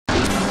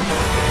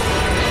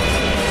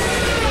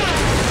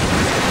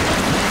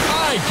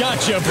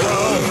Gotcha,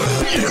 bro!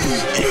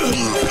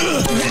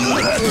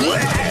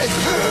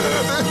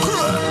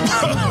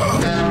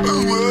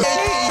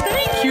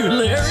 Thank you,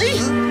 Larry!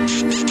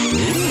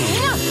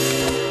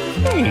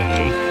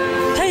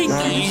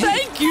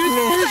 Thank you!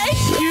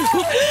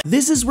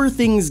 This is where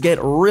things get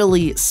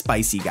really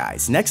spicy,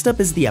 guys. Next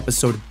up is the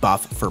episode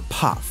Buff for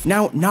Puff.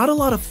 Now, not a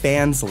lot of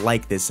fans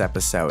like this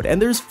episode,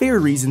 and there's fair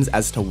reasons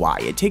as to why.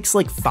 It takes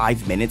like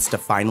 5 minutes to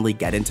finally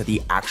get into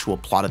the actual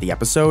plot of the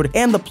episode,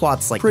 and the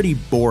plot's like pretty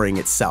boring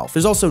itself.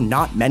 There's also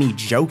not many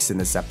jokes in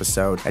this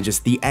episode, and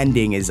just the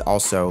ending is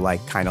also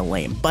like kind of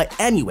lame. But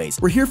anyways,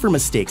 we're here for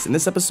mistakes, and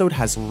this episode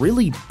has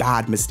really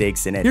bad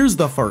mistakes in it. Here's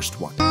the first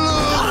one.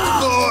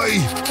 Boy,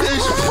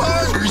 this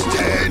father's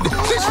dead.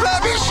 This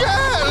flabby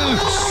shell,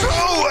 so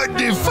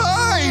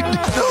undefined.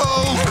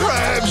 No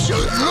crab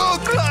should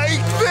look like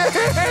this.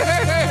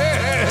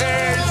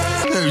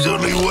 There's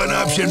only one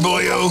option,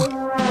 boyo.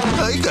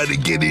 I gotta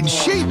get in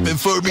shape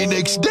before me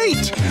next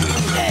date.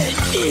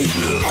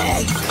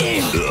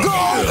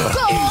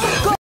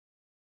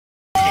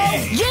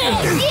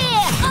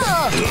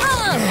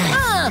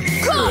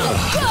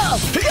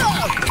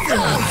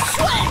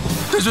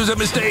 This was a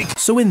mistake.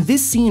 So in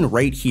this scene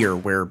right here,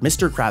 where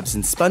Mr. Krabs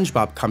and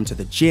SpongeBob come to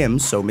the gym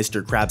so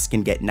Mr. Krabs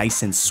can get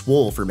nice and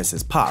swole for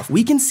Mrs. Puff,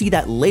 we can see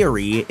that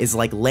Larry is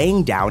like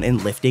laying down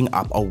and lifting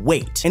up a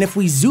weight. And if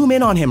we zoom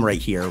in on him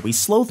right here, we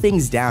slow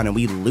things down and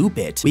we loop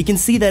it, we can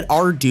see that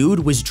our dude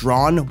was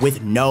drawn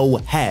with no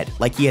head.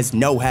 Like he has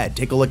no head.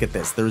 Take a look at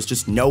this. There's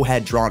just no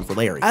head drawn for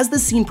Larry. As the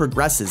scene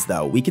progresses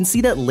though, we can see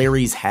that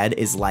Larry's head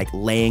is like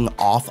laying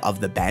off of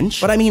the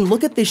bench. But I mean,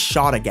 look at this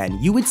shot again.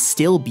 You would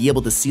still be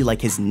able to see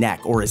like his neck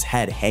or his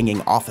head hanging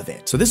off of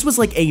it. So this was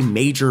like a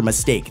major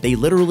mistake. They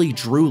literally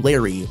drew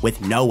Larry with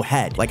no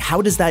head. Like,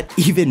 how does that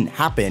even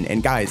happen?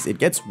 And guys, it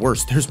gets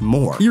worse. There's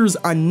more. Here's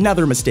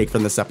another mistake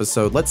from this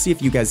episode. Let's see if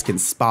you guys can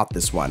spot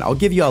this one. I'll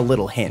give you a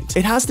little hint.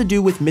 It has to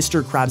do with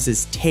Mr.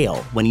 Krabs'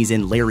 tail when he's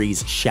in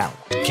Larry's shell.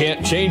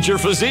 Can't change your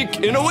physique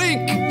in a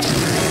week!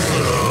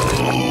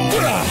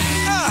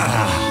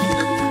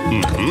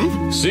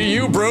 See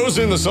you bros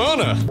in the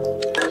sauna!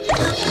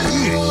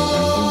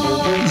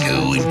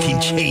 No one can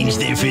change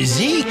their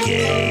physique,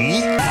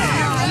 eh?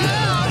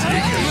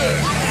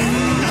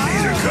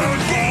 These are called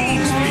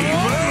games,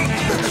 people.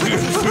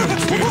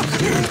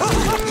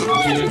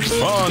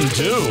 Fun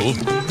too!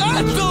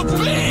 At the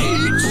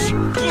beach!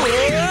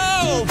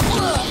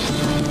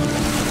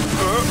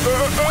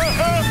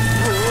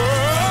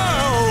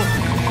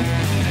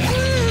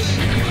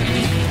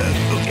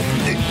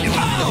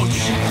 Ouch!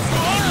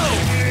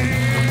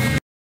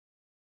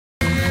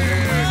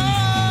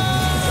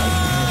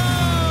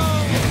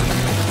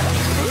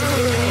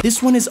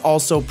 This one is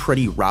also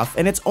pretty rough,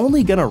 and it's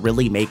only gonna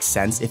really make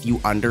sense if you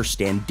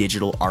understand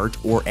digital art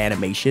or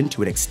animation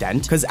to an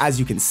extent, because as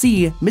you can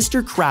see,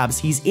 Mr. Krabs,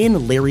 he's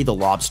in Larry the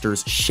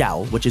Lobster's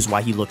shell, which is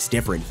why he looks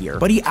different here,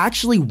 but he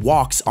actually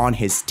walks on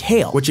his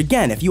tail, which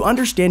again, if you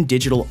understand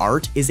digital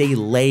art, is a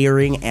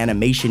layering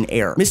animation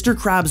error. Mr.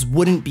 Krabs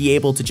wouldn't be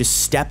able to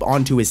just step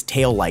onto his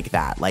tail like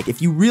that. Like,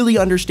 if you really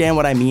understand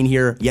what I mean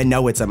here, you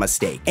know it's a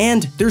mistake.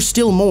 And there's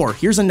still more.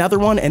 Here's another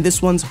one, and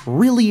this one's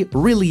really,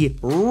 really,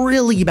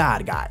 really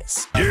bad, guys.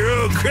 Your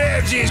old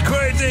Krabs is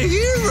quite the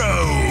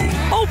hero!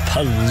 Oh,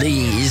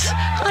 please.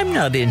 I'm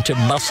not into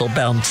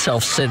muscle-bound,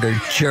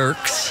 self-centered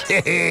jerks.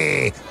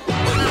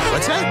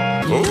 What's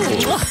that?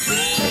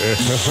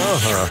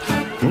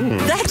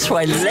 That's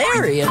why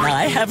Larry and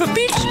I have a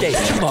beach date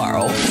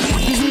tomorrow.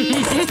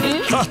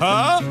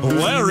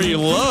 Larry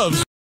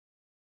loves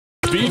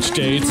beach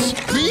dates.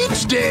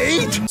 Beach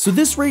date? So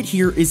this right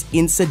here is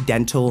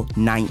Incidental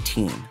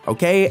 19,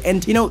 okay?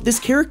 And you know, this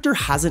character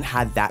hasn't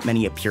had that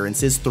many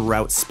appearances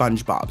throughout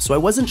SpongeBob, so I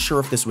wasn't sure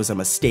if this was a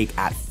mistake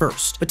at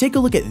first. But take a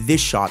look at this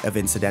shot of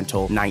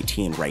Incidental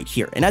 19 right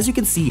here. And as you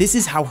can see, this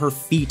is how her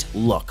feet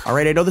look. All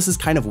right, I know this is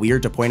kind of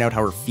weird to point out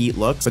how her feet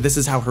look, but this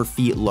is how her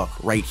feet look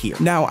right here.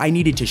 Now, I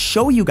needed to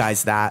show you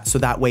guys that, so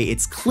that way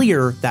it's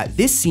clear that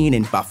this scene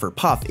in Buff for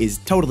Puff is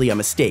totally a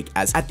mistake,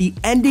 as at the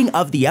ending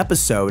of the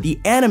episode, the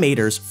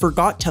animator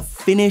forgot to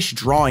finish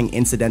drawing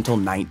Incidental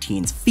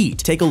 19's feet.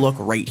 Take a look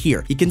right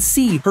here. You can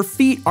see her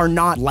feet are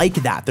not like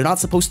that. They're not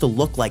supposed to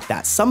look like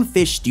that. Some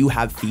fish do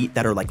have feet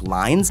that are like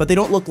lines, but they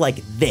don't look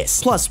like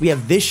this. Plus, we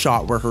have this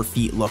shot where her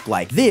feet look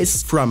like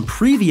this from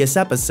previous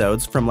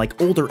episodes, from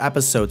like older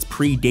episodes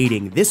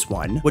predating this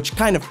one, which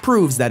kind of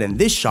proves that in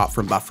this shot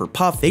from Buff for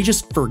Puff, they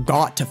just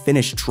forgot to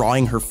finish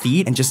drawing her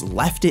feet and just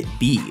left it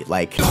be.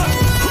 Like,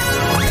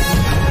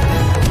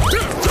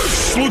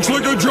 This looks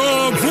like a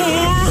job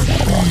for...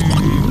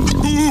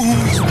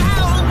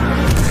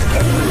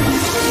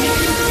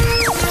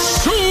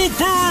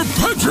 Super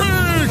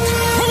Patrick!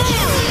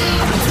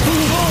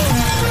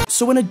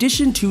 So in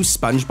addition to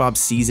SpongeBob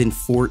Season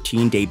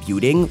 14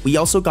 debuting, we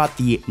also got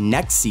the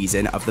next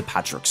season of the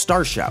Patrick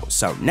Star Show.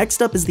 So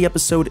next up is the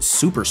episode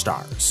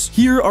Superstars.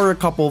 Here are a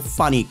couple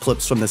funny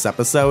clips from this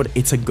episode.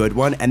 It's a good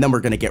one, and then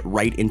we're gonna get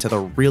right into the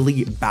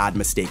really bad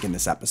mistake in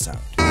this episode.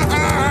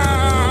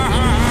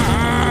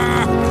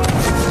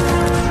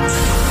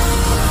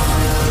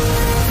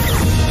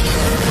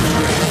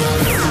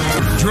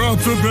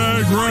 the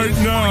bag right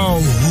now,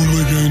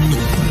 hooligan.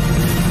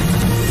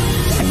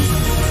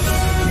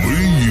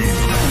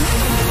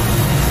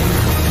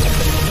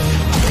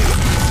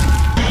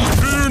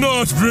 Fear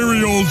not,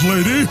 very old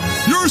lady.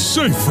 You're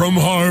safe from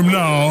harm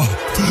now.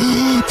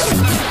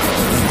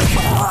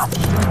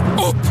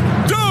 Up,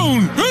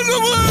 down, and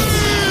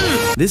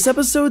away! This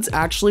episode's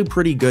actually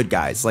pretty good,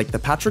 guys. Like, the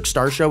Patrick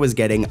Star Show is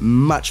getting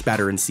much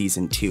better in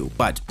season 2,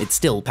 but it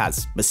still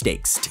has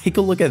mistakes. Take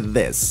a look at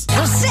this.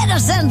 The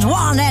citizens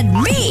wanted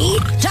me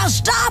to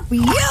stop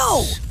you.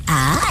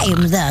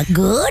 I'm the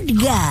good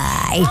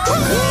guy.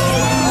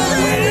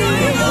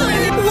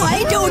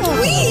 Why don't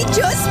we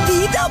just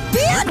be the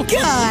bad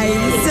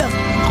guys?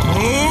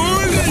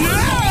 Oh,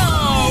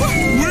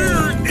 yeah!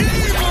 We're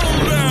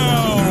evil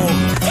now!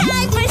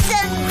 Time for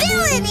some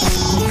villainy!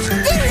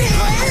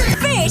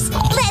 First,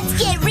 let's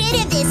get rid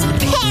of this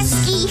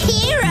pesky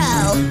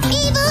hero!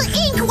 Evil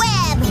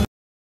Inkweb!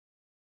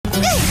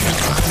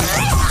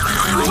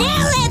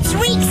 Now let's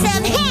wreak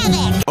some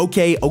havoc!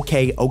 Okay.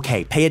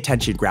 Pay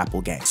attention,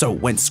 Grapple Gang. So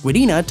when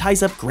Squidina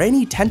ties up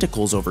Granny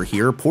Tentacles over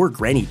here, poor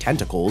Granny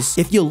Tentacles,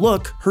 if you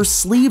look, her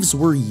sleeves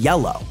were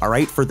yellow, all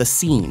right, for the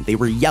scene. They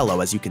were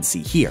yellow, as you can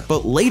see here.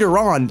 But later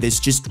on, this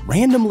just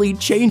randomly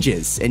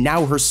changes, and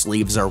now her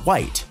sleeves are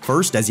white.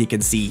 First, as you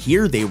can see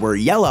here, they were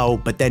yellow,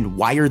 but then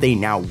why are they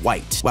now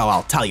white? Well,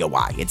 I'll tell you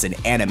why. It's an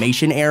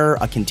animation error,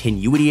 a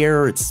continuity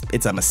error,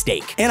 it's a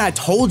mistake. And I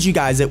told you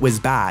guys it was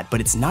bad,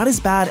 but it's not as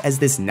bad as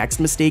this next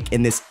mistake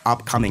in this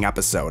upcoming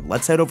episode.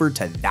 Let's head over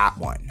to that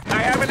one.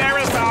 I have an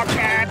aerosol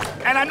can,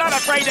 and I'm not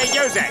afraid to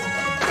use it.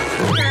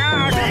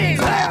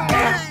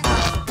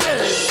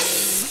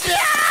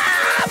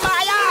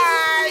 My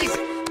eyes!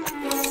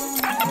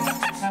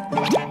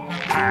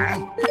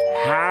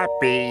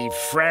 Happy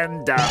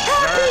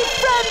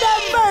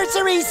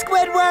friend-anniversary,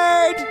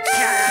 Squidward!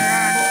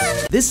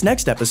 This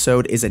next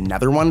episode is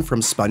another one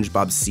from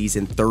SpongeBob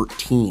season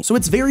 13. So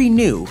it's very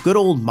new. Good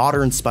old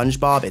modern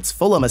SpongeBob. It's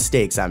full of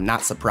mistakes. I'm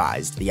not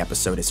surprised. The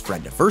episode is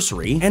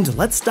Friendiversary. And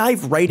let's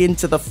dive right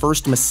into the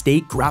first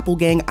mistake. Grapple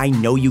Gang, I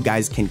know you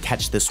guys can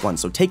catch this one.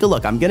 So take a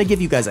look. I'm gonna give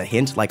you guys a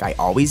hint like I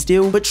always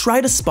do, but try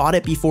to spot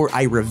it before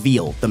I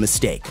reveal the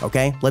mistake,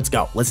 okay? Let's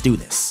go. Let's do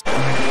this.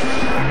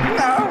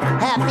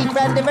 Happy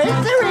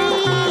Friendiversary!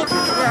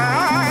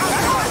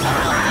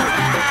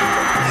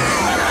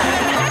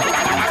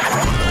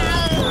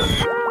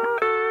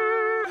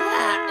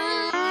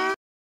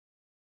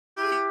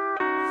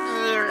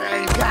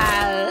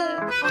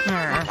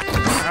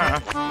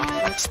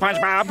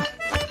 SpongeBob?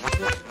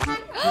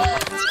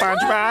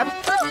 SpongeBob?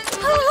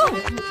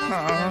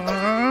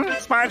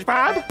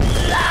 SpongeBob?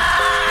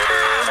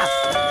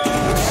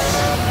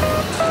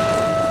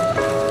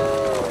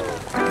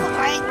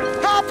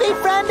 Happy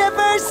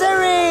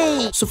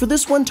Friendiversary! So for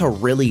this one to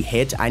really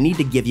hit, I need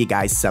to give you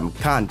guys some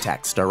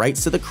context, all right?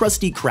 So the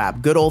Krusty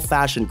Krab, good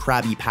old-fashioned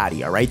Krabby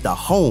Patty, all right? The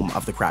home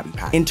of the Krabby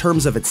Patty. In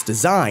terms of its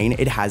design,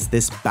 it has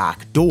this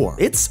back door.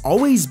 It's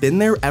always been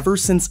there ever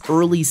since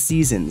early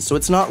seasons, so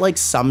it's not like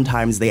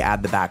sometimes they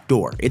add the back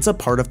door. It's a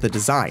part of the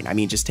design. I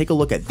mean, just take a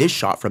look at this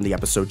shot from the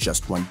episode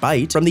Just One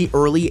Bite. From the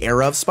early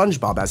era of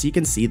SpongeBob, as you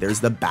can see,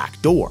 there's the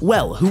back door.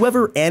 Well,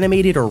 whoever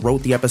animated or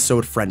wrote the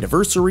episode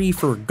Friendiversary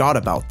forgot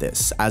about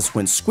this, as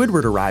when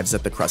Squidward arrives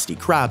at the Krusty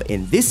Krab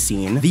in this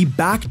scene, the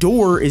back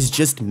door is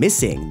just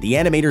missing. The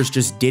animators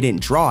just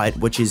didn't draw it,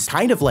 which is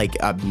kind of like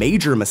a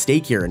major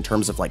mistake here in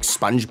terms of like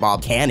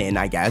SpongeBob canon,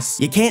 I guess.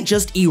 You can't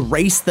just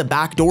erase the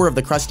back door of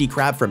the Krusty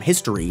Krab from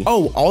history.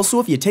 Oh, also,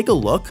 if you take a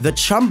look, the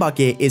Chum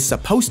Bucket is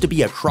supposed to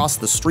be across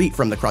the street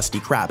from the Krusty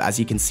Krab, as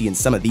you can see in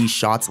some of these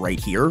shots right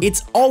here.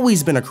 It's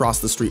always been across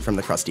the street from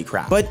the Krusty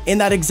Krab. But in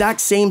that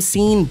exact same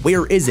scene,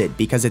 where is it?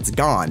 Because it's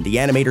gone. The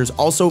animators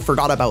also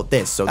forgot about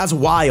this, so that's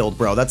wild,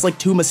 bro. That's like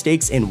 2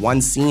 mistakes in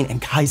one scene, and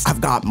guys,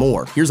 I've got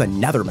more. Here's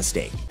another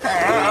mistake.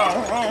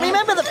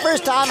 Remember the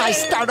first time I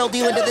startled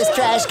you into this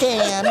trash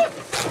can?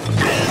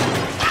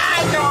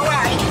 Go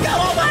away! Go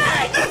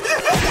away!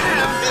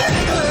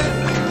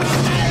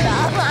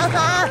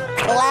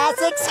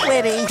 Classic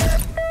Squiddy.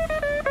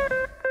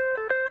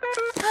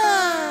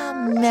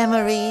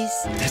 Memories.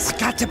 There's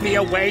got to be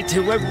a way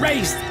to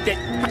erase the...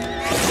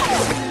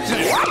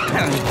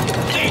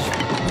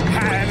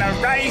 An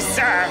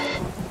eraser!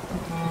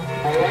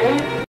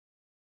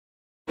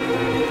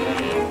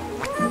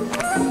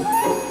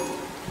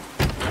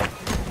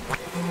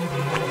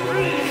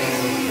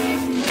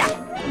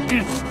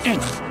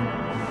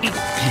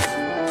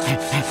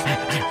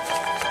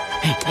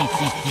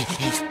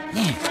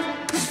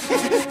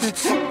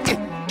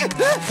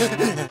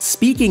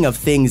 Speaking of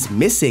things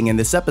missing in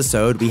this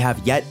episode, we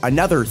have yet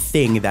another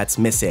thing that's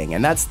missing,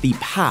 and that's the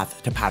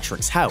path to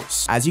Patrick's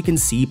house. As you can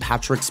see,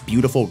 Patrick's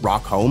beautiful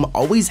rock home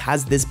always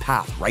has this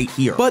path right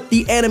here. But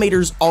the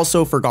animators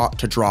also forgot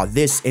to draw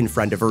this in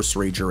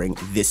Friendiversary during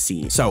this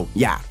scene. So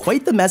yeah,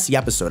 quite the messy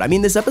episode. I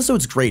mean, this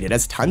episode's great. It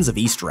has tons of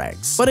Easter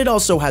eggs, but it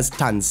also has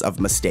tons of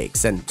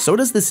mistakes, and so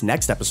does this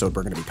next episode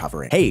we're gonna be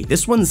covering. Hey,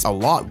 this one's a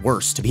lot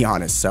worse, to be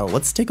honest, so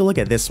let's take a look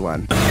at this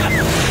one.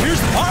 Here's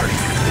the party!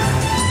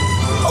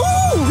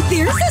 Ooh! Oh,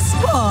 there's a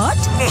spot.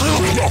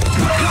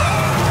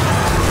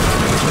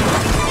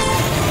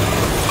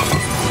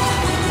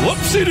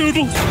 Whoopsie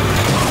doodle.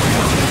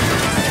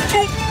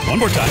 Oh, one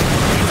more time.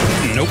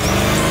 Nope.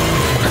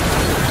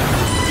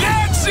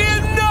 That's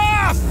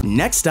enough!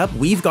 Next up,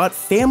 we've got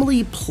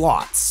Family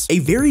Plots, a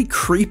very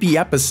creepy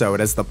episode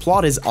as the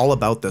plot is all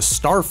about the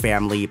Star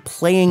family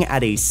playing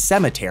at a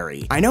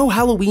cemetery. I know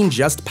Halloween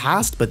just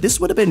passed, but this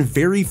would have been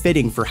very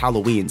fitting for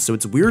Halloween, so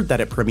it's weird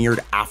that it premiered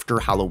after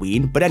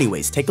Halloween. But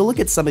anyways, take a look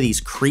at some of these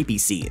creepy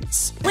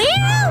scenes. Where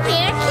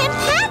can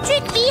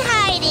Patrick be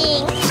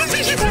hiding?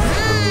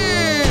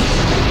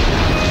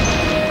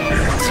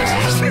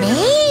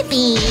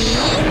 Maybe.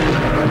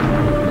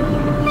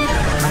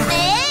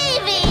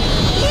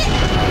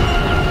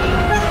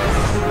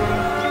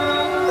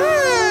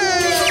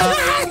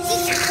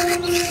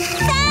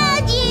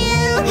 Found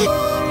you!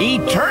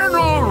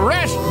 Eternal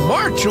Rest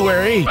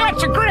Mortuary?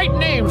 That's a great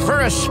name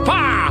for a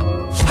spa!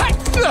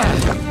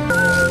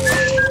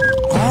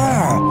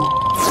 Oh,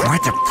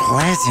 what a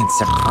pleasant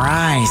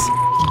surprise.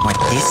 With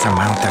this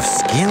amount of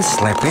skin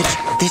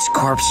slippage, this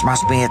corpse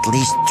must be at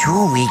least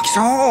 2 weeks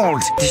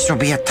old. This will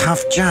be a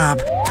tough job,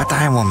 but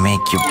I will make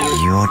you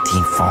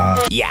beautiful.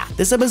 Yeah,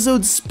 this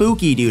episode's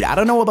spooky, dude. I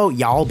don't know about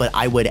y'all, but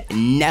I would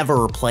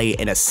never play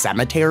in a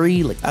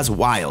cemetery. Like, that's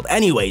wild.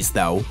 Anyways,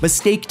 though,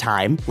 mistake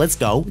time. Let's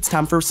go. It's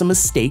time for some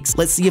mistakes.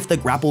 Let's see if the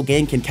Grapple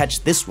Gang can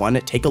catch this one.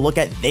 Take a look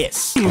at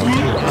this.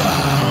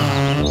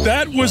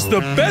 That was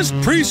the best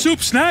pre-soup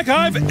snack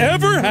I've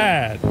ever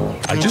had.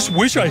 I just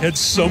wish I had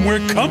somewhere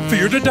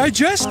comfier to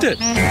digest it.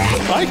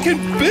 I can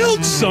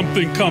build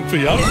something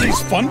comfy out of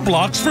these fun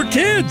blocks for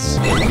kids.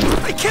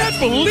 I can't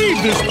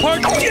believe this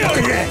park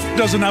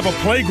doesn't have a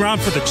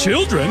playground for the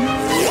children.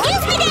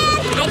 Excuse me, Dad!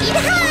 I need to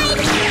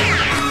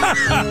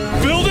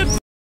hide! Build it,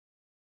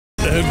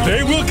 and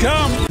they will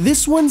come.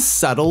 This one's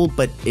subtle,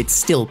 but it's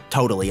still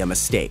totally a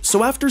mistake.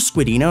 So after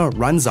Squidina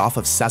runs off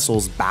of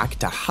Cecil's back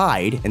to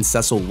hide, and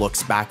Cecil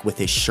looks back with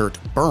his shirt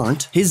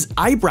burnt, his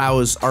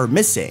eyebrows are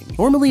missing.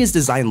 Normally his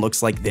design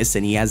looks like this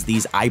and he has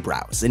these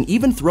eyebrows. And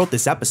even throughout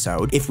this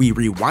episode, if we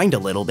rewind a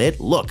little bit,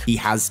 look, he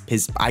has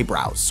his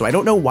eyebrows. So I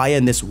don't know why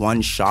in this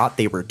one shot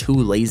they were too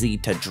lazy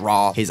to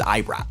draw his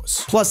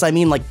eyebrows. Plus, I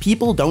mean, like,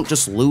 people don't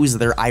just lose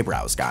their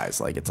eyebrows,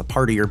 guys. Like, it's a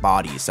part of your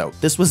body. So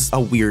this was a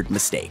weird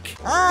mistake.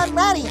 I'm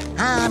ready.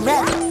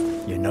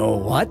 You know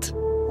what?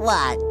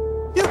 What?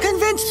 You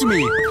convinced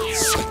me.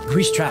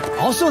 Greasetrap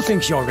also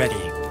thinks you're ready.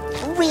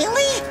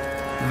 Really?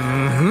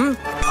 Mm-hmm.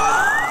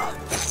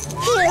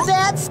 Hear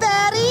that,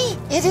 Spatty?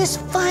 It is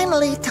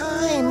finally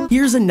time.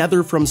 Here's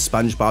another from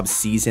SpongeBob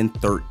Season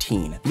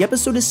 13. The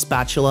episode is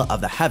Spatula of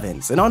the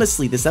Heavens, and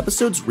honestly, this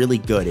episode's really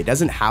good. It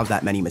doesn't have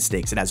that many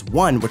mistakes. It has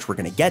one, which we're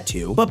gonna get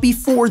to, but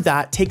before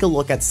that, take a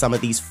look at some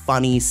of these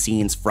funny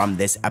scenes from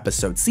this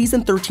episode.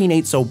 Season 13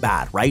 ain't so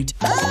bad, right?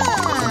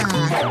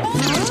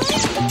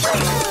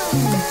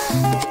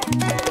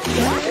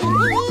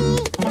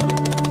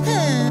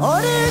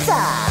 Orders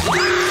up.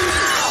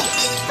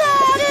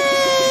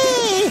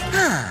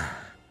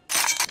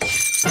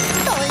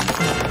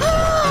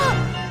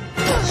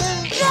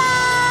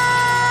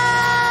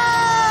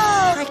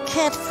 I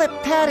can't flip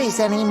patties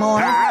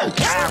anymore.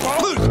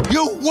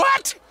 You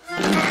what?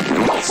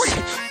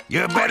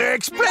 You better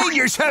explain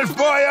yourself,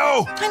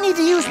 boyo! I need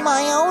to use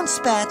my own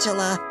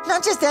spatula,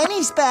 not just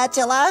any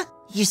spatula.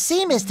 You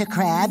see, Mr.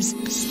 Krabs,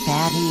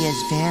 Spatty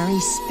is very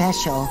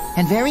special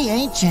and very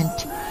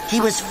ancient. He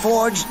was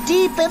forged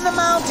deep in the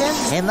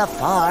mountains in the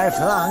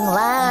far-flung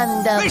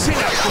land of... Listen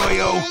up,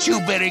 boyo! You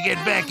better get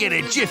back in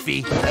a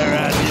jiffy, or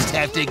I'll just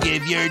have to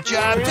give your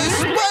job to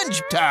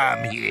Sponge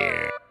Tom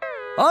here.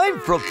 I'm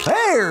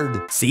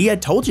prepared. See, I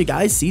told you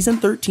guys, Season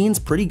 13's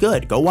pretty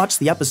good. Go watch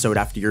the episode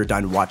after you're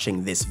done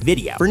watching this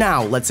video. For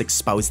now, let's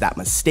expose that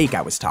mistake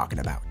I was talking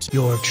about.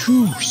 Your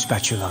true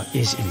spatula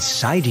is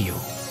inside you.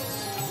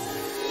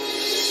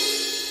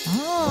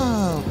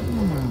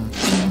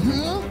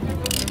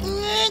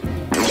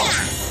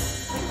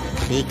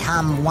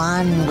 Become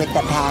one with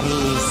the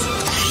patties.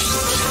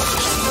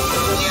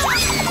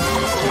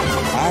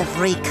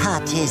 Every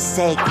cut is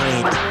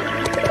sacred.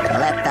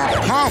 Let the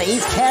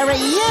patties carry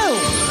you.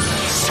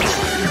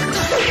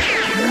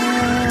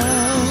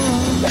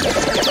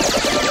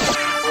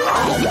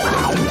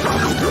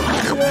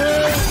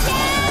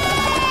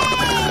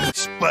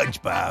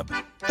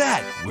 SpongeBob,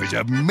 that was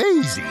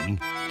amazing.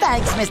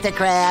 Thanks, Mr.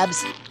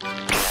 Krabs.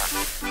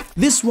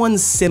 This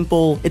one's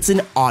simple, it's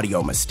an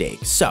audio mistake.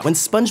 So when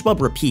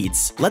SpongeBob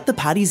repeats, let the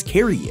patties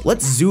carry you.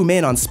 Let's zoom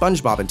in on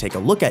SpongeBob and take a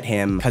look at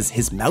him because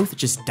his mouth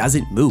just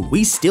doesn't move.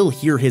 We still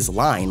hear his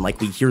line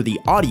like we hear the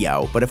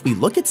audio, but if we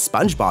look at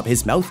SpongeBob,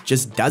 his mouth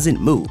just doesn't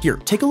move. Here,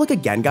 take a look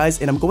again, guys,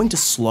 and I'm going to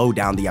slow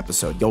down the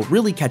episode. You'll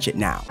really catch it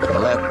now.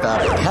 Let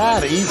the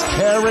patties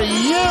carry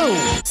you.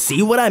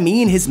 See what I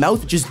mean? His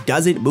mouth just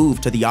doesn't move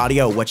to the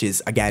audio, which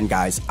is, again,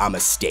 guys, a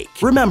mistake.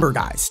 Remember,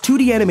 guys,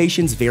 2D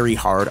animation's very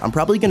hard. I'm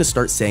probably gonna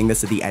start saying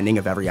this at the ending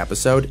of every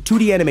episode.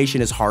 2D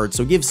animation is hard,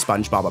 so give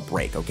SpongeBob a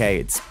break, okay?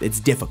 It's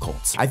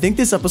difficult. I think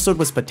this episode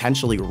was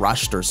potentially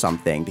rushed or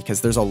something because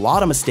there's a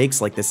lot of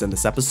mistakes like this in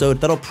this episode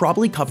that I'll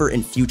probably cover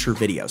in future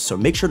videos, so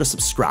make sure to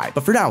subscribe.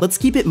 But for now, let's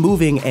keep it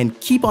moving and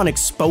keep on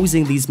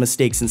exposing these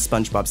mistakes in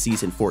SpongeBob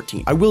Season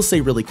 14. I will say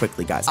really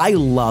quickly, guys, I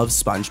love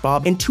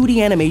SpongeBob, and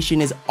 2D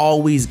animation is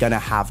always gonna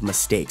have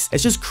mistakes.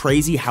 It's just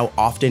crazy how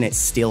often it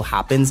still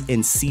happens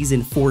in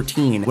Season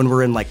 14 when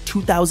we're in like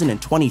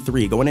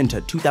 2023 going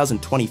into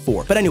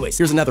 2024. But anyways,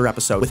 here's another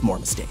episode with more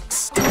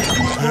mistakes.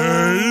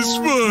 Hey,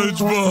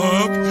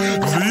 SpongeBob,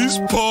 these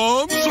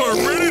palms are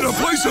ready to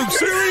play some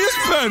serious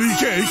patty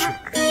cake.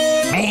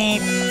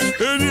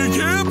 And you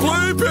can't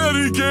play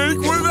patty cake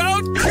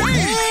without cake.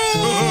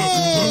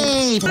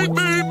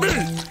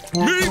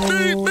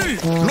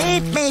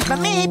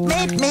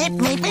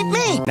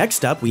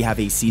 Next up, we have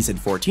a Season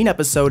 14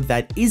 episode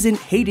that isn't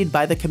hated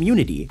by the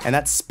community, and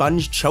that's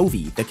Sponge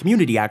Chovy. The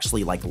community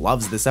actually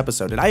loves this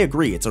episode, and I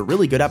agree, it's a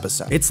really good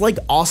episode. It's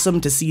awesome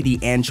to see the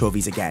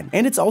anchovies again,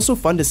 and it's also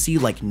fun to see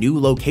new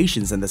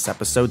locations in this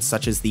episode,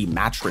 such as the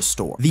mattress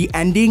store. The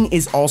ending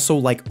is also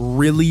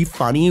really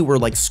funny, where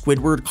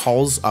Squidward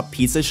calls a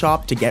pizza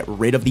shop to get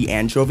rid of the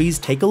anchovies.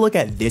 Take a look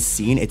at this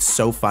scene, it's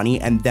so funny,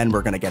 and then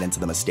we're gonna get into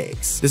the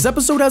mistakes. This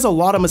episode has a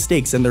lot of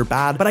mistakes and they're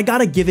bad, but I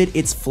gotta give it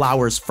its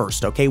flowers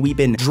first, okay? We've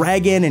been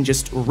dragging and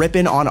just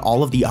ripping on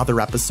all of the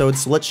other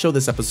episodes, so let's show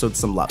this episode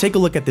some love. Take a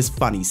look at this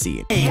funny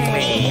scene.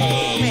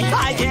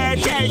 I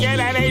can't take it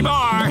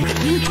anymore!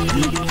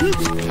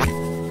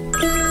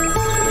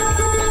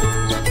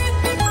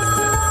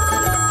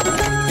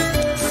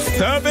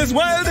 Serve as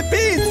well the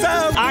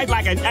pizza! I'd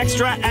like an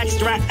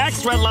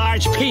extra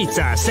large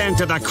pizza sent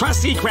to the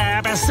Krusty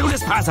Krab as soon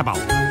as possible.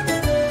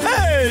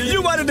 Hey,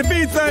 you wanted the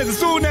pizza as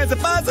soon as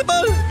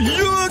possible?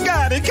 You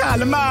got it,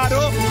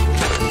 Calamaro!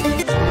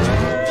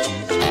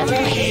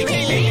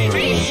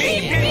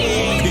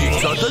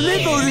 Pizza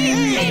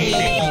delivery!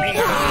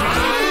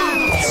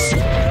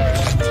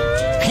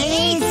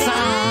 Pizza!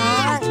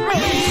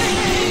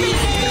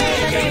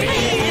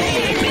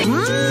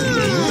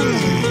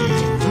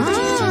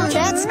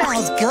 That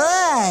smells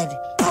good.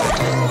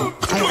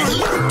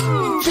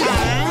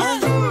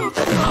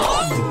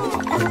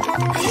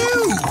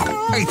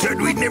 I thought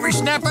we'd never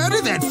snap out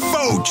of that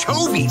faux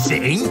Chovy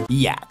thing.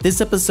 Yeah,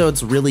 this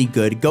episode's really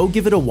good. Go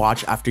give it a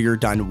watch after you're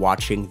done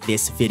watching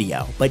this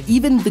video. But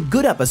even the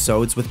good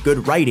episodes with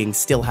good writing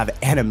still have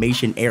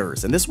animation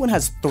errors, and this one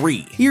has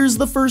 3. Here's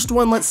the first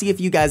one. Let's see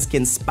if you guys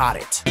can spot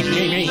it. Okay.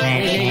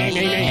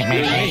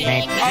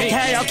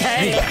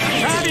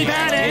 Krabby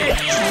Patty!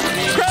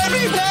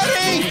 Krabby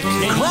Patty!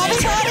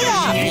 Krabby Patty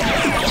up!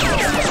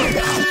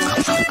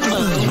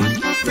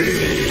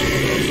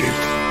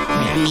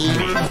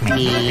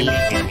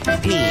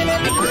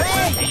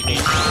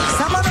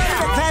 Someone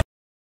ordered a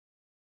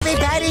Krabby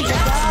Patty to go?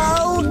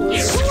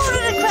 Who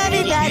ordered a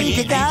Krabby Patty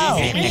to go?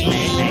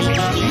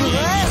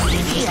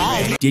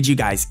 Did you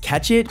guys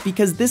catch it?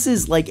 Because this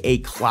is a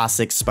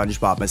classic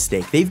SpongeBob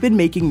mistake. They've been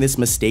making this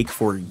mistake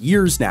for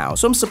years now,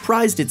 so I'm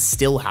surprised it's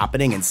still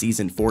happening in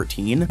Season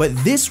 14. But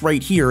this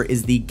right here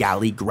is the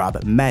Galley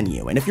Grub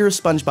menu. And if you're a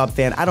SpongeBob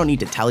fan, I don't need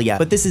to tell you,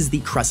 but this is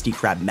the Krusty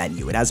Krab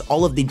menu. It has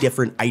all of the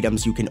different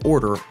items you can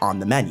order on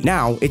the menu.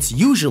 Now, it's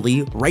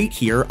usually right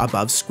here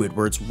above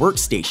Squidward's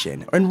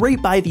workstation and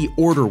right by the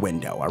order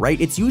window, all right?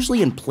 It's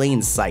usually in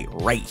plain sight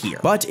right here.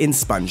 But in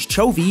Sponge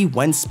Chovy,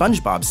 when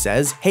SpongeBob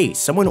says, hey,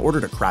 someone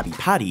ordered a Krabby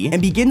Patty,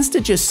 and begins to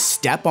just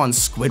step on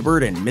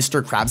Squidward and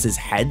Mr. Krabs'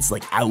 heads,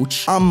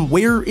 ouch.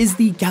 Where is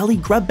the Galley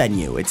Grub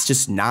menu? It's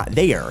just not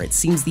there. It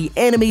seems the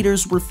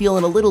animators were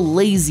feeling a little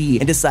lazy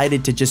and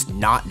decided to just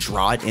not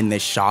draw it in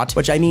this shot,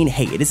 which I mean,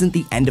 hey, it isn't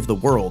the end of the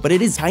world, but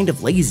it is kind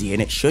of lazy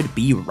and it should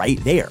be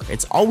right there.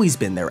 It's always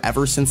been there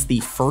ever since the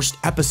first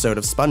episode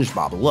of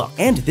SpongeBob. Look,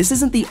 and this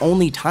isn't the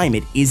only time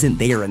it isn't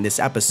there in this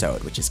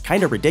episode, which is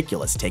kind of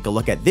ridiculous. Take a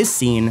look at this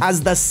scene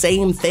as the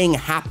same thing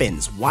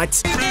happens.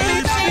 What?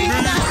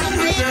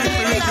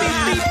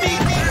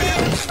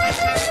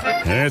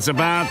 It's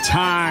about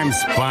time,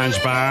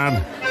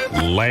 SpongeBob.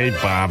 Late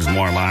Bob's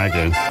more like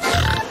it.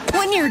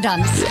 When you're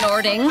done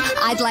snorting,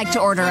 I'd like to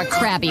order a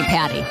Krabby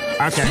Patty.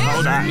 Okay,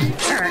 hold on.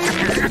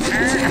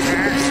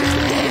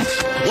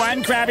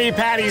 1 Krabby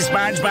Patty,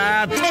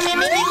 SpongeBob.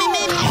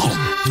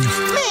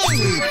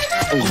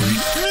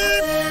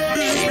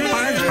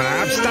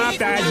 SpongeBob, stop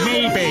that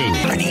meeping.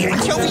 Are the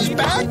anchovies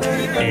back?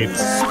 It's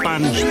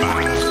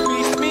SpongeBob.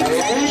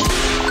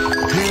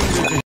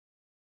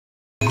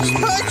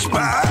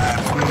 SpongeBob!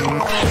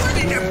 What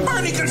in the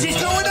barnacles is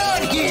going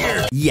on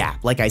here? Yeah,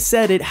 like I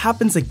said, it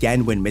happens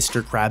again when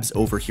Mr. Krabs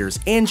overhears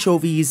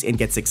anchovies and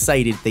gets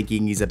excited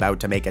thinking he's about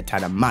to make a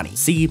ton of money.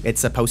 See, it's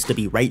supposed to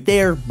be right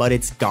there, but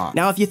it's gone.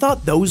 Now, if you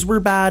thought those were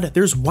bad,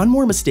 there's one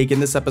more mistake in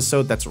this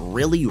episode that's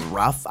really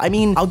rough. I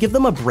mean, I'll give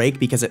them a break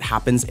because it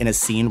happens in a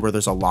scene where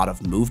there's a lot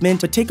of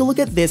movement, but take a look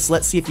at this.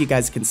 Let's see if you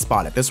guys can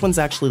spot it. This one's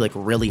actually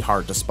really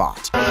hard to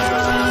spot.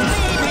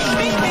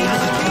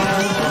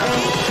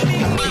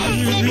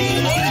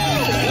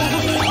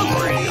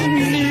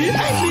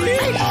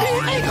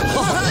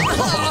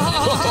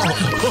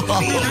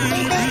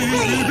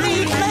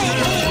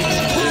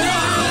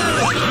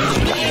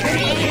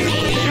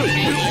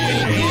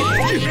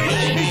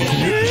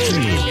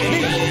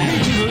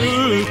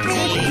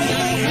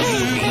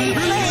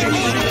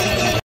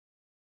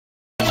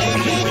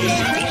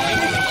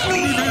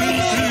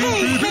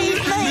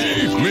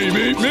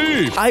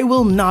 I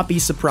will not be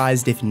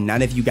surprised if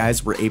none of you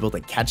guys were able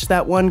to catch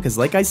that one, because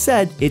like I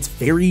said, it's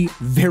very,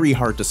 very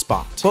hard to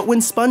spot. But when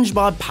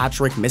SpongeBob,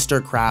 Patrick, Mr.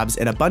 Krabs,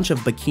 and a bunch of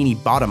bikini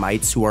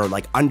bottomites who are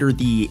like under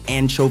the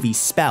anchovy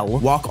spell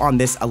walk on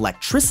this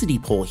electricity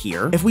pole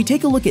here, if we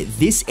take a look at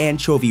this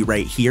anchovy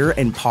right here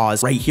and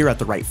pause right here at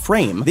the right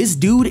frame, this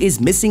dude is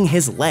missing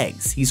his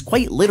legs. He's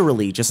quite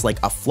literally just like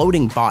a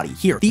floating body.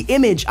 Here, the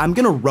image, I'm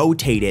gonna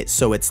rotate it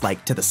so it's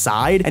like to the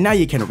side, and now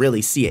you can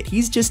really see it.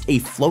 He's just a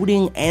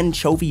floating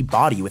anchovy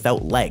body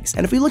without legs.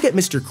 And if we look at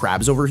Mr.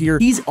 Krabs over here,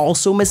 he's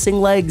also missing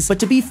legs, but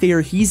to be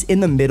fair, he's in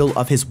the middle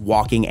of his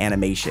walking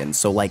animation,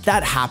 so like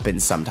that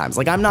happens sometimes.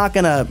 Like I'm not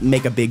gonna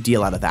make a big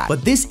deal out of that.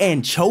 But this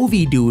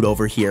anchovy dude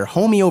over here,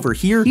 homie over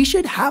here, he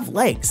should have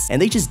legs,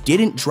 and they just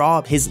didn't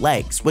draw his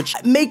legs, which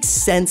makes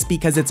sense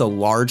because it's a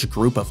large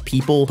group of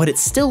people, but it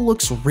still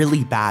looks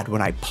really bad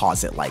when I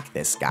pause it like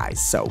this,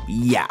 guys. So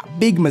yeah,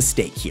 big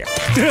mistake here.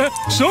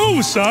 So,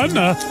 son,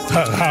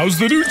 how's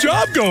the new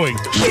job going?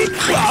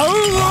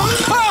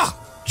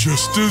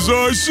 Just as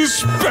I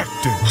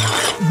suspected.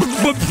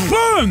 But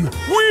son,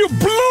 we have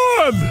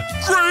blood!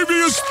 Gravy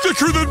is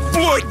thicker than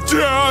blood,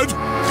 Dad!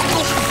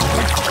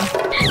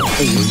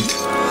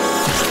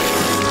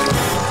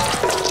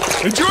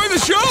 Enjoy the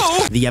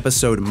show! The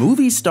episode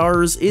Movie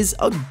Stars is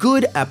a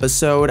good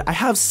episode. I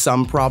have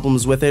some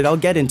problems with it. I'll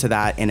get into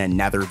that in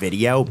another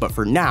video, but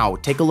for now,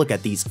 take a look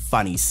at these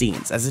funny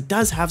scenes, as it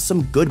does have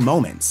some good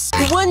moments.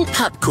 One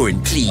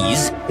popcorn,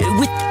 please,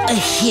 with a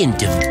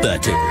hint of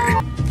butter.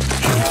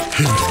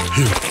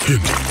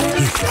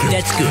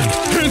 That's good.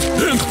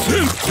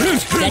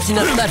 That's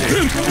enough butter.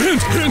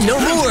 No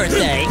more,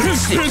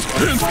 thanks.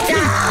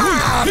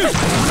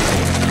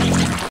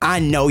 I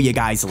know you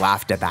guys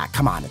laughed at that.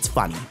 Come on, it's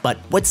funny. But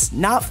what's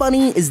not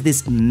funny is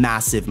this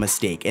massive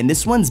mistake, and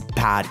this one's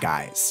bad,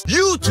 guys.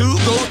 You two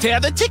go tear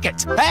the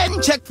ticket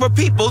and check for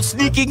people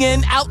sneaking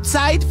in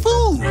outside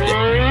food.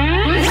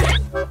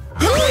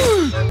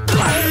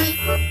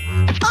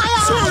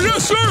 Sir,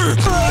 yes, sir!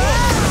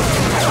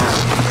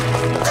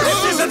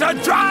 This isn't a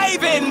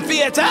drive-in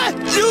theater!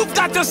 You've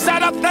got to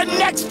set up the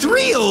next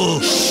reel!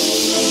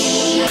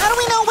 How do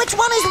we know which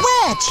one is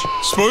which?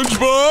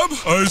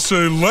 SpongeBob, I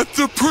say let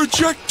the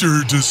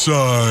projector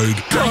decide.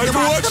 Time to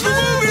watch the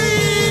movie!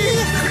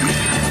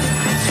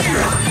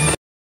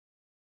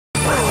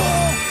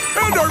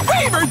 And our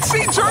favorite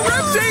seats are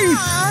empty!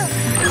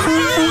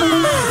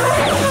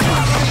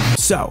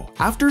 So,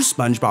 after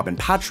SpongeBob and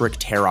Patrick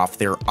tear off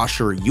their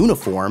usher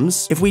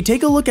uniforms, if we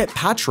take a look at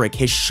Patrick,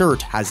 his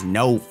shirt has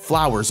no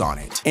flowers on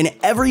it. In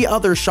every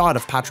other shot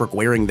of Patrick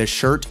wearing this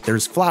shirt,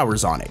 there's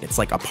flowers on it. It's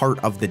like a part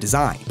of the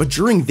design. But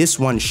during this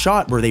one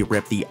shot where they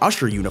rip the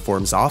usher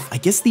uniforms off, I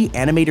guess the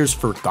animators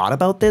forgot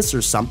about this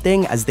or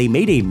something, as they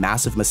made a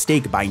massive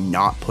mistake by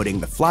not putting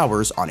the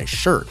flowers on his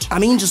shirt. I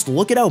mean, just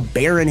look at how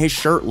barren his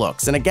shirt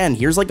looks. And again,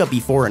 here's like a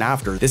before and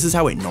after. This is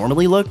how it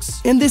normally looks.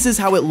 And this is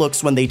how it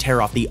looks when they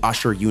tear off the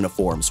usher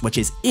uniform, which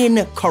is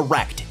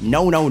incorrect.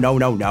 No, no, no,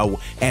 no, no.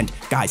 And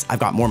guys, I've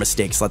got more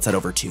mistakes. Let's head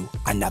over to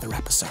another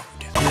episode.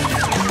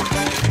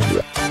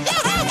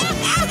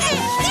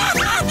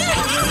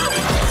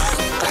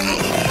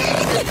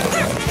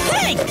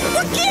 Hey,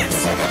 what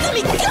gives? Let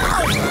me go!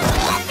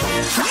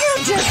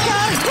 You just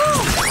got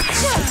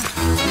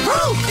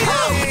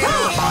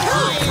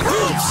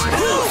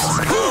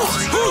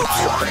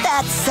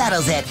That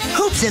settles it.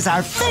 Hoops is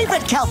our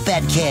favorite kelp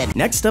bed kid.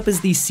 Next up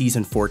is the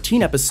season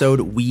 14 episode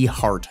We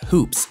Heart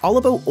Hoops, all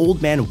about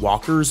Old Man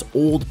Walker's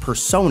old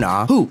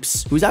persona,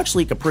 Hoops, who's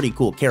actually a pretty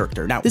cool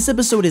character. Now, this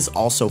episode is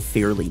also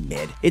fairly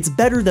mid. It's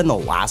better than the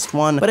last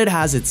one, but it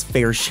has its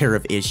fair share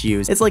of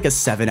issues. It's like a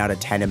 7 out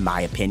of 10 in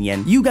my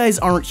opinion. You guys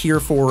aren't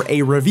here for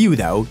a review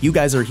though. You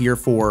guys are here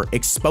for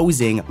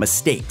exposing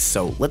mistakes.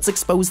 So let's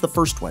expose the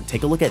first one.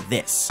 Take a look at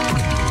this.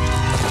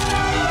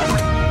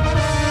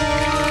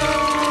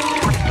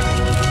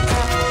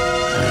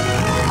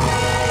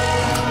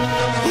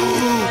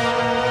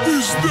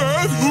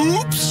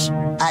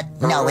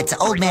 No, it's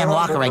Old Man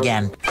Walker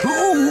again.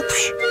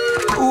 Hoops?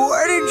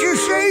 Why did you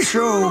say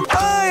so?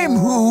 I'm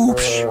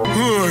Hoops.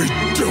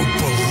 I don't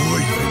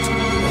believe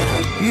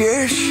it.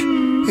 Yes,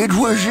 it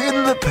was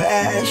in the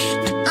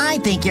past. I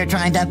think you're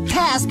trying to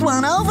pass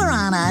one over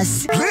on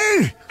us.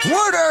 Hey,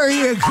 what are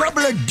you, a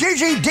couple of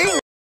dizzy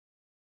ding-dongs?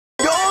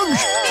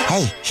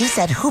 Hey, he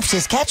said Hoops'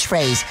 his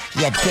catchphrase,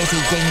 you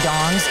dizzy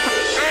ding-dongs.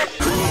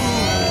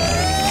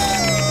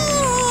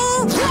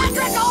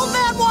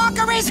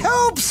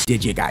 Hoops!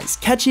 Did you guys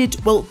catch it?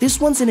 Well, this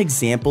one's an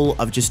example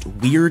of just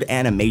weird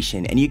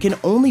animation, and you can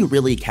only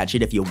really catch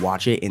it if you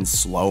watch it in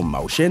slow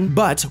motion.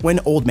 But when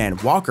Old Man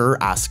Walker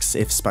asks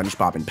if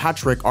SpongeBob and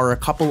Patrick are a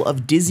couple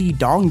of dizzy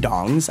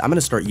dong-dongs, I'm gonna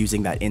start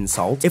using that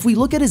insult. If we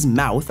look at his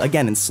mouth,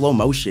 again in slow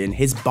motion,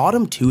 his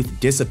bottom tooth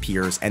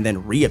disappears and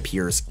then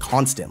reappears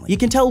constantly. You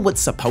can tell what's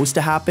supposed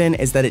to happen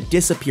is that it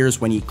disappears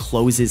when he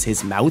closes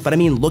his mouth, but I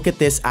mean, look at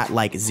this at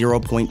like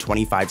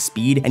 0.25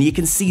 speed, and you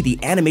can see the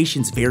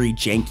animation's very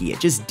janky. It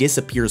just disappears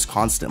disappears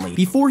constantly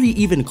before he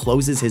even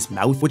closes his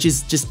mouth, which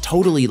is just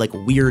totally like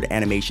weird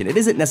animation. It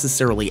isn't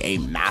necessarily a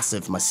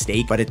massive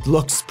mistake, but it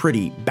looks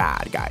pretty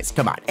bad, guys.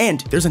 Come on.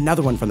 And there's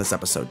another one from this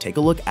episode. Take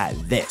a look at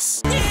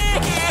this.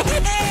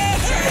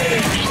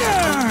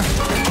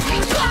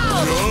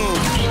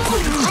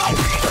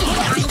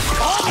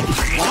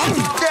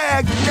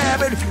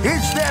 Dagnabbit,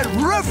 it's that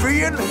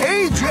ruffian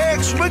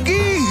Ajax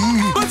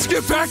McGee! Let's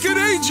get back at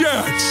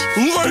Ajax!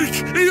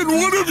 Like in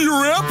one of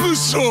your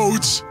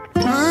episodes!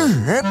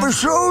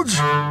 Episodes?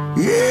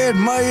 Yeah, at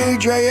my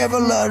age I have a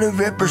lot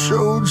of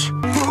episodes.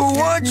 Who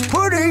wants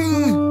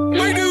pudding?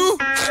 I do!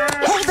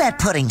 Hold that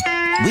pudding!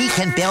 We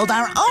can build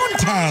our own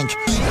tank!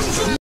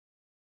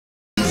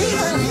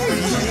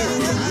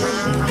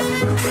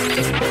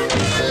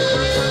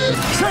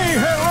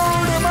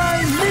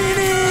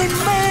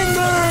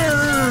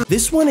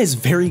 This one is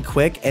very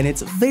quick and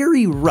it's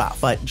very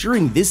rough, but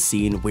during this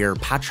scene where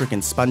Patrick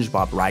and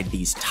SpongeBob ride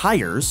these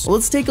tires,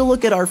 let's take a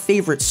look at our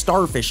favorite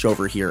starfish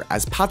over here,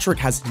 as Patrick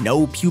has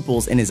no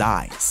pupils in his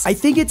eyes. I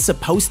think it's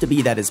supposed to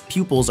be that his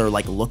pupils are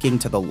like looking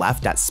to the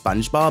left at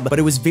SpongeBob, but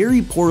it was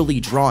very poorly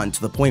drawn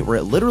to the point where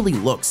it literally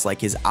looks like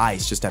his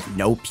eyes just have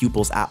no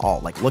pupils at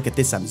all. Like, look at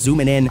this, I'm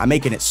zooming in, I'm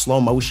making it slow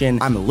motion,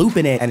 I'm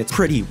looping it, and it's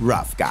pretty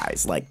rough,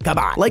 guys. Like, come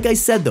on. Like I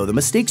said though, the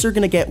mistakes are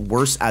gonna get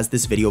worse as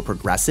this video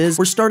progresses.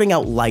 We're starting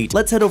out light.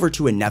 Let's head over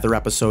to another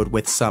episode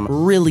with some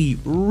really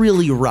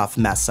rough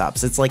mess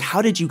ups. It's like,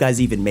 how did you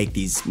guys even make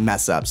these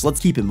mess ups?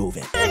 Let's keep it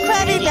moving.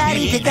 Krabby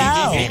Patty to go.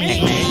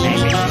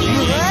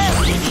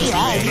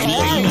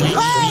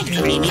 What?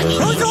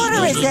 Whose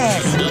order is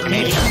this?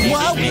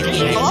 Whoa,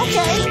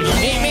 okay.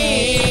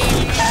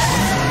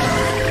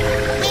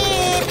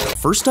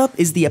 First up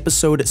is the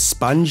episode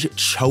Sponge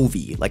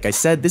Chovy. Like I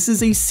said, this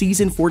is a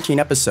season 14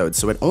 episode,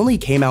 so it only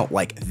came out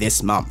like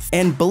this month.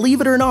 And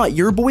believe it or not,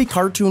 your boy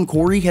Cartoon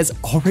Corey has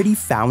already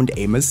found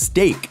a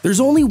mistake.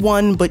 There's only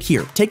one, but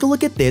here, take a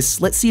look at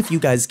this. Let's see if you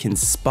guys can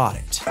spot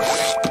it.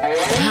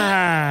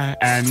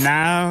 And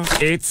now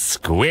it's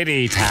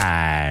Squiddy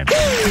time.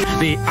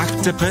 The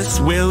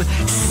octopus will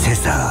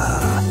sizzle.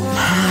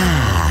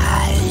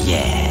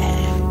 Yeah.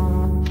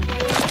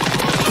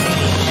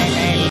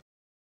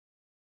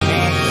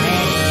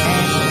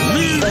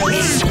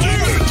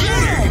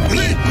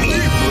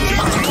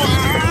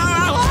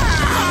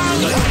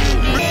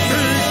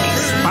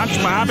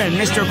 SpongeBob and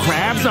Mr.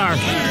 Krabs are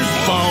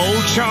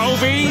faux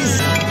chovies?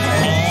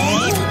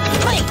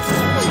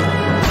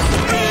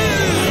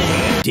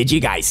 Did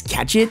you guys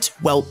catch it?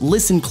 Well,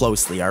 listen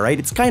closely, alright?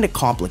 It's kind of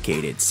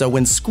complicated. So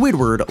when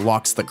Squidward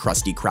locks the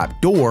Krusty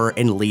Krab door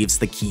and leaves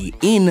the key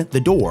in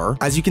the door,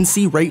 as you can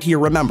see right here,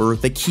 remember,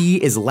 the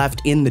key is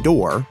left in the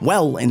door.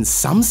 Well, in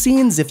some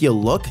scenes, if you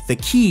look, the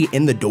key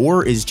in the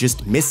door is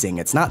just missing.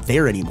 It's not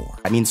there anymore.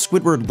 I mean,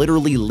 Squidward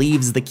literally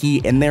leaves the key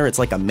in there. It's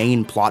like a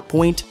main plot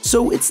point.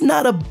 So it's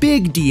not a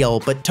big deal,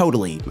 but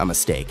totally a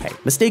mistake. Hey,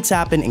 mistakes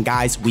happen, and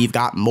guys, we've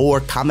got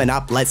more coming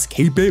up. Let's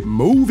keep it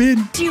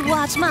moving. Do you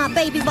watch my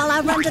baby while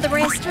I run to the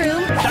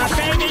restroom? The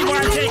baby wants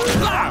it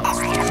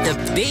closed. The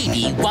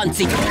baby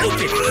wants it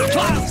open.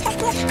 Closed.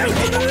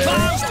 Open.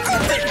 Closed.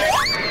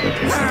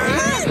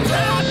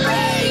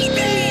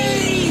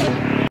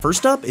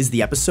 First up is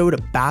the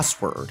episode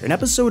Bassword, an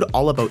episode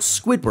all about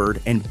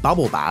Squidward and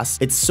Bubble Bass.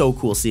 It's so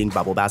cool seeing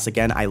Bubble Bass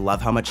again. I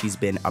love how much he's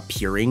been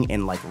appearing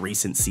in like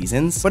recent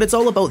seasons, but it's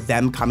all about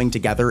them coming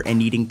together and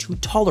needing to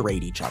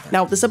tolerate each other.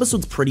 Now, this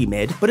episode's pretty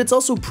mid, but it's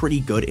also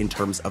pretty good in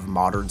terms of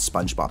modern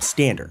SpongeBob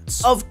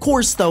standards. Of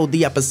course, though,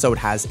 the episode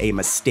has a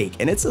mistake,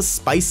 and it's a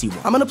spicy one.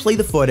 I'm gonna play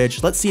the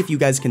footage. Let's see if you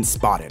guys can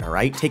spot it, all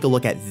right? Take a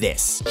look at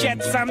this.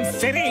 Jetsam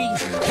City,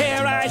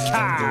 here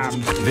I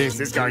come. This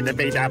is going to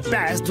be the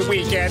best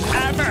weekend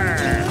ever. Huh?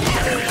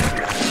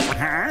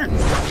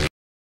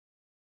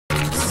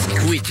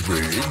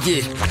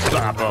 Squidward.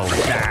 Bubble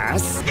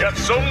Bass.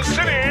 Jetsam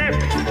City.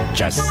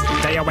 Just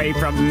stay away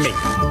from me.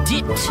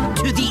 Dit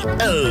to the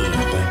O.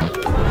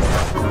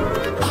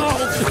 Oh,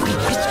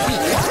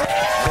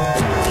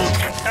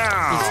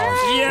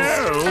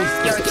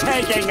 you're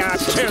taking up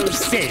 2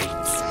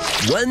 seats.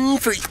 One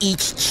for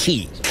each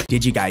cheek.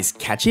 Did you guys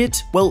catch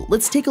it? Well,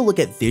 let's take a look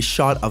at this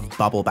shot of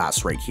Bubble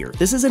Bass right here.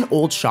 This is an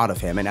old shot of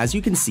him, and as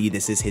you can see,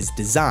 this is his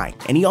design,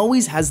 and he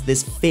always has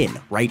this fin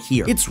right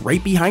here. It's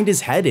right behind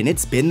his head, and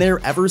it's been there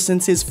ever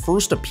since his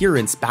first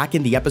appearance back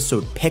in the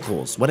episode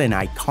Pickles. What an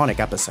iconic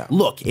episode.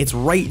 Look, it's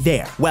right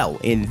there. Well,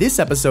 in this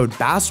episode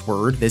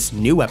Bassword, this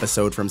new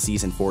episode from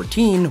season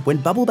 14, when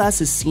Bubble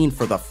Bass is seen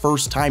for the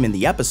first time in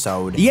the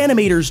episode, the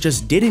animators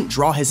just didn't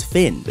draw his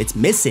fin. It's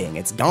missing,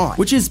 it's gone,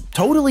 which is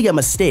totally a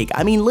mistake.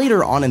 I mean,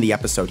 later on in the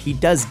episode, he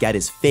does get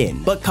his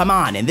fin. But come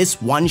on, in this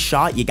one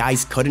shot, you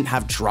guys couldn't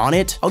have drawn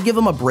it? I'll give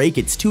him a break.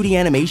 It's 2D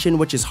animation,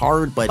 which is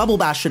hard, but Bubble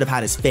Bass should have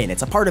had his fin.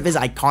 It's a part of his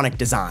iconic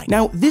design.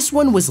 Now, this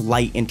one was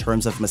light in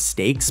terms of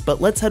mistakes, but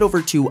let's head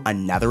over to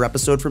another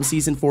episode from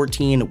season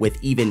 14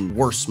 with even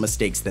worse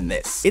mistakes than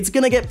this. It's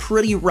gonna get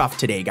pretty rough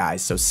today,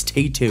 guys, so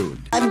stay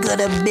tuned. I'm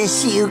gonna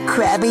miss you,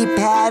 Krabby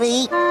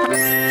Patty.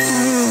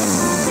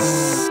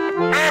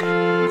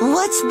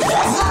 What's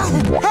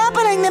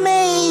happening to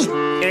me?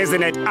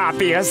 Isn't it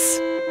obvious?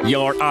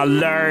 You're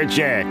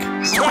allergic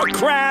to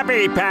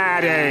Krabby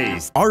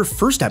Patties! Our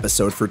first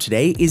episode for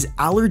today is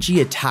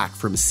Allergy Attack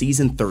from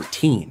Season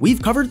 13.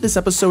 We've covered this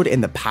episode in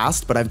the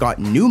past, but I've got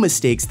new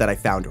mistakes that I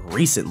found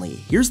recently.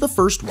 Here's the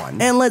first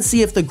one, and let's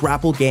see if the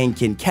Grapple Gang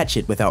can catch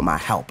it without my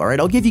help,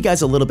 alright? I'll give you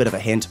guys a little bit of a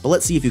hint, but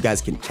let's see if you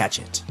guys can catch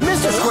it.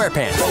 Mr.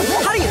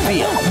 SquarePants, how do you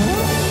feel?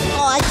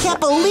 Oh, I can't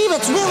believe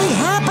it's really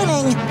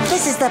happening.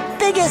 This is the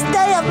biggest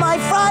day of my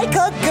fry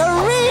cook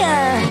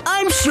career.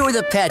 I'm sure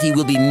the patty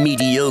will be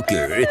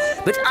mediocre,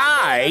 but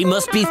I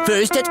must be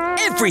first at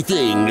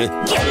everything.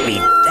 Give me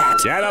that.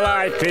 Get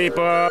alive,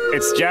 people.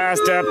 It's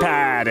just a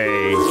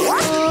patty.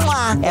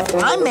 If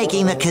I'm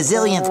making the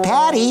gazillionth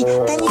patty,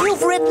 then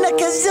you've written a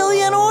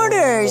gazillion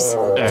orders.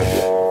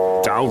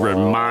 Don't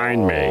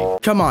remind me.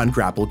 Come on,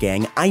 Grapple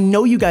Gang. I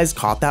know you guys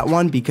caught that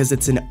one because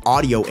it's an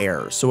audio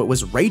error, so it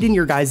was right in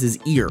your guys'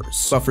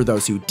 ears. But for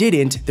those who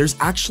didn't, there's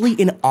actually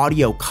an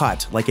audio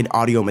cut, like an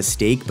audio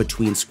mistake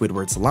between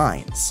Squidward's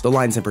lines. The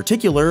lines in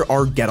particular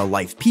are "Get a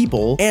life,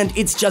 people," and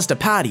 "It's just a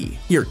patty."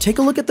 Here, take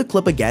a look at the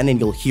clip again and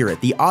you'll hear it.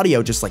 The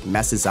audio just like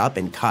messes up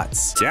and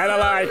cuts. Get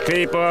alive,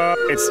 people.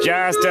 It's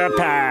just a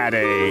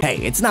patty. Hey,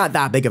 it's not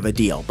that big of a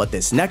deal, but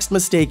this next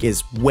mistake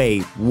is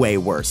way, way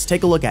worse.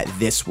 Take a look at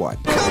this one.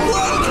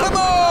 Come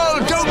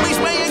on! Don't miss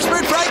my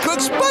expert fry cook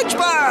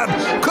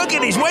SpongeBob!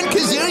 Cooking his 1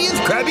 gazillionth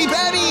Krabby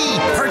Patty!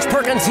 Perch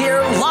Perkins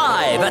here,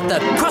 live at the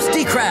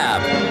Krusty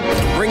Krab,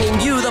 bringing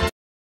you the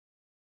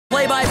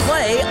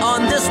play-by-play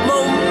on this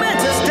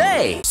momentous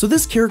day. So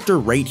this character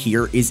right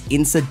here is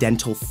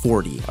Incidental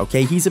 40,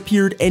 okay? He's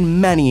appeared in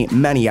many,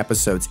 many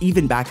episodes,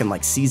 even back in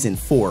like Season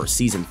 4,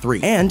 Season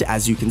 3. And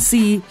as you can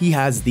see, he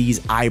has these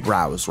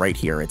eyebrows right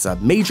here. It's a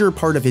major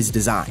part of his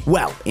design.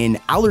 Well, in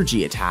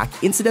Allergy Attack,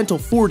 Incidental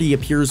 40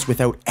 appears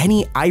without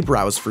any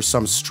eyebrows for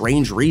some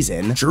strange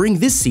reason during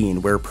this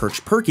scene where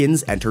Perch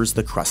Perkins enters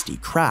the Krusty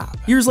Krab.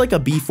 Here's like a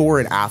before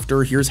and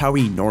after. Here's how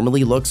he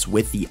normally looks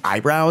with the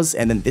eyebrows,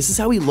 and then this is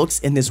how he looks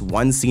in this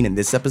one scene in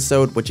this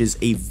episode, which is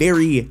a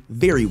very,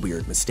 very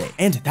weird mistake.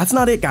 And that's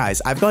not it,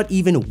 guys. I've got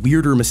even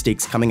weirder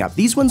mistakes coming up.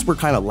 These ones were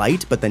kind of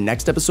light, but the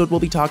next episode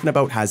we'll be talking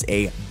about has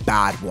a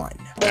bad one.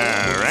 All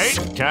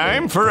right,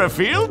 time for a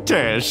field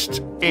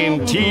test.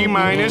 In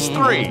T-minus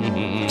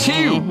 3,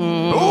 2,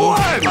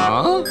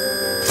 1.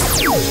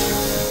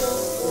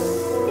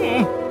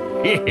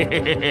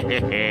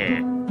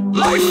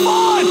 My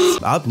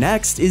font! Up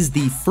next is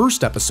the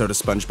first episode of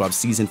SpongeBob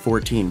Season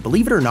 14.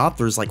 Believe it or not,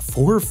 there's like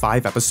 4 or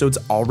 5 episodes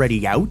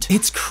already out.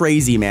 It's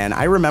crazy, man.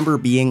 I remember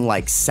being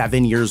like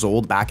 7 years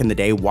old back in the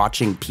day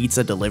watching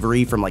Pizza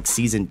Delivery from like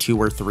Season 2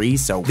 or 3,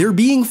 so there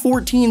being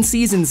 14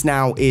 seasons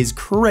now is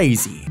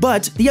crazy.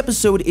 But the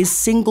episode is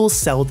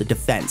Single-Celled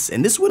Defense,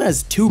 and this one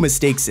has 2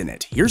 mistakes in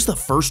it. Here's the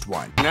first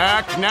one.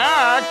 Knock,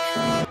 knock.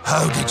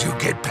 How did you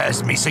get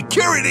past me,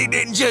 security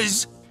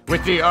ninjas?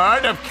 With the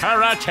art of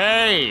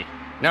karate.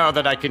 Now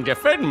that I can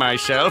defend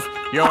myself,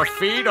 your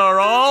feet are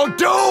all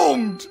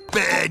doomed!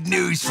 Bad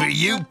news for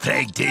you,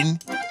 Plankton.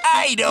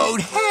 I don't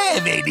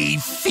have any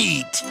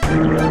feet.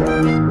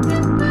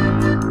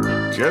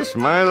 Just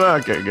my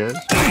luck, I guess.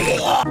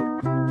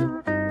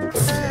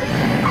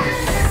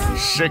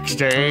 6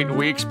 to 8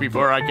 weeks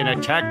before I can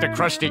attack the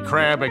Krusty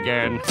Krab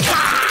again.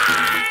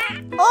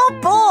 Oh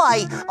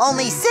boy!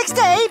 Only 6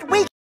 to 8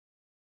 weeks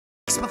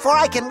before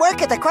I can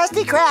work at the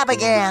Krusty Krab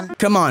again.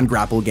 Come on,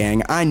 Grapple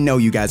Gang. I know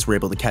you guys were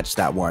able to catch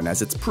that one,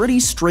 as it's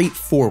pretty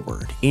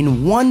straightforward.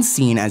 In one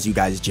scene, as you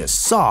guys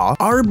just saw,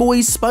 our boy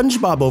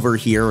SpongeBob over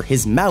here,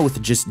 his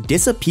mouth just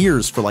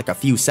disappears for like a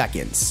few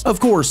seconds. Of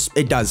course,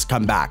 it does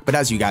come back, but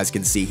as you guys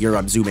can see here,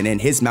 I'm zooming in,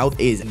 his mouth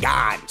is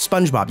gone.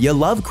 SpongeBob, you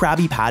love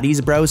Krabby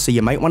Patties, bro, so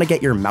you might want to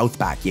get your mouth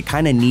back. You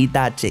kind of need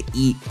that to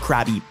eat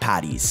Krabby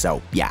Patties,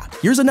 so yeah.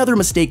 Here's another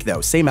mistake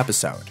though, same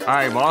episode.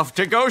 I'm off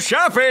to go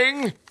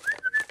shopping!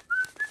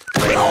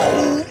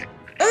 Ew!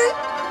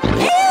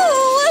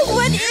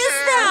 What is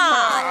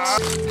that?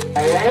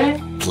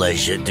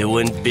 Pleasure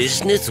doing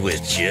business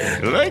with you.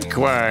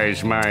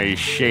 Likewise, my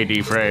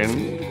shady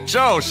friend.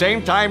 So,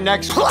 same time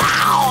next...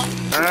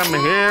 I'm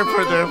here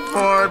for the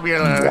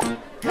formula.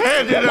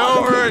 Hand it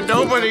over and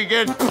nobody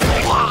gets...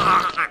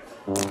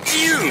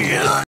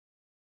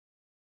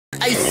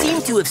 I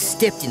seem to have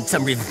stepped in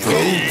some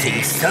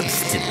revolting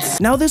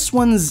substance. Now this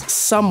one's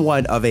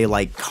somewhat of a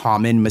like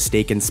common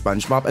mistake in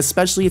SpongeBob,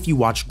 especially if you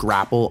watch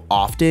Grapple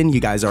often,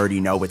 you guys already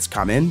know what's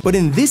coming. But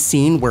in this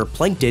scene where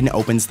Plankton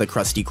opens the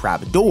Krusty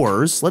Krab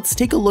doors, let's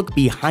take a look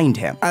behind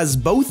him, as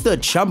both the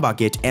chum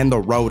bucket and the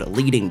road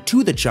leading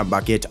to the chum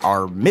bucket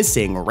are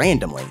missing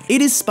randomly.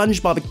 It is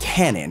SpongeBob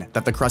canon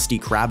that the Krusty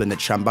Krab and the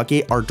chum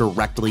bucket are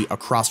directly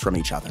across from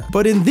each other.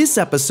 But in this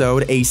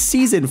episode, a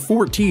Season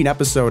 14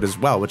 episode as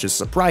well, which is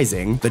surprising,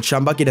 the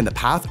chum bucket and the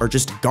path are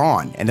just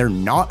gone, and they're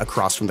not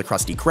across from the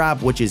Krusty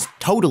Krab, which is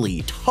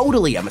totally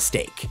a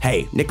mistake.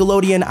 Hey,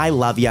 Nickelodeon, I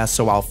love ya,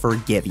 so I'll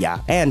forgive ya.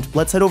 And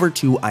let's head over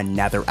to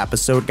another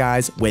episode,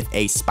 guys, with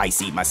a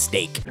spicy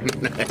mistake.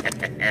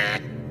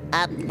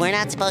 We're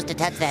not supposed to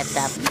touch that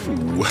stuff.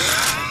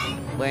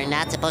 We're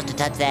not supposed to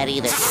touch that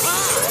either.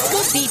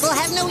 Good people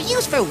have no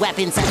use for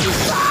weapons such as...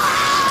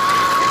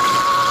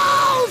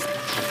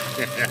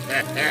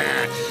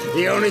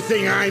 The only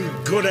thing I'm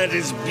good at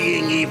is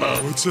being evil.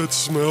 What's that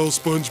smell,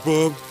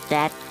 SpongeBob?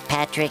 That,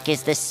 Patrick,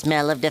 is the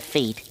smell of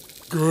defeat.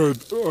 Good.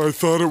 I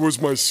thought it was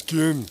my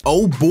skin.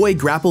 Oh boy,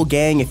 Grapple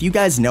Gang, if you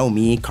guys know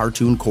me,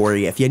 Cartoon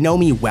Corey, if you know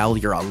me well,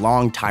 you're a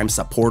long-time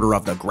supporter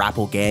of the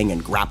Grapple Gang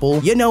and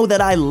Grapple. You know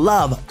that I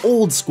love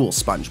old school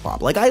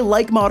SpongeBob. Like, I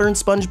like modern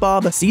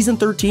SpongeBob. Season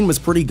 13 was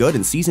pretty good,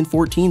 and Season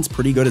 14 is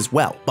pretty good as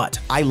well. But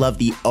I love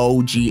the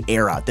OG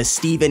era, the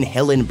Steven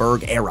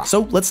Hillenburg era.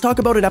 So let's talk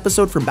about an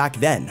episode from back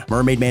then.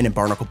 Mermaid Man and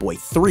Barnacle Boy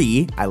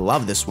 3. I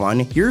love this one.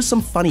 Here's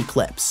some funny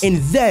clips. And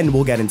then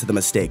we'll get into the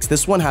mistakes.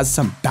 This one has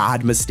some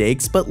bad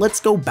mistakes, but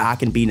let's go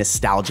back and be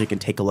nostalgic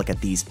and take a look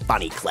at these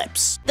funny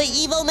clips. The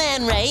evil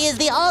Man Ray is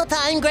the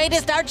all-time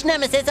greatest arch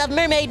nemesis of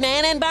Mermaid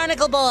Man and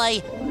Barnacle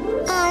Boy.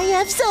 I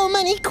have so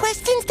many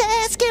questions to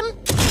ask him.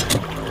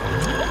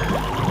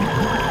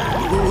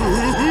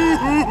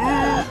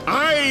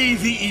 I,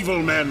 the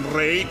evil man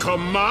Ray,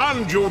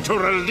 command you to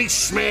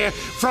release me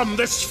from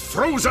this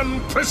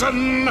frozen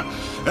prison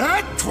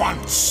at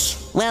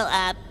once. Well,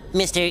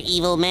 Mr.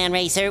 Evil Man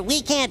Ray, sir,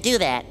 we can't do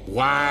that.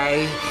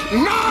 Why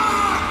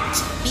not?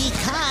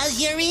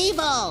 Because you're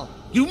evil.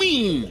 You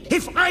mean,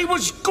 if I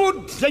was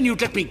good, then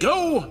you'd let me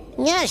go?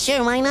 Yeah,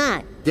 sure, why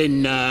not?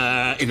 Then,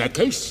 in that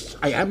case,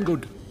 I am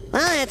good.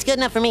 Well, that's good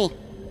enough for me.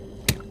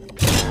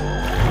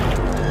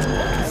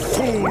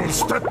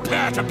 Fools,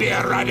 prepare to be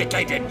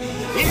eradicated.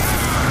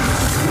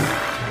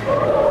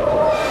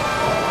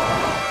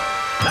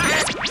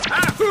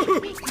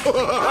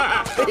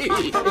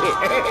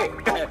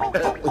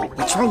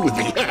 What's wrong with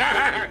me?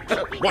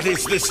 What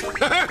is this?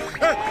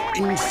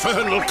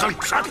 Infernal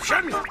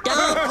contraption?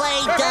 Don't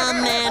play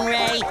dumb, Man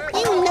Ray.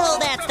 You know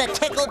that's the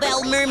tickle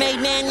bell Mermaid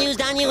Man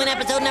used on you in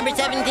episode number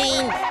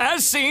 17.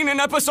 As seen in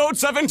episode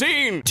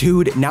 17.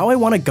 Dude, now I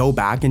want to go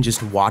back and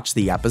just watch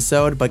the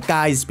episode, but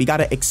guys, we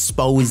gotta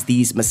expose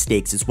these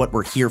mistakes is what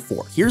we're here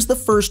for. Here's the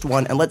first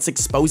one, and let's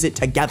expose it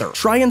together.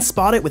 Try and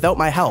spot it without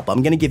my help.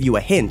 I'm gonna give you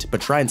a hint, but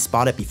try and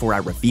spot it before I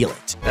reveal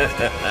it.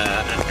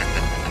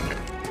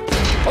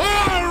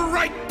 All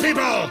right,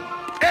 people!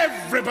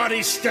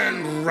 Everybody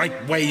stand right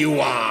where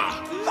you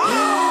are.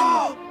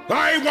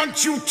 I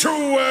want you to,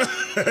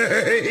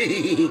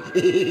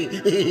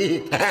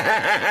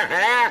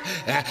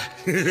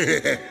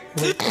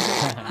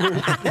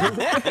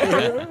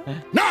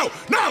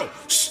 No!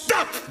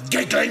 Stop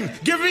giggling!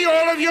 Give me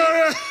all of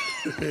your,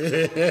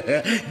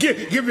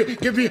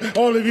 give me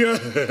all of your...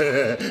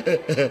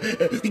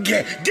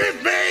 Give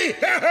me!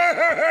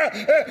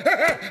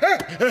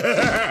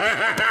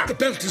 The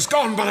belt is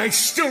gone, but I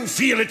still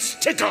feel its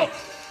tickle.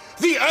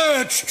 The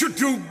urge to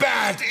do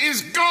bad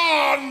is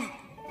gone!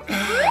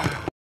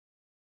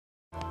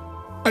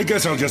 I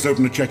guess I'll just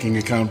open a checking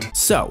account.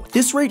 So,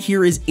 this right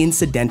here is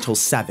Incidental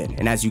 7,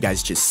 and as you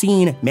guys just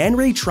seen, Man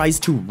Ray tries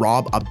to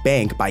rob a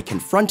bank by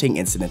confronting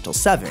Incidental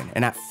 7,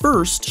 and at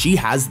first, she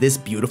has this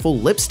beautiful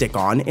lipstick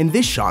on in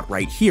this shot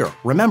right here.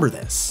 Remember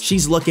this.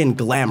 She's looking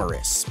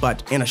glamorous,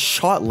 but in a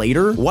shot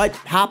later, what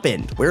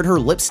happened? Where'd her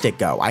lipstick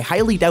go? I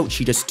highly doubt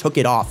she just took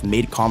it off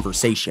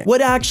mid-conversation.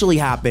 What actually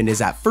happened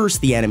is at first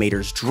the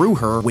animators drew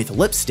her with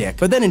lipstick,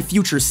 but then in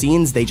future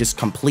scenes, they just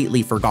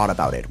completely forgot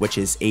about it, which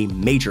is a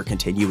major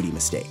continuity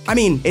mistake. I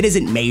mean, it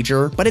isn't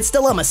major, but it's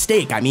still a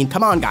mistake. I mean,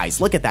 come on guys,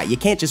 look at that. You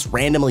can't just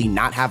randomly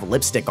not have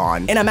lipstick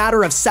on in a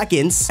matter of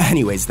seconds.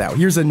 Anyways though,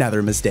 here's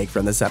another mistake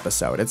from this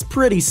episode. It's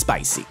pretty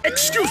spicy.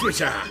 Excuse me,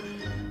 sir,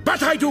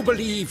 but I do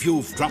believe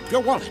you've dropped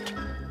your wallet.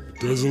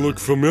 Doesn't look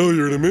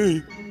familiar to me.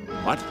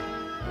 What?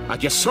 I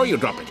just saw you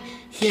drop it.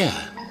 Here.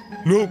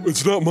 Nope,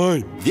 it's not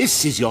mine.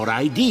 This is your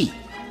ID.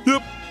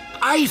 Yep.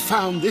 I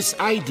found this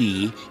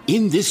ID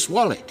in this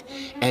wallet.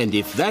 And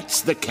if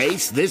that's the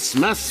case, this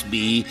must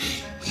be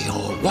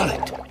your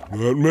wallet.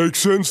 That makes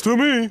sense to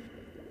me.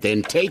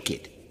 Then take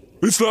it.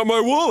 It's not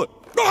my wallet.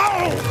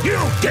 Oh, you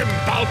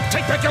gimbal!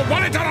 Take back your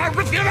wallet or I'll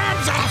rip your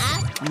arms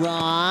off!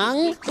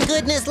 Wrong.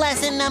 Goodness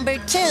lesson number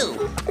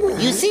 2.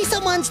 You see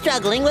someone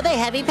struggling with a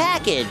heavy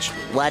package.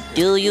 What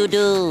do you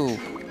do?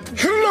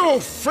 Hello,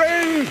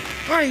 friend.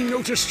 I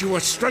noticed you were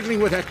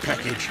struggling with that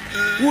package.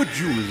 Would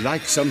you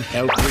like some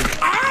help with...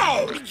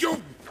 Ow!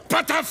 You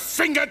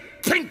butterfingered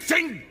pink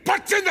thing!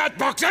 What's in that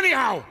box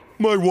anyhow?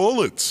 My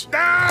wallets.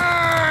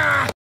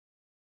 Ah!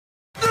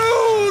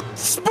 No!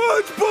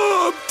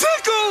 SpongeBob!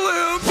 Tickle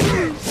him!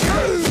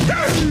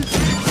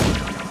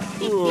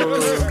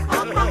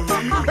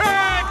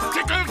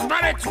 Tickles,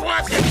 but it's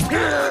working!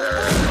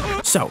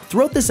 So,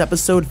 throughout this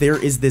episode, there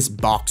is this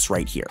box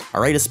right here,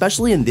 alright?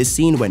 Especially in this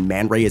scene when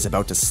Man Ray is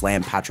about to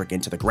slam Patrick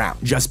into the ground.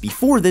 Just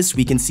before this,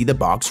 we can see the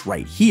box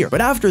right here. But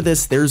after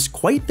this, there's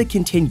quite the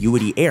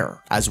continuity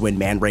error, as when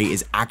Man Ray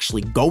is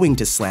actually going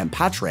to slam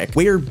Patrick,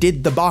 where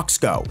did the box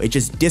go? It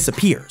just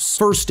disappears.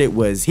 First it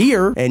was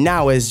here, and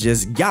now it's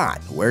just gone.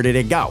 Where did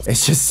it go?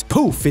 It's just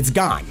poof, it's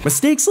gone.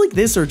 Mistakes like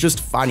this are just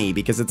funny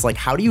because it's like,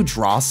 how do you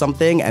draw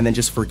something and then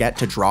just forget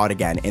to draw it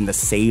again in the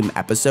same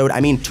episode?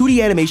 I mean,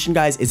 2D animation,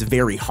 guys, is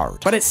very hard.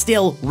 short, but it's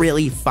still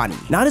really funny.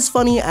 Not as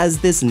funny as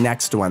this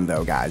next one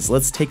though, guys.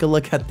 Let's take a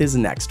look at this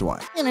next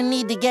one. Gonna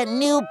need to get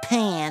new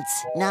pants.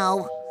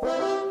 No.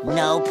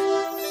 Nope.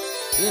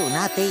 Ew,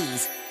 not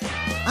these.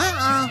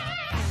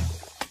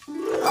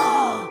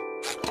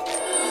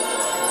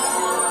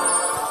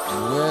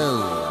 Whoa.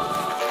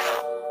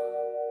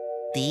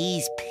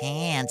 These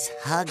pants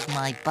hug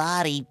my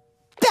body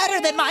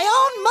better than my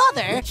own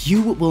mother.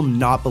 You will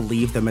not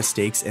believe the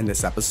mistakes in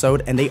this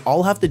episode, and they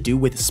all have to do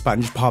with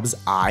SpongeBob's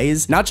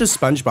eyes. Not just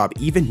SpongeBob,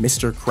 even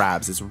Mr.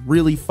 Krabs is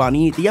really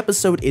funny. The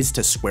episode is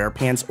to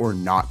SquarePants or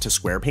not to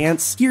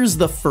SquarePants. Here's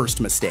the first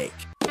mistake.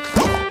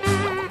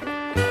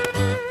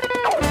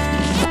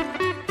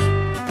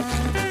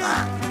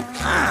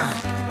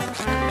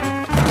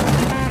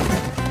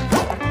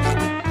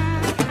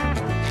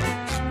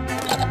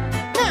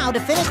 Now to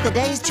finish the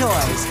day's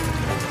chores.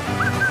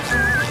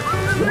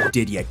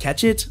 Did ya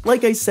catch it?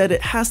 Like I said,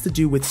 it has to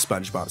do with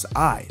SpongeBob's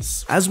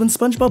eyes. As when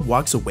SpongeBob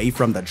walks away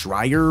from the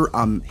dryer,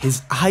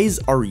 his eyes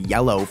are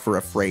yellow for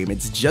a frame.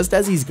 It's just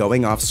as he's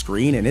going off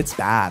screen, and it's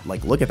bad.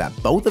 Like, look at that.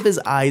 Both of his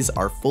eyes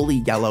are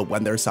fully yellow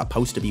when they're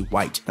supposed to be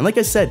white. And like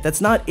I said,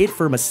 that's not it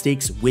for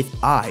mistakes with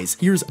eyes.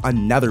 Here's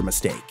another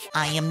mistake.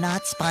 I am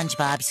not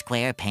SpongeBob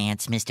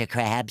SquarePants, Mr.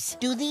 Krabs.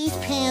 Do these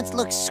pants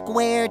look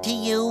square to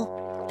you?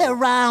 They're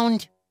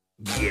round.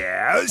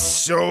 Yeah,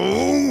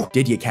 so?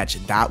 Did you catch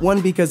that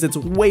one? Because it's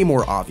way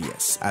more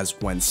obvious, as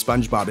when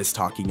SpongeBob is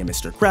talking to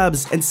Mr.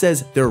 Krabs and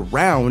says they're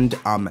round,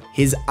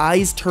 his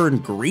eyes turn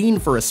green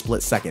for a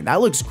split second.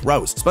 That looks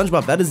gross.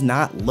 SpongeBob, that does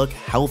not look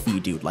healthy,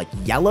 dude. Like,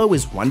 yellow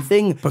is one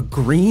thing, but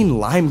green,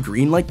 lime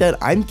green like that,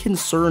 I'm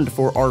concerned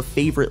for our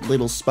favorite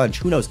little sponge.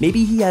 Who knows?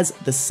 Maybe he has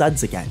the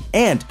suds again.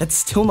 And that's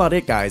still not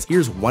it, guys.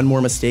 Here's one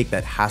more mistake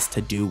that has to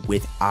do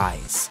with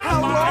eyes.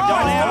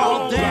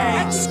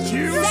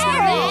 Excuse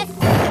me?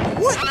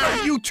 What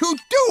are you two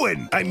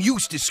doing? I'm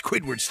used to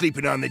Squidward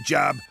sleeping on the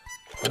job,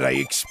 but I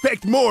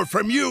expect more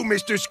from you,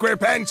 Mr.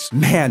 SquarePants.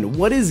 Man,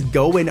 what is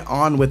going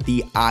on with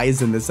the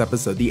eyes in this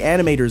episode? The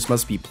animators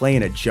must be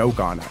playing a joke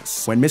on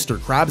us. When Mr.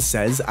 Krabs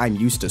says, I'm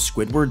used to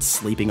Squidward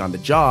sleeping on the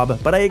job,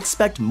 but I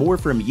expect more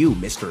from you,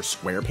 Mr.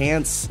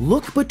 SquarePants.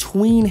 Look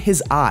between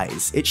his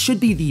eyes. It should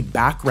be the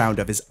background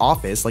of his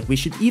office. Like, we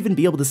should even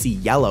be able to see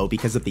yellow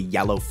because of the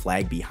yellow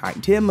flag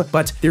behind him,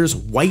 but there's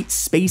white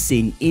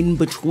spacing in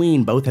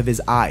between both of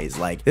his eyes.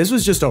 Like, this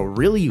was just a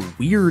really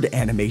weird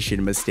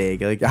animation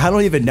mistake. Like, I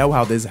don't even know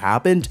how this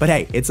happened, but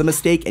hey, it's a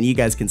mistake and you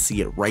guys can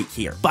see it right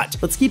here. But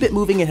let's keep it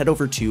moving and head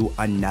over to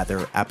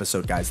another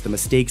episode, guys. The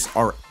mistakes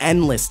are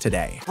endless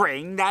today.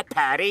 Bring that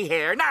patty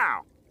here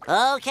now.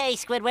 Okay,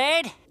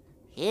 Squidward.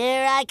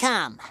 Here I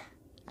come.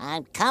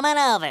 I'm coming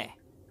over.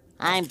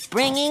 I'm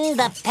bringing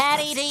the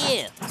patty to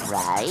you.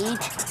 Right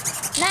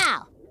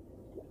now.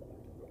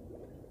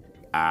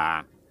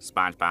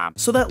 SpongeBob.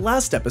 So that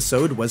last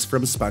episode was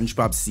from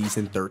SpongeBob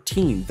Season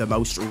 13, the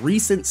most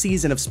recent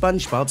season of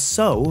SpongeBob,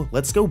 so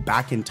let's go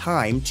back in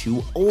time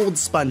to old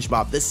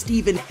SpongeBob, the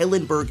Steven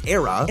Hillenburg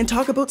era, and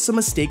talk about some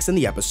mistakes in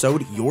the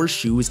episode, Your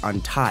Shoes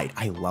Untied.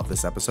 I love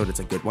this episode, it's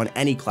a good one.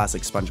 Any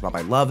classic SpongeBob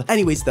I love.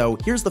 Anyways though,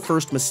 here's the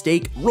first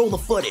mistake, roll the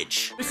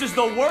footage. This is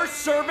the worst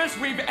service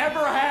we've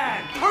ever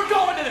had. We're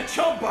going to the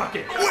chum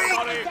bucket.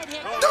 Wait,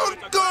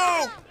 don't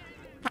go!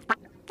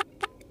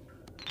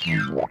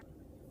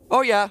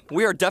 Oh yeah,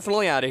 we are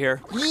definitely out of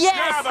here.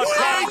 Yes!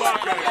 Wait!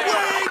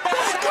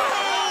 Go!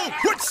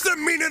 What's the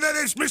meaning of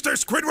this, Mr.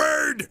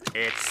 Squidward?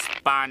 It's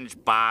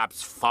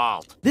SpongeBob's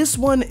fault. This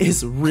one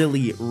is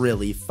really,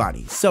 really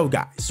funny. So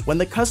guys, when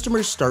the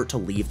customers start to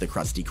leave the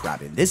Krusty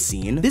Krab in this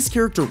scene, this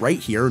character right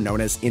here,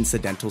 known as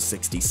Incidental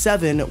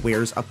 67,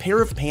 wears a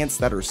pair of pants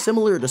that are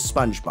similar to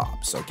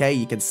SpongeBob's, okay?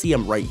 You can see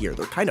them right here.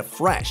 They're kind of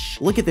fresh.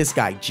 Look at this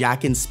guy,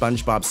 jacking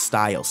SpongeBob's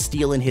style,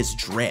 stealing his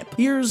drip.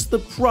 Here's the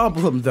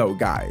problem though,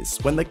 guys.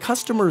 When the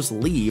customers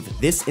leave,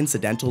 this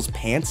Incidental's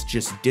pants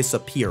just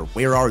disappear.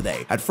 Where are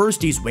they? At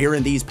first, he's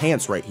wearing these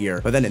pants right here,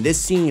 but then in this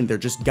scene, they're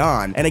just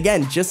gone. And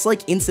again, just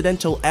like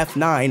Incidental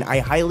F9, I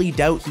highly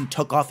doubt he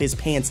took off his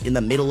pants in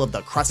the middle of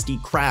the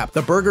Krusty Krab.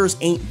 The burgers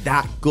ain't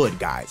that good,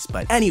 guys.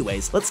 But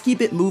anyways, let's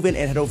keep it moving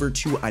and head over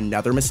to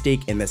another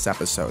mistake in this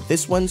episode.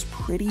 This one's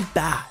pretty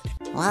bad.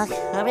 What?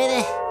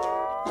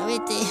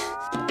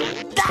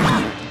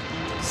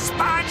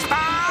 SpongeBob!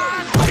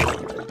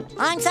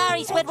 I'm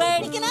sorry,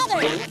 Squidward. Take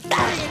another.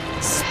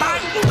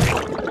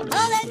 SpongeBob!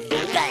 Hold it.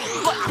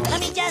 Let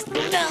me just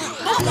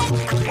hold it.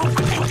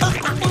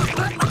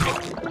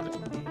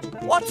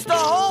 What's the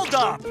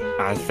holdup?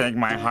 I think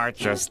my heart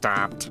just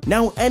stopped.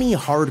 Now, any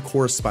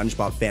hardcore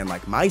SpongeBob fan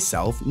like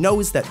myself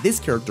knows that this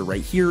character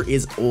right here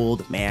is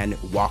Old Man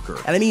Walker.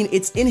 And I mean,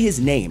 it's in his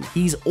name.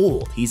 He's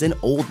old. He's an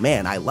old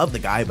man. I love the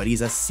guy, but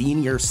he's a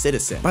senior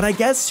citizen. But I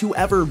guess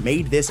whoever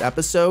made this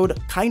episode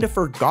kind of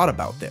forgot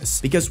about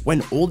this, because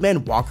when Old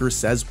Man Walker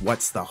says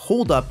what's the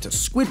holdup to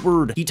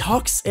Squidward, he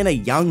talks in a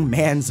young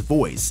man's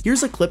voice.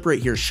 Here's a clip right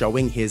here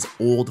showing his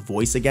old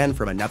voice again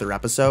from another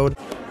episode.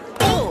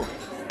 Oh,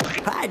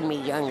 pardon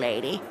me, young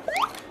lady.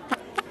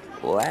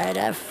 What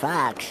a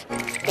fox.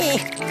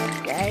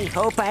 I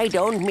hope I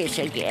don't miss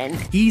again.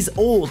 He's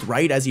old,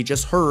 right? As you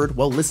just heard.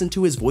 Well, listen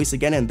to his voice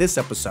again in this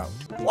episode.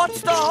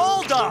 What's the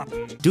holdup?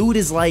 Dude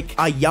is like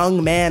a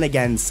young man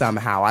again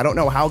somehow. I don't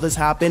know how this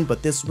happened,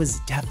 but this was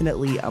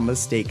definitely a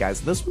mistake,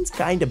 guys. This one's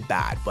kind of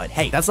bad, but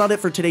hey, that's not it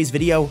for today's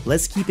video.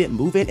 Let's keep it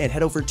moving and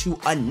head over to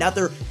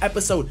another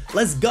episode.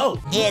 Let's go.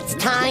 It's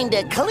time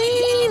to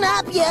clean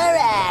up your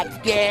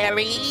act,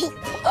 Gary.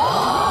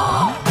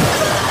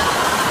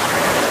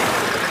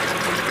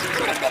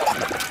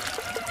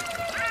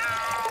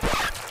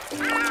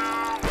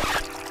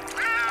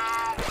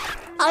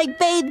 I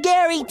bathed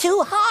Gary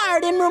too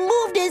hard and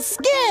removed his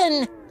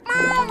skin.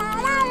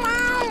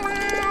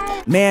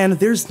 Man,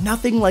 there's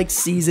nothing like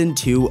season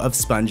 2 of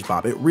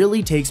SpongeBob. It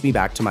really takes me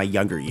back to my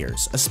younger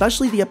years,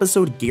 especially the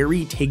episode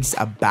Gary Takes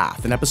a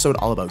Bath, an episode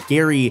all about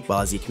Gary, well,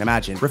 as you can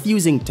imagine,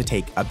 refusing to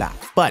take a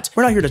bath. But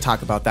we're not here to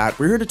talk about that.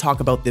 We're here to talk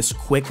about this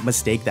quick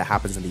mistake that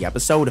happens in the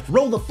episode.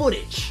 Roll the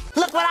footage.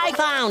 Look what I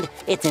found.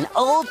 It's an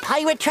old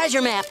pirate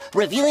treasure map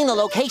revealing the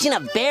location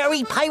of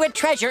buried pirate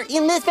treasure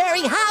in this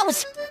very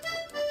house.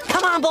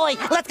 Come on, boy,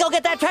 let's go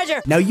get that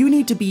treasure. Now, you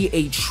need to be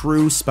a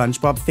true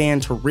SpongeBob fan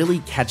to really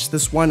catch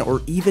this one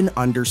or even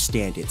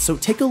understand it. So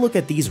take a look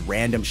at these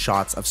random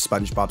shots of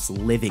SpongeBob's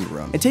living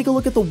room and take a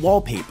look at the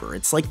wallpaper.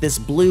 It's like this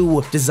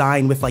blue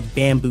design with like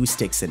bamboo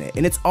sticks in it,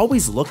 and it's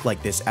always looked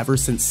like this ever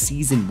since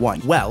season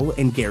 1. Well,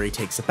 in Gary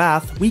Takes a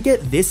Bath, we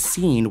get this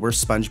scene where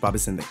SpongeBob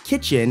is in the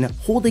kitchen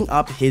holding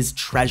up his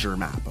treasure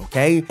map,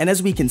 okay? And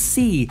as we can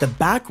see, the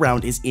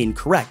background is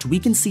incorrect. We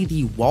can see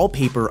the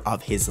wallpaper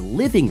of his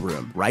living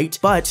room, right?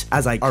 But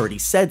as I already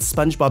said,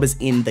 SpongeBob is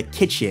in the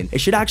kitchen.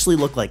 It should actually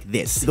look like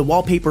this. The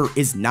wallpaper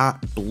is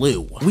not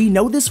blue. We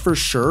know this for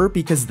sure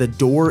because the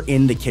door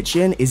in the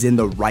kitchen is in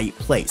the right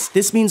place.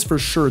 This means for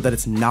sure that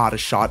it's not a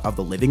shot of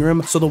the living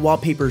room, so the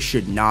wallpaper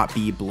should not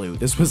be blue.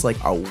 This was like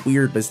a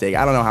weird mistake.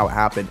 I don't know how it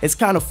happened. It's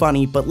kind of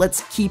funny, but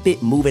let's keep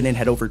it moving and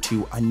head over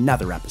to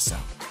another episode.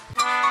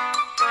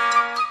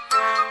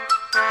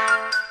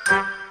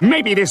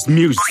 Maybe this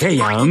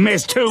museum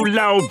is too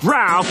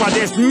lowbrow for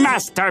this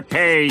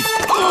masterpiece.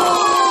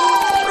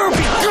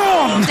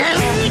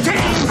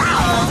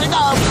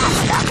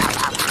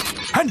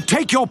 And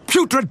take your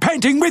putrid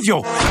painting with you.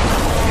 Won't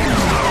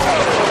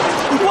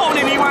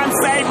anyone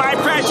save my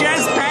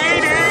precious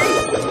painting?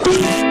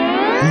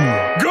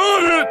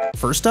 Got it!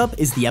 First up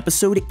is the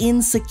episode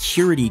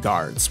Insecurity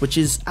Guards, which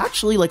is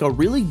actually like a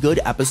really good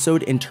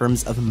episode in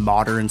terms of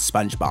modern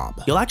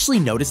SpongeBob. You'll actually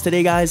notice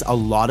today, guys, a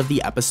lot of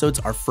the episodes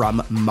are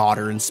from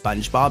modern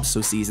SpongeBob,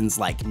 so seasons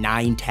like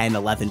 9, 10,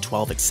 11,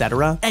 12,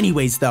 etc.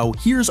 Anyways, though,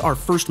 here's our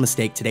first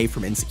mistake today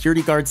from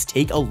Insecurity Guards.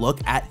 Take a look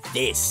at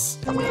this.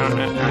 I don't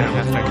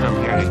have to come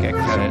here to get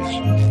credits.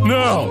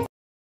 Now,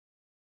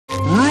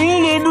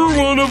 rule number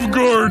 1 of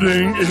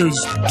guarding is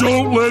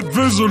don't let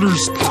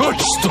visitors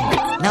touch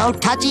stuff. No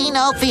touchy,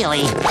 no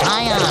feely.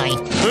 Aye, aye.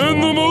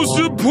 And the most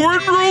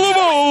important rule of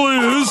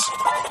all is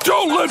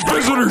don't let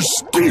visitors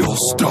steal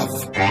stuff.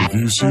 If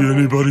you see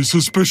anybody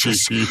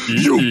suspicious,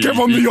 you give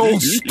them the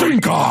old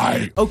stink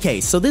eye.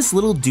 Okay, so this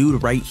little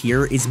dude right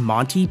here is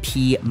Monty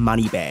P.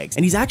 Moneybags,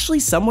 and he's actually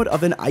somewhat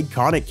of an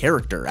iconic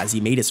character as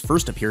he made his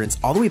first appearance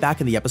all the way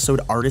back in the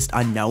episode Artist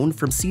Unknown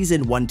from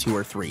season 1, 2,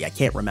 or 3. I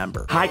can't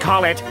remember. I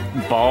call it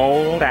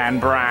bold and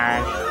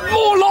bright.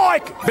 More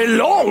like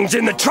belongs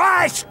in the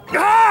trash.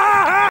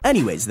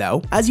 Anyways,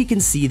 though, as you can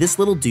see, this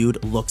little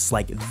dude looks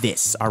like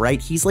this, alright?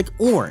 He's like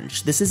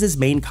orange. This is his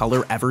main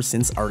color ever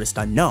since Artist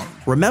Unknown.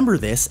 Remember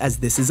this, as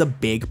this is a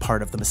big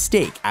part of the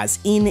mistake, as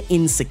in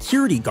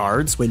Insecurity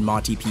Guards, when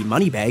Monty P.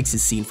 Moneybags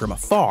is seen from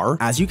afar,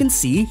 as you can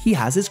see, he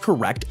has his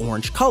correct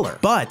orange color.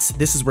 But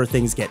this is where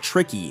things get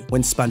tricky.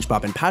 When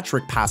SpongeBob and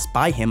Patrick pass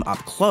by him up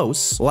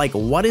close, like,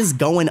 what is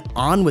going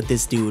on with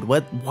this dude?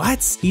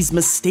 What? He's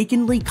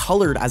mistakenly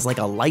colored as like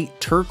a light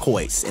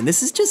turquoise, and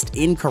this is just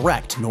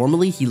incorrect.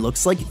 Normally, he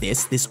looks like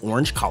this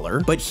orange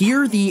color, but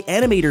here the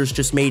animators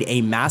just made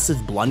a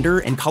massive blunder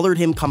and colored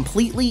him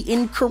completely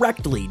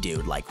incorrectly,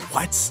 dude. Like,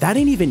 what? That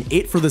ain't even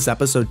it for this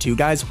episode too,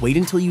 guys. Wait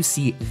until you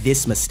see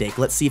this mistake.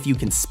 Let's see if you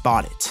can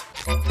spot it.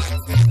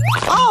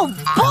 Oh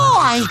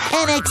boy,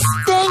 an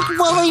extinct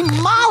woolly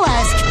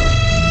mollusk.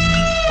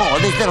 Oh,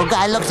 this little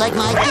guy looks like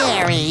my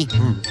Gary.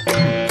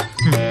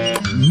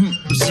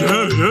 Is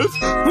that it?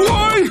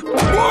 Why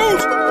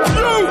won't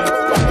you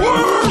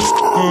worst?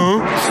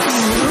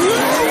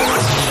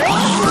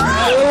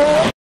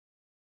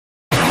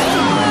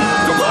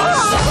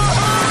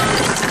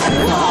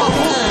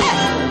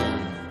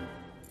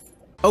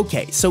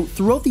 Okay, so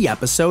throughout the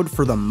episode,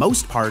 for the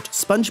most part,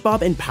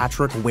 SpongeBob and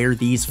Patrick wear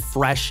these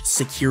fresh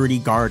security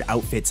guard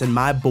outfits, and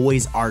my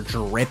boys are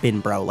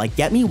dripping, bro. Like,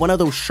 get me one of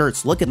those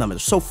shirts. Look at them, they're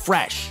so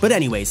fresh. But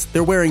anyways,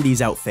 they're wearing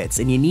these outfits,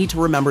 and you need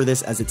to remember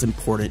this as it's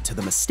important to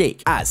the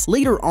mistake. As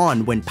later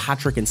on, when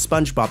Patrick and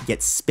SpongeBob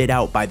get spit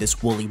out by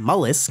this woolly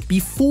mollusk,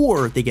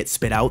 before they get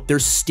spit out, they're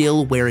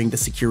still wearing the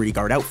security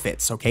guard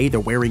outfits, okay? They're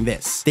wearing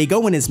this. They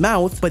go in his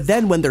mouth, but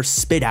then when they're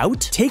spit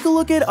out, take a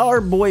look at our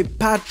boy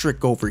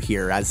Patrick over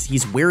here, as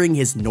he's wearing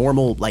his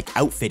normal, like,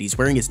 outfit. He's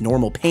wearing his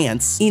normal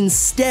pants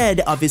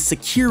instead of his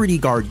security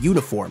guard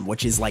uniform,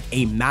 which is like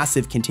a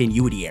massive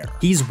continuity error.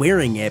 He's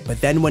wearing it,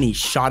 but then when he's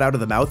shot out of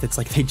the mouth, it's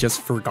like they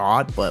just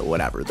forgot, but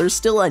whatever. There's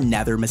still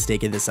another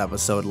mistake in this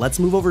episode. Let's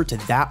move over to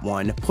that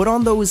one. Put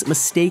on those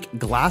mistake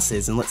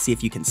glasses and let's see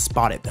if you can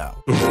spot it though.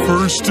 The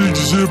first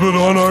exhibit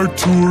on our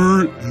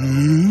tour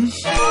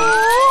is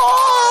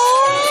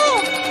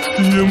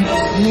the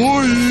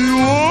employee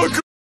locker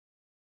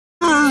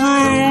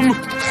room.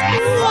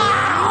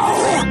 Wow!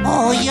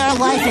 Oh, your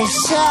life is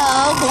so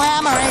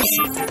glamorous.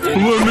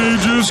 Let me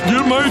just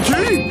get my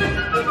key.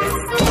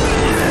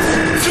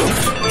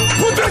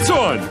 Put this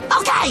on.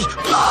 Okay.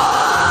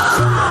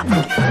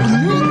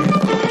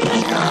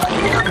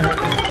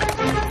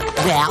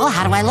 Well,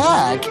 how do I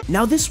look?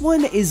 Now this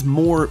one is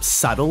more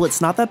subtle.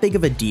 It's not that big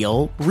of a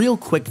deal. Real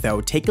quick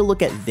though, take a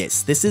look at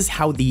this. This is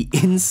how the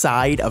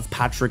inside of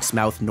Patrick's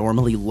mouth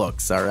normally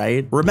looks, all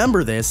right?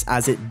 Remember this,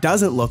 as it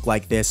doesn't look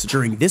like this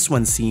during this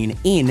one scene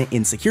in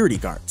Insecurity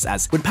Guards.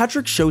 As when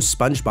Patrick shows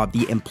SpongeBob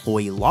the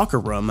employee locker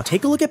room,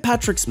 take a look at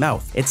Patrick's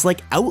mouth. It's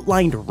like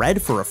outlined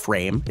red for a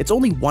frame. It's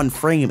only one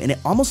frame and it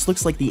almost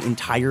looks like the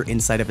entire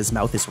inside of his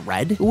mouth is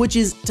red, which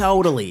is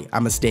totally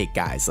a mistake,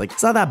 guys. Like,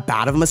 it's not that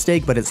bad of a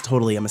mistake, but it's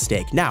totally a mistake.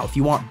 Now, if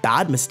you want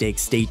bad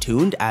mistakes, stay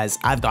tuned as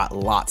I've got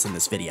lots in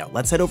this video.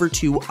 Let's head over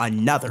to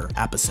another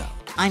episode.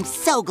 I'm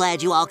so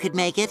glad you all could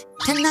make it.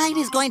 Tonight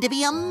is going to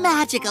be a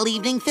magical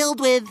evening filled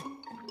with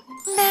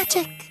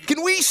magic.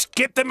 Can we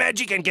skip the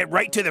magic and get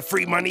right to the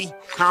free money?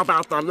 How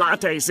about the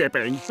latte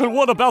sipping? And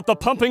what about the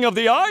pumping of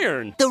the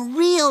iron? The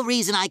real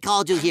reason I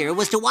called you here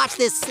was to watch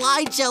this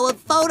slideshow of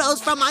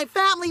photos from my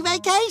family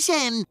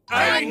vacation.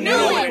 I knew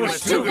it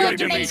was too good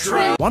to be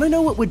true. Want to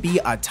know what would be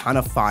a ton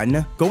of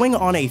fun? Going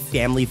on a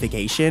family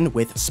vacation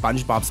with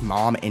SpongeBob's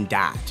mom and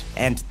dad.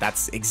 And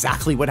that's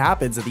exactly what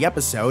happens in the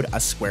episode, A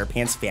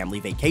SquarePants Family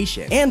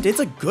Vacation. And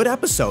it's a good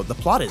episode. The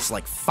plot is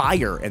like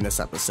fire in this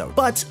episode.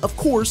 But of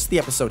course, the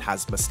episode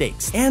has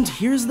mistakes. And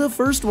here's the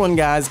first one,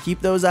 guys.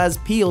 Keep those eyes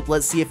peeled.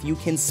 Let's see if you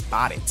can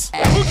spot it.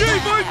 Okay,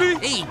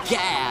 find me.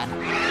 Egad.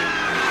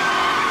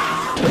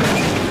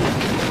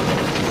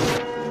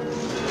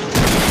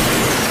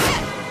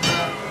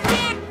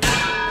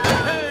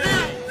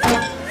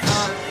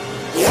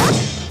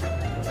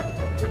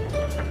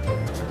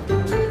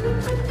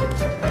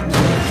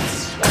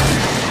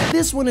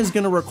 This one is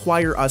going to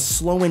require us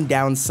slowing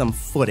down some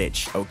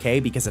footage,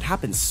 okay? Because it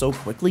happens so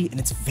quickly and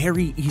it's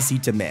very easy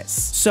to miss.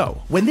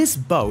 So, when this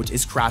boat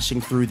is crashing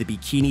through the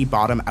Bikini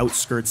Bottom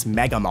outskirts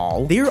mega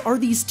mall, there are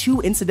these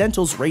two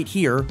incidentals right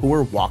here who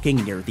are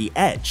walking near the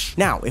edge.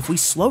 Now, if we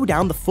slow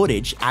down the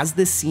footage as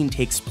this scene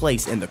takes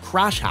place and the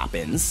crash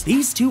happens,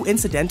 these two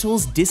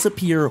incidentals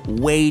disappear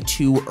way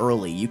too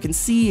early. You can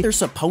see they're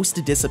supposed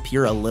to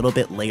disappear a little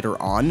bit later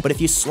on, but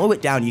if you slow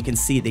it down, you can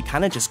see they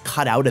kind of just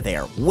cut out of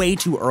there way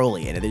too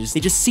early and they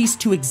just cease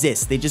to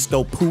exist. They just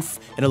go poof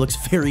and it looks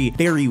very,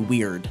 very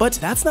weird. But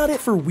that's not it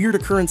for weird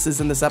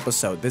occurrences in this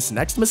episode. This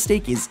next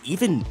mistake is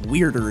even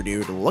weirder,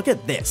 dude. Look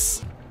at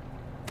this.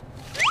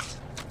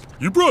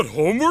 You brought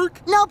homework?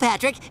 No,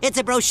 Patrick. It's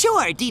a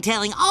brochure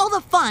detailing all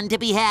the fun to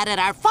be had at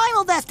our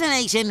final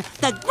destination,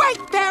 the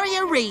Great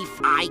Barrier Reef.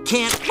 I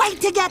can't wait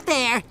to get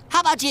there.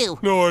 How about you?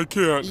 No, I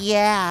can't.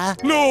 Yeah.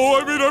 No,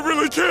 I mean, I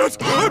really can't.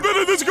 I've been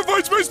in this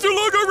confined space too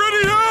long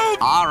already,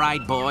 help! All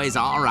right, boys,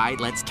 all right.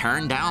 Let's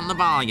turn down the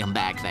volume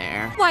back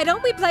there. Why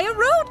don't we play a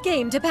road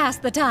game to pass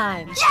the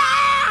time?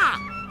 Yeah!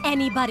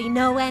 Anybody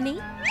know any?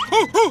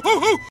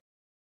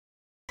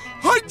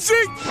 Hide and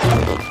seek!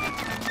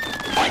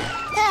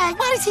 Hey,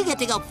 why does he get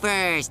to go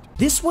first?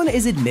 This one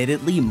is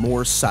admittedly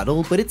more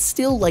subtle, but it's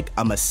still like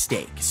a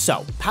mistake.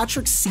 So,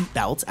 Patrick's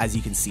seatbelt, as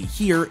you can see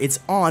here, it's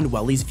on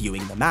while he's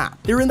viewing the map.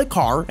 They're in the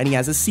car, and he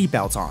has his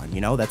seatbelt on, you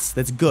know, that's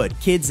good.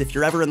 Kids, if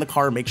you're ever in the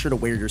car, make sure to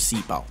wear your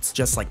seatbelts,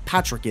 just like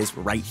Patrick is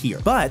right here.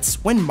 But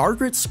when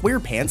Margaret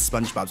SquarePants,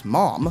 SpongeBob's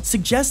mom,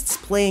 suggests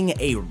playing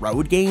a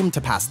road game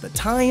to pass the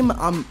time,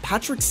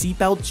 Patrick's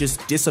seatbelt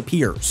just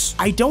disappears.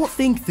 I don't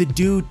think the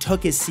dude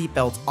took his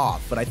seatbelt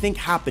off. What I think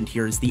happened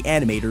here is the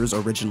animators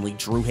originally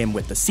drew him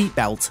with the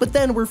seatbelt, but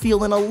then we're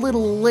feeling a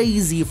little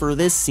lazy for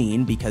this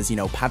scene because, you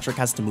know, Patrick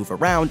has to move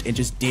around and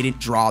just didn't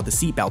draw the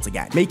seatbelt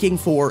again, making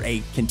for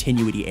a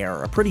continuity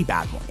error, a pretty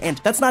bad one. And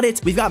that's not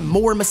it. We've got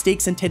more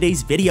mistakes in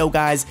today's video,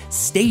 guys.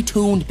 Stay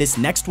tuned. This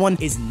next one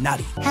is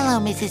nutty. Hello,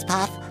 Mrs.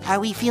 Puff. Are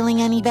we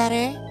feeling any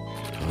better?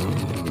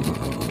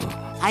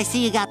 I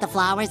see you got the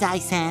flowers I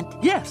sent.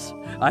 Yes,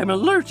 I'm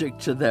allergic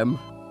to them.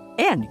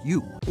 And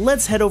you.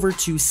 Let's head over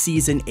to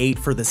season 8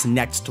 for this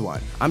next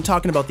one. I'm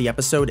talking about the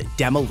episode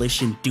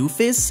Demolition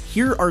Doofus.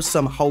 Here are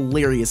some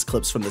hilarious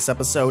clips from this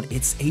episode.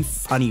 It's a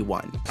funny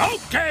one.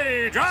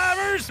 Okay,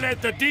 drivers,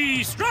 let the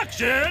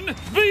destruction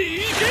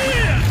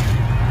begin!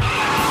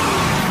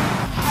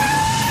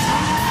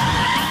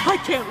 I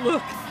can't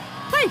look.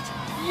 Wait,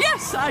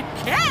 yes, I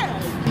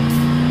can!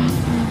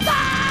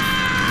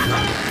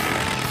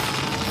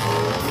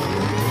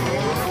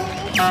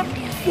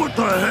 What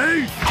the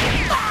hey?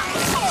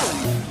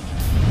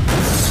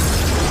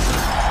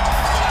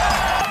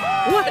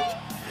 What?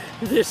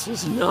 This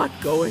is not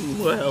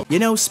going well. You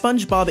know,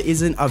 SpongeBob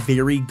isn't a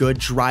very good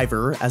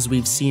driver, as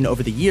we've seen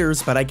over the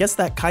years, but I guess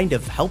that kind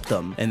of helped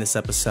him in this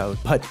episode.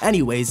 But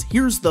anyways,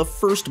 here's the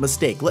first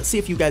mistake. Let's see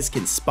if you guys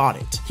can spot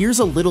it. Here's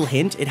a little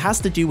hint. It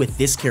has to do with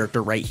this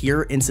character right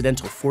here,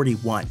 Incidental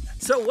 41.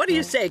 So what do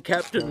you say,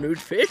 Captain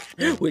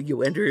Newtfish? Will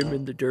you enter him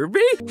in the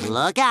derby?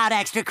 Look out,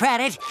 extra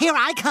credit. Here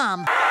I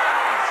come.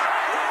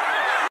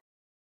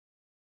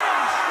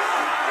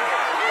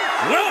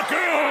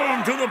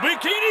 Welcome to the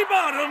Bikini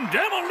Bottom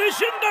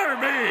Demolition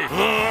Derby!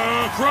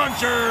 The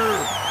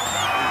Cruncher!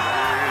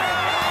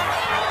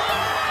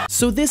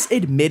 So this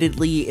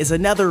admittedly is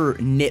another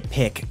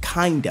nitpick,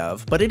 kind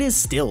of, but it is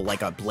still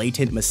like a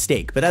blatant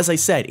mistake. But as I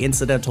said,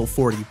 Incidental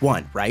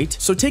 41, right?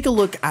 So take a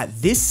look at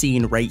this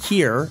scene right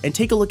here, and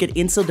take a look at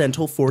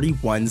Incidental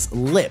 41's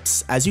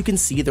lips. As you can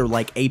see, they're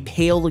like a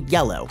pale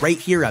yellow. Right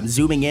here, I'm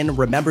zooming in,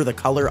 remember the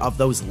color of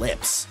those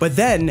lips. But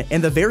then,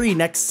 in the very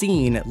next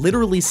scene,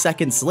 literally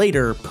seconds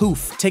later,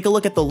 poof, take a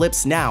look at the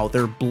lips now,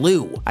 they're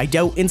blue. I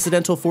doubt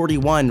Incidental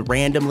 41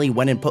 randomly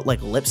went and put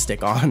like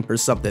lipstick on or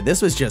something.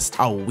 This was just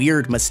a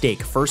weird mistake.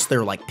 First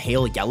they're like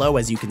pale yellow,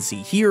 as you can see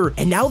here,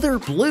 and now they're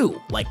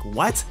blue. Like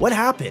what? What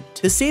happened?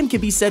 The same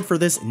can be said for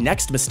this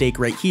next mistake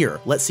right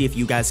here. Let's see if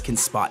you guys can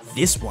spot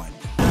this one.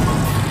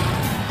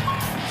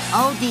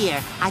 Oh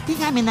dear, I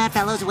think I'm in that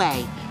fellow's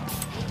way.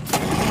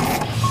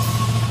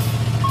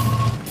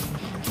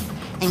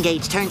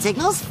 Engage turn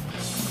signals.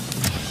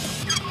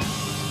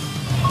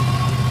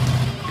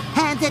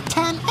 Hands at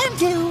 10 and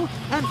 2,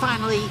 and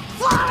finally,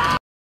 fly!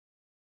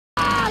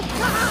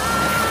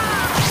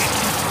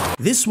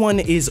 This one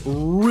is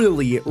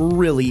really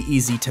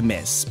easy to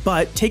miss,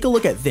 but take a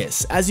look at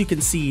this. As you can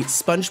see,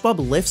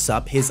 SpongeBob lifts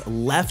up his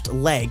left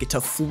leg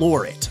to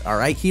floor it, all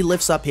right? He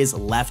lifts up his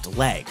left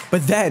leg.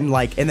 But then,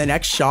 like, in the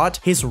next shot,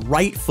 his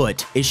right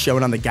foot is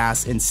shown on the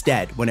gas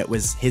instead, when it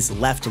was his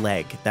left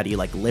leg that he,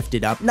 like,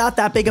 lifted up. Not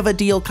that big of a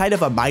deal, kind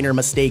of a minor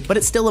mistake, but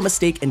it's still a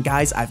mistake, and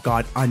guys, I've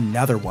got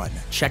another one.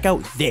 Check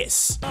out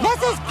this.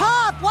 Mrs.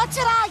 Pop, what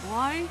should I...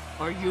 Why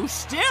are you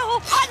still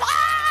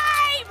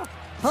alive?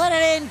 Put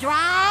it in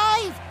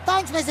drive!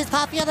 Thanks, Mrs.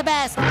 Pop, you're the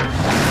best.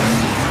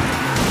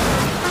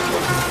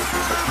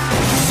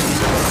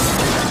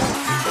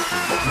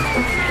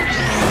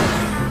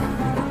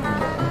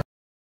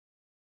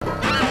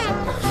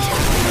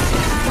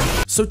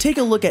 So take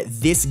a look at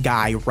this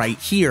guy right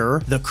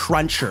here, the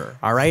Cruncher,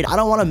 all right? I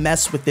don't want to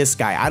mess with this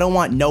guy. I don't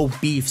want no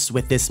beefs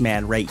with this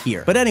man right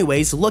here. But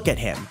anyways, look at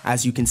him.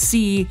 As you can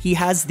see, he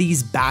has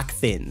these back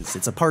fins.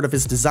 It's a part of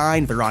his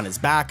design. They're on his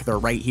back. They're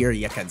right here.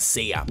 You can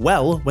see them.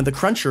 Well, when the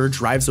Cruncher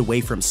drives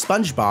away from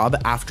SpongeBob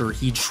after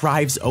he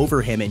drives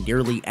over him and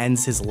nearly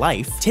ends his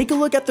life, take a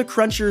look at the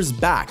Cruncher's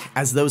back,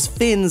 as those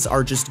fins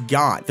are just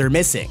gone. They're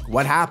missing.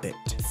 What happened?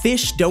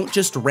 Fish don't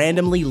just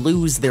randomly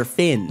lose their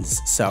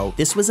fins. So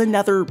this was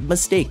another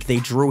mistake. They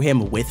drew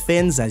him with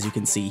fins, as you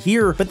can see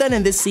here, but then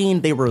in this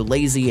scene, they were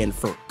lazy and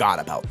forgot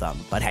about them.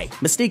 But hey,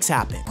 mistakes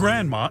happen.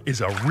 Grandma is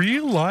a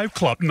real live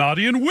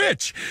Klopnodian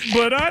witch,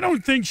 but I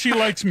don't think she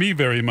likes me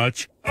very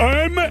much.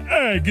 I'm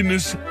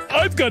Agnes.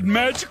 I've got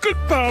magical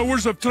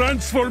powers of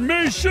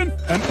transformation,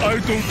 and I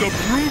don't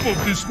approve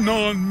of this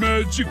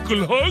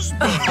non-magical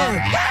husband.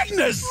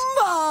 Agnes!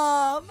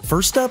 Mom!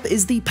 First up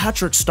is the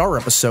Patrick Star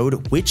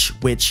episode, Which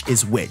Witch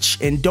is Which?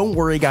 And don't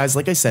worry guys,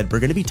 like I said, we're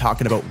gonna be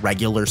talking about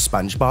regular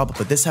SpongeBob,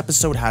 but this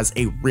episode has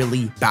a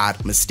really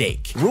bad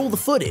mistake. Roll the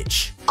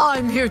footage.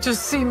 I'm here to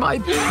see my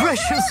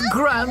precious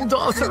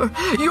granddaughter.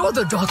 You're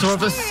the daughter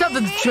of a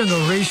 7th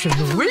generation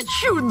witch,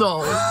 you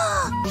know.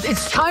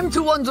 It's time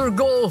to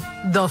undergo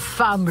the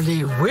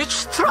family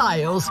witch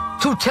trials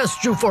to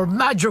test you for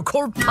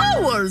magical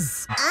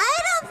powers. I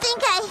don't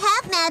think I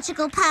have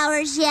magical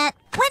powers yet.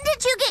 When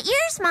did you get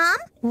yours, Mom?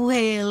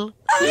 Well,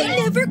 I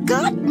never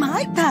got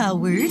my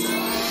powers.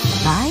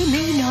 I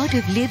may not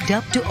have lived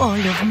up to all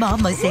of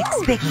Mama's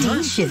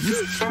expectations.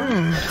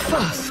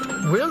 First,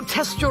 we'll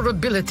test your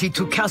ability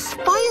to cast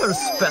fire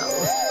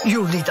spells.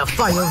 You'll need a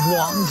fire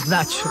wand,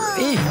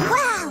 naturally.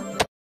 Wow!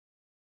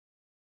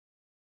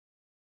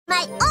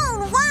 My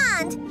own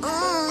wand!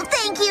 Oh,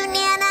 thank you,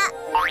 Nana.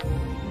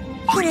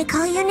 Can I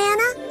call you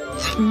Nana?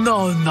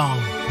 No.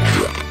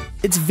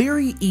 It's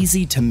very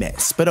easy to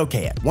miss, but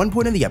okay, at one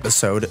point in the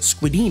episode,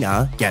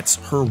 Squidina gets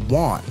her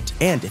wand.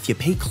 And if you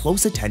pay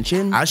close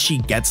attention, as she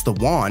gets the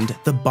wand,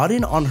 the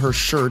button on her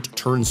shirt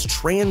turns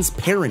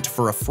transparent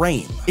for a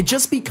frame. It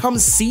just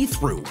becomes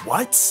see-through.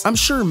 What? I'm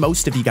sure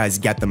most of you guys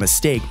get the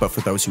mistake, but for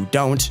those who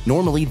don't,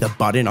 normally the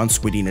button on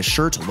Squidina's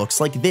shirt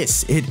looks like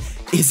this. It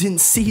isn't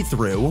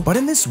see-through, but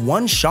in this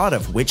one shot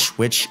of which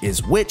witch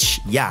is which,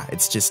 yeah,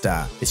 it's just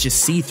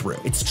see-through.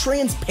 It's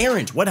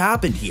transparent. What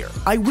happened here?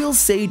 I will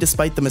say,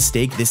 despite the mistake,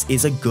 this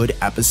is a good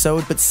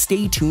episode, but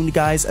stay tuned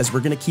guys, as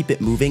we're gonna keep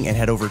it moving and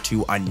head over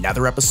to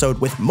another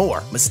episode with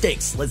more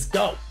mistakes. Let's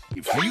go.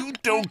 If you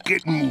don't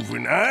get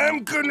moving,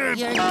 I'm gonna...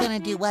 You're gonna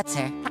do what,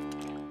 sir?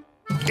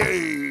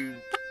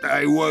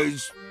 I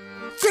was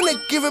gonna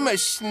give him a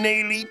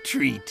snaily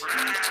treat.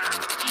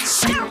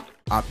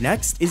 Up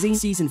next is a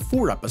season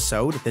 4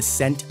 episode, The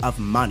Scent of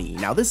Money.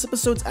 Now this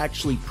episode's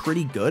actually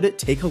pretty good.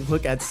 Take a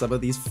look at some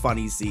of these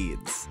funny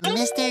scenes.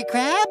 Mr.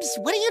 Krabs,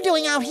 what are you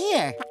doing out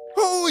here?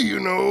 Oh, you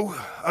know,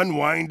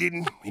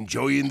 unwinding,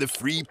 enjoying the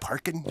free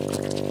parking.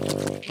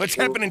 What's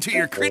happening to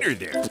your critter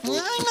there?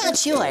 I'm not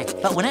sure,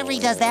 but whenever he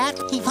does that,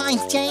 he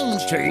finds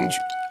change. Change?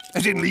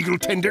 As in legal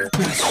tender?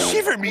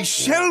 Shiver me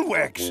shell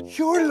wax.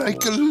 You're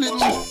like a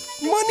little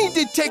money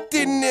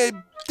detecting,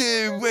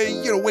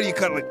 you know, what do you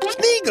call it?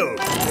 Smeagol.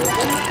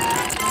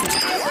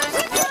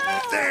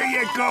 There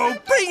you go.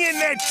 Bring in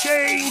that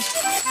change.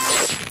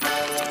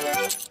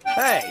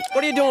 Hey,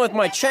 what are you doing with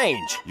my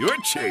change? Your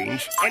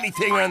change?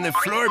 Anything on the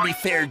floor be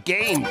fair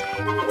game.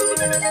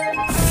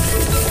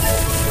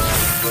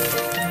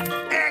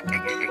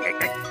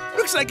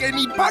 Looks like I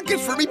need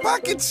pockets for me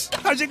pockets.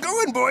 How's it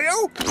going,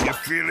 boyo? You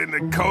feeling the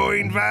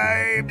coin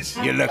vibes?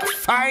 You look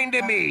fine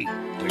to me.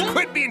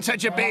 Quit being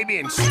such a baby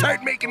and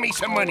start making me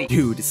some money.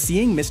 Dude,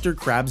 seeing Mr.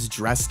 Krabs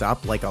dressed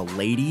up like a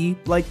lady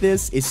like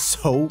this is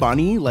so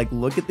funny. Like,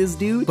 look at this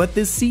dude. But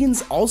this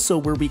scene's also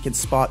where we can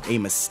spot a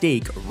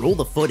mistake. Roll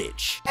the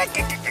footage.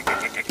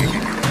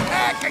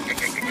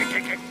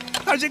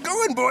 How's it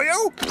going,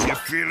 boyo? You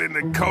feeling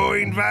the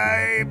coin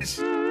vibes?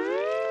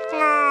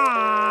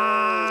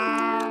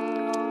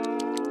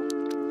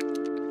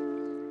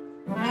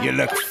 You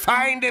look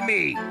fine to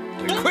me.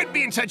 Quit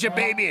being such a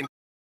baby and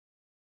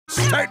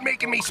start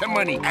making me some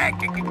money.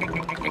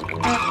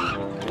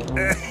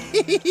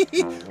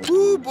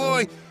 Ooh,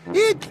 boy.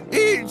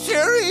 It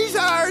sure is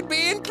hard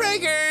being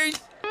preggers.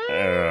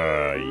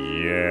 Yeah.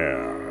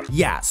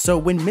 Yeah, so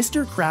when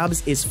Mr.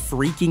 Krabs is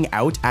freaking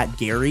out at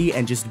Gary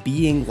and just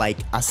being like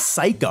a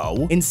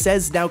psycho and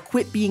says, now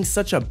quit being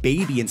such a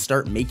baby and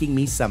start making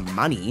me some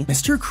money,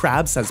 Mr.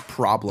 Krabs has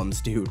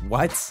problems, dude.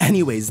 What?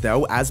 Anyways,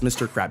 though, as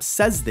Mr. Krabs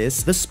says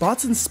this, the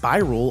spots and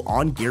spiral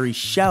on Gary's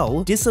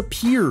shell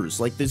disappears.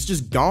 Like, it's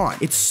just gone.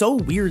 It's so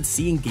weird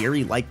seeing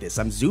Gary like this.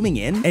 I'm zooming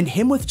in, and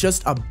him with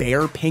just a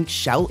bare pink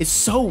shell is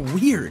so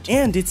weird.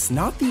 And it's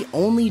not the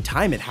only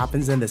time it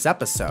happens in this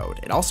episode.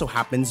 It also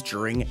happens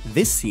during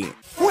this scene.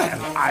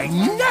 Well, I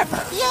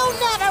never. You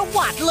never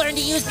what? Learn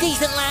to use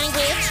decent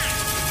language?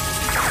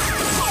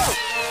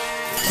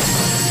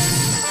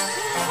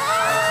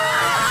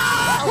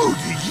 Who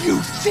do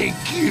you think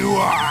you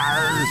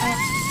are?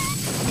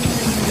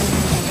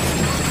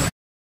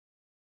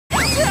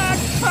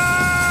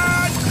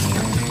 Jackpot!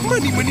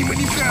 Money, money,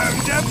 money from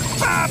the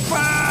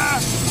papa!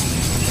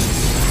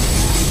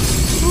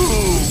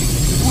 Oh,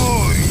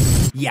 boy.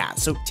 Yeah,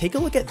 so take a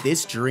look at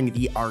this during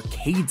the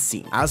arcade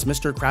scene. As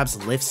Mr.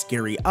 Krabs lifts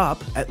Gary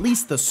up, at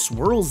least the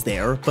swirl's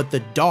there, but the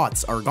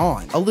dots are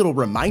gone. A little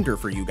reminder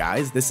for you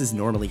guys, this is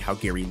normally how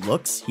Gary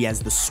looks. He has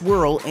the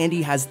swirl and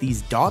he has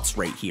these dots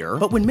right here.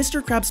 But when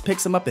Mr. Krabs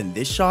picks him up in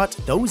this shot,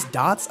 those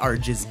dots are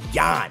just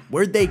gone.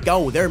 Where'd they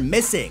go? They're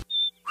missing.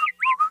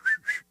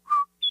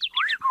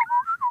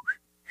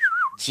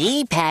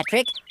 Gee,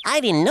 Patrick,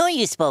 I didn't know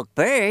you spoke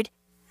bird.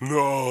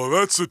 No,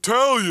 that's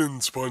Italian,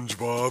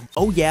 SpongeBob.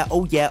 Oh yeah,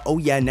 oh yeah, oh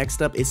yeah.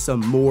 Next up is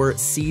some more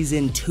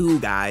Season 2,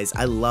 guys.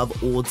 I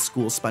love old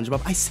school SpongeBob.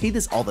 I say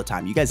this all the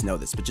time. You guys know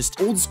this, but just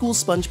old school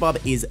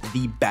SpongeBob is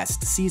the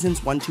best.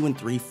 Seasons 1, 2, and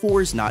 3,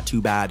 4 is not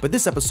too bad, but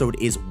this episode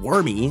is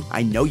wormy.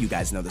 I know you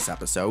guys know this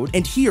episode.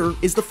 And here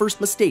is the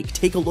first mistake.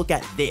 Take a look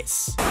at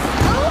this.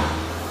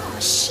 Oh,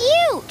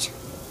 shoot!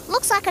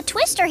 Looks like a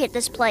twister hit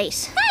this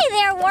place. Hey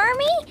there,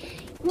 Wormy.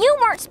 You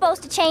weren't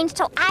supposed to change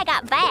till I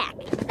got back.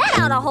 That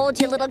ought to hold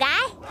you, little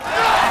guy.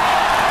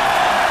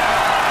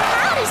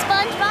 Howdy,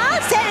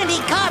 SpongeBob. Sandy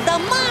caught the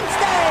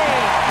monster!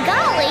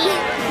 Golly,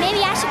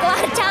 maybe I should go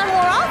out of town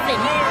more often.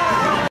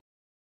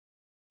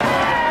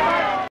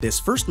 This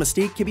first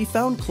mistake can be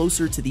found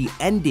closer to the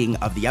ending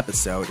of the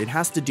episode. It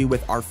has to do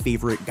with our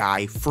favorite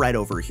guy, Fred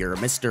over here,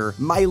 Mr.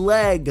 My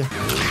Leg.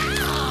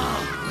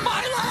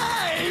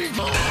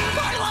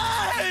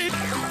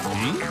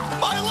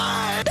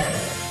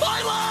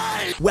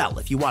 Well,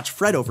 if you watch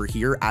Fred over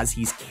here as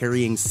he's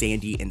carrying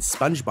Sandy and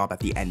SpongeBob at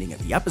the ending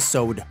of the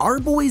episode, our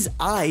boy's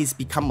eyes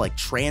become like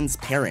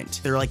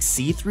transparent. They're like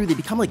see-through, they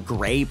become like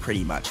gray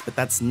pretty much, but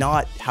that's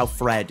not how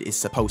Fred is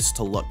supposed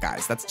to look,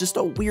 guys. That's just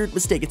a weird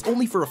mistake. It's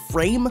only for a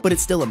frame, but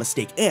it's still a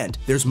mistake. And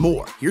there's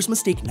more. Here's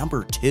mistake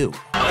number 2.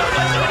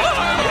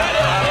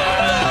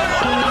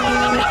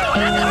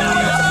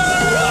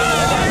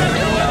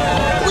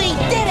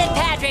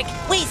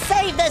 We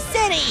saved the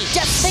city!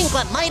 Just think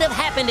what might have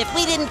happened if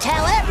we didn't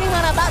tell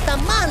everyone about the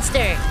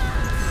monster!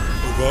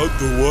 About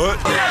the what?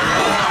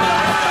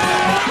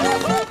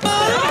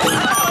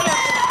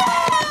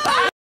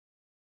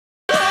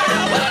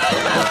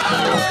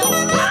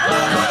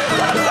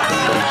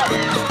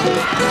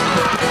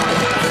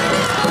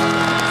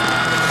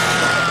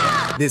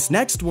 This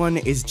next one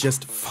is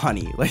just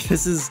funny. Like,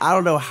 this is, I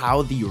don't know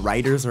how the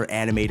writers or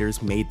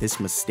animators made this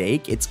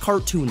mistake. It's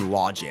cartoon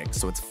logic,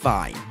 so it's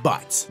fine.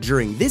 But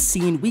during this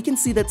scene, we can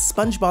see that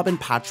SpongeBob and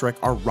Patrick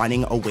are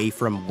running away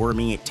from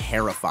Wormy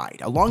terrified,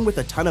 along with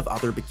a ton of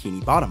other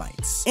Bikini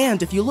Bottomites.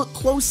 And if you look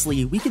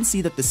closely, we can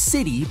see that the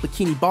city,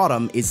 Bikini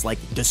Bottom, is like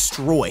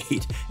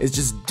destroyed. It's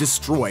just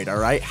destroyed, all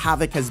right?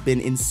 Havoc has been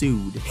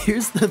ensued.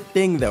 Here's the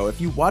thing though, if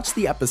you watch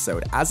the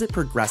episode as it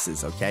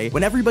progresses, okay,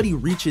 when everybody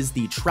reaches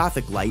the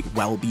traffic light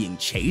while being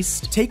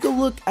chased, take a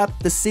look at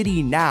the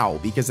city now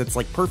because it's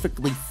like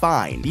perfectly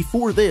fine.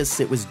 Before this,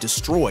 it was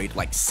destroyed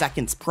like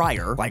seconds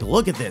prior. Like,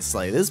 look at this,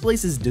 like this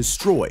place is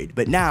destroyed,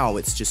 but now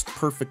it's just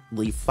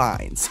perfectly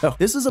fine. So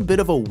this is a bit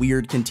of a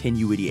weird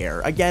continuity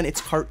error. Again, it's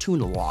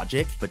cartoon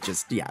logic, but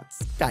just, yeah,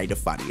 it's kind of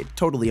funny. It's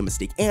totally a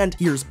mistake. And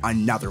here's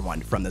another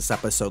one from this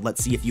episode.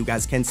 Let's see if you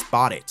guys can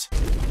spot it.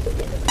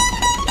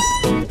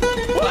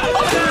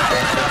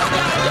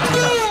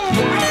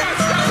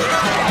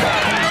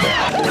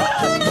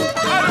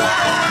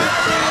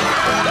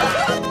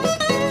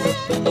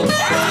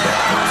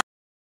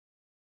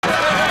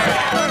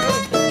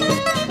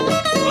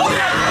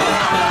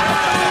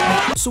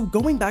 So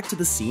going back to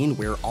the scene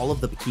where all of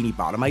the Bikini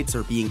Bottomites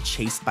are being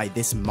chased by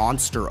this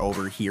monster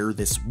over here,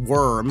 this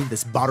worm,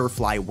 this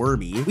butterfly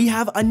Wormy, we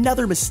have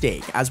another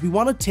mistake as we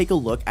want to take a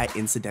look at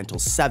Incidental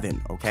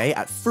 7, okay?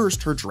 At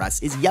first, her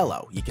dress is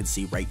yellow. You can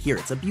see right here,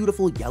 it's a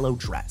beautiful yellow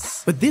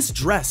dress. But this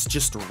dress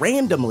just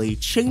randomly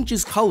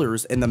changes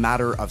colors in the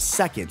matter of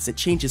seconds. It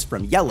changes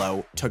from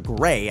yellow to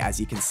gray, as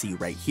you can see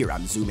right here.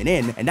 I'm zooming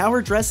in, and now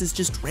her dress is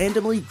just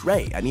randomly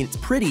gray. I mean, it's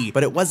pretty,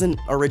 but it wasn't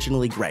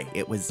originally gray.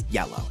 It was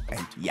yellow,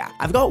 and yeah.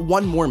 I've got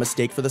one more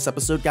mistake for this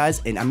episode,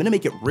 guys, and I'm gonna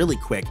make it really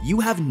quick. You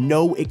have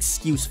no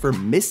excuse for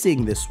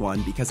missing this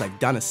one because I've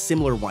done a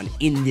similar one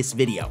in this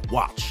video.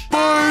 Watch.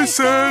 Bye,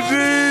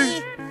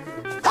 Sandy!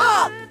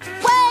 Oh,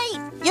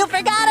 wait! You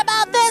forgot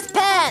about this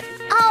pet!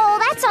 Oh,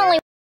 that's only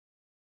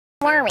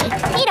Wormy.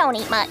 He don't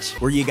eat much.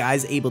 Were you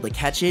guys able to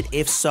catch it?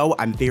 If so,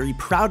 I'm very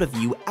proud of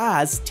you,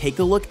 as take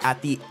a look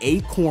at the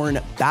acorn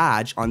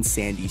badge on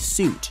Sandy's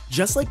suit.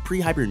 Just like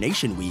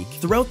pre-hibernation week,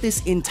 throughout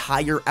this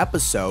entire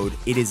episode,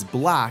 it is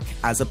black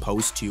as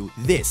opposed to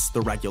this,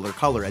 the regular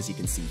color, as you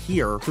can see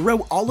here.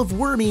 Throughout all of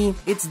Wormy,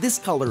 it's this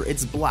color,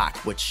 it's black,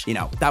 which, you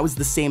know, that was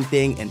the same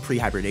thing in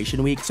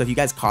pre-hibernation week. So if you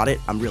guys caught it,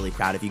 I'm really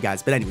proud of you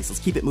guys. But anyways, let's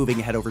keep it moving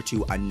and head over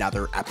to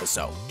another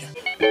episode.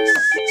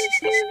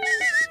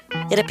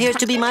 It appears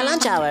to be my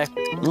lunch hour.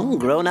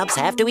 Grown-ups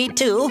have to eat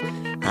too.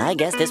 I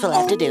guess this will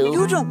have to do.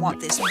 You don't want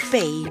this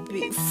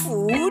baby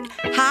food.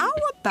 How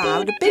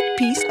about a big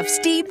piece of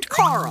steamed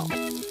coral?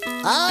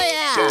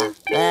 Oh,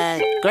 yeah.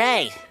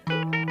 Great.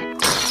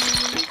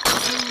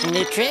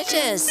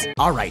 Nutritious.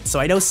 All right, so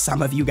I know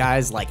some of you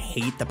guys like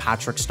hate the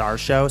Patrick Star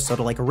Show, so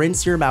to like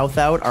rinse your mouth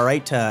out, all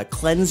right, to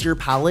cleanse your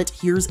palate,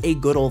 here's a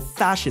good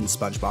old-fashioned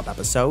SpongeBob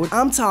episode.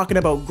 I'm talking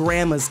about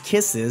Grandma's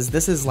Kisses.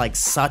 This is like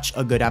such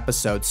a good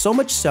episode, so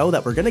much so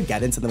that we're gonna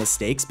get into the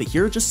mistakes, but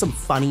here are just some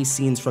funny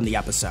scenes from the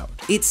episode.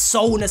 It's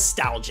so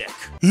nostalgic.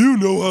 You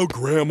know how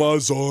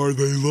grandmas are,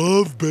 they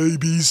love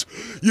babies.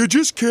 You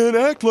just can't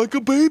act like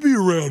a baby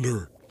around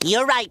her.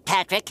 You're right,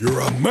 Patrick. You're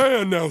a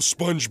man now,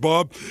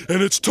 SpongeBob,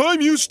 and it's time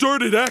you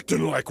started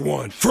acting like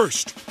one.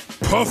 First,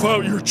 puff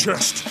out your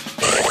chest.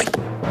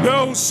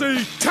 Now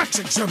say tax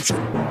exemption.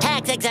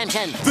 Tax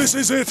exemption. This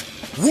is it.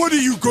 What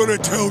are you gonna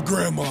tell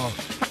Grandma?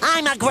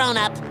 I'm a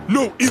grown-up.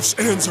 No ifs,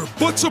 ands, or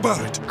buts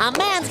about it. A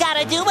man's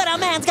gotta do what a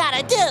man's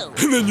gotta do.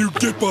 And then you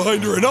get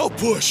behind her and I'll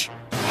push.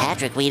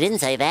 Patrick, we didn't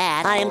say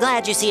that. I am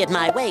glad you see it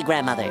my way,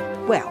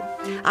 Grandmother. Well,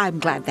 I'm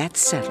glad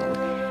that's settled.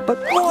 But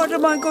what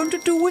am I going to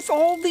do with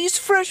all these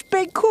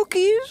fresh-baked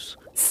cookies?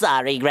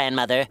 Sorry,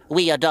 Grandmother.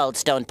 We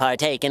adults don't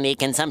partake in the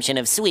consumption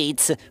of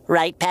sweets.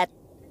 Right,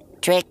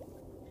 Patrick?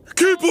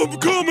 Keep them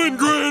coming,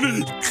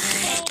 Granny!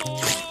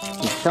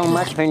 So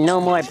much for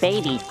no more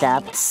baby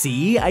stuff.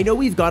 See, I know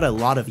we've got a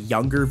lot of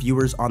younger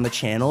viewers on the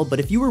channel, but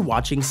if you were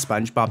watching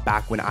SpongeBob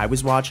back when I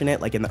was watching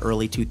it, like in the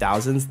early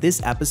 2000s,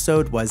 this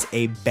episode was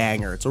a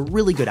banger. It's a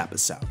really good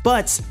episode.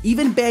 But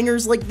even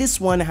bangers like this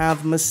one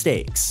have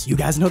mistakes. You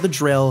guys know the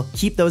drill.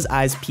 Keep those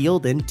eyes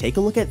peeled and take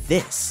a look at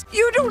this.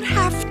 You don't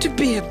have to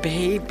be a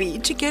baby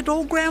to get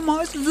old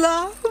Grandma's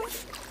love.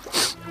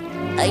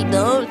 I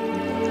don't.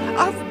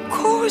 Of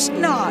course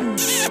not.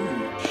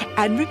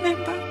 And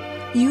remember,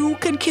 you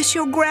can kiss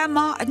your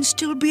grandma and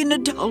still be an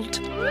adult.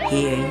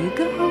 Here you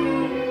go.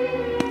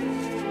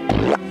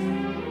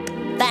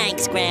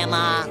 Thanks,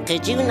 Grandma.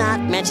 Could you not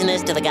mention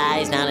this to the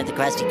guys down at the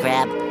Krusty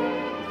Krab?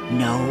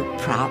 No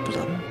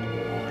problem.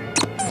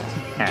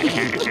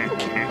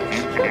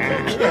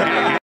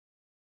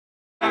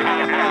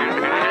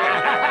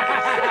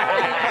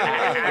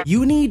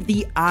 You need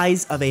the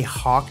eyes of a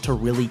hawk to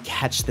really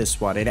catch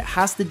this one, and it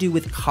has to do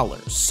with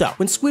colors. So,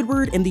 when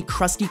Squidward and the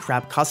Krusty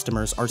Krab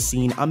customers are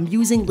seen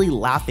amusingly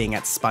laughing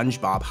at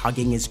SpongeBob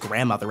hugging his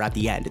grandmother at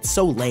the end, it's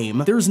so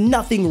lame. There's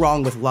nothing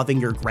wrong with loving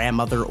your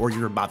grandmother or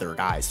your mother,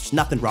 guys. There's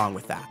nothing wrong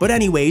with that. But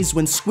anyways,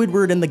 when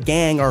Squidward and the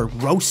gang are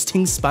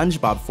roasting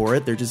SpongeBob for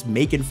it, they're just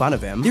making fun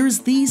of him, there's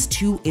these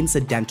two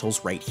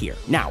incidentals right here.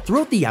 Now,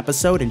 throughout the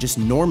episode and just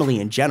normally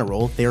in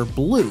general, they're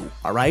blue,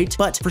 alright?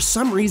 But for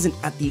some reason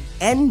at the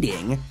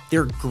ending,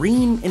 they're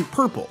green and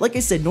purple. Like I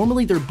said,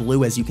 normally they're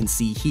blue as you can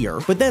see here,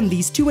 but then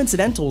these two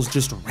incidentals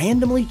just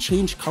randomly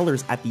change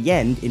colors at the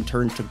end and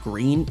turn to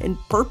green and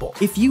purple.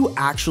 If you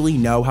actually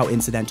know how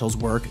incidentals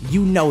work,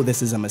 you know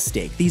this is a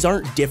mistake. These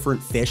aren't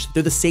different fish,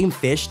 they're the same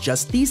fish,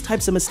 just these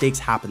types of mistakes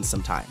happen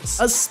sometimes,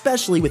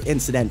 especially with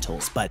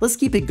incidentals. But let's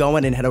keep it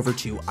going and head over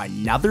to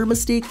another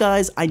mistake,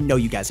 guys. I know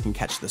you guys can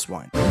catch this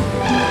one.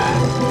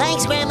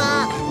 Thanks,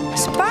 Grandma.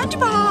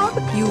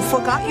 SpongeBob, you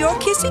forgot your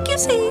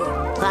kissy-kissy.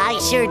 I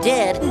sure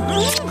did.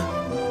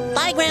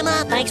 Bye,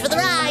 Grandma. Thanks for the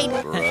ride.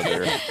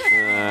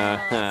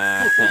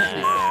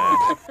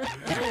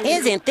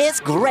 Isn't this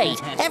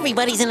great?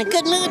 Everybody's in a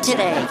good mood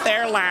today.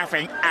 They're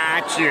laughing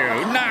at you,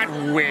 not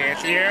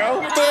with you.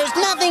 There's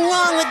nothing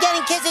wrong with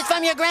getting kisses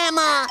from your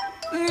grandma.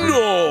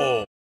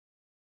 No.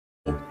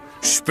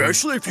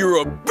 Especially if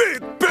you're a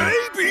big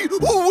baby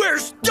who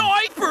wears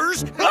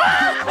diapers.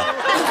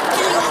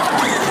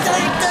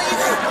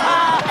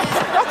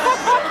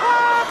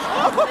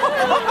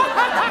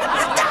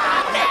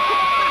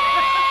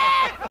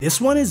 This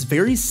one is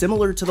very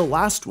similar to the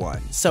last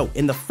one. So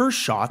in the first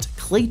shot,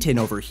 Clayton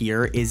over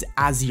here is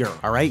azure,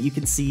 all right? You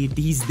can see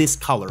he's this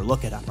color,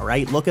 look at him, all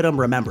right? Look at him,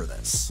 remember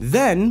this.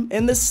 Then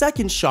in the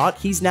second shot,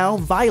 he's now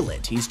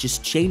violet. He's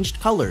just changed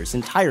colors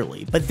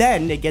entirely. But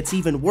then it gets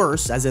even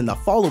worse, as in the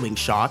following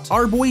shot,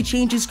 our boy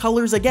changes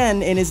colors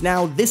again and is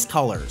now this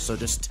color. So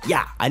just,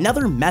 yeah,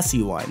 another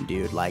messy one,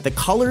 dude. Like, the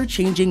color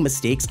changing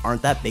mistakes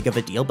aren't that big of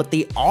a deal, but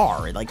they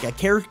are. Like, a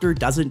character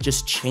doesn't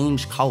just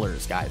change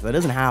colors, guys. That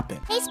doesn't happen.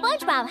 Hey,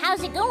 SpongeBob,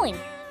 how's it going?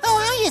 Oh,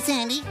 how are you,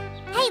 Sandy?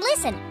 Hey,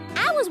 listen,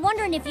 I was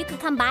wondering if you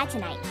could come by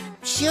tonight.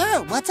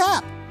 Sure, what's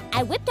up?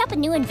 I whipped up a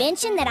new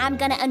invention that I'm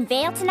gonna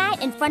unveil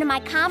tonight in front of my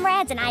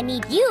comrades, and I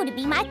need you to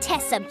be my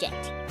test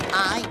subject.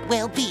 I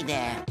will be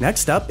there.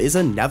 Next up is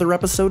another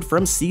episode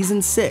from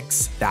season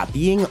 6, that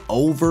being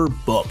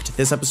overbooked.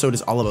 This episode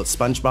is all about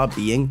SpongeBob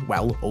being,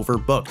 well,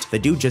 overbooked. The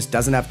dude just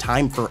doesn't have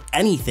time for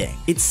anything.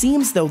 It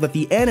seems though that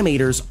the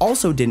animators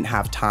also didn't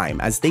have time,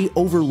 as they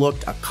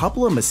overlooked a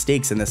couple of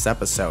mistakes in this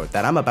episode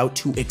that I'm about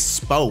to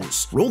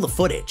expose. Roll the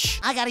footage.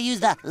 I gotta use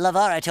the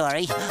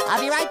laboratory.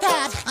 I'll be right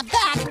back. I'm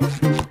back.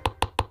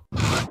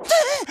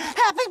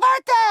 Happy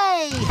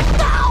birthday!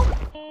 No!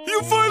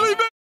 You finally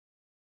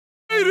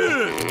made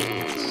it!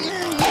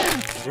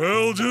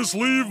 Well, just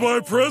leave my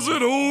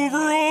present over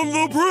on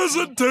the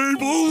present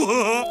table.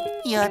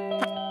 Your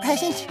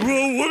present?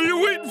 Well, what are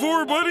you waiting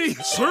for, buddy?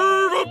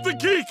 Serve up the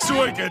cake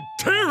so I can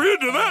tear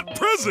into that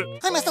present.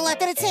 I must have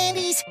left it at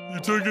Sandy's. You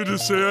took it to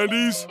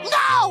Sandy's?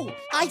 No!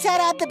 I set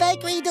up the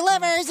bakery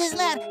delivers. Isn't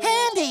that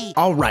handy?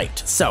 All right,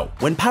 so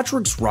when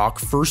Patrick's Rock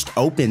first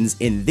opens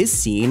in this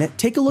scene,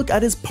 take a look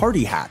at his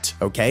party hat,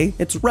 okay?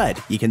 It's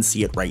red. You can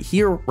see it right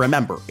here.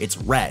 Remember, it's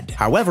red.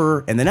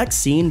 However, in the next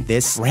scene,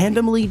 this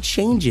randomly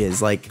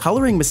changes. Like,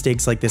 coloring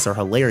mistakes like this are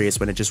hilarious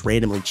when it just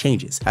randomly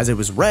changes. As it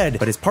was red,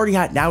 but his party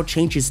hat now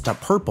changes to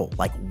purple.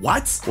 Like,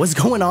 what? What's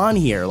going on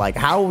here? Like,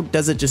 how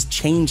does it just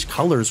change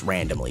colors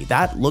randomly?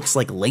 That looks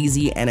like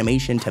lazy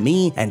animation to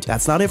me, and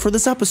that's not it for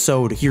this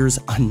episode. Here's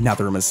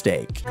another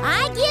mistake.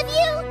 I give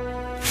you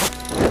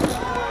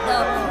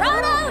the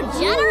Proto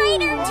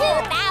Generator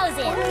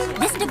 2000.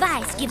 This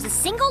device gives a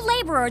single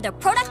laborer the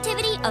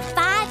productivity of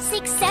 5,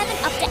 6,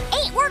 7, up to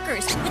 8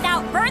 workers.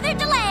 Without further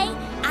delay,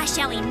 I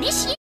shall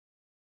initiate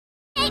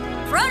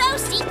Proto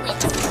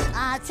sequence.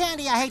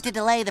 Sandy, I hate to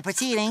delay the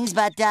proceedings,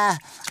 but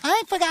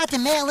I forgot to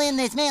mail in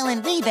this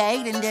mail-in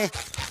rebate, and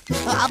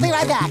I'll be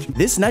right back.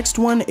 This next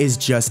one is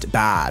just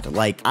bad.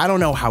 Like, I don't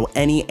know how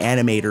any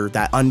animator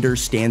that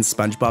understands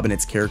SpongeBob and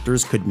its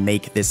characters could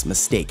make this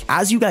mistake.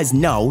 As you guys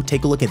know,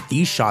 take a look at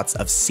these shots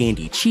of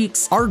Sandy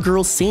Cheeks. Our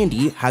girl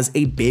Sandy has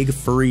a big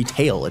furry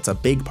tail. It's a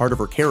big part of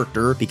her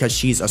character because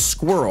she's a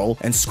squirrel,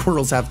 and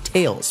squirrels have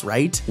tails,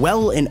 right?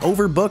 Well, in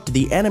Overbooked,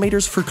 the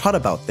animators forgot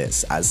about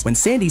this, as when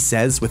Sandy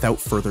says, without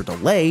further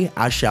delay,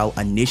 I shall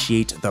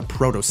initiate the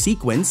proto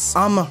sequence,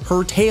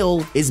 her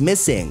tail is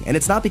missing, and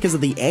it's not because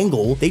of the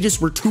angle. They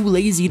just were too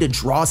lazy to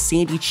draw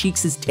Sandy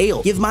Cheeks'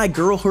 tail. Give my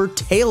girl her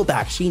tail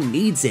back, she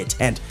needs it.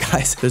 And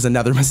guys, there's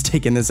another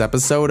mistake in this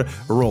episode.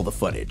 Roll the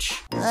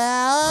footage.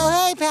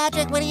 Oh, hey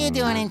Patrick, what are you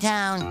doing in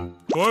town?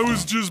 I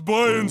was just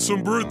buying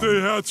some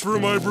birthday hats for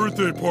my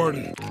birthday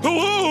party.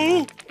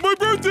 Hello, my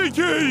birthday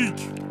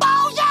cake!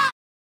 Oh yeah!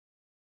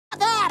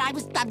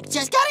 I'm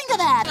just getting to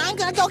that. I'm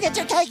gonna go get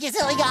your cake, you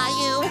silly guy,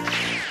 you.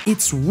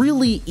 It's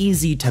really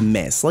easy to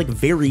miss, like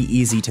very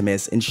easy to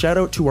miss, and shout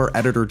out to our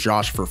editor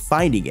Josh for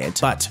finding it.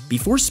 But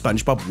before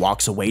SpongeBob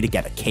walks away to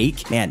get a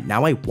cake, man,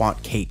 now I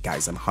want cake,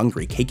 guys. I'm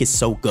hungry. Cake is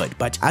so good.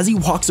 But as he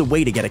walks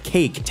away to get a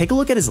cake, take a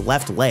look at his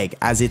left leg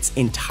as it's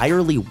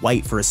entirely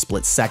white for a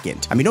split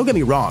second. I mean, don't get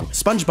me wrong,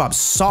 SpongeBob's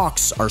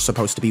socks are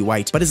supposed to be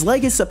white, but his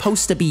leg is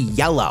supposed to be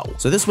yellow.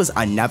 So this was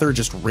another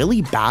just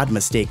really bad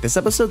mistake. This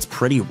episode's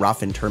pretty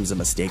rough in terms of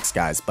mistakes,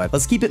 guys, but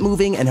let's keep it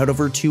moving and head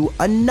over to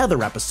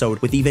another episode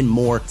with even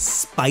more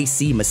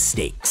spicy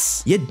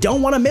mistakes. You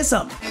don't want to miss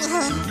them.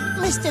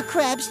 Mr.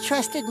 Krabs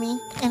trusted me,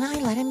 and I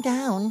let him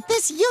down.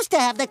 This used to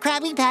have the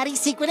Krabby Patty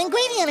secret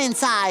ingredient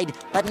inside,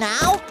 but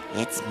now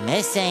it's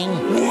missing.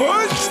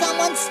 What?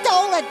 Someone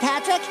stole it,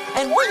 Patrick,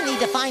 and we need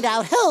to find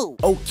out who.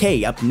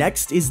 Okay, up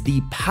next is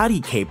the Patty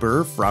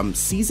Caper from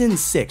Season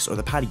 6, or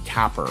the Patty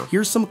Capper.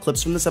 Here's some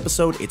clips from this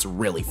episode. It's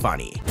really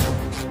funny.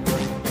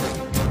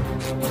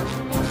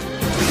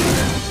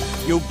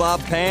 You Bob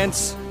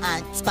Pants?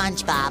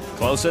 SpongeBob.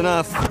 Close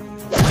enough.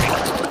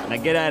 Now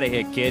get out of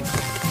here, kid.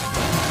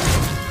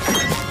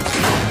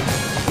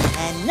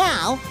 And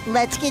now,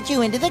 let's get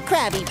you into the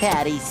Krabby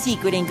Patty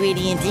secret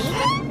ingredient.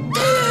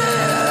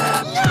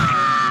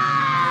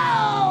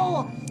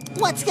 No!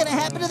 What's gonna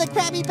happen to the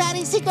Krabby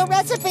Patty secret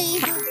recipe?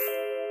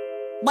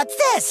 What's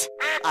this?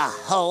 A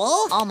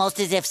hole? Almost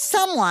as if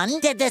someone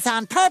did this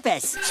on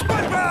purpose.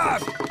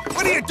 SpongeBob!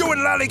 What are you doing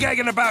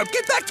lollygagging about?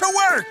 Get back to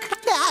work!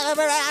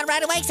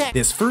 Right away, sir.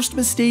 This first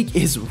mistake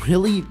is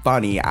really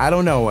funny. I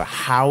don't know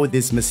how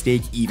this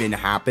mistake even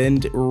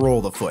happened. Roll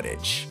the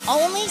footage.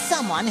 Only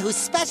someone who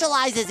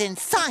specializes in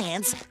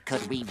science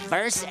could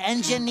reverse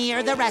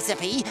engineer the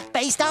recipe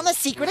based on the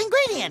secret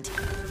ingredient.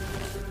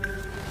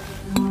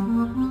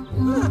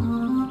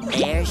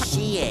 There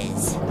she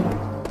is.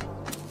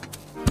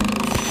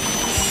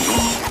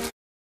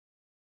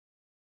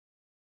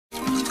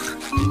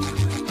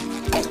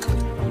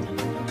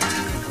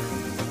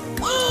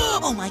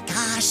 Oh my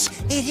gosh,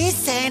 it is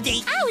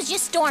Sandy. I was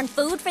just storing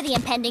food for the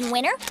impending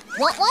winter.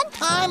 Want one?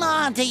 I'm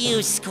on to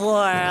you,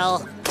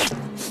 squirrel.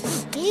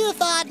 You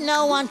thought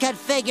no one could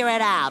figure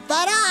it out,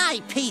 but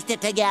I pieced it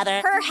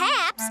together.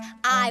 Perhaps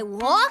I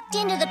walked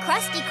into the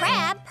Krusty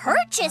Krab,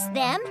 purchased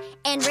them,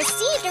 and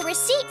received a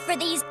receipt for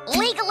these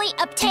legally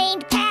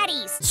obtained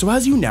patties. So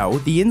as you know,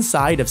 the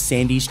inside of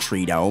Sandy's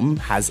tree dome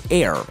has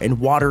air and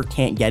water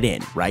can't get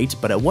in, right?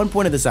 But at one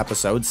point of this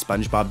episode,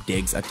 SpongeBob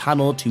digs a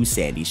tunnel to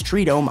Sandy's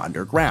tree dome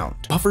underground.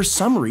 But for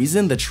some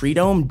reason, the tree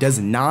dome does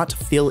not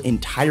fill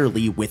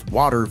entirely with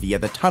water via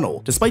the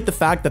tunnel, despite the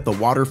fact that the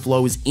water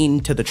flows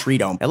into the tree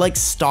dome. It like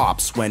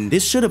stops when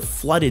this should have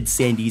flooded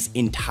Sandy's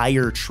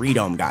entire tree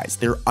dome, guys.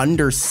 They're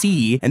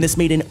undersea, and this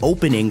made an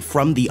opening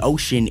from the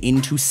ocean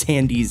into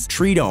Sandy's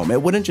tree dome.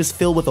 It wouldn't just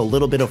fill with a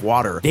little bit of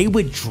water. They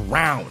would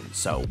drown.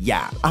 So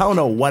yeah, I don't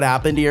know what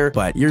happened here,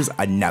 but here's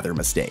another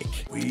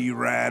mistake. We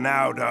ran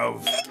out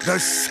of the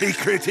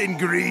secret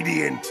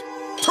ingredient.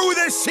 To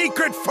the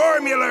secret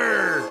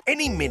formula!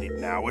 Any minute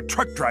now, a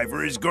truck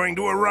driver is going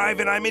to arrive,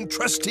 and I'm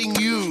entrusting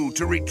you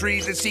to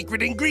retrieve the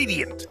secret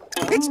ingredient.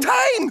 It's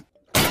time!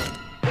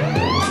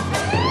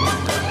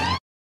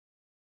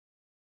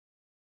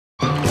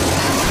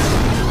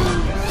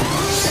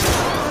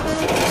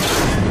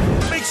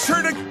 Make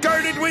sure to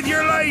guard it with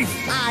your life!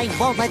 I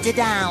won't let you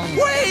down.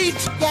 Wait!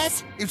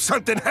 Yes? If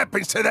something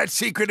happens to that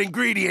secret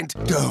ingredient,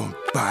 don't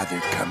bother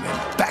coming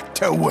back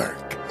to work.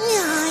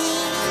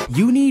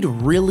 You need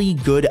really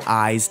good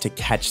eyes to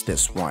catch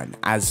this one,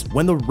 as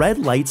when the red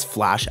lights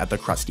flash at the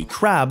Krusty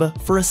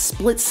Krab for a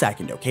split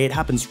second, okay, it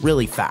happens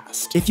really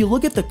fast. If you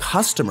look at the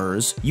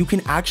customers, you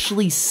can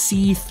actually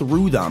see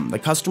through them. The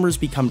customers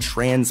become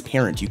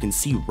transparent, you can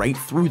see right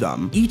through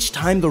them each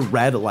time the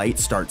red light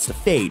starts to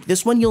fade.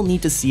 This one you'll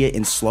need to see it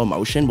in slow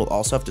motion, we'll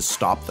also have to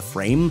stop the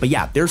frame, but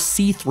yeah, they're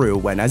see-through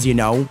when, as you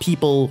know,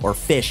 people or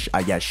fish,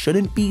 I guess,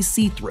 shouldn't be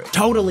see-through.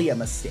 Totally a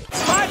mistake.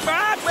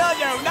 SpongeBob, will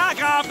you knock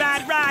off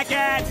that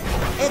racket?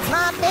 It's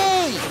not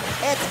me!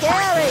 It's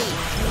Gary!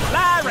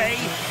 Larry!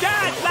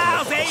 That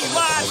lousy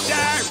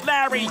monster!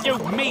 Larry, you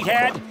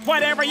meathead!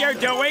 Whatever you're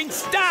doing,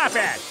 stop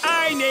it!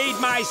 I need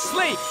my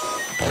sleep!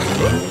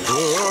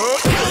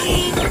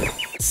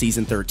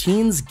 Season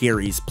 13's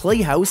Gary's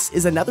Playhouse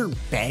is another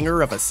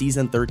banger of a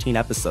Season 13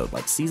 episode.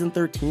 Like, Season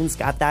 13's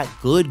got that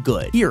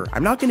good. Here,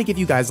 I'm not gonna give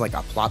you guys like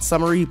a plot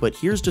summary, but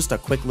here's just a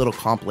quick little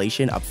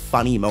compilation of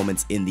funny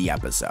moments in the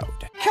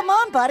episode. Come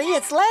on, buddy,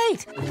 it's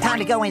late. Time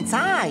to go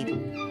inside.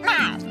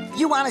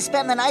 You want to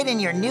spend the night in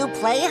your new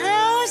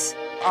playhouse?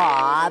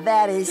 Aw,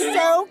 that is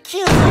so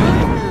cute.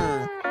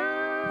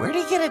 Where'd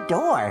he get a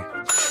door?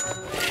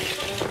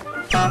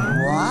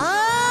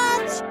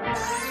 What?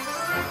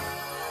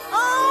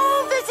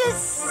 Oh, this is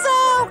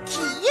so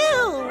cute.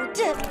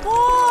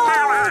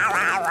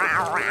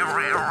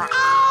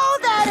 Oh,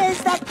 that is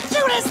the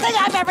cutest thing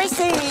I've ever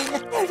seen.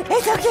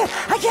 It's so cute.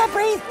 I can't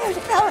breathe.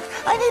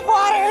 I need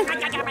water.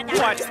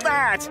 What's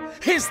that?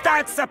 Is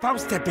that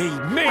supposed to be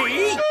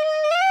me?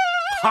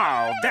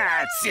 Oh,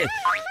 that's...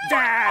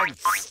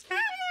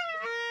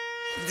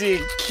 The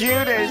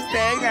cutest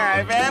thing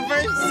I've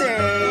ever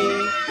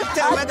seen.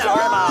 Too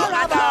adorable,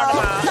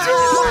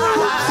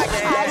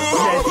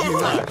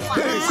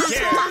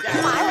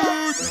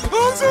 Oh, so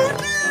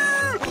cute!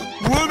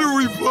 What are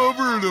we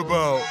blubbering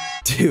about?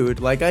 Dude,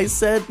 like I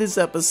said, this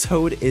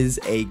episode is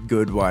a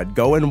good one.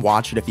 Go and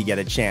watch it if you get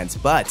a chance.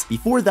 But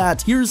before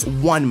that, here's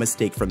one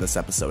mistake from this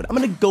episode. I'm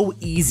gonna go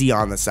easy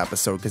on this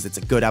episode because it's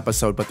a good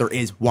episode, but there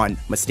is one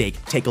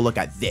mistake. Take a look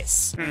at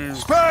this.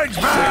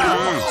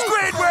 SpongeBob!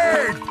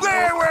 Squidward!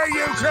 Where were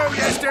you two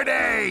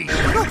yesterday?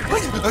 There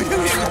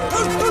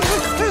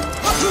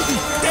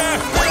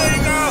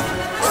you go!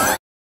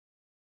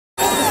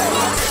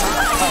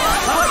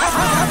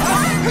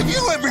 Have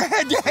you ever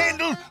had to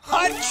handle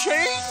hot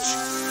change?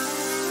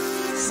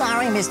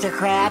 Sorry, Mr.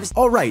 Krabs.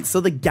 All right, so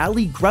the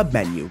galley grub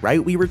menu,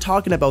 right? We were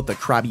talking about the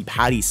Krabby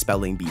Patty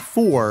spelling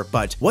before,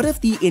 but what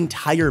if the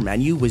entire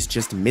menu was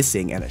just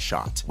missing in a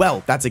shot?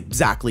 Well, that's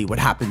exactly what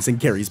happens in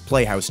Gary's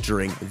Playhouse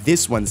during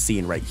this one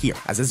scene right here.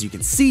 As you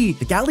can see,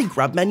 the galley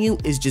grub menu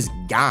is just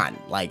gone.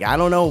 Like, I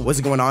don't know what's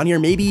going on here.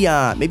 Maybe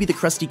the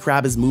Krusty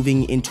Krab is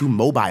moving into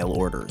mobile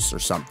orders or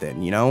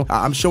something, you know?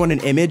 I'm showing an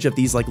image of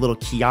these like little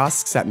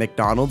kiosks at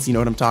McDonald's, you know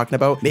what I'm talking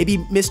about? Maybe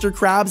Mr.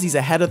 Krabs, he's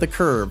ahead of the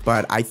curve,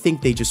 but I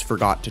think they just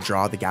forgot to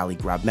draw the galley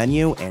grub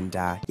menu, and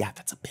yeah,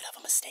 that's a bit of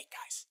a mistake,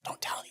 guys. Don't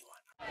tell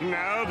anyone.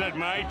 Now that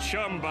my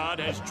chumbot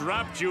has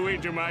dropped you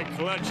into my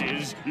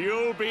clutches,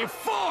 you'll be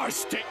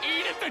forced to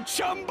eat at the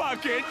chum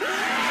bucket.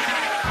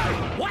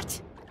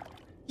 What?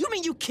 You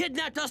mean you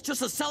kidnapped us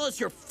just to sell us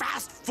your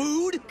fast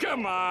food?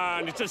 Come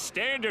on, it's a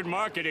standard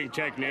marketing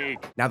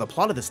technique. Now, the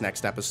plot of this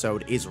next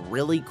episode is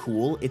really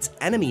cool. It's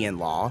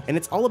enemy-in-law, and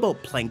it's all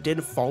about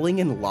Plankton falling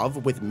in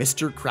love with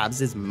Mr.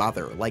 Krabs'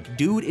 mother. Like,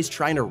 dude is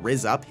trying to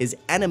rizz up his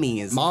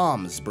enemy's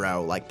moms,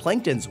 bro. Like,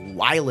 Plankton's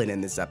wildin'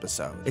 in this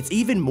episode. It's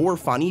even more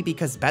funny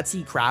because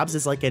Betsy Krabs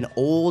is like an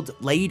old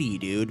lady,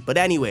 dude. But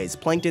anyways,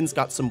 Plankton's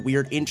got some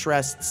weird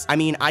interests. I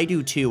mean, I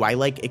do too. I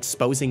like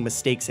exposing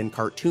mistakes in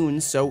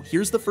cartoons, so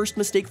here's the first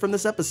mistake from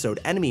this episode,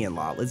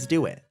 enemy-in-law. Let's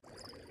do it.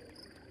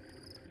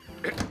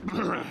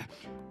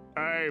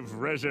 I've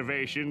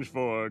reservations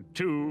for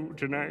 2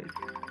 tonight.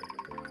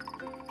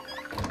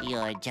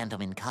 Your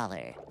gentleman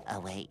caller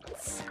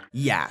awaits.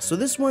 Yeah, so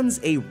this one's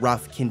a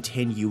rough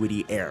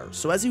continuity error.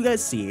 So as you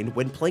guys seen,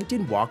 when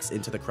Plankton walks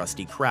into the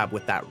Krusty Krab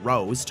with that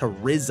rose to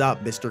rizz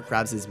up Mr.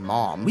 Krabs'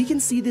 mom, we can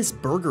see this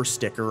burger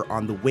sticker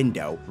on the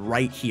window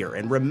right here,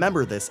 and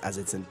remember this as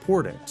it's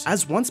important.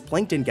 As once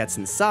Plankton gets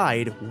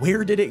inside,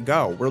 where did it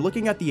go? We're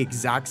looking at the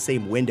exact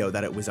same window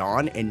that it was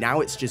on, and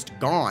now it's just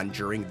gone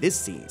during this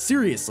scene.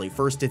 Seriously,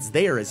 first it's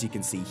there as you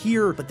can see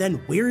here, but then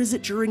where is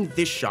it during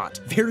this shot?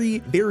 Very,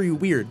 very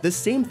weird. The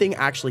same thing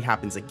actually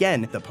happens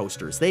again. The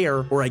poster's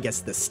there, or I guess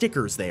the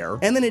sticker's there,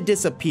 and then it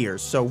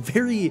disappears. So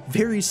very,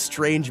 very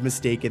strange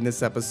mistake in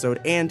this episode,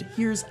 and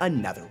here's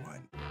another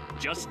one.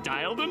 Just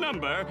dial the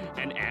number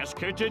and ask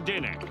her to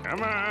dinner.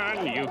 Come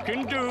on, you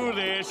can do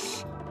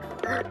this.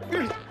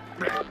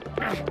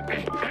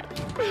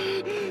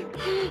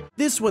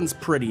 This one's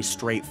pretty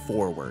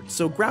straightforward.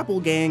 So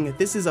Grapple Gang,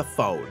 this is a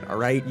phone, all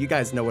right? You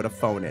guys know what a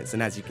phone is,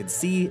 and as you can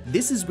see,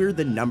 this is where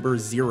the number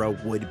 0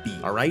 would be,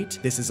 all right?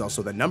 This is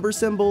also the number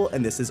symbol,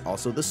 and this is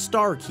also the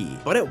star key.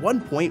 But at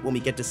one point, when we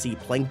get to see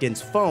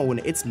Plankton's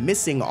phone, it's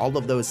missing all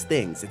of those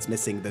things. It's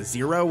missing the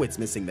 0, it's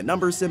missing the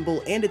number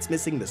symbol, and it's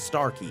missing the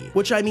star key.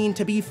 Which, I mean,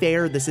 to be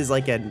fair, this is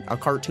like a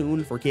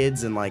cartoon for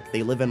kids, and like,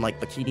 they live in like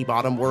Bikini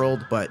Bottom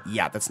world, but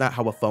yeah, that's not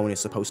how a phone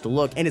is supposed to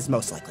look, and it's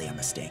most likely a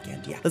mistake,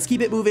 and yeah. Let's keep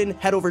it moving,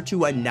 head over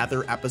to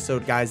another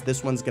episode, guys.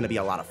 This one's gonna be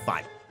a lot of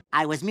fun.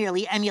 I was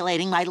merely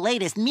emulating my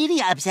latest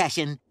media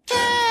obsession.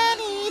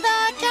 Kenny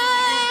the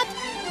Cat!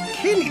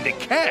 Kenny the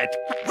Cat?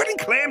 What in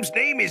Clam's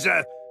name is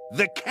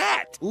the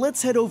cat?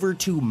 Let's head over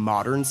to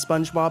modern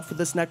SpongeBob for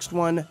this next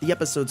one. The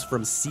episode's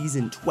from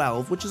season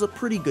 12, which is a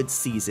pretty good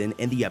season,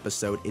 and the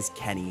episode is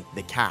Kenny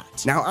the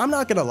Cat. Now, I'm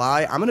not gonna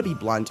lie, I'm gonna be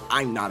blunt,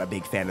 I'm not a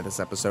big fan of this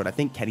episode. I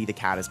think Kenny the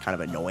Cat is kind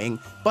of annoying,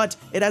 but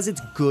it has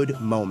its good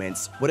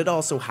moments. What it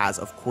also has,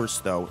 of course,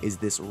 though, is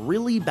this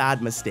really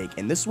bad mistake,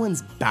 and this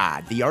one's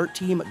bad. The art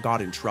team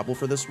got in trouble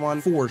for this one,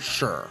 for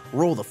sure.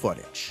 Roll the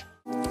footage.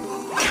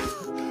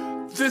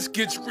 This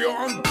gets real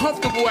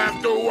uncomfortable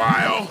after a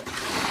while.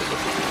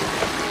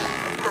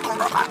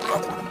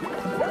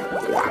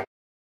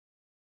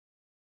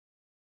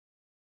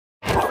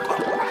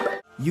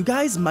 You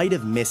guys might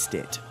have missed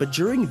it, but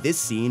during this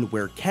scene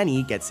where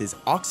Kenny gets his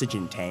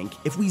oxygen tank,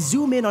 if we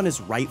zoom in on his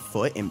right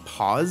foot and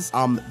pause,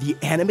 the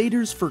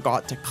animators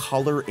forgot to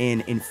color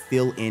in and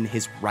fill in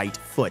his right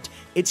foot.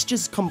 It's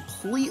just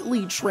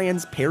completely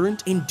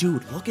transparent, and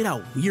dude, look at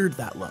how weird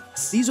that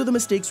looks. These are the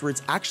mistakes where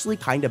it's actually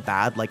kind of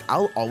bad. Like,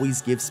 I'll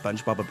always give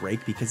SpongeBob a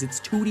break because it's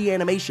 2D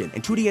animation,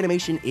 and 2D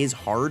animation is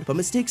hard, but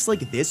mistakes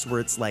like this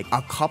where it's like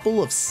a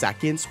couple of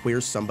seconds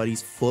where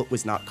somebody's foot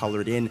was not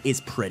colored in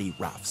is pretty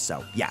rough.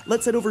 So yeah,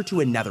 let's head over to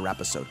another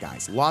episode,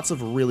 guys. Lots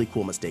of really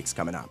cool mistakes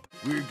coming up.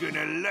 We're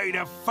gonna light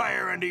a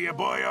fire under you,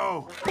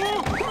 boyo.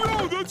 Oh,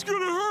 no, that's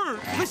gonna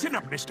hurt. Listen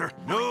up, mister.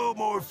 No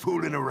more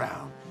fooling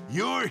around.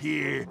 You're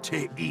here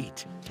to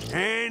eat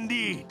and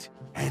eat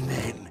and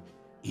then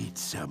eat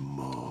some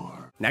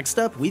more. Next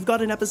up, we've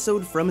got an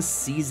episode from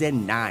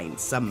Season 9,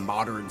 some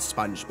modern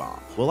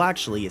SpongeBob. Well,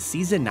 actually, is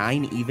Season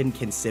 9 even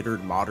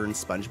considered modern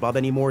SpongeBob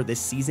anymore?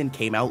 This season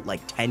came out like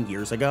 10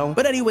 years ago.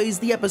 But anyways,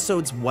 the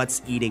episode's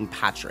What's Eating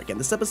Patrick, and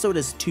this episode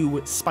has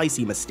 2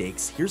 spicy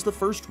mistakes. Here's the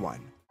first one.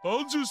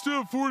 I'll just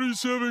have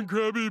 47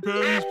 Krabby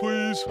Patties,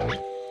 please.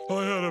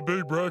 I had a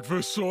big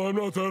breakfast, so I'm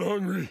not that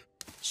hungry.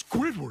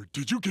 Squidward,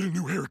 did you get a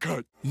new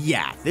haircut?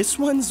 Yeah, this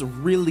one's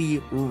really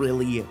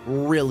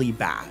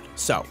bad.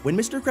 So, when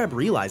Mr. Krab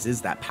realizes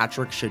that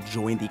Patrick should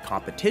join the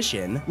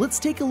competition, let's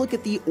take a look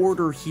at the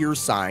order here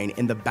sign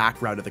in the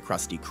background of the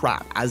Krusty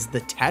Krab, as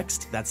the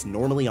text that's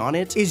normally on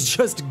it is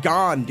just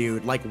gone,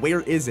 dude. Like, where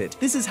is it?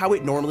 This is how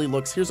it normally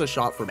looks. Here's a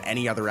shot from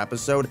any other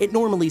episode. It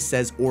normally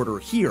says order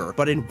here,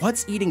 but in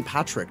What's Eating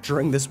Patrick,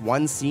 during this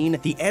one scene,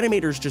 the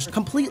animators just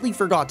completely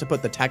forgot to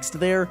put the text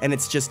there, and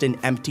it's just an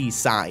empty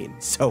sign.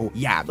 So,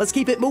 yeah, let's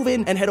keep it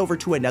moving and head over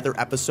to another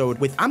episode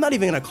with, I'm not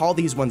even gonna call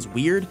these ones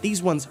weird,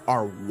 these ones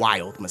are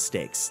wild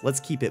mistakes. Let's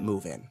keep it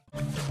moving.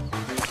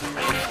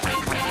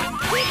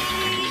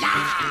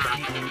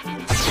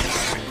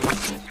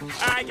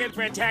 I can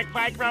protect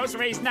my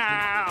groceries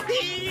now.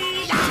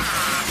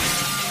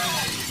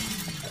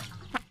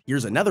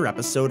 Here's another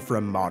episode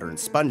from Modern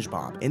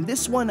SpongeBob. In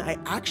this one, I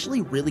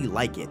actually really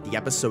like it. The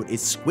episode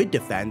is Squid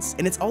Defense,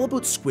 and it's all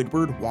about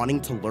Squidward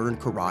wanting to learn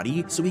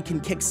karate so he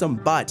can kick some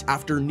butt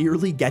after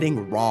nearly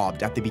getting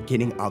robbed at the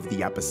beginning of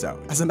the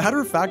episode. As a matter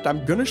of fact,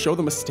 I'm gonna show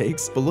the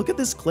mistakes, but look at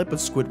this clip of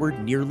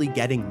Squidward nearly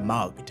getting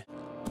mugged.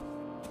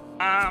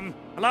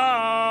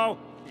 Hello?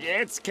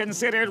 It's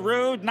considered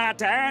rude not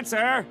to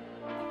answer.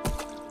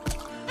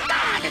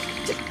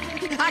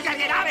 I gotta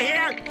get out of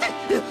here!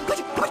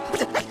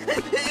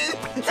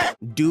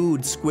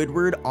 Dude,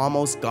 Squidward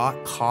almost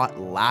got caught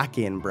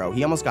lacking, bro.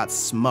 He almost got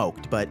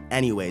smoked. But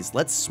anyways,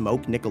 let's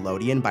smoke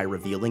Nickelodeon by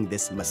revealing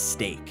this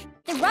mistake.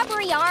 The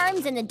rubbery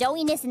arms and the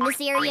doughiness in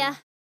this area.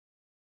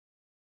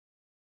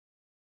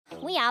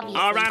 We obviously...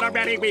 All right, I'm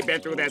ready. We've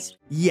been through this.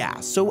 Yeah,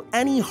 so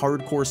any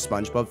hardcore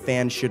SpongeBob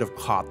fan should have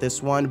caught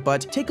this one,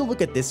 but take a look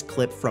at this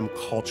clip from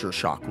Culture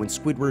Shock when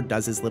Squidward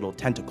does his little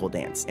tentacle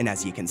dance. And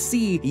as you can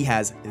see, he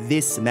has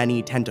this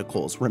many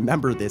tentacles.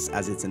 Remember this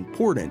as it's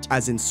important.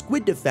 As in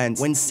Squid Defense,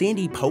 when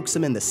Sandy pokes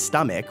him in the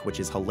stomach, which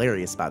is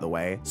hilarious by the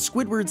way,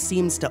 Squidward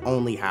seems to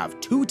only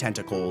have 2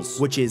 tentacles,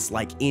 which is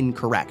like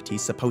incorrect.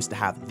 He's supposed to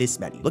have this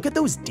many. Look at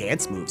those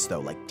dance moves though,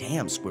 like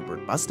damn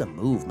Squidward, bust a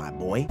move, my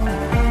boy.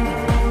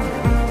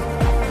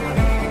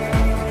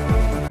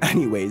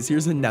 Anyways,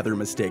 here's another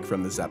mistake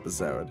from this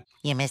episode.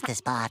 You missed the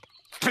spot.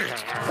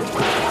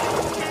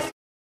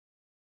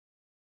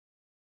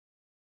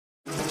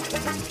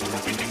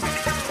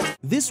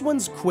 This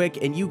one's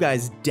quick, and you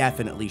guys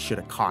definitely should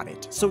have caught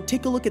it. So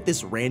take a look at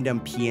this random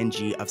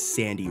PNG of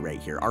Sandy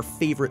right here, our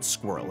favorite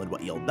squirrel, and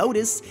what you'll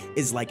notice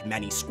is, like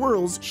many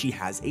squirrels, she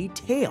has a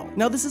tail.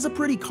 Now, this is a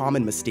pretty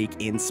common mistake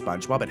in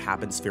SpongeBob. It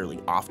happens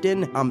fairly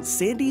often.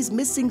 Sandy's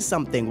missing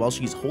something while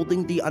she's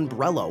holding the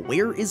umbrella.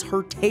 Where is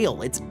her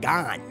tail? It's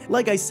gone.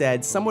 Like I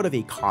said, somewhat of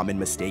a common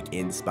mistake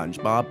in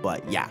SpongeBob,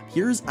 but yeah,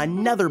 here's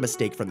another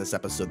mistake from this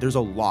episode. There's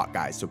a lot,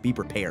 guys, so be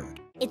prepared.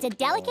 It's a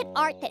delicate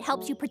art that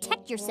helps you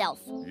protect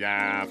yourself.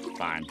 Yeah,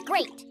 fine.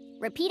 Great.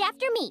 Repeat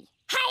after me.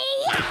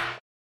 Hi-ya!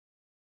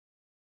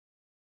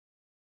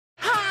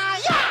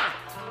 Hi-ya!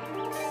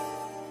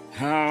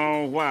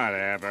 Oh,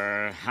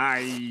 whatever.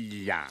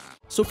 Hi-ya.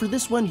 So for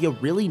this one, you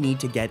really need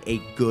to get a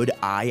good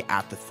eye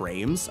at the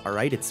frames, all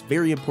right? It's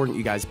very important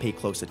you guys pay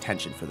close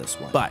attention for this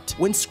one. But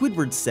when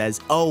Squidward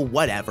says, oh,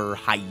 whatever,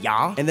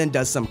 hi-ya, and then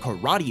does some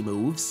karate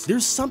moves,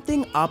 there's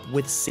something up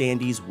with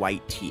Sandy's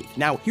white teeth.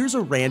 Now, here's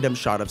a random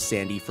shot of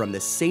Sandy from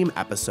this same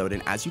episode,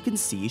 and as you can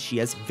see, she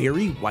has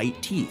very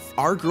white teeth.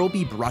 Our girl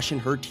be brushing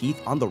her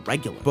teeth on the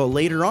regular. But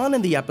later on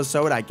in the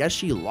episode, I guess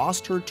she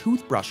lost her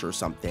toothbrush or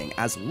something,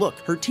 as look,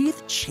 her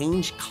teeth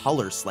change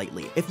color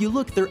slightly. If you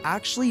look, they're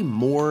actually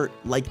more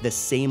like the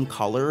same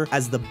color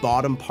as the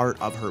bottom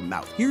part of her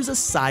mouth. Here's a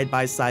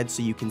side-by-side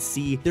so you can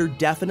see they're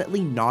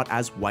definitely not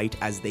as white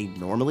as they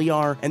normally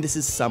are, and this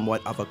is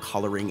somewhat of a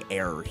coloring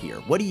error here.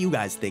 What do you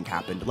guys think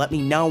happened? Let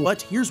me know.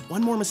 But here's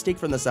one more mistake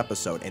from this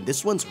episode, and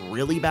this one's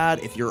really bad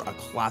if you're a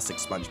classic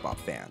SpongeBob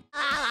fan.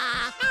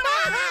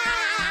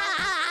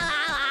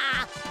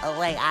 Oh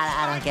wait,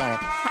 I don't get it.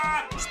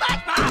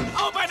 SpongeBob,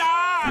 open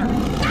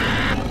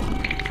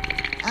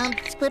up!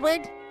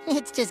 Squidward?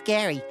 It's just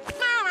Gary.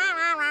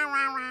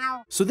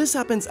 So this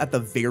happens at the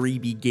very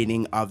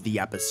beginning of the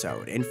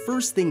episode, and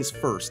first things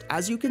first,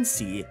 as you can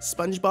see,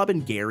 SpongeBob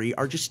and Gary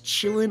are just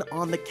chilling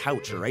on the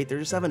couch, right? They're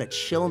just having a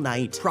chill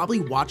night,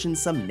 probably watching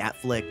some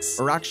Netflix,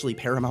 or actually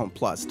Paramount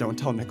Plus, don't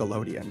tell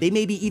Nickelodeon. They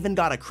maybe even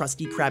got a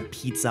Krusty Krab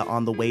pizza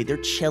on the way, they're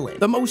chilling.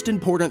 The most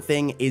important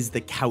thing is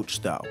the couch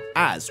though,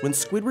 as when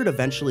Squidward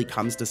eventually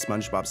comes to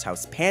SpongeBob's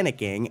house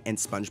panicking, and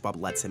SpongeBob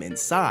lets him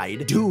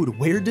inside, dude,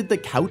 where did the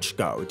couch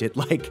go? Did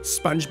like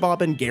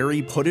SpongeBob and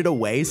Gary put it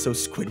away so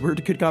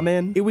Squidward could come in?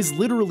 in. It was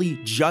literally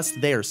just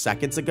there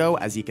seconds ago,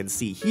 as you can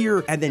see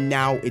here, and then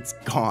now it's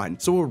gone.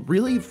 So a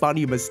really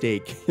funny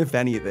mistake, if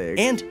anything.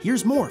 And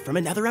here's more from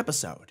another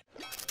episode.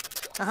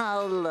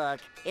 Oh, look.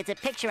 It's a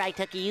picture I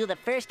took of you the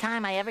first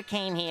time I ever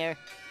came here.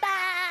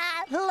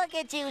 Ah, look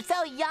at you,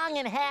 so young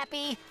and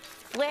happy.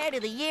 Where do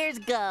the years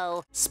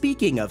go?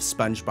 Speaking of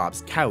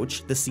SpongeBob's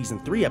couch, the Season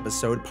 3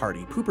 episode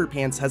Party Pooper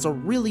Pants has a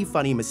really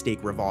funny mistake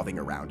revolving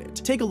around it.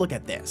 Take a look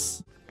at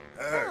this.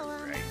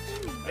 Alright,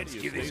 let's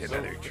give this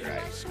another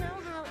try.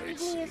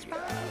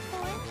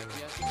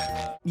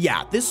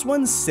 Yeah, this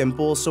one's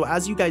simple, so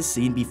as you guys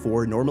seen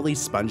before, normally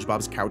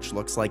SpongeBob's couch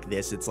looks like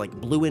this. It's like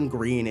blue and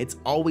green, it's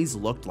always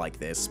looked like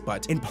this,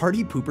 but in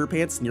Party Pooper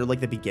Pants near like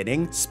the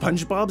beginning,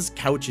 SpongeBob's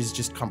couch is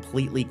just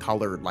completely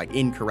colored like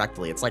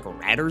incorrectly. It's like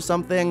red or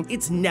something.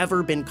 It's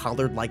never been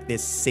colored like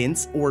this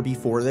since or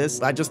before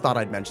this. I just thought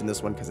I'd mention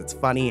this one because it's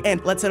funny.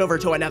 And let's head over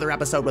to another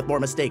episode with more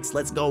mistakes.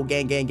 Let's go,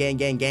 gang, gang, gang,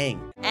 gang,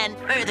 gang. And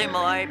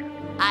furthermore,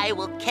 I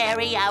will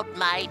carry out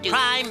my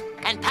crime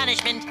and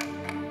punishment,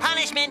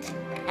 punishment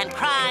and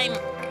crime,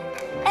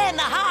 and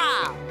the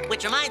hall,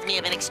 which reminds me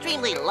of an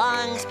extremely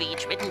long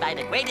speech written by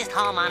the greatest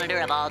hall monitor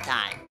of all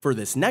time. For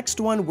this next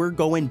one, we're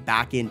going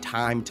back in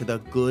time to the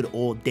good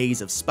old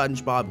days of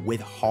SpongeBob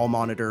with Hall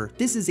Monitor.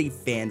 This is a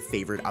fan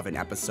favorite of an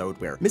episode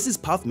where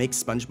Mrs. Puff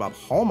makes SpongeBob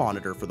Hall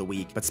Monitor for the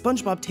week, but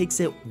SpongeBob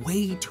takes it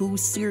way too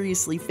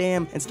seriously,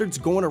 fam, and starts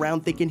going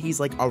around thinking he's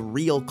like a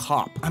real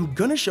cop. I'm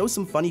gonna show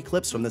some funny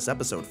clips from this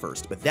episode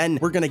first, but then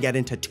we're gonna get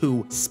into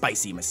 2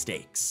 spicy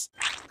mistakes.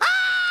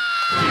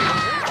 I'm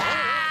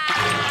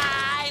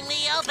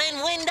the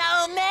open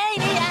window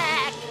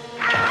maniac!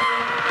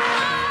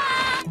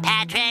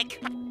 Patrick!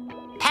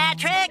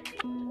 Patrick!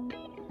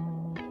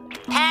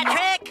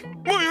 Patrick!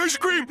 My ice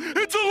cream!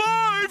 It's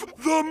alive!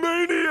 The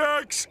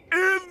maniac's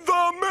in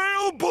the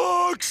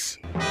mailbox!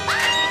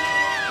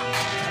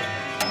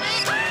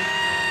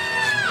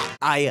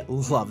 I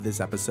love this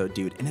episode,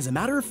 dude, and as a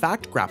matter of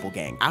fact, Grapple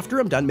Gang,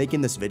 after I'm done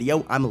making this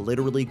video, I'm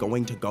literally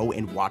going to go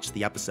and watch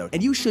the episode,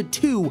 and you should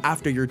too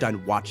after you're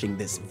done watching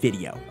this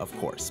video, of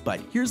course. But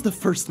here's the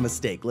first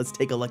mistake. Let's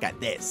take a look at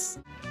this.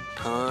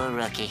 Poor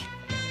rookie.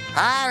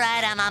 All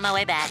right, I'm on my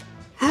way back.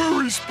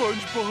 Hurry,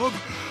 SpongeBob!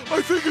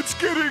 I think it's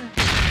getting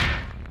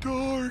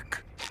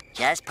dark.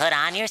 Just put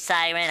on your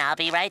siren, I'll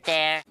be right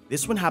there.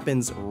 This one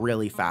happens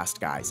really fast,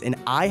 guys, and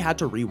I had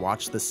to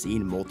rewatch the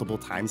scene multiple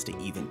times to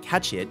even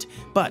catch it,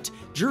 but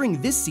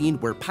during this scene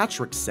where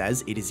Patrick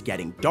says it is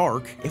getting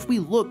dark, if we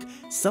look,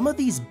 some of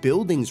these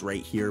buildings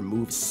right here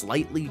move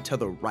slightly to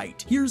the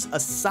right. Here's a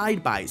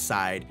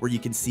side-by-side where you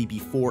can see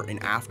before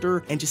and after,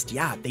 and just,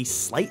 yeah, they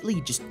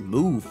slightly just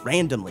move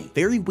randomly.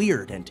 Very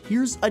weird, and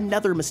here's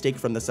another mistake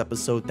from this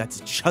episode that's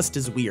just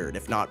as weird,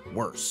 if not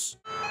worse.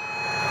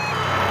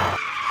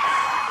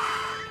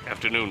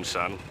 Afternoon,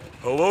 son.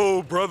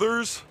 Hello,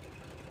 brothers.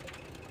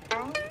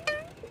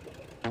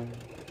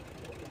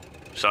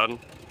 Son,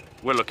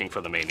 we're looking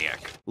for the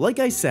maniac. Like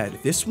I said,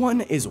 this one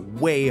is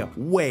way,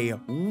 way,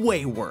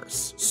 way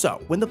worse.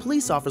 So, when the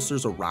police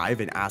officers arrive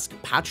and ask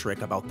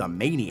Patrick about the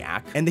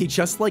maniac, and they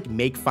just like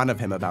make fun of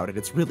him about it,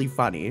 it's really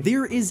funny,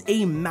 there is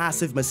a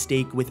massive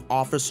mistake with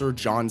Officer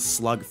John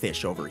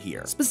Slugfish over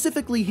here,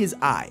 specifically his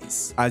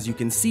eyes. As you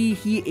can see,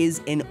 he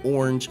is an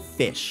orange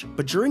fish,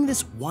 but during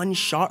this one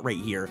shot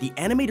right here, the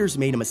animators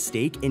made a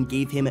mistake and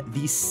gave him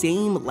the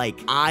same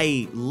like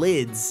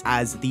eyelids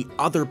as the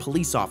other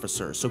police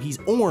officer. So he's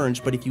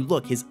orange, but if you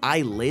look, his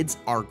eyelids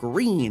are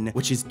green,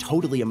 which is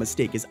totally a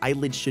mistake. His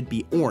eyelids should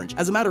be orange.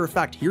 As a matter of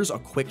fact, here's a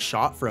quick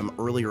shot from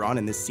earlier on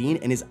in this scene,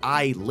 and his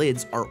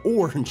eyelids are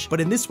orange,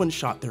 but in this one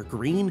shot, they're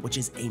green, which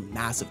is a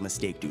massive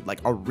mistake, dude. Like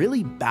a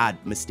really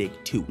bad mistake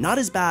too. Not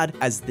as bad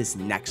as this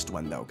next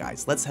one though,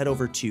 guys. Let's head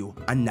over to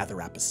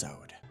another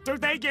episode. Do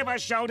they give a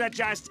show to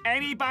just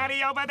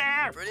anybody over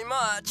there? Pretty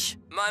much.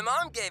 My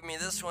mom gave me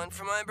this one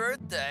for my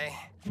birthday.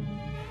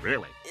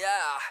 Really?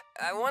 Yeah,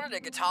 I wanted a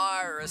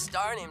guitar or a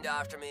star named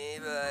after me,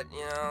 but,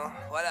 you know,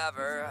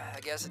 whatever. I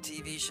guess a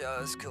TV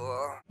show is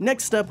cool.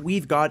 Next up,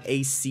 we've got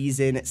a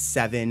Season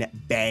 7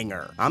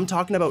 banger. I'm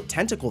talking about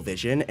Tentacle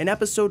Vision, an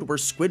episode where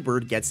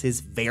Squidward gets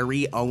his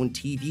very own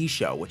TV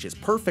show, which is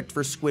perfect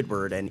for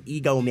Squidward, an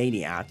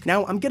egomaniac.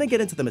 Now, I'm gonna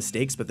get into the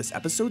mistakes, but this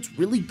episode's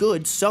really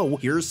good, so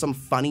here's some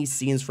funny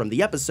scenes from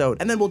the episode,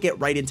 and then we'll get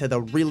right into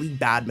the really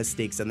bad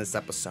mistakes in this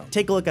episode.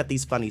 Take a look at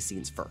these funny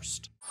scenes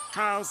first.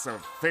 How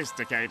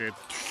sophisticated.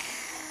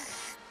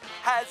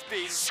 Has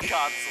been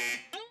cancelled.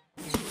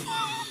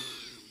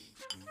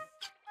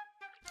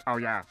 Oh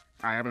yeah,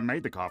 I haven't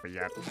made the coffee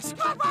yet. Hey,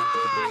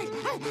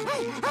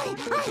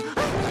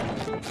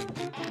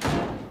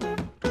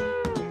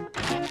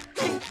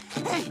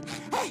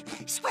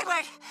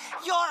 Squidward,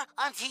 you're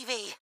on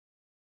TV.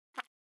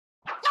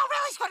 No,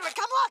 really, Squidward,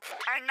 come look!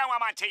 I know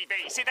I'm on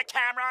TV. See the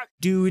camera?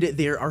 Dude,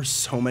 there are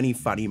so many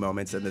funny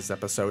moments in this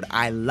episode.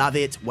 I love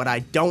it. What I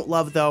don't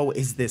love, though,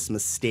 is this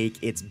mistake.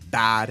 It's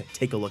bad.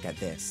 Take a look at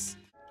this.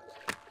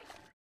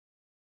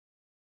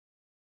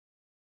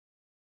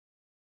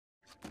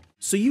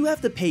 So you have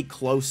to pay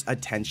close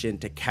attention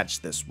to catch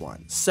this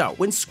one. So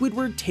when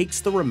Squidward takes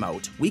the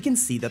remote, we can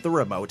see that the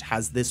remote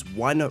has this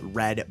one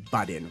red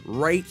button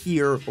right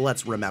here.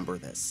 Let's remember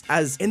this.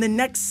 As in the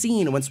next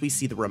scene, once we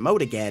see the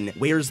remote again,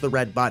 where's the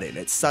red button?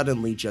 It's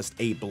suddenly just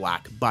a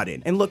black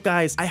button. And look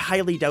guys, I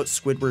highly doubt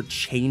Squidward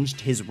changed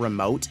his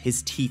remote,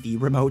 his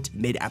TV remote,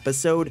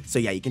 mid-episode. So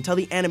yeah, you can tell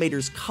the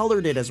animators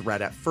colored it as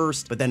red at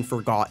first, but then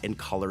forgot and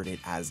colored it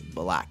as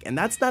black. And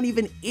that's not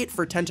even it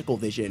for tentacle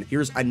vision.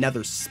 Here's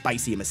another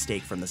spicy mistake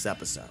from this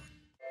episode.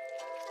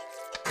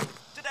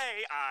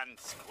 Today on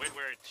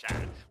Squidward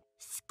Chat.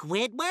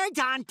 Squidward's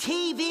on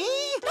TV?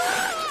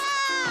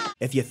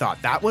 If you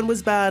thought that one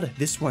was bad,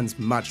 this one's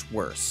much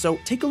worse. So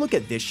take a look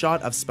at this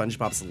shot of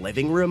SpongeBob's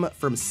living room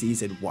from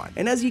season 1.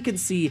 And as you can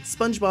see,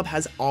 SpongeBob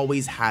has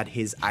always had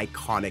his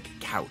iconic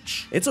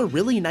couch. It's a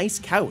really nice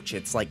couch.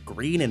 It's like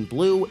green and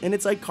blue, and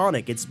it's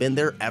iconic. It's been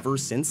there ever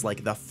since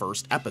like the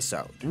first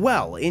episode.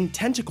 Well, in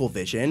Tentacle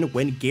Vision,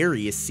 when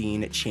Gary is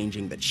seen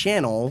changing the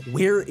channel,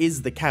 where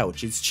is the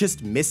couch? It's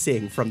just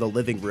missing from the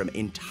living room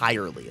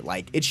entirely.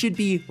 Like, it should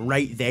be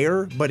right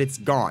there, but it's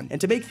gone.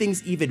 And to make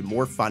things even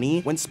more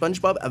funny, when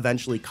SpongeBob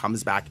eventually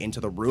comes back into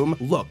the room,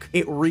 look,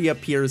 it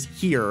reappears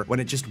here when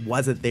it just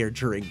wasn't there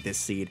during this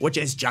scene, which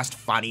is just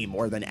funny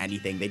more than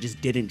anything. They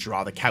just didn't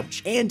draw the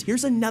couch. And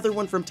here's another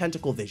one from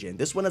Tentacle Vision.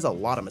 This one has a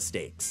lot of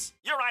mistakes.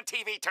 You're on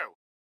TV too.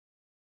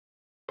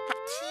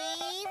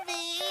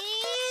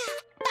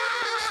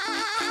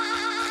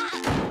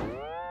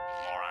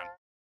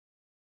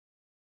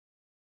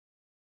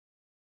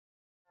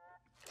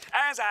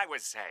 As I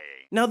was saying.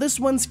 Now this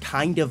one's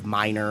kind of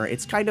minor.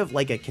 It's kind of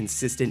like a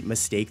consistent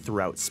mistake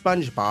throughout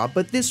SpongeBob,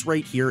 but this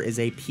right here is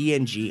a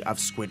PNG of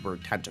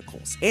Squidward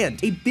tentacles.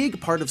 And a big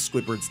part of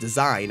Squidward's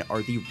design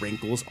are the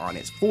wrinkles on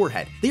his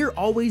forehead. They're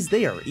always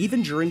there.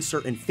 Even during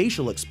certain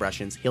facial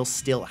expressions, he'll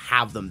still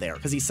have them there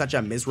because he's such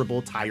a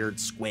miserable, tired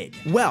squid.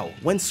 Well,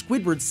 when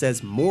Squidward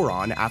says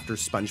moron after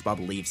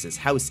SpongeBob leaves his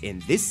house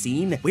in this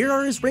scene, where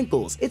are his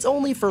wrinkles? It's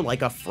only for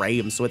like a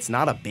frame, so it's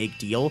not a big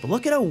deal, but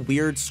look at how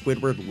weird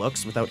Squidward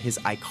looks without his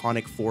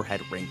iconic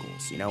forehead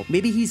wrinkles, you know?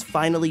 Maybe he's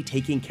finally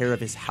taking care of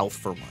his health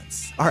for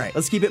once. All right,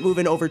 let's keep it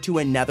moving over to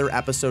another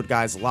episode,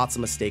 guys. Lots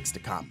of mistakes to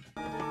come.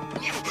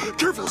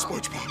 Careful,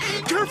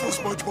 SpongeBob! Careful,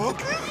 SpongeBob!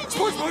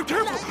 SpongeBob,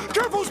 careful!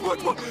 Careful,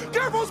 SpongeBob!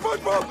 Careful,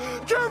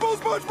 SpongeBob! Careful,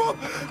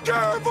 SpongeBob!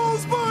 Careful,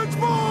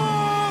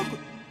 SpongeBob!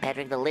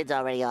 Patrick, the lid's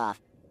already off.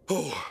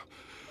 Oh,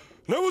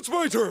 now it's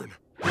my turn.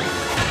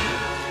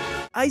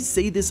 I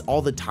say this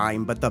all the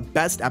time, but the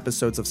best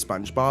episodes of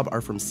SpongeBob are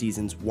from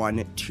seasons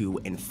 1, 2,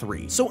 and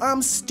 3. So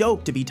I'm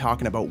stoked to be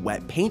talking about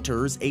Wet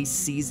Painters, a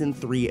season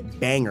 3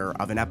 banger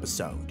of an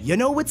episode. You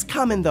know what's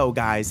coming though,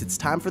 guys. It's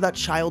time for that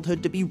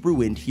childhood to be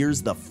ruined.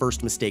 Here's the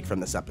first mistake from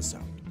this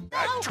episode.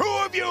 And 2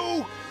 of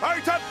you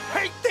are to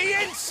paint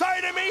the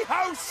inside of me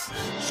house.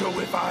 So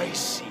if I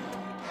see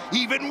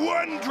even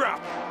one drop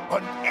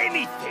on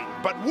anything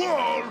but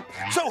wall,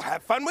 so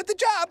have fun with the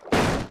job.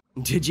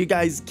 Did you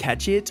guys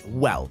catch it?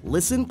 Well,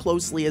 listen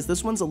closely as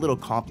this one's a little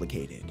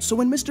complicated. So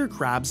when Mr.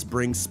 Krabs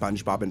brings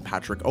SpongeBob and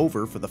Patrick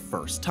over for the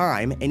first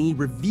time, and he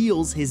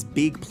reveals his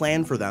big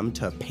plan for them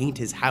to paint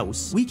his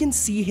house, we can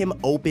see him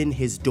open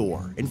his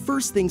door. And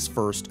first things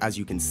first, as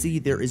you can see,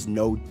 there is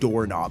no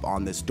doorknob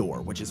on this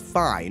door, which is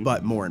fine.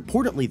 But more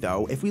importantly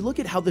though, if we look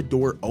at how the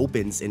door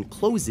opens and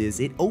closes,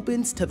 it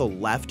opens to the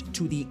left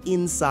to the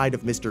inside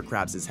of Mr.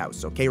 Krabs'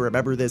 house, okay?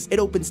 Remember this? It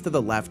opens to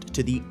the left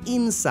to the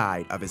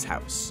inside of his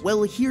house.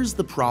 Well, here's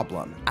the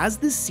problem. As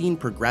this scene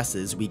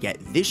progresses, we get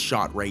this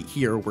shot right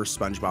here where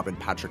SpongeBob and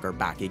Patrick are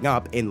backing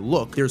up, and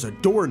look, there's a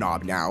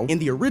doorknob now. In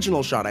the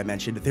original shot I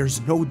mentioned,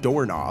 there's no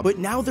doorknob, but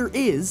now there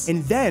is.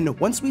 And then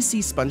once we see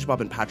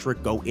SpongeBob and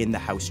Patrick go in the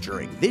house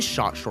during this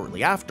shot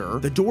shortly after,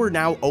 the door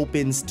now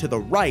opens to the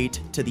right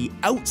to the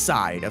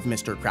outside of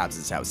Mr.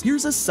 Krabs' house.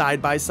 Here's a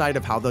side-by-side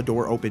of how the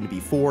door opened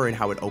before and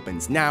how it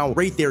opens now.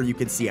 Right there you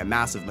can see a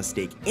massive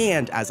mistake,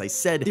 and as I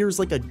said, there's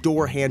like a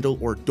door handle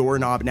or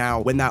doorknob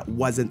now when that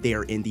wasn't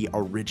there in the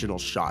original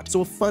shot. So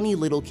a funny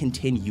little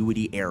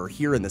continuity error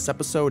here in this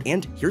episode,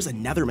 and here's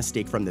another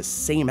mistake from this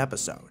same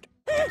episode.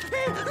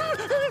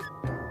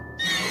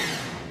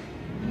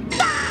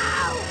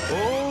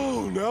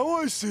 Oh, now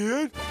I see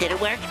it. Did it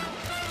work?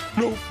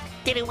 Nope.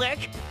 Did it work?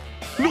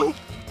 Nope.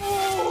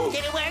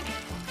 Did it work?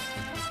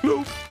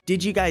 Nope.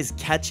 Did you guys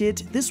catch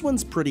it? This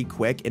one's pretty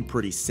quick and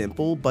pretty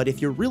simple, but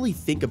if you really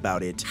think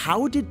about it,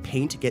 how did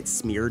paint get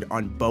smeared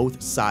on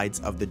both sides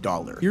of the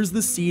dollar? Here's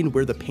the scene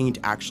where the paint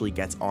actually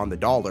gets on the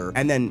dollar,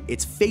 and then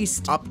it's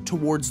faced up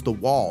towards the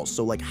wall,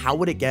 so like how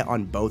would it get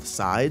on both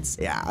sides?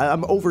 Yeah,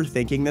 I'm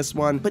overthinking this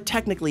one, but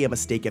technically a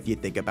mistake if you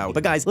think about it.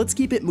 But guys, let's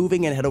keep it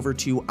moving and head over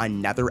to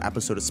another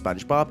episode of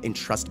SpongeBob, and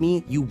trust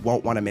me, you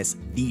won't want to miss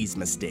these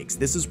mistakes.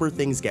 This is where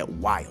things get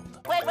wild.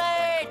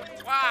 Squidward!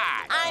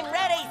 What? I'm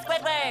ready,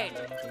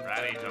 Squidward!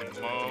 Ready to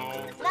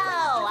move?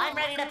 No, I'm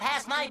ready to to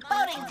pass my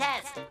boating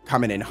test.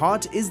 Coming in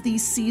hot is the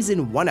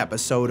Season 1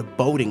 episode,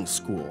 Boating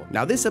School.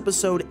 Now this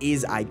episode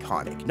is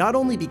iconic, not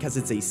only because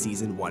it's a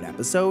Season 1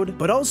 episode,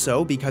 but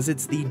also because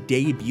it's the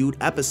debut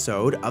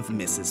episode of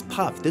Mrs.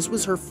 Puff. This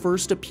was her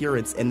first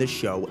appearance in the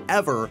show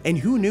ever, and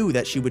who knew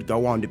that she would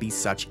go on to be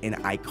such an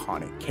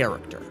iconic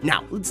character.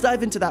 Now, let's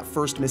dive into that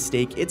first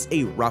mistake. It's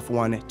a rough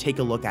one. Take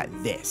a look at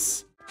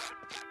this.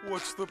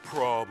 What's the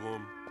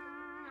problem?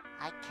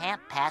 I can't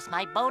pass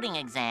my boating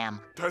exam.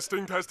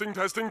 Testing.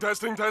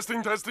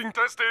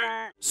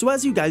 So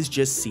as you guys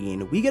just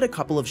seen, we get a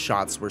couple of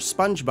shots where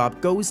SpongeBob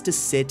goes to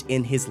sit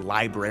in his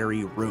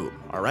library room,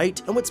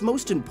 alright? And what's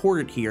most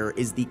important here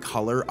is the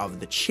color of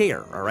the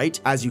chair, alright?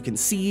 As you can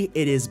see,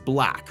 it is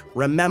black.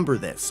 Remember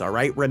this,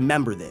 alright?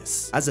 Remember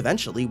this. As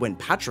eventually, when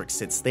Patrick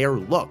sits there,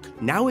 look,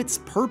 now it's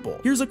purple.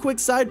 Here's a quick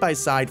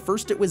side-by-side.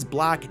 First it was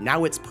black,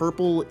 now it's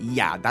purple.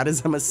 Yeah, that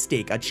is a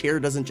mistake. A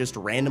chair doesn't just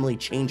randomly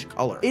change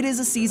color. It is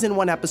a Season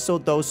 1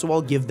 episode though, so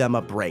I'll give them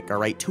a break,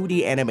 alright?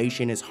 2D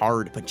animation is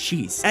hard, but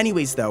geez.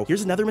 Anyways though,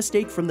 here's another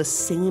mistake from the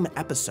same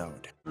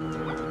episode.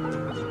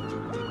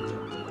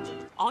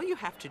 All you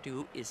have to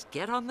do is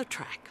get on the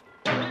track.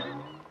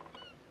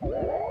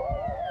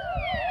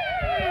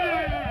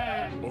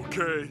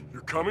 Okay,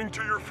 you're coming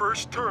to your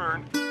first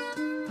turn.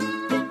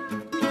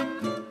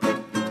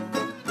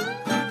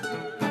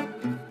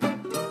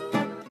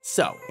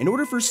 So, in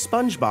order for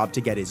SpongeBob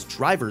to get his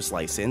driver's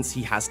license,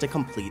 he has to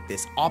complete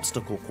this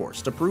obstacle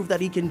course to prove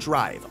that he can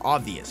drive.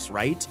 Obvious,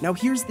 right? Now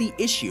here's the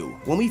issue.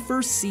 When we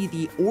first see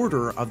the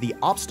order of the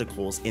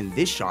obstacles in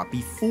this shot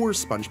before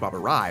SpongeBob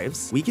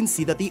arrives, we can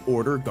see that the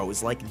order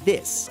goes like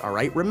this,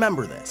 alright?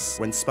 Remember this.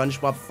 When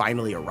SpongeBob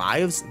finally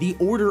arrives, the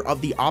order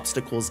of the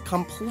obstacles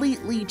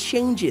completely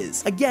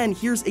changes. Again,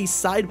 here's a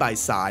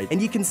side-by-side,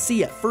 and you can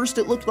see at first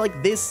it looked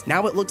like this,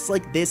 now it looks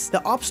like this.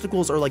 The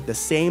obstacles are like the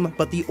same,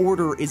 but the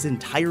order is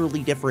entirely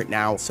different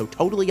now, so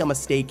totally a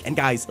mistake. And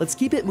guys, let's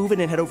keep it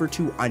moving and head over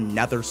to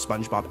another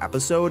SpongeBob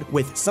episode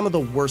with some of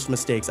the worst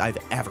mistakes I've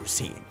ever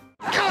seen.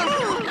 2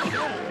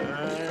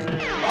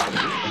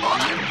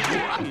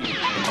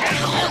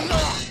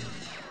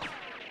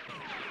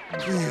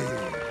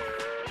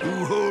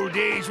 whole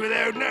days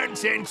without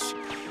nonsense.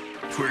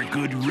 'Twere a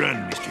good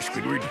run, Mr.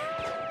 Squidward.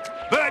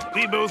 But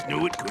we both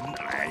know it couldn't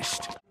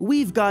last.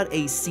 We've got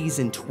a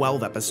Season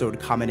 12 episode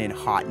coming in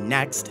hot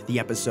next. The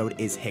episode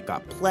is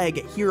Hiccup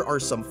Plague. Here are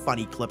some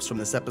funny clips from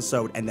this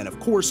episode, and then of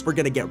course, we're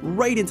gonna get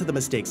right into the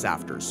mistakes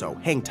after, so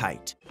hang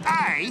tight.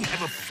 I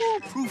have a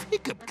foolproof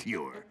hiccup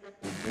cure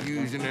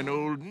using an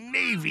old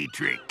Navy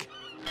trick.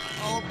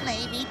 Old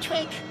Navy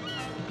trick?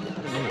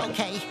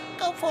 Okay,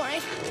 go for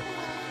it.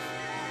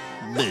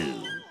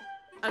 Boo.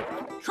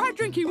 Try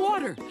drinking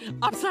water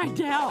upside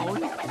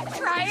down.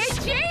 Try a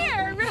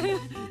chair.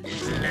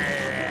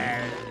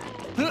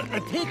 Put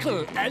a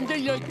pickle under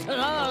your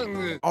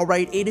tongue.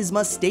 Alright, it is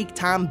mistake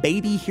time,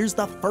 baby. Here's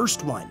the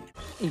first one.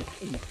 Oh,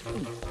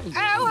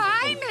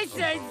 hi,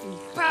 Mrs.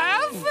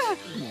 Puff.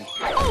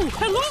 Oh,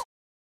 hello.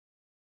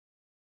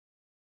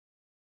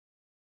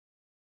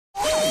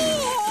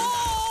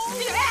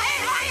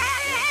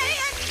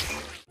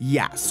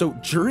 Yeah, so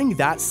during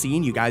that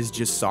scene you guys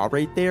just saw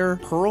right there,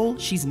 Pearl,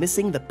 she's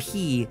missing the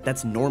P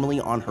that's normally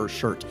on her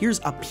shirt. Here's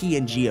a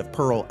PNG of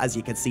Pearl. As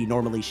you can see,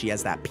 normally she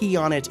has that P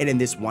on it, and in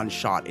this one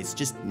shot, it's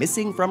just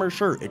missing from her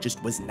shirt. It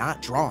just was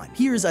not drawn.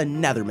 Here's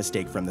another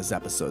mistake from this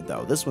episode,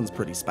 though. This one's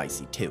pretty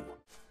spicy, too.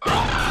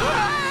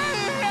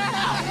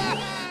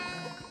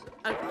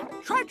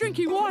 Try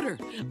drinking water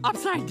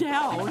upside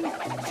down.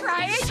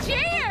 Try a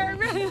chair.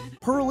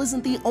 Pearl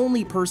isn't the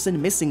only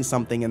person missing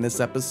something in this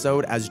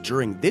episode, as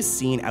during this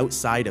scene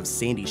outside of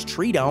Sandy's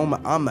tree dome,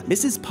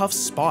 Mrs. Puff's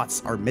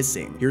spots are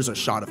missing. Here's a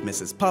shot of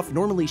Mrs. Puff.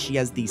 Normally she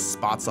has these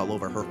spots all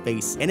over her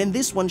face, and in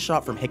this one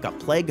shot from Hiccup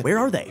Plague, where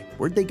are they?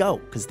 Where'd they go?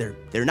 Because they're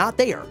not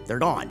there. They're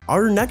gone.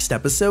 Our next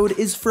episode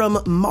is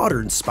from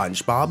Modern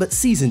SpongeBob,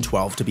 Season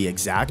 12 to be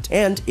exact,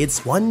 and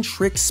it's One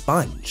Trick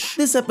Sponge.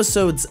 This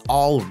episode's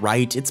all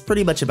right. It's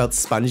pretty much about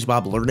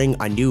SpongeBob learning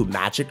a new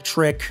magic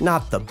trick.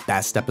 Not the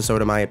best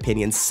episode in my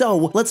opinion, so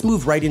let's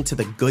move right into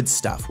the good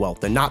stuff. Well,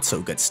 the not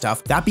so good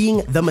stuff, that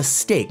being the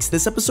mistakes.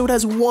 This episode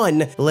has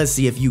one. Let's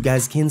see if you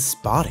guys can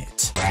spot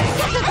it.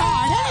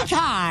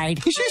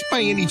 Is this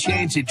by any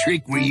chance a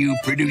trick where you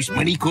produce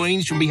money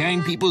coins from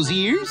behind people's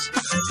ears?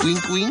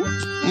 Wink, wink.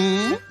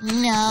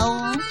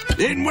 No.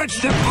 Then what's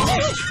the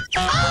point?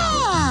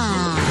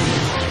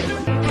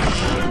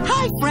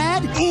 Hi,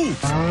 Fred. Ooh,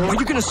 are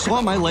you gonna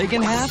saw my leg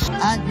in half?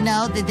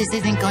 No, this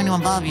isn't going to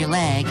involve your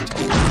leg.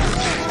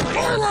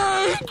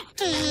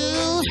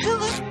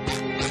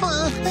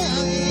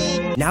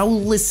 Now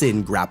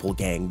listen, Grapple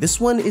Gang, this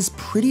one is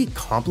pretty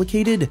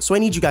complicated, so I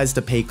need you guys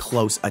to pay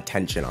close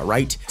attention,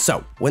 alright?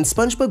 So, when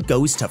SpongeBob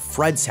goes to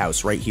Fred's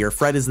house right here,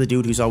 Fred is the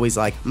dude who's always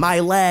like, my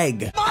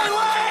leg! My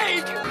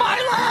leg! My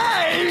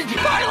leg!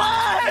 My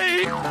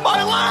leg!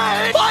 My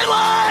leg! My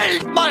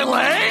leg! My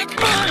leg!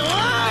 My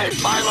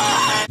leg! My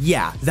leg!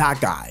 Yeah,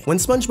 that guy. When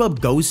SpongeBob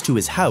goes to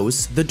his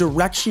house, the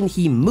direction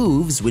he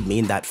moves would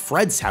mean that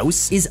Fred's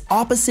house is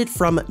opposite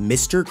from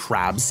Mr.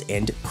 Krabs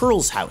and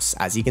Pearl's house,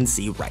 as you can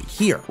see right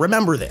here.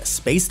 Remember this,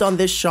 based on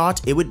this shot,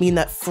 it would mean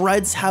that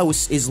Fred's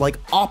house is like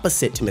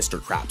opposite to Mr.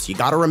 Krabs. You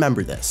gotta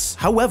remember this.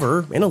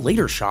 However, in a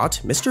later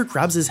shot, Mr.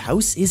 Krabs'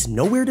 house is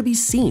nowhere to be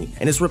seen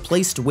and is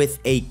replaced with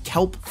a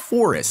kelp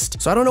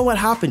forest. So I don't know what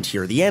happened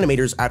here. The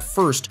animators at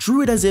first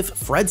drew it as if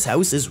Fred's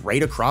house is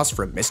right across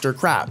from Mr.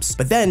 Krabs,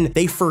 but then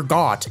they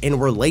forgot and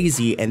were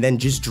lazy and then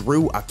just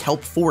drew a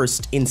kelp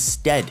forest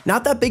instead.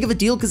 Not that big of a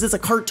deal because it's a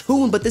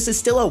cartoon, but this is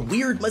still a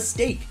weird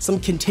mistake. Some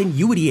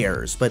continuity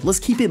errors, but let's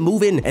keep it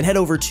moving and head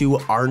over to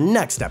our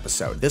next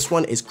episode. This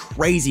one is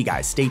crazy,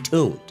 guys. Stay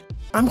tuned.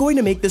 I'm going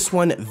to make this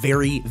one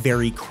very,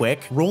 very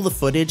quick. Roll the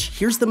footage.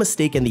 Here's the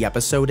mistake in the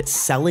episode,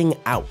 selling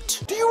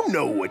out. Do you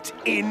know what's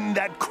in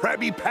that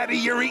Krabby Patty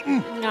you're eating?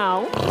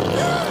 No.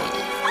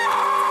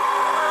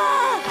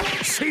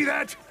 See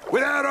that?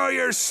 Without all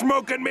your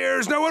smoke and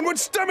mirrors, no one would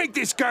stomach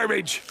this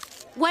garbage.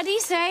 What'd he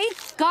say?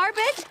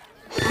 Garbage?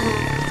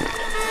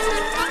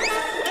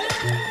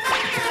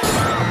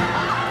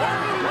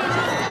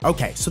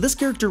 Okay, so this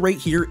character right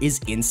here is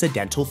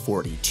Incidental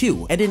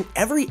 42, and in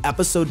every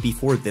episode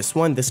before this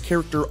one, this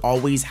character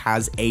always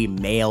has a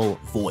male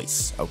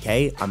voice,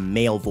 okay? A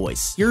male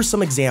voice. Here are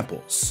some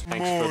examples.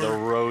 Thanks for the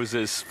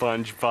roses,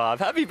 SpongeBob.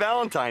 Happy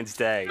Valentine's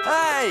Day.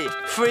 Hey,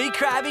 free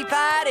Krabby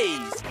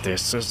Patties.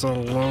 This is a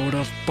load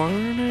of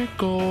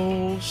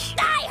barnacles.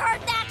 I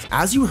heard that!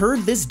 As you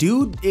heard, this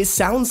dude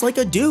sounds like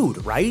a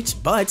dude, right?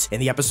 But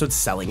in the episode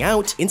Selling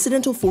Out,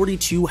 Incidental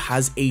 42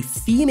 has a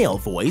female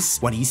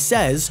voice when he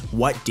says,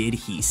 "What did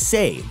he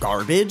say?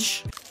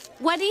 Garbage?"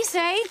 What'd he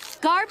say?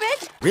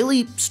 Garbage?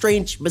 Really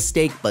strange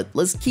mistake, but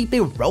let's keep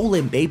it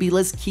rolling, baby.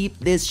 Let's keep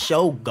this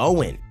show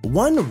going.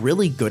 One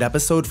really good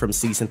episode from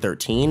season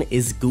 13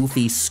 is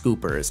Goofy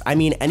Scoopers. I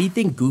mean,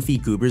 anything Goofy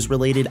Goobers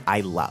related, I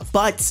love.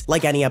 But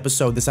like any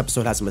episode, this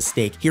episode has a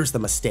mistake. Here's the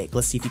mistake.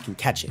 Let's see if you can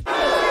catch it.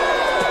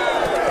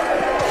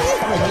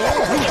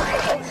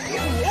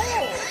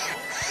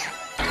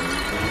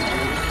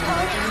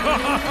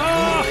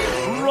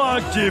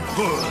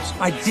 Rocketpuss!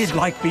 I did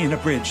like being a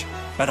bridge,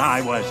 but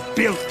I was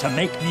built to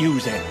make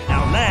music.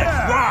 Now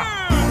let's rock!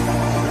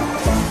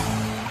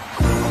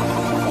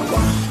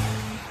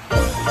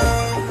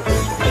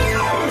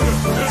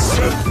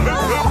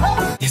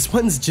 This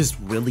one's just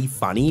really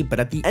funny, but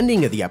at the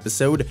ending of the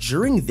episode,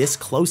 during this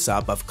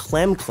close-up of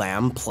Clam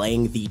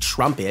playing the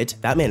trumpet,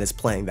 that man is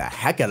playing the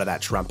heck out of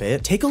that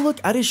trumpet, take a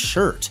look at his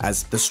shirt,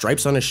 as the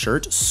stripes on his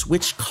shirt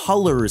switch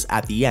colors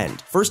at the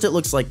end. First it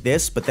looks like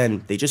this, but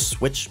then they just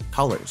switch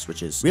colors,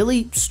 which is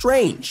really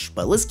strange.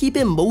 But let's keep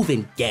it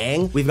moving,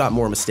 gang. We've got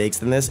more mistakes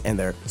than this, and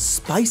they're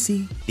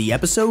spicy. The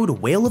episode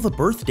Whale of a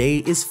Birthday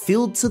is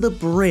filled to the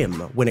brim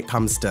when it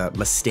comes to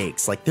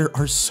mistakes. Like, there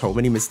are so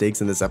many mistakes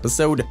in this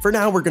episode. For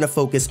now, we're gonna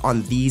focus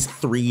on these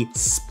 3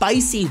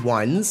 spicy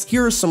ones.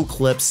 Here are some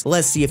clips.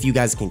 Let's see if you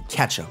guys can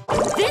catch them.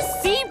 This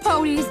sea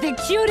pony is the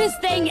cutest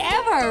thing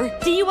ever.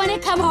 Do you want to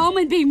come home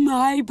and be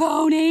my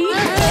pony?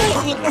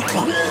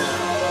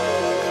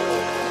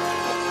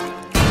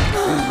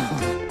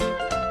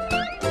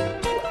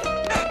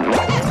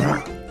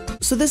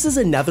 So this is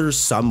another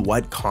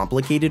somewhat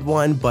complicated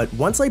one, but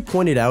once I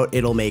point it out,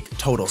 it'll make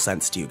total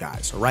sense to you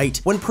guys, right?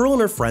 When Pearl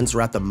and her friends are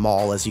at the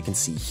mall, as you can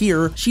see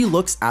here, she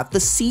looks at the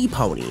sea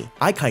pony.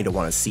 I kind of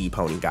want a sea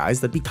pony,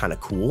 guys. That'd be kind of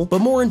cool. But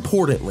more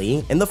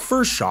importantly, in the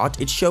first shot,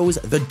 it shows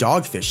the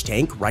dogfish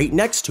tank right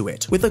next to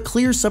it, with a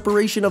clear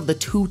separation of the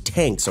 2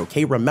 tanks,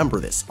 okay? Remember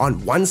this.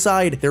 On one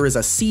side, there is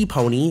a sea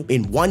pony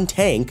in one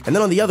tank, and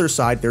then on the other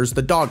side, there's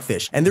the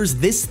dogfish. And there's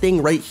this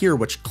thing right here,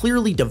 which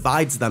clearly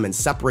divides them and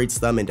separates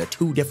them into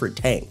 2 different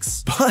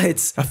tanks.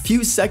 But a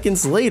few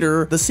seconds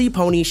later, the sea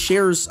pony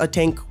shares a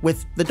tank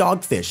with the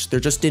dogfish.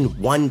 They're just in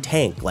one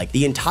tank. Like,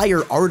 the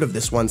entire art of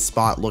this one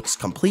spot looks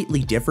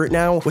completely different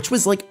now, which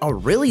was like a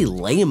really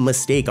lame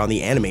mistake on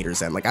the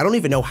animators end. Like, I don't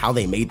even know how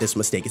they made this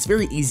mistake. It's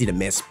very easy to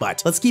miss,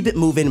 but let's keep it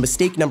moving.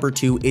 Mistake number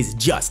 2 is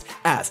just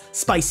as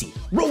spicy.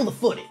 Roll the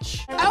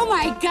footage. Oh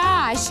my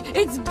gosh,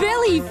 it's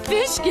Billy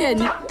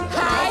Fishkin.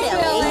 Hi,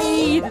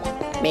 Billy.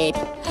 Meep.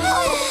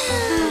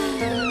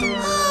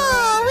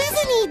 Oh,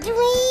 isn't he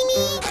dreamy?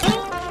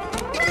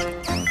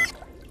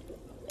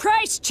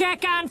 Price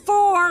check on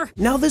 4.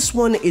 Now this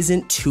one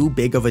isn't too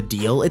big of a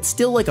deal. It's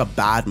still like a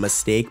bad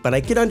mistake, but I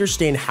could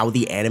understand how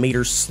the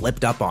animators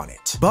slipped up on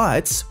it.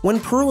 But when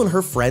Pearl and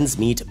her friends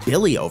meet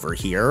Billy over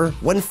here,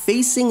 when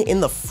facing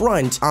in the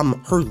front,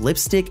 her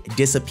lipstick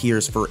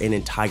disappears for an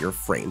entire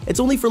frame.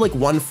 It's only for like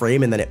 1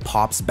 frame and then it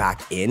pops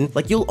back in.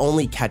 Like, you'll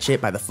only catch it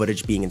by the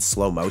footage being in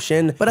slow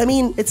motion. But I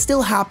mean, it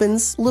still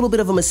happens. A little bit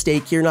of a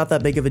mistake here, not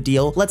that big of a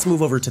deal. Let's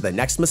move over to the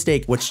next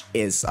mistake, which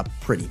is a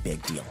pretty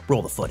big deal.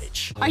 Roll the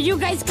footage. Are you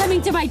guys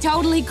coming to my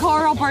Totally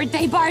Coral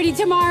birthday party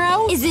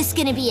tomorrow? Is this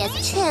gonna be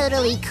as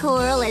totally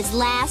coral as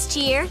last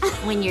year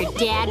when your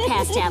dad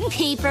passed out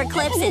paper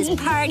clips as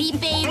party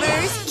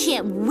favors?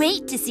 Can't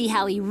wait to see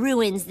how he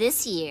ruins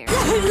this year.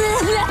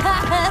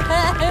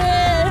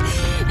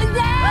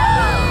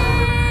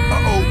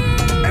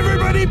 Uh-oh.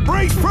 Everybody Be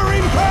braced for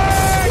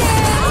impact!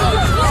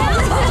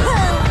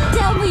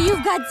 Tell me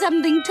you've got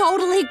something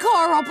totally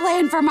Koral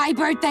planned for my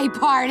birthday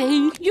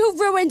party. You've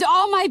ruined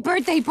all my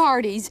birthday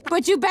parties,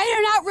 but you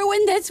better not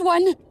ruin this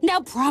one.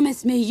 Now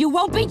promise me you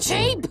won't be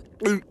cheap.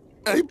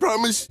 I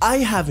promise. I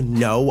have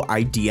no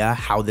idea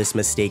how this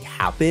mistake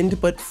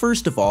happened, but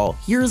first of all,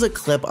 here's a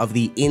clip of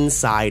the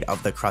inside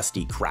of the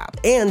Krusty Krab.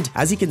 And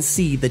as you can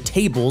see, the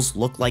tables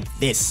look like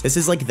this. This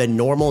is like the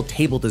normal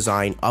table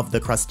design of the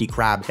Krusty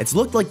Krab. It's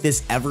looked like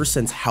this ever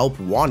since Help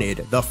Wanted,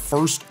 the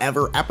first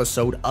ever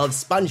episode of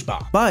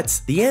SpongeBob.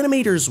 But the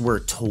animators were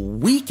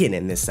tweaking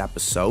in this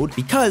episode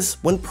because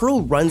when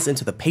Pearl runs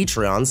into the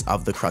Patreons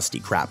of the Krusty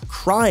Krab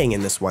crying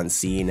in this one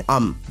scene,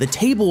 the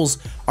tables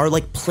are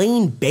like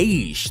plain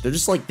beige. They're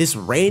just like this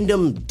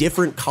random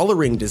different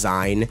coloring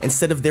design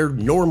instead of their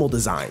normal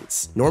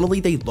designs.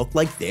 Normally they look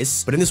like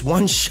this, but in this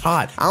one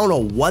shot, I don't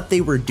know what they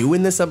were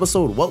doing this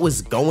episode, what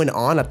was going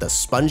on at the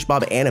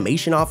SpongeBob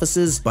animation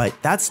offices, but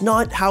that's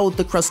not how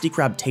the Krusty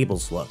Krab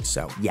tables look.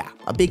 So yeah,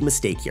 a big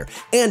mistake here.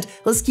 And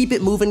let's keep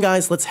it moving,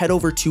 guys. Let's head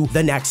over to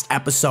the next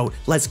episode.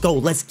 Let's go.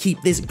 Let's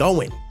keep this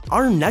going.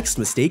 Our next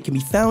mistake can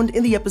be found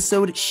in the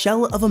episode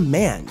Shell of a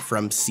Man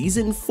from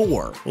season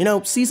 4. You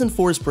know, season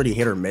 4 is pretty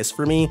hit or miss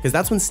for me because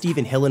that's when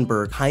Steven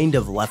Hillenburg kind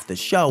of left the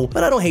show,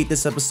 but I don't hate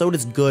this episode,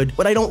 it's good.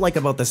 What I don't like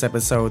about this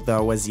episode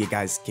though, as you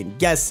guys can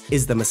guess,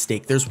 is the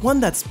mistake. There's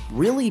one that's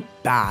really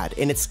bad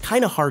and it's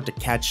kind of hard to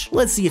catch.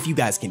 Let's see if you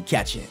guys can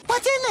catch it.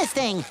 What's in this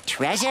thing?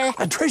 Treasure?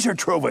 A treasure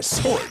trove of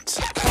sorts.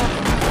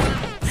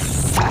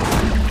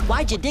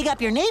 Why'd you dig up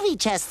your Navy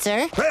chest,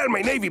 sir? Well, my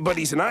Navy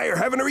buddies and I are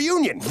having a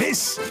reunion.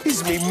 This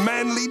is me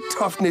manly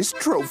toughness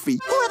trophy.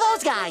 Who are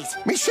those guys?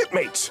 Me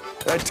shipmates.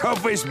 The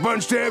toughest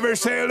bunch to ever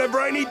sail the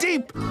briny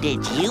deep.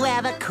 Did you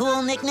have a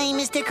cool nickname,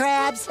 Mr.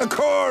 Krabs? Of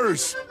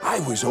course.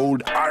 I was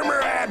old Armor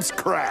Abs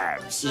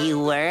Krabs. You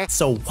were?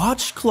 So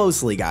watch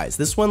closely, guys.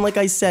 This one, like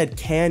I said,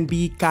 can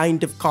be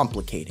kind of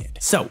complicated.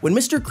 So when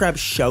Mr. Krabs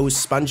shows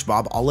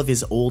SpongeBob all of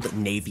his old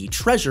Navy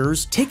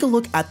treasures, take a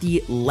look at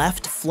the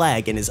left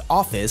flag in his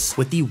office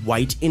with the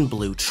white and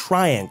blue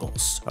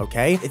triangles,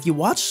 okay? If you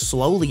watch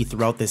slowly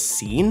throughout this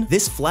scene,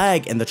 this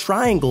flag and the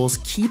triangles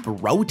keep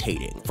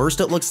rotating. First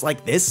it looks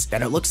like this,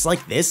 then it looks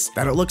like this,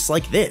 then it looks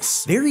like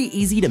this. Very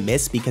easy to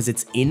miss because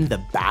it's in the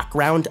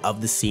background of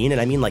the scene, and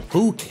I mean, like,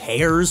 who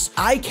cares?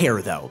 I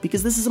care though,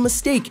 because this is a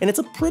mistake, and it's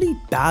a pretty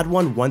bad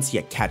one once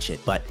you catch it.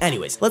 But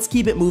anyways, let's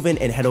keep it moving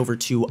and head over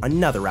to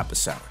another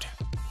episode.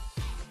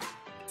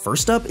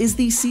 First up is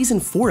the season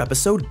 4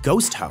 episode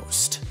Ghost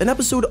Host, an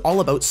episode all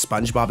about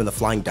SpongeBob and the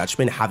Flying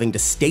Dutchman having to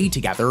stay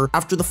together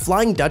after the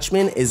Flying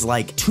Dutchman is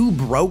like too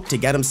broke to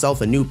get himself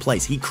a new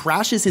place. He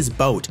crashes his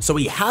boat, so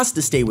he has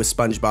to stay with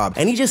SpongeBob,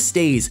 and he just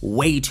stays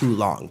way too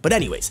long. But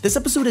anyways, this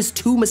episode has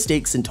 2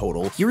 mistakes in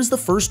total. Here's the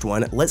first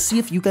one. Let's see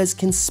if you guys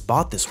can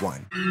spot this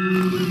one.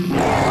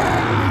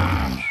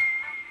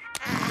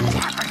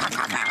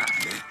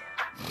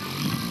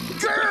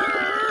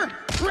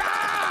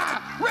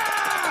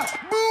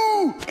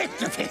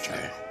 It's official.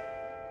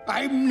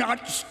 I'm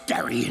not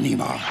scary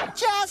anymore.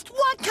 Just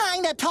what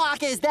kind of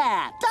talk is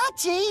that?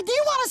 Dutchie, do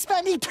you want to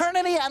spend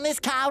eternity on this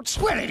couch?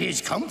 Well, it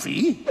is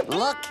comfy.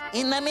 Look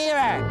in the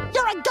mirror.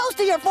 You're a ghost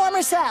of your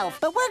former self,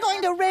 but we're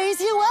going to raise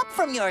you up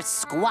from your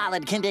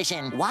squalid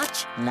condition.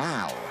 Watch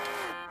now.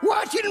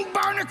 What in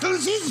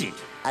barnacles is it?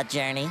 A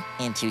journey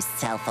into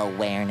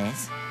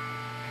self-awareness.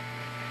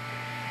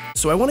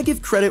 So I want to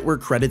give credit where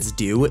credit's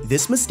due.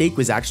 This mistake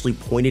was actually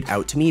pointed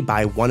out to me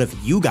by one of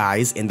you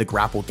guys in the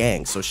Grapple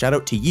Gang, so shout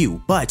out to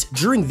you. But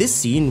during this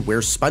scene where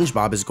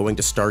SpongeBob is going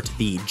to start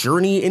the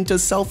journey into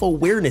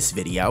self-awareness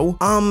video,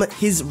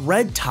 his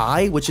red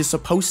tie, which is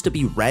supposed to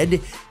be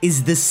red,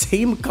 is the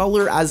same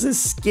color as his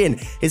skin.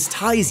 His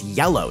tie is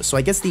yellow, so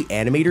I guess the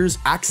animators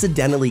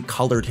accidentally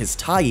colored his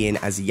tie in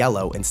as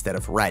yellow instead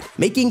of red,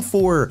 making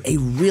for a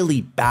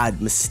really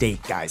bad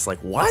mistake, guys.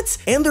 Like, what?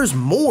 And there's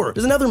more.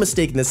 There's another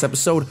mistake in this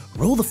episode.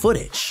 Roll the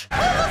footage. The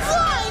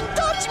Flying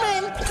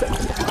Dutchman!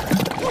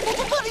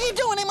 What are you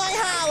doing in my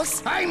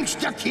house? I'm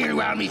stuck here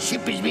while my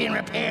ship is being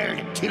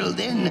repaired. Till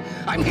then,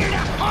 I'm here to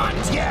haunt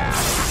ya!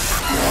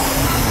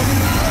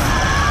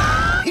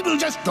 People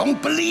just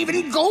don't believe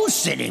in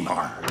ghosts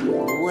anymore.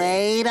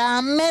 Wait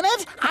a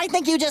minute. I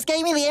think you just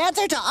gave me the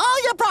answer to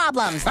all your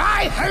problems.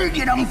 I heard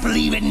you don't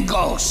believe in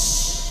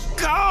ghosts.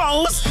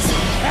 Ghosts?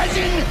 As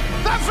in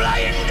the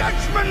Flying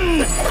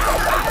Dutchman!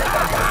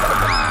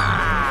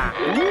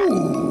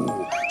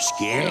 Ooh,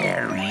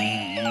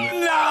 scary.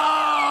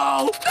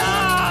 No!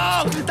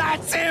 No!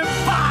 That's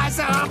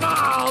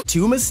impossible!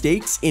 2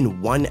 mistakes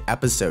in 1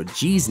 episode.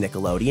 Jeez,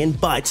 Nickelodeon.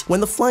 But when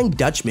the Flying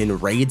Dutchman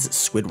raids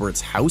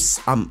Squidward's house,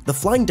 the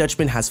Flying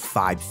Dutchman has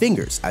 5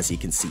 fingers, as you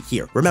can see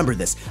here. Remember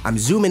this. I'm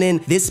zooming in.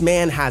 This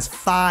man has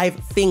 5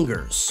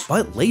 fingers.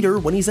 But later,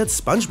 when he's at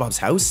SpongeBob's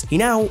house, he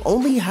now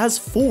only has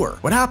 4.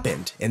 What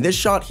happened? In this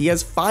shot, he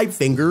has 5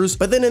 fingers,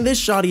 but then in this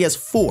shot, he has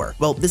 4.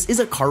 Well, this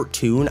is a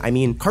cartoon. I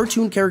mean,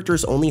 cartoon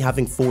characters only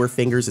having 4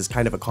 fingers is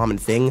kind of a common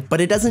thing,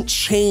 but it doesn't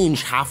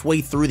change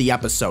halfway through the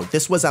episode.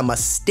 This was a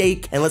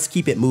mistake, and let's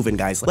keep it moving,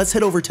 guys. Let's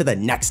head over to the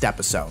next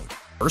episode.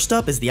 First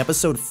up is the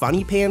episode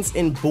Funny Pants,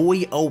 and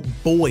boy, oh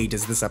boy,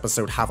 does this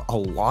episode have a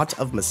lot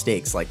of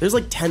mistakes. Like, there's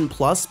like 10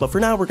 plus, but for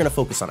now we're gonna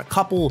focus on a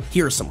couple.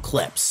 Here are some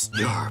clips.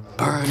 You're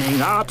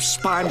burning up,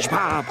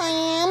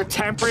 SpongeBob.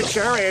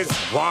 Temperature is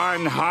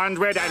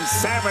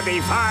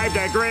 175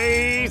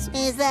 degrees.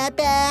 Is that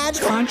bad?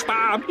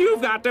 SpongeBob,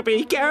 you've got to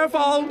be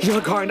careful.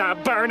 You're going to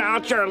burn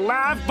out your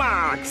laugh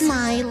box.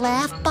 My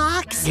laugh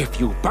box?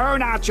 If you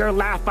burn out your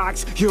laugh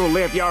box, you'll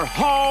live your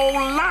whole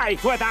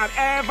life without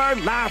ever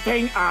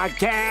laughing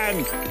again.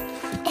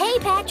 Hey,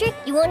 Patrick,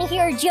 you want to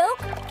hear a joke?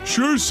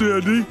 Sure,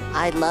 Sandy.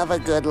 I love a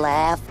good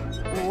laugh.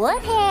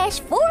 What has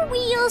 4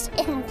 wheels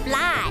and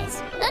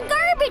flies? A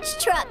garbage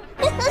truck.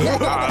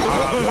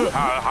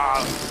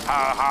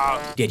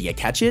 Did you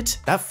catch it?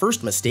 That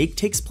first mistake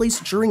takes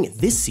place during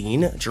this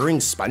scene, during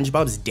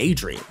SpongeBob's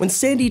daydream. When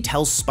Sandy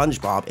tells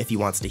SpongeBob if he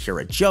wants to hear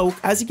a joke,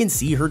 as you can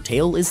see, her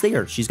tail is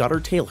there. She's got her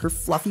tail, her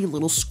fluffy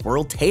little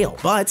squirrel tail.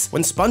 But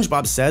when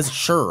SpongeBob says,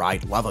 sure,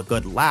 I'd love a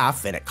good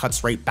laugh, and it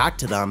cuts right back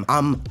to them,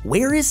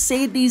 where is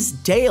Sandy's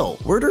tail?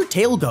 Where'd her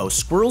tail go?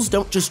 Squirrels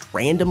don't just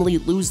randomly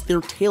lose their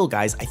tail,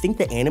 guys. I think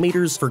the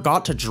animators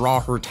forgot to draw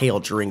her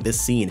tail during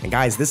this scene. And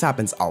guys, this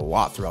happens a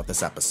lot throughout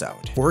this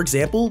episode. For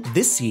example,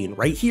 this scene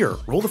right here.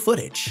 Roll the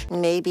footage.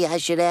 Maybe I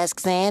should ask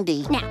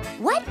Sandy. Now,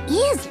 what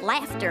is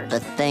laughter?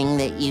 The thing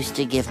that used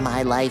to give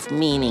my life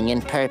meaning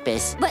and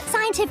purpose. But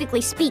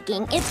scientifically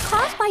speaking, it's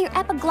caused by your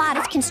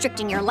epiglottis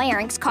constricting your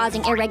larynx,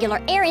 causing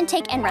irregular air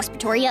intake and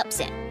respiratory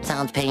upset.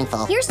 Sounds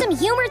painful. Here's some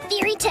humor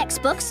theory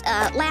textbooks,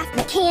 laugh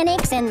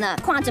mechanics, and the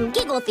quantum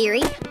giggle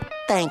theory.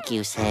 Thank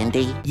you,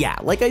 Sandy. Yeah,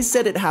 like I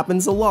said, it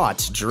happens a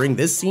lot. During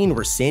this scene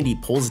where Sandy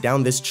pulls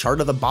down this chart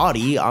of the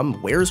body,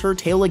 where's her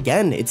tail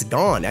again? It's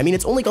gone. I mean,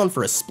 it's only gone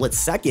for a split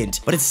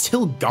second, but it's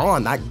still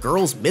gone. That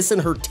girl's missing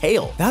her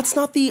tail. That's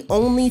not the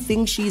only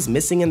thing she's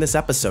missing in this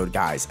episode,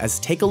 guys. As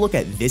take a look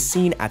at this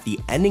scene at the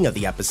ending of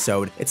the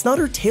episode, it's not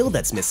her tail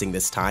that's missing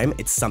this time,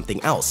 it's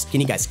something else.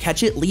 Can you guys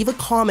catch it? Leave a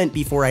comment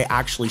before I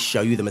actually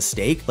show you the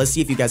mistake. Let's see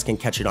if you guys can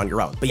catch it on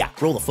your own. But yeah,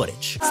 roll the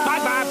footage.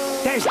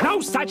 SpongeBob, there's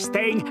no such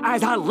thing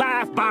as a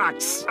laugh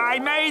box. I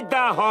made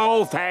the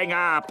whole thing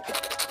up.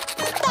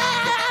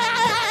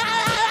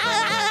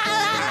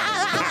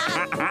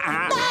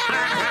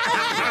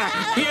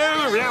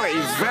 You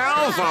really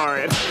fell for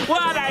it.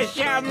 What a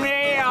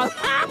shamil!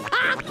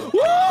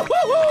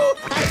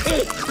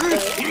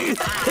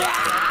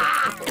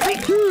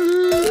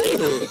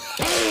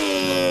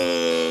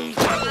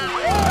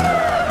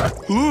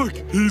 Look,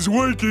 he's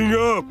waking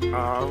up.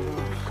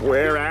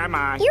 Where am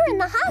I? You're in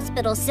the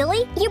hospital,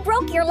 silly. You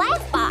broke your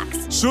laugh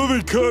box. So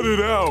they cut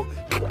it out.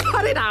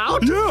 Cut it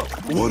out? Yeah.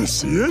 Want to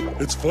see it?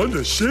 It's fun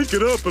to shake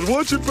it up and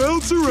watch it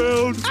bounce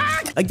around.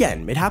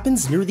 Again, it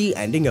happens near the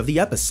ending of the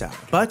episode.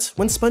 But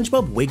when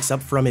SpongeBob wakes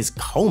up from his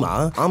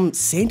coma,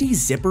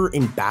 Sandy's zipper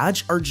and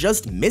badge are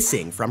just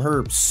missing from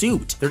her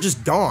suit. They're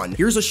just gone.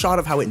 Here's a shot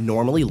of how it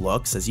normally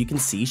looks. As you can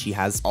see, she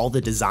has all the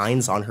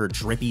designs on her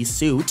drippy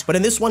suit. But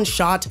in this one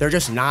shot, they're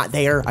just not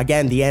there.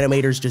 Again, the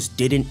animators just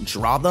didn't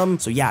draw them.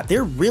 So yeah,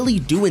 they're really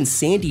doing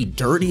Sandy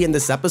dirty in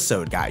this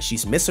episode, guys.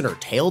 She's missing her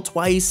tail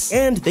twice,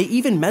 and they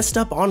even messed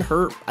up on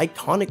her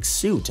iconic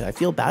suit. I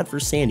feel bad for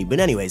Sandy. But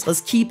anyways,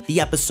 let's keep the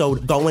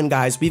episode going,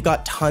 guys. We've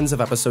got tons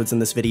of episodes in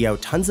this video,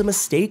 tons of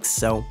mistakes,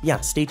 so yeah,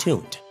 stay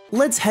tuned.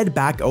 Let's head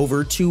back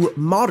over to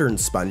modern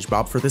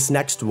SpongeBob for this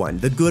next one,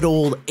 the good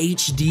old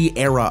HD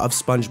era of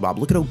SpongeBob.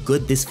 Look at how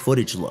good this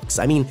footage looks.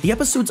 I mean, the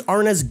episodes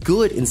aren't as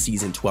good in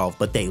season 12,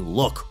 but they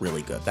look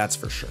really good, that's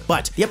for sure.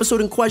 But the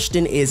episode in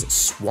question is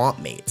Swamp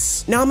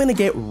Mates. Now I'm gonna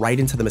get right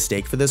into the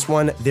mistake for this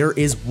one. There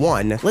is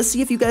one. Let's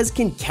see if you guys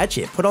can catch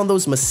it. Put on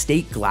those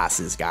mistake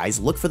glasses,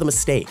 guys. Look for the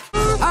mistake.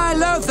 Hey,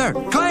 Luther,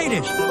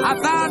 Cletus,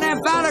 I found them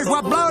fellas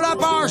what blowed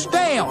up our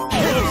steel.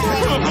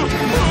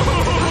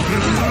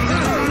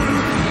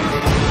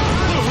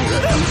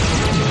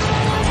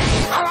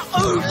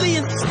 Only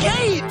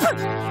escape!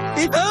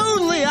 If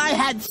only I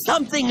had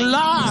something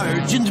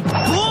large and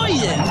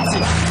buoyant!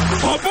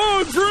 Hop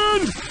on,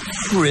 friend!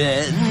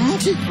 Friend?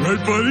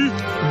 Right, buddy?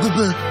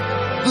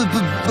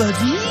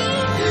 Buddy?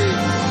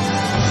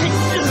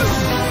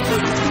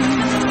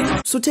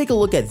 So take a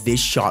look at this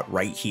shot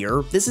right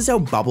here. This is how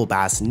Bubble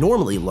Bass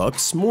normally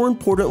looks. More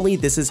importantly,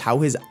 this is how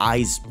his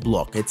eyes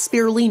look. It's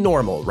fairly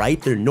normal, right?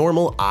 They're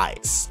normal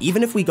eyes.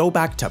 Even if we go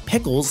back to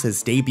Pickles,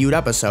 his debut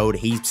episode,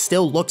 he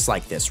still looks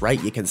like this, right?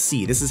 You can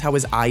see this is how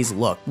his eyes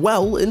look.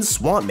 Well, in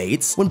Swamp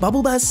Mates, when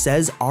Bubble Bass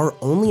says our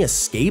only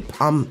escape,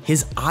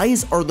 his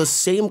eyes are the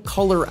same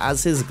color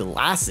as his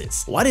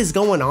glasses. What is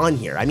going on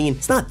here? I mean,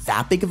 it's not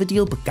that big of a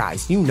deal, but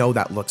guys, you know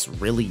that looks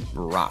really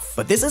rough.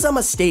 But this is a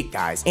mistake,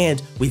 guys,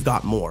 and we've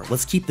got more.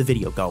 Let's keep the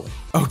video going.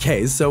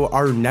 Okay, so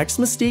our next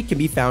mistake can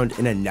be found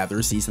in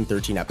another season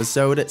 13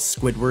 episode,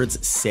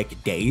 Squidward's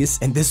Sick Days.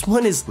 And this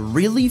one is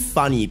really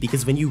funny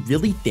because when you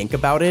really think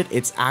about it,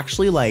 it's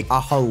actually like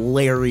a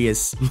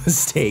hilarious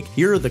mistake.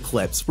 Here are the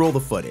clips. Roll the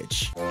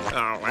footage.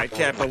 Oh, I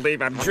can't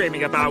believe I'm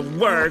dreaming about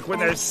work when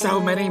there's so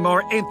many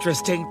more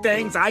interesting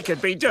things I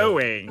could be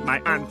doing.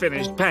 My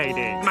unfinished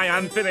painting, my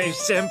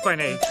unfinished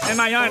symphony, and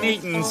my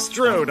uneaten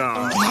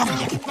strudel.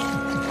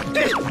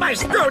 My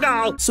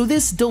strudel! So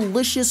this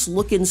delicious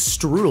looking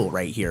strudel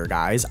right here,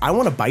 guys, I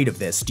want a bite of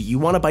this. Do you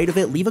want a bite of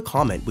it? Leave a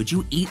comment. Would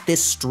you eat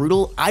this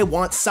strudel? I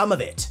want some of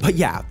it. But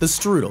yeah, the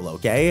strudel,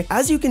 okay?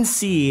 As you can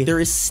see, there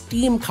is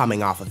steam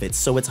coming off of it,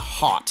 so it's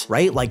hot,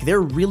 right? Like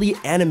they're really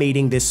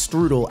animating this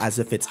strudel as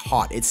if it's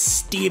hot. It's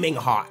steaming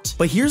hot.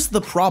 But here's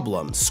the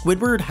problem.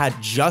 Squidward had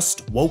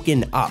just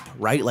woken up,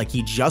 right? Like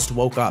he just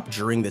woke up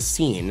during the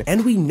scene,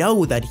 and we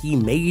know that he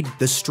made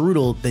the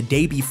strudel the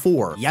day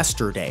before,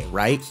 yesterday,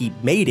 right? He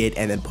made it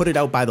and then put it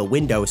out by the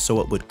window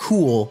so it would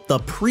cool the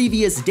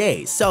previous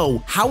day.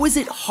 So how is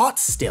it hot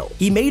still?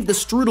 He made the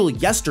strudel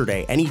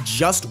yesterday and he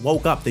just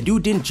woke up. The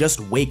dude didn't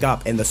just wake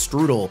up and the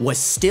strudel was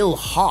still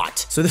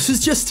hot. So this is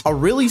just a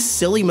really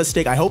silly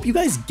mistake. I hope you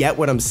guys get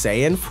what I'm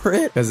saying for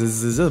it, because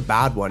this is a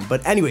bad one.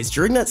 But anyways,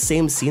 during that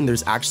same scene,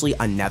 there's actually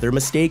another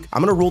mistake.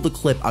 I'm gonna roll the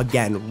clip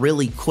again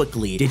really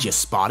quickly. Did you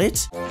spot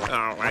it?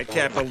 Oh, I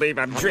can't believe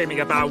I'm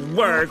dreaming about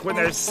work when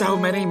there's so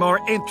many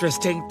more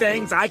interesting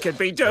things I could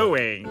be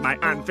doing. My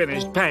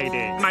unfinished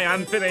painting, my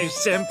unfinished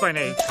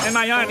symphony, and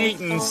my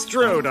uneaten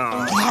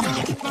strudel.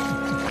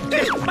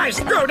 My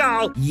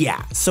strudel!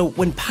 Yeah, so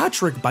when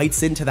Patrick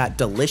bites into that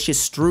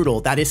delicious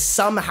strudel that is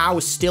somehow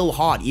still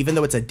hot, even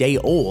though it's a day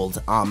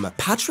old,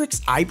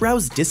 Patrick's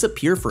eyebrows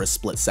disappear for a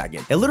split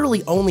second. It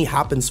literally only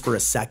happens for a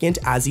second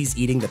as he's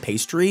eating the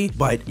pastry,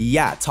 but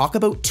yeah, talk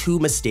about two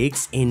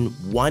mistakes in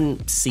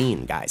one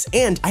scene, guys.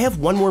 And I have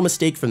one more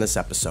mistake from this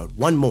episode,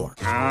 one more.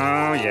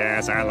 Oh,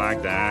 yes, I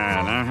like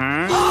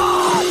that,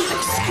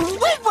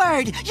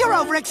 Squidward, you're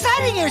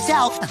overexciting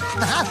yourself.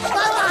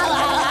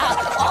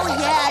 Oh,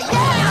 yeah.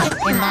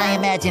 In my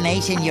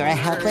imagination, you're a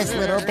helpless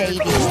little baby.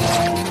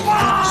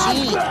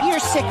 Gee, you're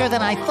sicker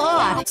than I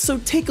thought. So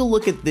take a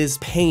look at this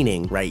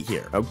painting right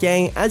here,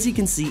 okay? As you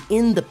can see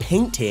in the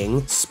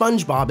painting,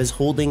 SpongeBob is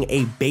holding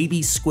a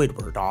baby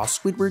Squidward. Aw,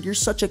 Squidward, you're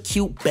such a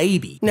cute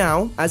baby.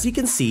 Now, as you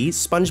can see,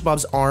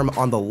 SpongeBob's arm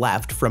on the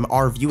left from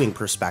our viewing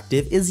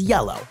perspective is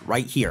yellow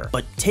right here.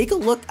 But take a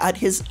look at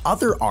his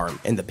other arm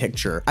in the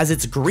picture as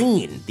it's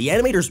green. The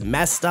animator's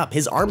messed up.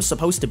 His arm's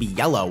supposed to be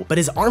yellow, but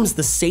his arm's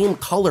the same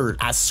color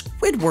as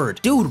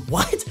Squidward. Dude,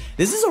 what?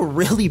 This is a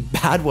really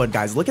bad one,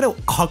 guys. Look at how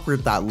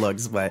awkward that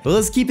looks, but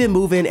let's keep it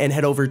moving and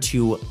head over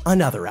to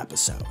another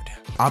episode.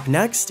 Up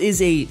next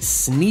is a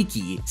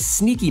sneaky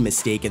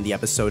mistake in the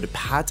episode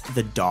Pat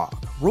the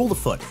Dog. Roll the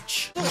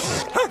footage.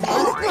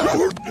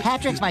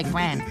 Patrick's my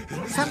friend.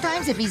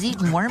 Sometimes if he's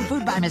eating worm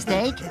food by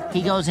mistake,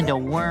 he goes into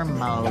worm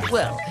mode.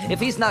 Well, if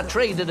he's not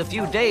trained in a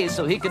few days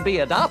so he can be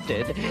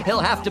adopted, he'll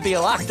have to be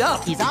locked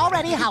up. He's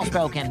already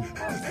housebroken.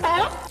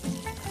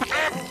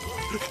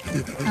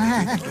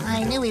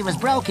 I knew he was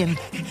broken.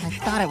 I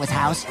thought it was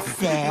house.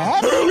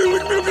 Set.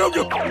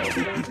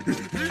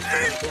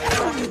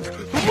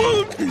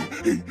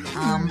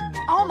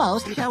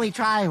 Almost. Shall we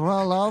try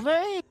roll over?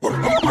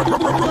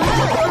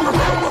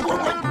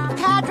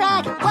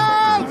 Patrick,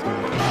 wait!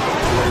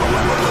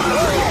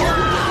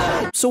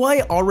 So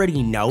I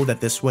already know that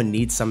this one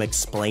needs some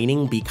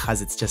explaining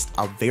because it's just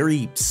a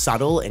very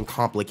subtle and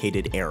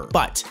complicated error.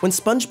 But when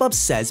SpongeBob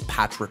says,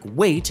 Patrick,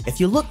 wait, if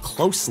you look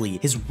closely,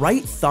 his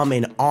right thumb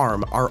and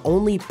arm are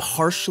only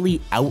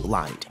partially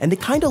outlined, and they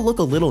kind of look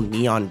a little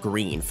neon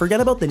green. Forget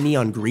about the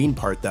neon green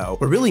part though.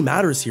 What really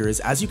matters here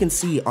is, as you can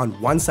see on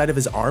one side of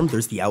his arm,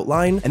 there's the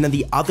outline, and then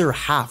the other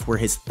half where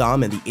his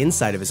thumb and the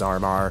inside of his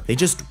arm are, they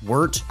just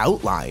weren't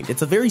outlined.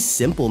 It's a very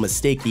simple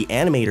mistake. The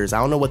animators, I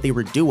don't know what they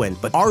were doing,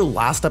 but our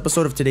last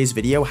episode of today's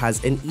video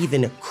has an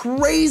even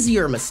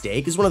crazier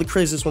mistake. It's one of the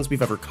craziest ones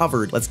we've ever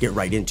covered. Let's get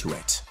right into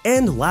it.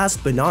 And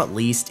last but not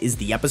least is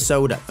the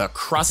episode The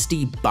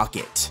Krusty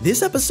Bucket.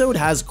 This episode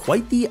has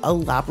quite the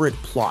elaborate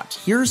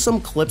plot. Here's some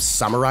clips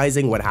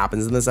summarizing what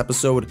happens in this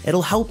episode.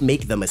 It'll help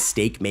make the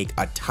mistake make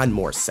a ton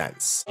more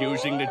sense.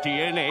 Using the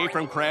DNA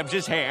from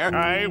Krabs' hair,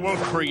 I will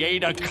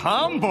create a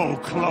combo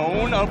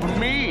clone of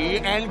me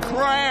and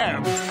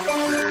Krabs.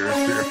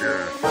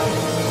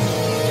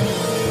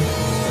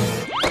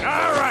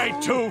 All right,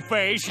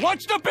 Two-Face,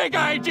 what's the big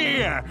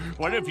idea?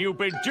 What have you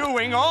been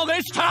doing all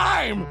this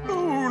time?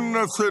 Oh,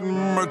 nothing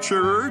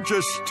mucher,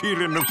 just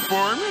stealing the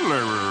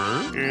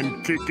formula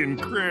and kicking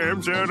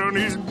Krabs out on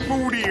his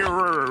booty.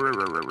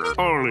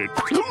 All it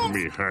took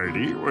me,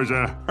 Hardy, was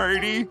a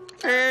hearty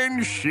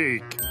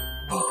handshake.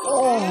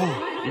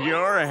 Oh,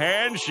 your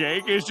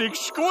handshake is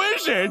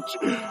exquisite.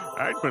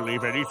 I'd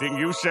believe anything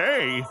you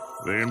say.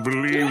 Then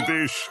believe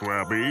this,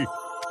 Swabby.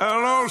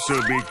 I'll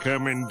also be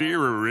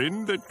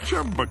commandeering the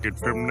chum bucket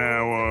from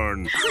now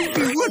on.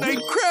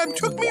 One-eyed crab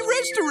took me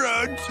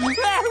restaurants.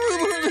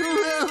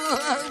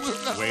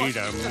 Wait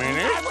a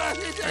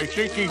minute. I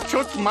think he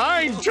took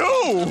mine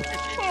too.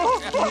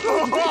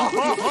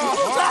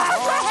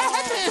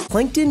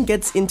 Plankton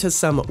gets into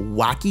some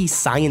wacky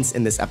science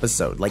in this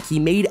episode. Like, he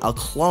made a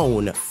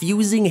clone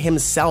fusing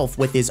himself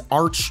with his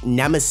arch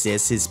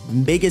nemesis, his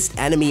biggest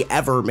enemy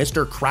ever,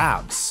 Mr.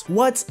 Krabs.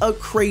 What's a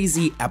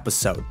crazy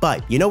episode.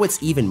 But you know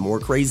what's even more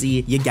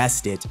crazy? You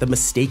guessed it, the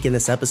mistake in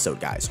this episode,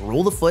 guys.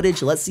 Roll the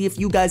footage, let's see if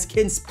you guys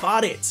can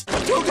spot it.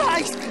 You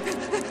guys,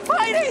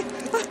 fighting!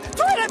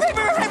 Toilet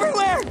paper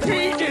everywhere!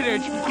 He did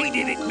it! He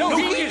did it! No,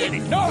 he did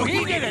it! No,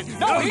 he did it!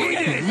 No, he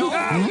did it!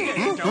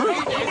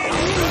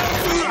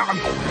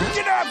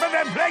 Get off of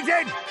him,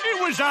 Plankton! It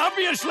was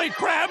obviously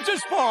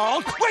Krabs'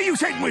 fault. What are you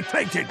saying with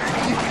Plankton?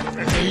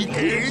 He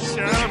can't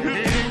stop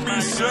hitting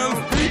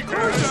myself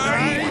because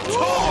I'm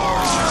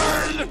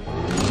torn!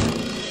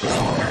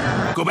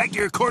 Go back to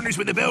your corners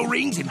when the bell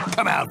rings and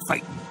come out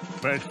fighting.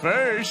 But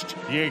first,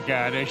 you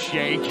gotta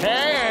shake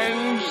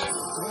hands.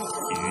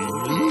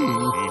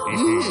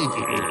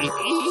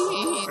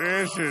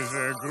 This is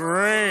a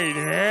great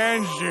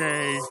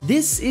handshake.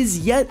 This is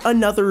yet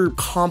another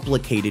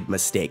complicated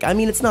mistake. I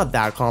mean, it's not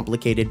that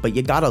complicated, but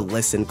you gotta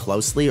listen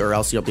closely or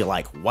else you'll be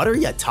like, what are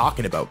you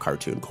talking about,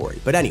 Cartoon Corey?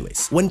 But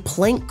anyways, when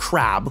Plank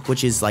Crab,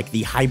 which is like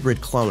the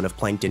hybrid clone of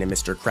Plankton and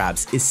Mr.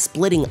 Krabs, is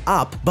splitting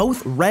up,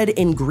 both red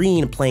and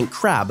green Plank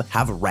Crab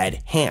have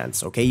red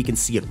hands, okay? You can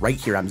see it right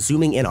here. I'm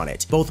zooming in on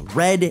it. Both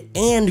red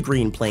and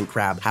green Plank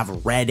Crab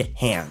have red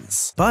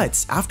hands.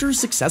 But after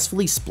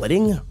successfully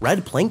splitting,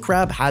 red Plank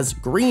Crab has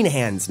green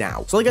hands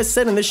now. So like I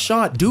said in this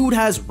shot, dude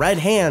has red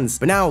hands,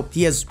 but now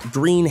he has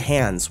green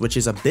hands, which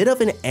is a bit of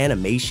an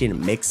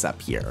animation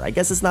mix-up here. I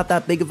guess it's not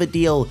that big of a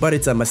deal, but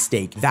it's a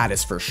mistake, that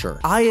is for sure.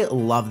 I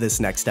love this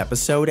next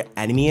episode,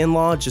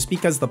 Enemy-in-Law, just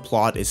because the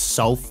plot is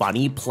so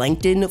funny.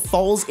 Plankton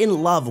falls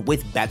in love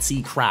with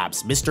Betsy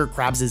Krabs, Mr.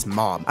 Krabs'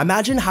 mom.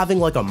 Imagine having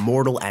like a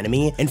mortal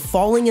enemy and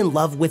falling in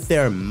love with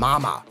their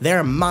mama.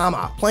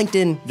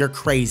 Plankton, you're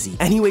crazy.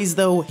 Anyways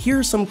though, here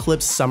are some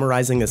clips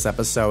summarizing this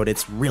episode.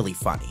 It's really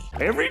funny.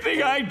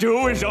 Everything I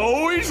do is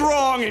always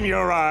wrong in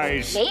your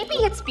eyes. Maybe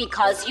it's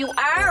because you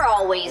are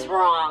always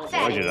wrong.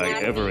 Why did I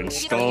ever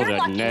install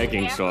that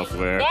nagging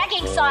software?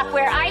 Nagging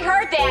software, I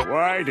heard that.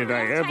 Why did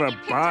I ever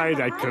buy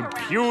that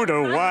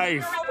computer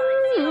wife?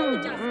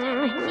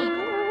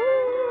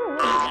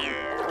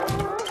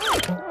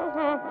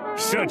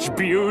 Such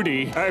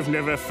beauty. I've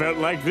never felt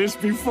like this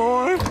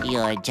before.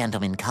 Your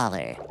gentleman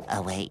caller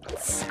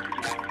awaits.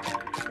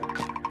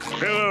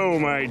 Hello,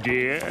 my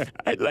dear.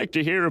 I'd like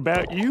to hear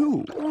about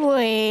you.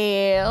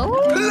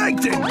 Well...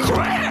 Plankton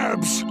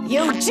Krabs!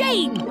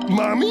 Eugene!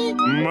 Mommy?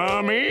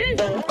 Mommy?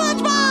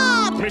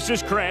 SpongeBob!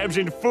 Mrs. Krabs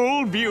in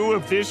full view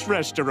of this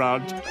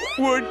restaurant.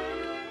 Would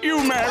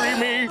you marry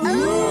me?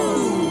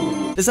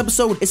 Ooh. This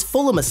episode is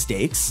full of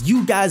mistakes.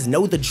 You guys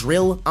know the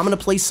drill. I'm gonna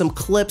play some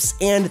clips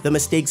and the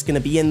mistake's gonna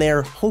be in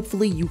there.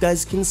 Hopefully you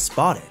guys can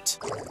spot it.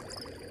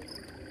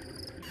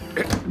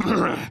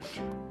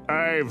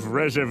 I've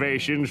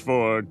reservations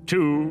for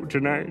 2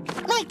 tonight.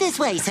 Right this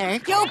way, sir.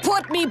 You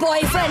put me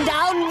boyfriend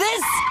down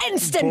this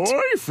instant!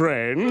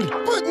 Boyfriend?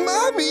 But,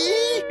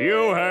 Mommy!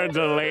 You heard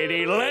the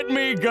lady. Let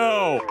me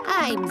go!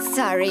 I'm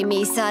sorry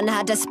me son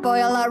had to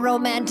spoil our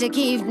romantic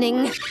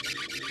evening.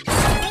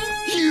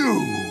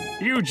 You!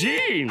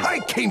 Eugene! I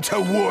came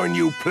to warn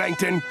you,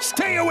 Plankton.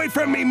 Stay away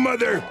from me,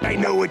 Mother. I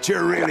know what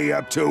you're really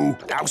up to.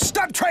 Now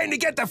stop trying to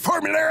get the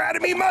formula out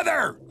of me,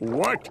 Mother!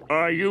 What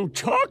are you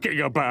talking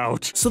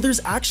about? So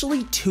there's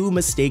actually 2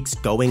 mistakes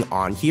going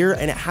on here,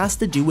 and it has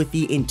to do with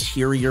the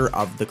interior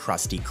of the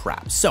Krusty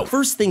Krab. So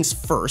first things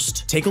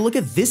first, take a look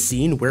at this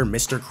scene where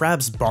Mr.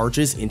 Krabs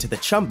barges into the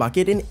chum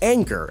bucket in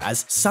anger,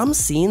 as some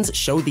scenes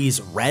show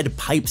these red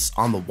pipes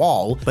on the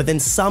wall, but then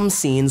some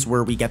scenes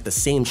where we get the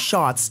same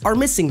shots are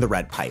missing the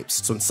red pipes.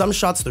 So in some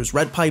shots there's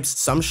red pipes,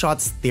 some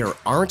shots there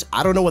aren't.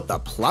 I don't know what the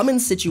plumbing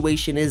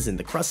situation is in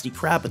the Krusty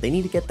Krab, but they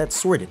need to get that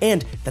sorted.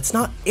 And that's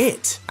not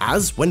it.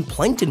 As when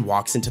Plankton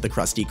walks into the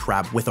Krusty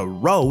Krab with a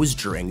rose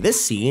during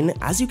this scene,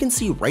 as you can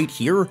see right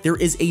here, there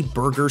is a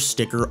burger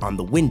sticker on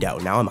the window.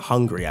 Now I'm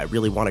hungry, I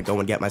really want to go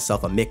and get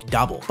myself a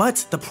McDouble.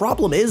 But the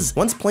problem is,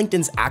 once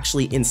Plankton's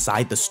actually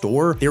inside the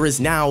store, there is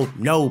now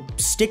no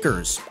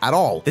stickers at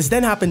all. This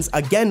then happens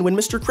again when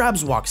Mr.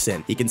 Krabs walks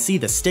in. You can see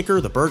the sticker,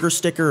 the burger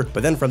sticker,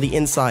 but then from the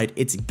inside,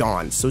 it's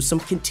gone. So some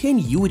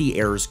continuity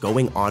errors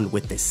going on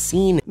with this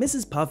scene.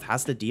 Mrs. Puff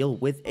has to deal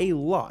with a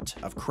lot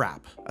of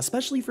crap,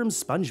 especially from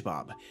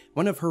SpongeBob,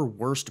 one of her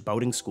worst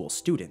boating school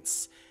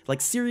students.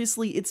 Like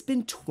seriously, it's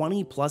been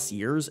 20 plus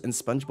years and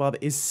SpongeBob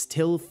is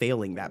still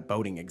failing that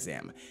boating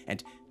exam.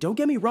 And don't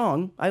get me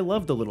wrong, I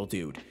love the little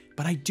dude,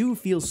 but I do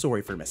feel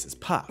sorry for Mrs.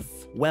 Puff.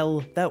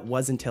 Well, that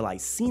was until I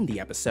seen the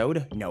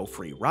episode No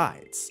Free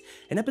Rides,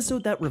 an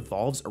episode that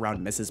revolves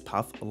around Mrs.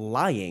 Puff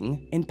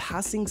lying and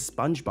passing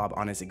SpongeBob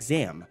on his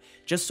exam,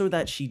 just so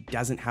that she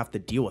doesn't have to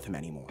deal with him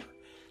anymore.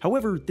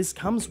 However, this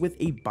comes with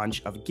a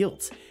bunch of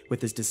guilt,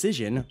 with his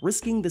decision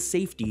risking the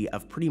safety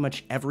of pretty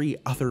much every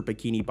other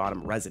Bikini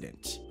Bottom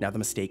resident. Now the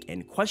mistake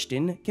in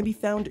question can be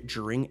found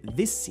during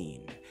this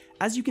scene.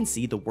 As you can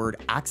see, the word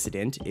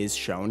accident is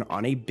shown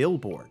on a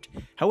billboard.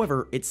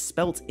 However, it's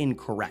spelt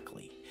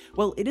incorrectly.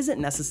 Well, it isn't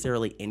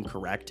necessarily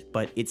incorrect,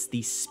 but it's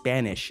the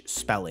Spanish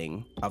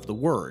spelling of the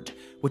word,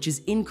 which is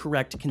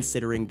incorrect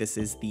considering this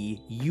is the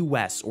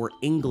US or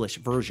English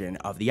version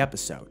of the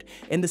episode.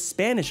 In the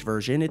Spanish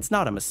version, it's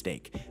not a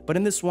mistake, but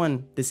in this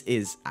one, this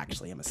is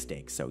actually a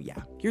mistake, so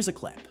yeah, here's a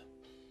clip.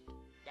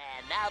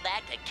 And now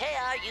back to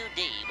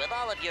KRUD with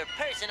all of your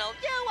personal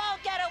 "you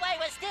won't get away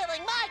with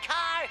stealing my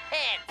car"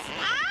 hits.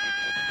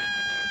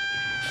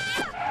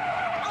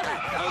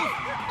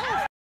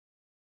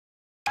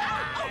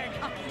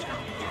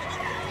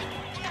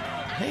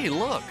 Hey,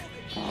 look.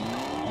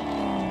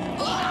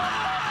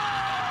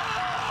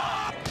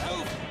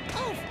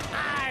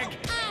 I'd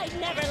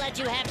never let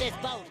you have this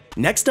boat.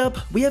 Next up,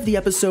 we have the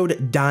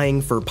episode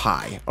Dying for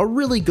Pie, a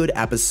really good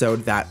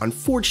episode that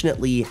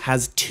unfortunately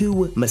has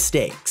two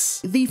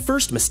mistakes. The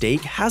first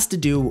mistake has to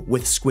do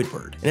with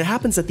Squidward, and it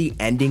happens at the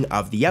ending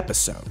of the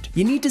episode.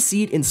 You need to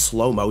see it in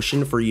slow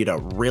motion for you to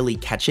really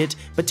catch it,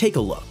 but take a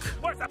look.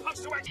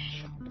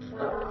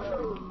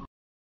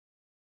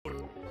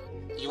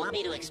 You want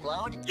me to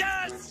explode?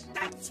 Yes!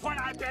 That's what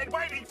I've been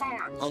waiting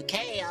for!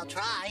 Okay, I'll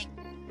try.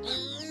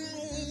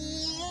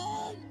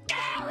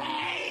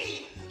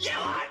 Gary! You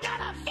are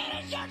gonna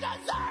finish your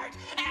dessert,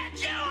 and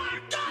you are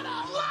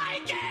gonna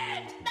like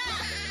it!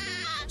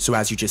 So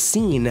as you just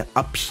seen,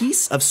 a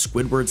piece of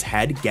Squidward's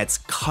head gets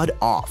cut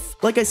off.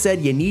 Like I said,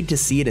 you need to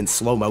see it in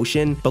slow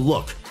motion, but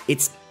look,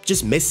 it's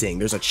just missing.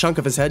 There's a chunk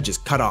of his head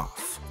just cut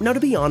off. Now, to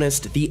be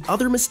honest, the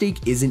other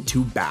mistake isn't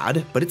too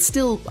bad, but it's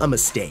still a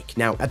mistake.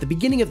 Now, at the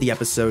beginning of the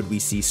episode, we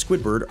see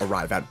Squidward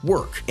arrive at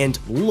work, and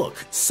look,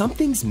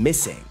 something's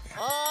missing.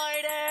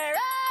 Order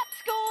up,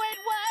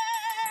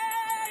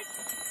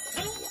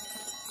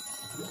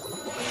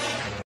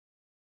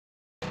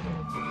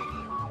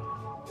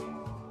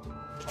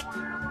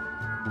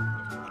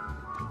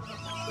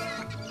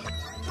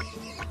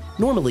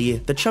 Normally,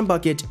 the chum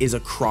bucket is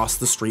across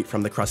the street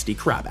from the Krusty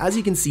Krab, as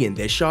you can see in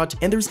this shot,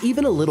 and there's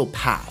even a little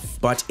path.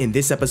 But in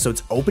this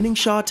episode's opening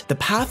shot, the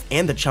path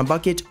and the chum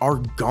bucket are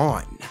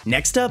gone.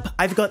 Next up,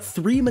 I've got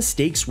 3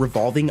 mistakes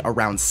revolving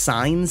around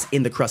signs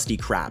in the Krusty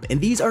Krab, and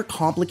these are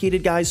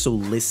complicated, guys, so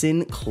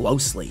listen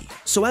closely.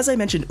 So as I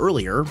mentioned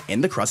earlier,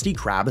 in the Krusty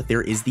Krab,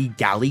 there is the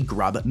Galley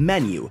Grub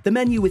menu, the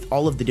menu with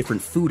all of the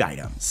different food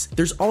items.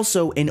 There's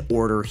also an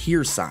order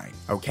here sign,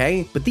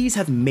 okay? But these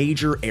have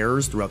major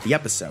errors throughout the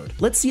episode.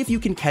 Let's see if you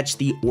can catch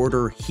the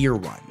order here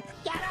one.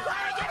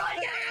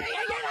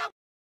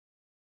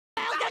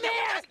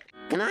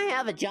 Can I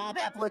have a job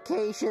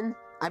application?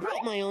 I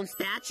brought my own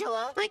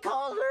spatula. I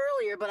called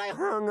earlier, but I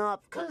hung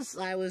up because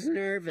I was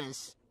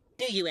nervous.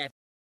 Do you have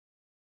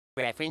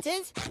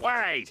references?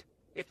 Wait!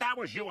 If that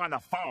was you on the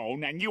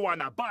phone and you on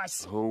the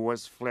bus, who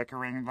was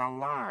flickering the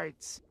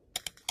lights?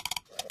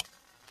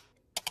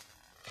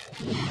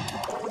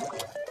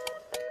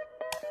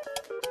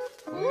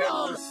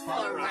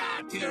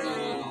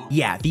 Nosferatu!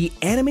 Yeah, the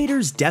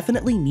animators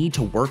definitely need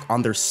to work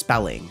on their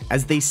spelling,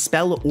 as they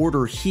spell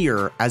order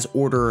here as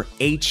order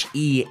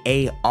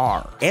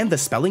H-E-A-R, and the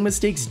spelling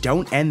mistakes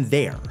don't end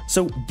there.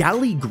 So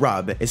Galley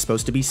Grub is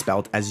supposed to be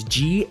spelled as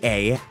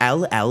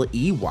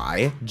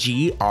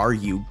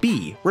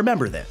G-A-L-L-E-Y-G-R-U-B.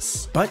 Remember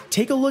this. But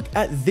take a look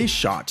at this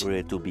shot.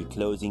 It'll be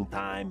closing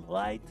time,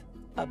 right?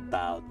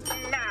 About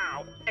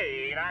Now,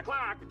 8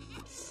 o'clock.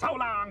 So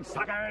long,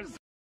 suckers.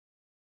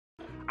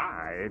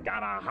 I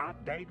got a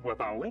hot date with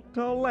a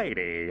little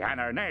lady, and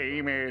her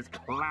name is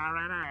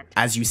Clarinet.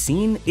 As you've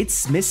seen,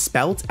 it's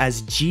misspelt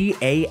as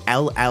G-A-L-L-Y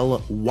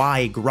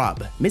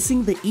Grub,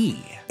 missing the E.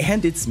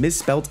 And it's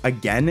misspelt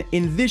again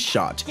in this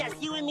shot.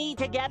 Just you and me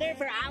together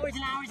for hours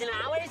and hours and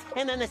hours,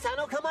 and then the sun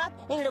will come up,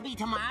 and it'll be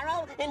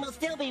tomorrow, and we'll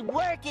still be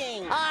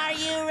working. Are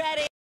you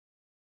ready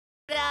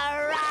to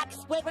rock,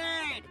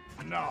 Squidward?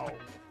 No.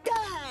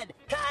 Good,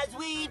 cause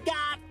we've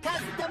got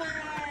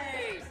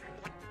customers.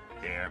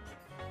 Here,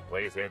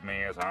 please hit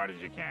me as hard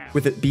as you can.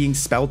 With it being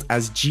spelt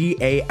as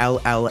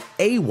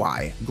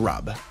G-A-L-L-A-Y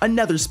Grub.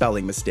 Another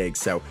spelling mistake,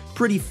 so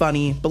pretty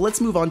funny, but let's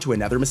move on to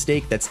another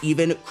mistake that's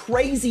even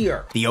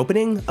crazier. The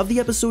opening of the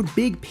episode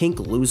Big Pink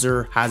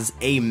Loser has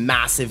a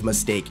massive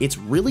mistake. It's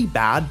really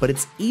bad, but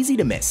it's easy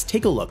to miss.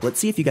 Take a look, let's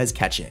see if you guys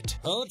catch it.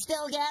 Hold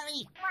still,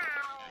 Gary.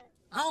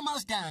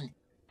 Almost done.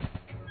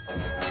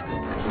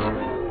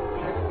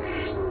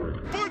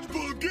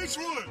 SpongeBob, guess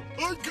what?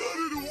 I got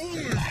an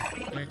award!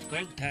 That's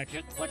great,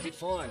 Patrick. What's it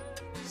for?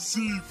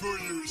 See for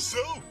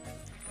yourself.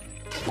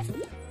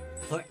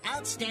 For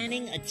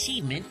outstanding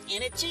achievement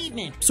in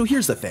achievement. So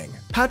here's the thing.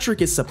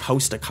 Patrick is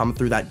supposed to come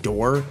through that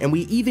door, and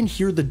we even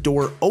hear the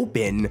door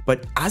open,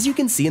 but as you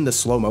can see in the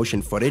slow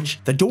motion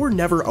footage, the door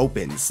never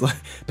opens.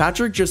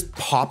 Patrick just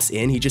pops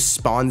in, he just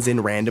spawns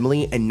in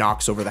randomly and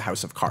knocks over the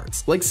house of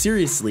cards. Like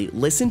seriously,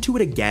 listen to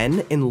it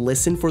again and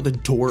listen for the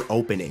door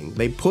opening.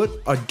 They put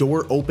a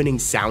door opening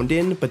sound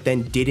in, but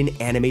then didn't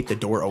animate the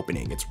door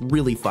opening. It's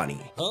really funny.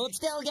 Hold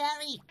still,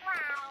 Gary.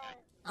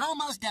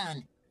 Almost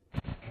done.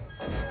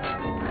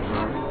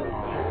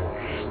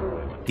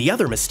 The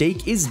other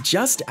mistake is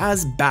just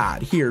as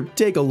bad. Here,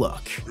 take a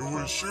look. It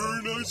was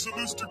sure nice of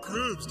Mr.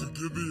 Krabs to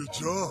give me a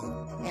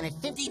job. And at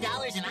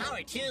 $50 an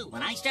hour, too.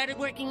 When I started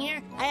working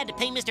here, I had to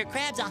pay Mr.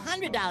 Krabs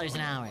 $100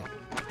 an hour.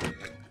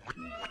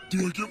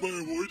 Do I get my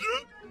award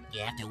yet? You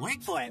have to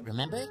work for it,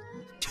 remember?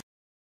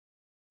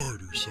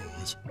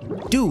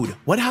 Dude,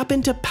 what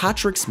happened to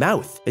Patrick's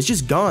mouth? It's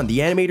just gone. The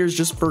animators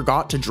just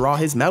forgot to draw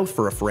his mouth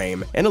for a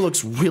frame, and it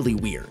looks really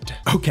weird.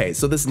 Okay,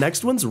 so this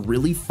next one's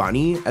really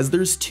funny, as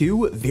there's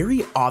 2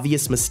 very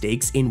obvious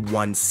mistakes in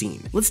one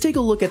scene. Let's take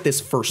a look at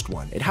this first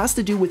one. It has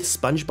to do with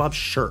SpongeBob's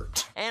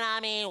shirt. And I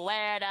mean,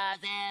 where does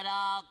it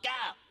all go?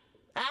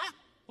 Huh?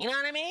 You know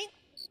what I mean?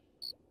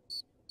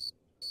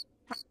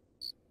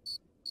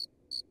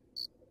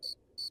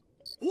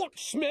 What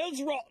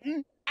smells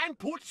rotten and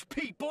puts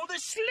people to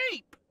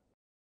sleep?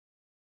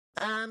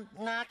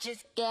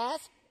 Noxious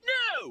gas?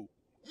 No!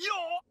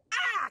 Your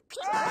act!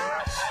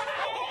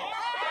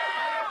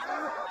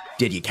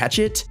 Did you catch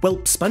it? Well,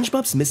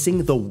 SpongeBob's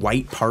missing the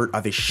white part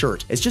of his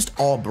shirt. It's just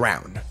all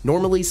brown.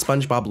 Normally,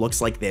 SpongeBob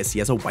looks like this. He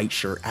has a white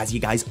shirt, as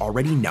you guys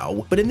already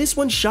know. But in this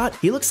one shot,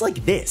 he looks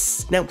like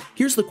this. Now,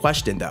 here's the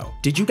question though.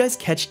 Did you guys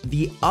catch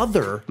the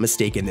other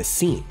mistake in this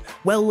scene?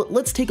 Well,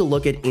 let's take a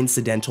look at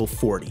Incidental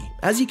 40.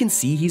 As you can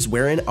see, he's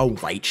wearing a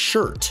white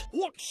shirt.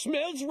 What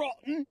smells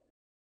rotten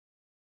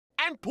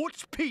and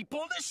puts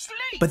people to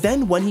sleep? But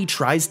then when he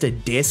tries to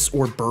diss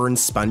or burn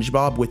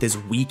SpongeBob with his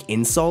weak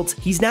insult,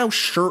 he's now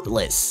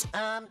shirtless.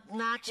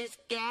 Noxious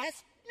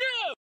gas?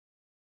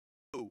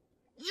 No!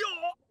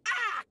 Your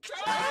act!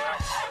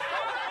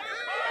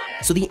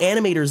 So the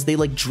animators, they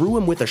like drew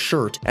him with a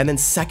shirt and then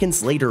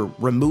seconds later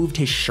removed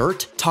his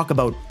shirt? Talk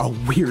about a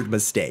weird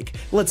mistake.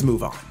 Let's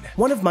move on.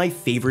 One of my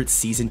favorite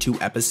season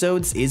 2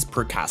 episodes is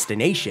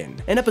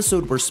Procrastination, an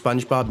episode where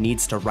SpongeBob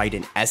needs to write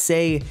an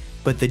essay,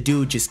 but the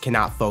dude just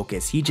cannot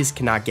focus. He just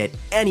cannot get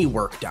any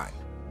work done.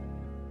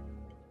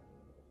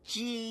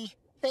 Gee,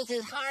 this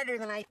is harder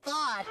than I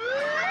thought.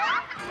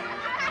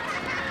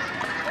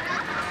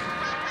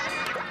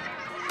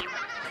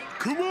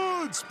 Come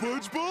on,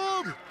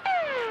 SpongeBob!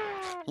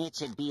 It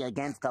should be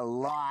against the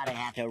law to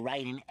have to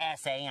write an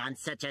essay on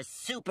such a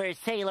super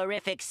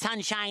sailorific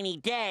sunshiny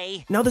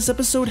day. Now this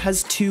episode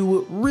has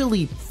two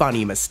really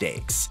funny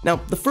mistakes. Now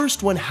the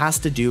first one has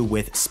to do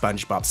with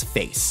SpongeBob's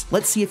face.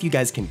 Let's see if you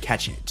guys can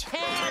catch it.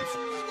 Pants!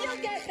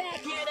 You get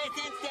back here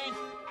this instant!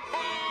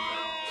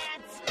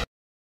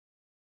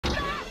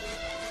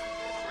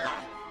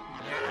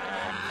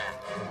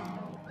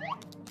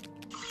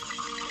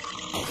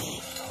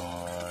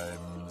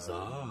 Time's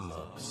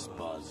up,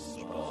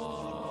 SpongeBob.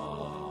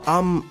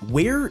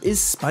 Where is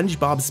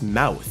SpongeBob's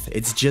mouth?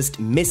 It's just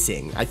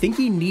missing. I think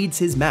he needs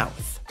his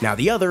mouth. Now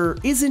the other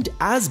isn't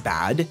as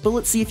bad, but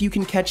let's see if you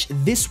can catch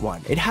this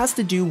one. It has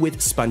to do with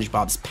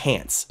SpongeBob's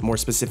pants, more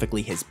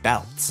specifically his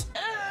belt.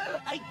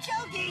 I'm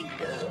choking!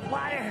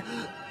 Water!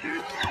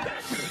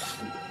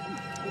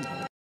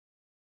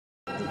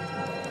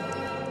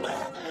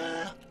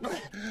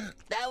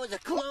 That was a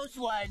close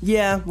one.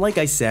 Yeah, like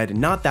I said,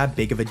 not that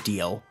big of a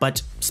deal,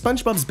 but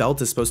SpongeBob's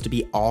belt is supposed to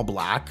be all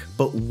black,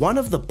 but one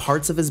of the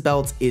parts of his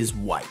belt is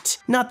white.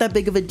 Not that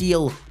big of a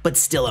deal, but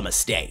still a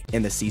mistake.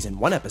 In the season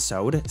 1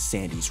 episode,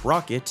 Sandy's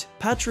Rocket,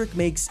 Patrick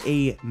makes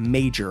a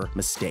major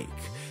mistake.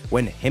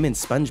 When him and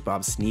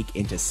SpongeBob sneak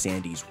into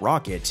Sandy's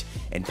rocket,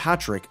 and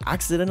Patrick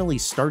accidentally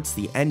starts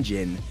the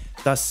engine,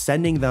 thus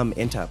sending them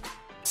into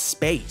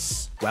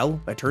space. Well,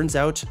 it turns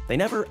out they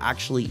never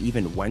actually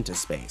even went to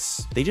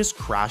space. They just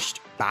crashed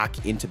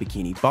back into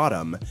Bikini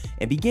Bottom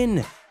and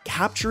begin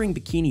capturing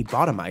Bikini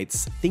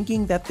Bottomites,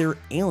 thinking that they're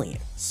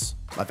aliens.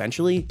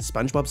 Eventually,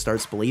 SpongeBob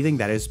starts believing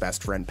that his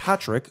best friend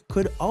Patrick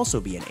could also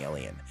be an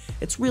alien.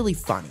 It's really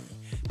funny.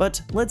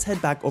 But let's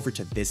head back over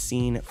to this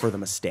scene for the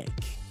mistake.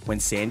 When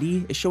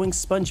Sandy is showing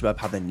SpongeBob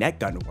how the net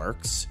gun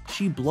works,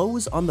 she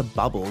blows on the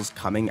bubbles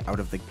coming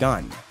out of the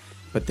gun.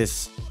 But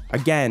this,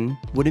 again,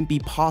 wouldn't be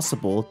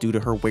possible due to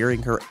her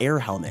wearing her air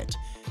helmet.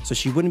 So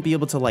she wouldn't be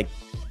able to, like,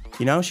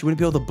 you know, she wouldn't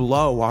be able to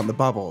blow on the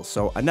bubbles.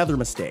 So another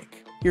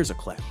mistake. Here's a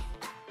clip.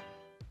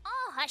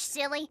 Oh, hush,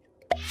 silly.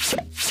 This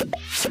is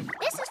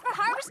for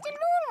harvesting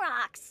moon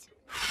rocks.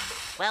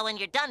 Well, when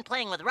you're done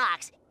playing with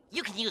rocks,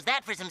 you can use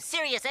that for some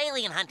serious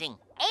alien hunting.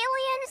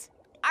 Aliens?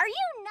 Are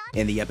you nuts?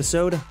 In the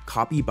episode,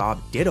 Copy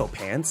Bob Ditto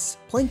Pants,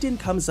 Plankton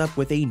comes up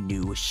with a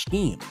new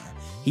scheme.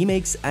 He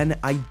makes an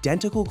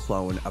identical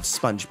clone of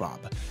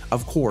SpongeBob,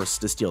 of course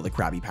to steal the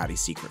Krabby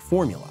Patty's secret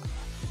formula.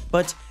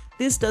 But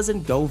this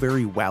doesn't go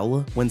very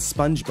well when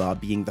SpongeBob,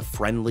 being the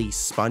friendly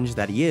sponge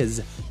that he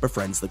is,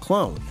 befriends the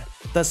clone,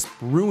 thus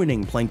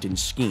ruining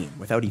Plankton's scheme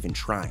without even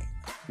trying.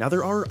 Now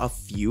there are a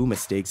few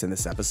mistakes in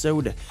this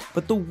episode,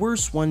 but the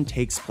worst one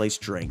takes place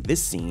during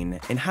this scene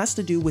and has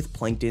to do with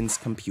Plankton's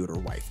computer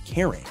wife,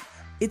 Karen.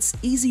 It's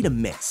easy to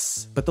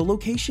miss, but the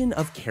location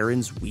of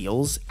Karen's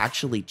wheels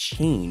actually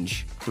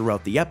change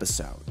throughout the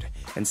episode.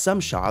 In some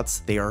shots,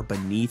 they are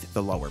beneath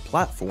the lower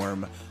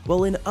platform,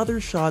 while in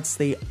other shots,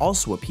 they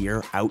also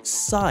appear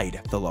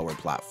outside the lower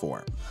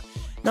platform.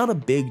 Not a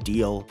big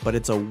deal, but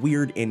it's a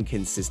weird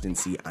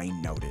inconsistency I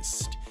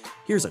noticed.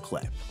 Here's a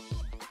clip.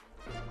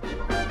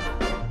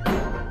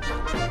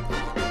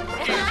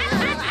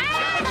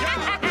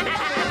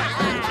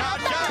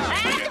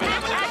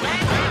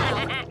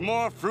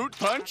 More fruit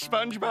punch,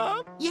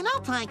 SpongeBob? You know,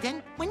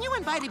 Plankton, when you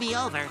invited me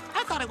over,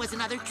 I thought it was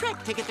another trick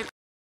to get the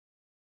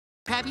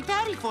Krabby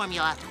Patty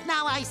formula.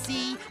 Now I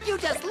see you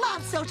just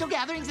love social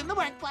gatherings in the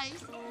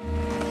workplace.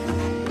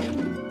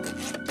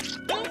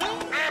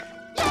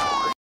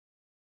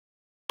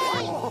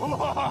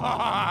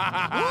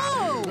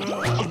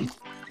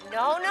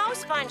 No, no,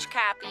 Sponge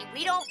Copy.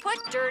 We don't put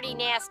dirty,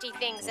 nasty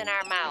things in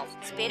our mouth.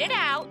 Spit it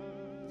out.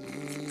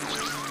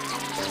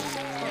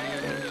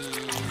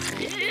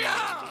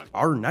 Yuck!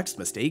 Our next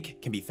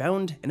mistake can be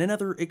found in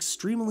another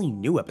extremely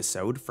new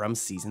episode from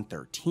season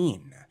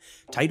 13,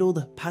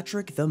 titled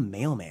Patrick the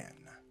Mailman.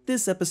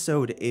 This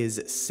episode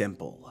is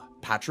simple.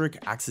 Patrick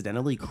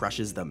accidentally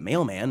crushes the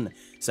mailman,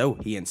 so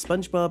he and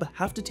SpongeBob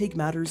have to take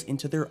matters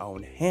into their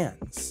own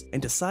hands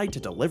and decide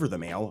to deliver the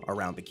mail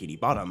around Bikini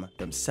Bottom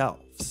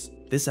themselves.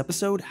 This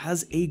episode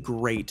has a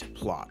great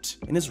plot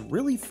and is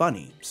really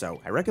funny,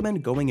 so I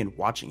recommend going and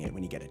watching it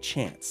when you get a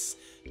chance.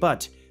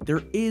 But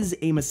there is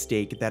a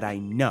mistake that I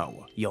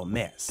know you'll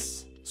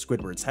miss.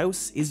 Squidward's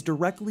house is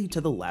directly to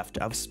the left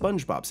of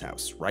SpongeBob's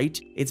house, right?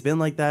 It's been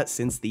like that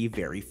since the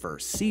very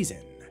first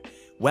season.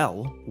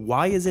 Well,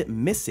 why is it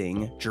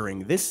missing during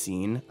this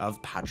scene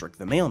of Patrick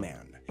the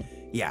Mailman?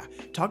 Yeah,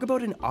 talk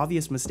about an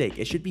obvious mistake.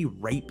 It should be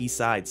right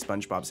beside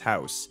SpongeBob's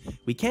house.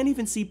 We can't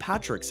even see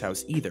Patrick's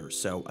house either,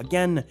 so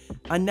again,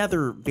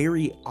 another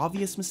very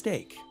obvious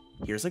mistake.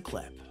 Here's a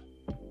clip.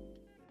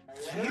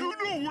 You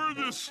know where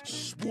this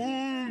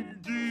SpongeBob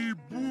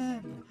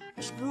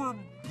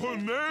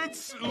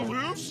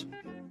lives?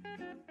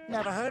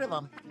 Never heard of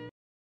him.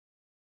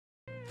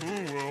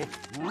 Oh well,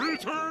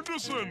 return to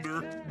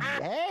sender.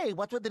 Hey,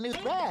 what's with the new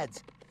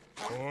threads?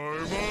 I'm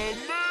a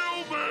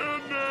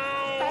mailman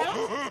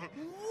now!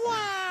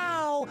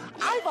 Wow!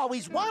 I've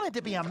always wanted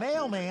to be a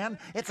mailman.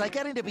 It's like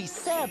getting to be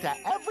Santa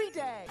every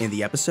day. In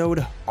the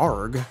episode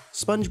Arg,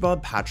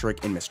 SpongeBob,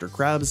 Patrick, and Mr.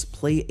 Krabs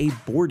play a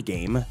board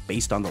game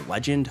based on the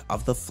legend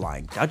of the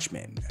Flying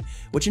Dutchman,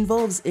 which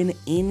involves an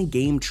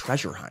in-game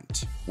treasure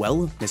hunt.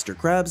 Well, Mr.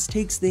 Krabs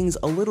takes things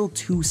a little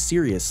too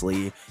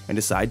seriously and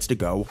decides to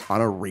go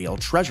on a real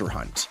treasure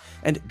hunt.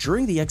 And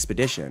during the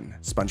expedition,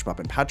 SpongeBob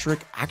and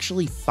Patrick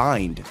actually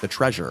find the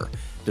treasure,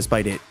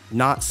 despite it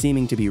not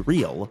seeming to be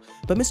real,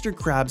 but Mr.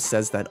 Krabs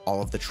says that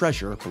all of the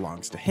treasure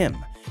belongs to him,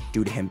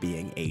 due to him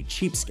being a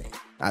cheapskate.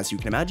 As you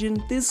can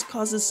imagine, this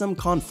causes some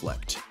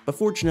conflict, but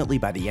fortunately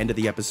by the end of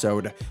the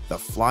episode, the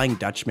Flying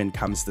Dutchman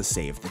comes to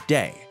save the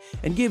day,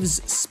 and gives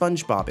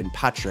SpongeBob and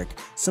Patrick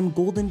some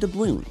golden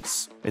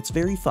doubloons. It's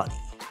very funny.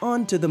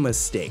 On to the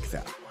mistake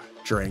though.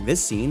 During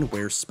this scene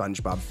where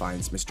SpongeBob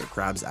finds Mr.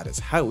 Krabs at his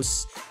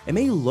house, it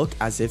may look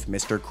as if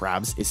Mr.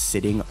 Krabs is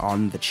sitting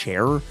on the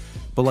chair,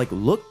 but like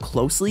look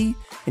closely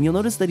and you'll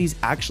notice that he's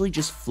actually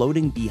just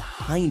floating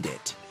behind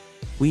it.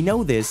 We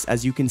know this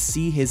as you can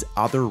see his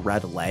other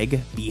red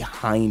leg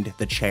behind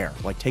the chair.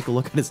 Like take a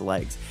look at his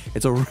legs.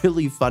 It's a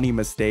really funny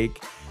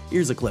mistake.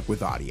 Here's a clip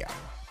with audio.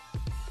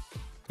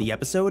 The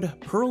episode,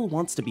 Pearl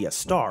Wants to Be a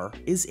Star,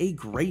 is a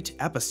great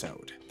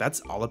episode that's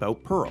all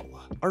about Pearl.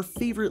 Our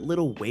favorite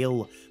little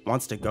whale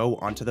wants to go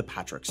onto the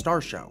Patrick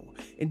Star Show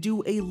and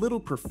do a little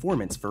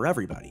performance for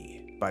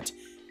everybody. But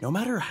no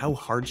matter how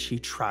hard she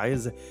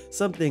tries,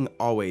 something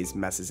always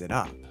messes it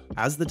up.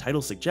 As the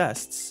title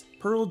suggests,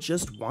 Pearl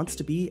just wants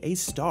to be a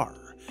star.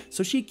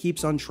 So she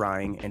keeps on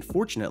trying, and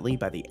fortunately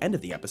by the end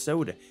of the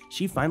episode,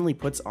 she finally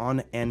puts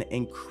on an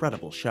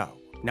incredible show.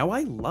 Now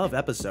I love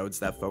episodes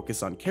that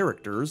focus on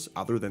characters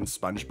other than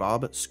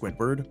SpongeBob,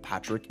 Squidward,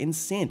 Patrick, and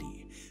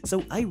Sandy,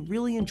 so I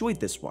really enjoyed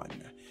this one.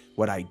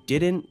 What I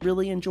didn't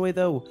really enjoy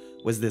though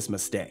was this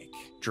mistake.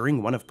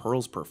 During one of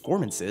Pearl's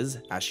performances,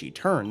 as she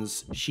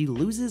turns, she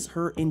loses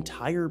her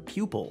entire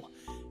pupil,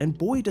 and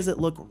boy does it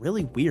look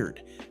really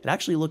weird. It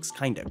actually looks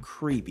kinda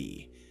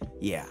creepy.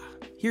 Yeah,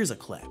 here's a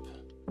clip.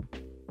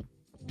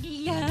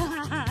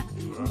 Yeah.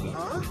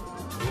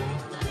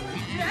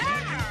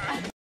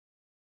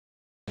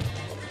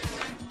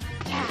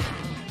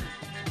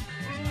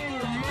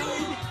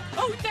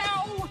 Oh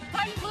no!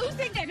 I'm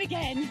losing it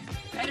again!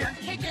 Better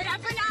kick it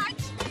up a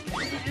notch!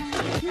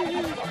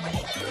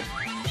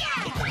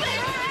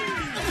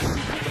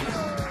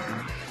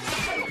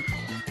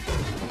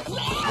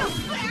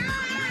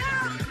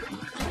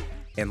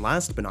 And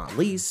last but not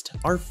least,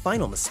 our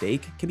final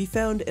mistake can be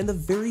found in the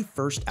very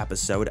first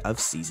episode of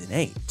Season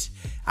 8.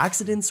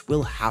 Accidents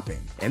will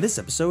happen. In this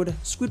episode,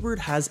 Squidward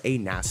has a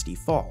nasty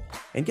fall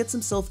and gets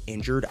himself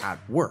injured at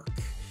work.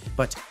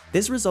 But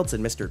this results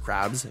in Mr.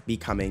 Krabs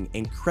becoming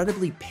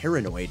incredibly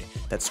paranoid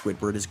that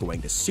Squidward is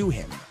going to sue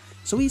him.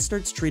 So he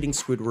starts treating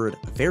Squidward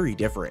very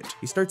different.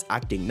 He starts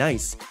acting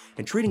nice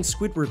and treating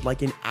Squidward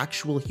like an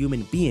actual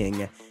human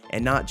being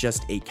and not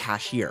just a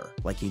cashier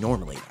like he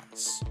normally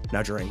does.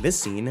 Now during this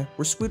scene,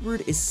 where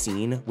Squidward is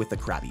seen with the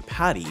Krabby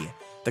Patty,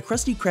 the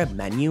Krusty Krab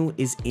menu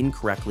is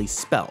incorrectly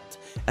spelled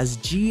as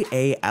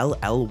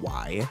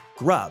G-A-L-L-Y,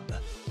 grub,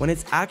 when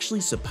it's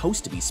actually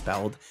supposed to be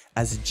spelled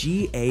as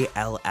G-A-L-L-E-Y,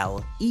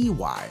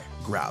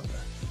 grub.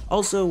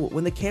 Also,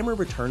 when the camera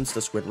returns to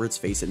Squidward's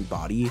face and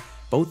body,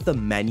 both the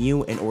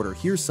menu and order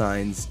here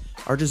signs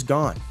are just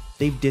gone.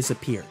 They've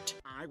disappeared.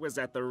 I was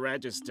at the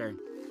register,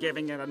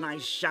 giving it a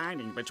nice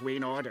shining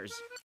between orders,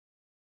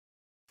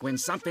 when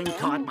something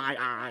caught my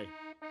eye.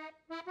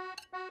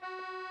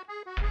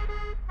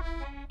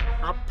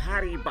 A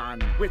patty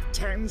bun with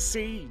 10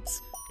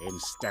 seeds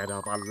instead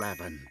of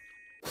 11.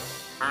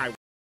 I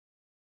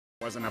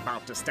Wasn't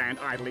about to stand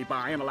idly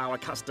by and allow a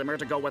customer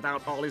to go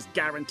without all his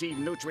guaranteed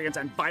nutrients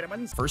and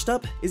vitamins. First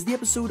up is the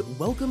episode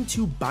Welcome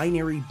to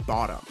Binary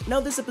Bottom. Now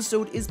this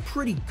episode is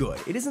pretty good.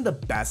 It isn't the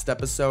best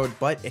episode,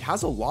 but it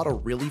has a lot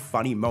of really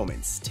funny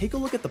moments. Take a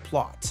look at the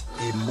plot.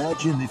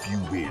 Imagine if you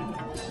win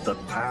the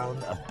town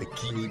of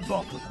Bikini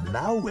Bottom.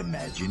 Now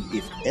imagine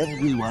if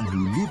everyone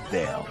who lived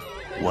there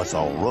was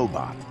a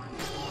robot.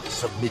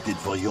 Submitted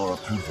for your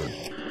approval.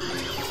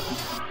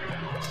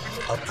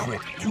 A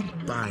trip to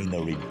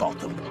Binary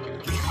Bottom.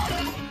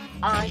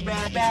 I'm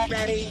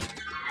ready.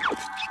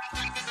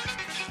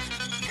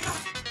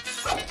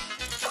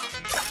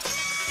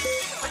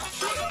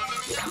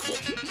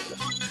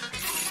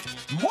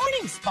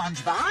 Morning,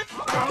 SpongeBob.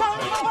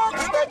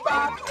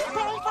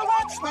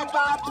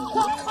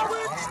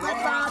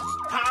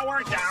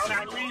 Power down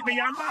and leave me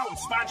alone,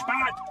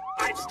 SpongeBob.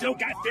 I've still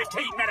got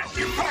 15 minutes.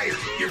 You're fired!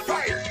 You're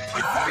fired!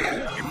 You're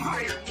fired! You're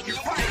fired! You're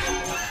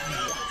fired!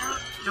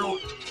 Oh,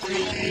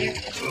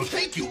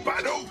 thank you,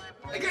 Bono.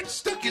 I got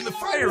stuck in the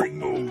firing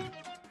mode.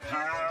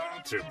 How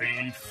to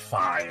be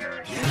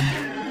fired.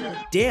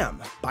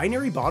 Damn,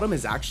 Binary Bottom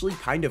is actually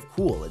kind of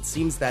cool. It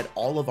seems that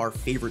all of our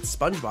favorite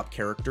SpongeBob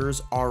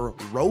characters are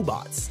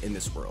robots in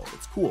this world.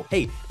 It's cool.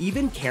 Hey,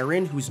 even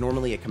Karen, who's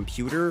normally a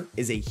computer,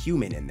 is a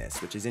human in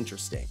this, which is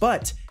interesting.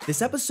 But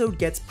this episode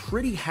gets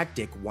pretty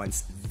hectic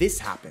once this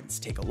happens.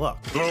 Take a look.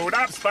 Load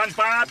up,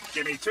 SpongeBob.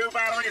 Give me 2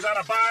 batteries on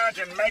a barge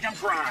and make them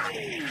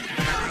cry.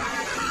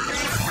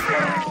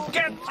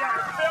 Get your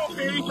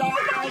filthy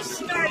dog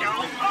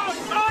snail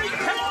off my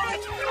head!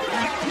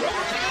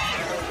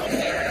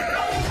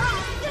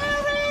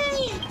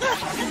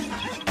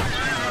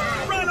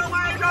 Run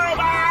away,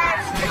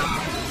 robots!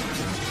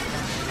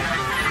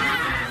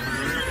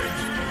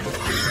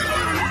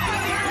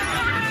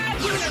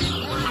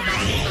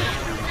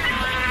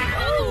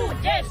 Who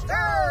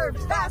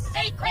disturbs the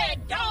sacred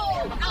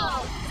dome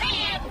of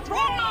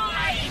Android?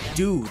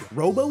 Dude,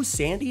 Robo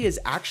Sandy is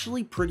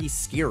actually pretty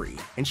scary,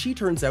 and she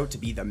turns out to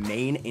be the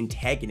main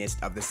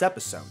antagonist of this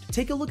episode.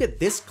 Take a look at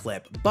this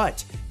clip,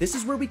 but this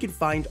is where we can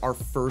find our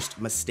first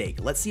mistake.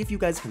 Let's see if you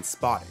guys can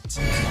spot it.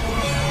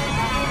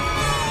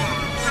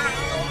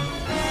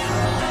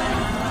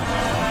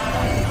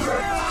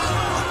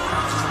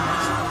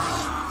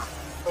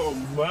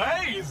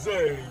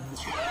 Amazing!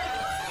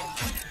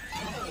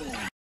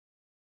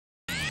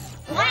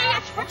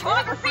 Flash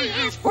photography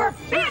is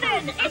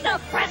forbidden in the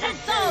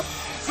presence of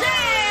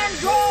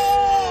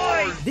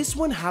Sandroid! This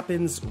one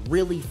happens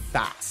really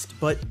fast,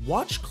 but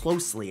watch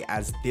closely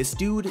as this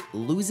dude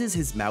loses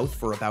his mouth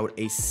for about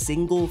a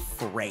single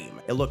frame.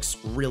 It looks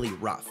really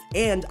rough.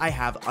 And I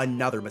have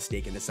another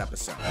mistake in this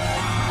episode.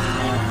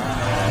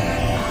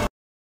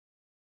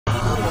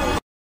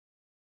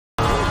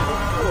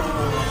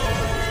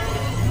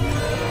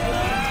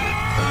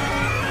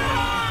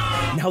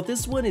 Now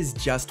this one is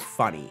just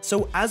funny.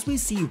 So as we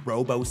see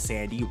Robo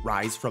Sandy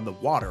rise from the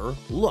water,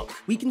 look,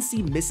 we can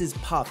see Mrs.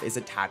 Puff is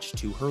attached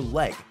to her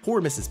leg.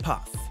 Poor Mrs.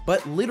 Puff.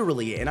 But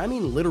literally, and I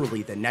mean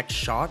literally the next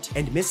shot,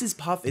 and Mrs.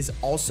 Puff is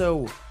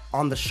also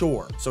on the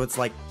shore. So it's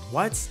like,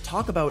 what?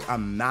 Talk about a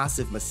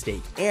massive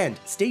mistake. And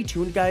stay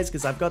tuned, guys,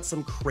 because I've got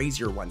some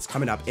crazier ones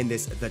coming up in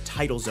this The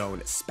Tidal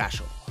Zone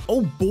special.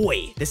 Oh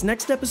boy, this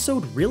next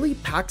episode really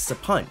packs a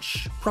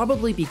punch.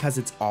 Probably because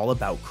it's all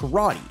about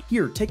karate.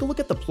 Here, take a look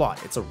at the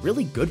plot. It's a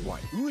really good one.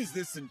 Who is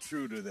this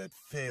intruder that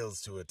fails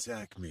to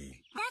attack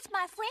me? That's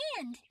my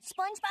friend,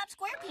 SpongeBob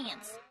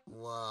SquarePants.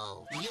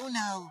 Whoa, you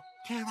know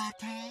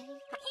karate?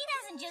 He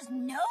doesn't just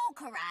know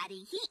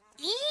karate, he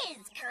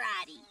is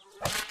karate.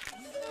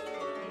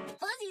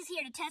 Fuzzy's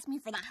here to test me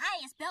for the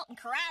highest belt in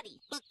karate.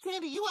 But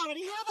Sandy, you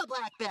already have a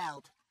black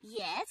belt.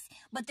 Yes,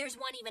 but there's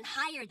one even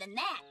higher than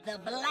that, the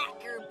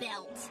blacker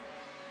belt.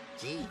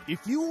 Gee.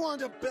 If you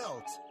want a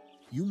belt,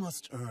 you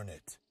must earn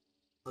it.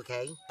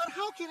 Okay, but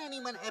how can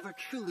anyone ever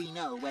truly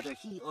know whether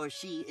he or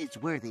she is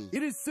worthy?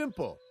 It is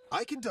simple.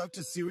 I conduct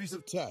a series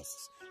of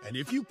tests, and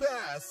if you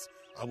pass,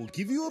 I will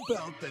give you a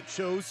belt that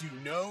shows you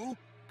know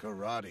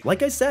karate.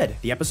 Like I said,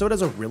 the episode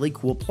has a really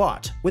cool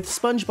plot, with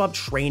SpongeBob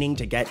training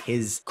to get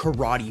his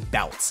karate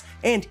belts,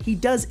 and he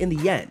does in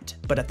the end,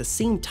 but at the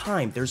same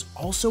time, there's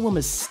also a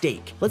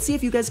mistake. Let's see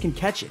if you guys can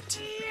catch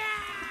it.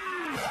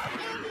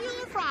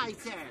 You're fried,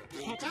 sir.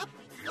 Ketchup?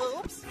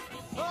 Oops.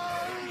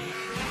 Got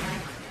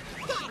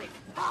it.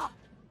 Oh,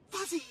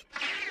 Fuzzy.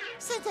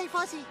 Sensei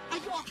Fuzzy, are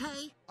you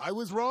okay? I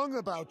was wrong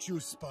about you,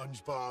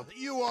 SpongeBob.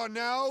 You are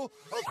now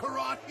a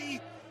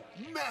karate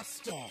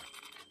master.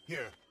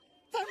 Here.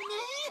 For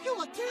me? You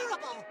look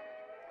terrible.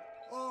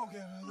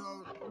 Okay.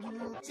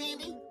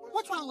 Sandy,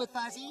 what's wrong with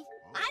Fuzzy?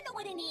 I know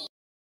what he needs.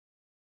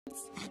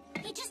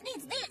 He just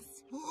needs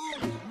this.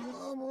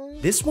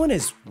 This one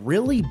is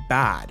really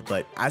bad,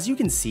 but as you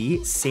can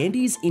see,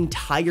 Sandy's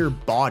entire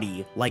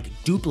body like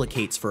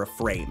duplicates for a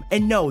frame.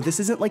 And no, this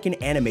isn't like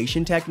an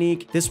animation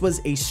technique. This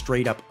was a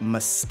straight up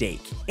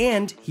mistake.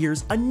 And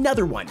here's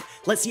another one.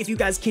 Let's see if you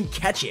guys can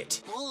catch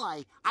it.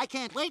 Boy, I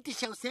can't wait to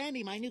show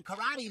Sandy my new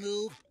karate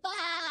move.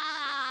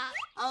 Ah!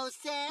 Oh,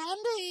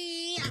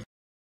 Sandy!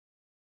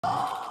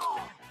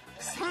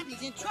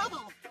 Sandy's in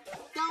trouble.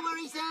 Don't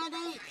worry,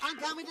 Sandy. I'm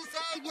coming to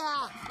save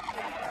ya.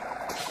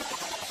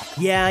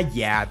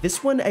 Yeah,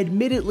 this one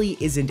admittedly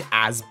isn't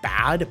as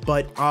bad,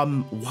 but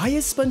why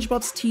is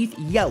SpongeBob's teeth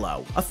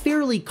yellow? A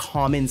fairly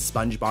common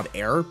SpongeBob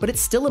error, but it's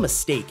still a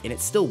mistake and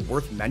it's still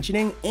worth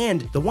mentioning,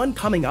 and the one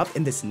coming up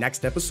in this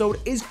next episode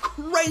is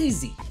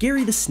crazy!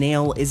 Gary the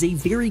Snail is a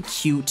very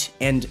cute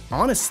and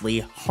honestly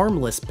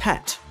harmless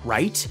pet,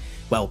 right?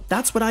 Well,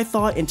 that's what I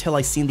thought until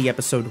I seen the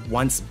episode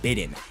Once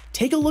Bitten.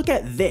 Take a look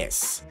at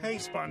this. Hey,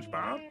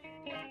 SpongeBob.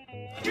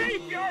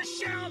 Keep your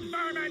shell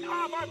vermin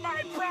off of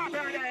my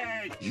property!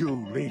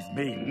 You leave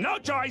me no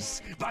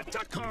choice but to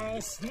call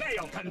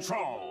Snail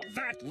Control.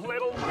 That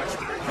little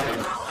monster.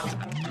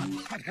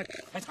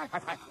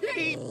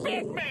 He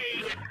bit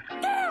me!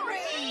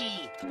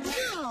 Gary!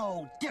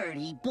 No,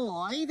 dirty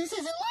boy. This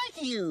isn't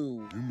like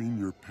you. You mean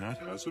your pet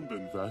hasn't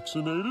been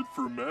vaccinated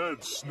for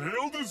mad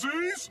snail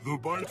disease? The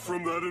bite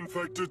from that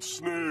infected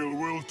snail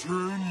will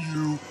turn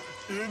you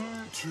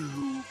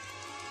into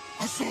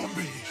a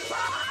zombie.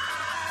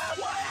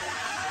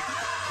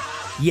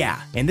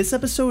 Yeah, in this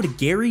episode,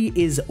 Gary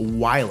is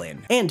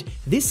wildin', and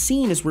this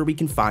scene is where we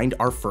can find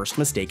our first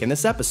mistake in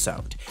this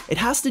episode. It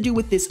has to do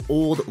with this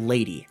old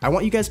lady. I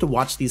want you guys to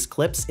watch these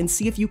clips and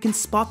see if you can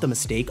spot the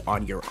mistake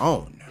on your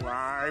own.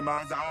 I'm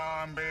a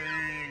zombie,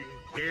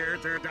 here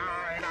to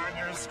dine on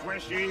your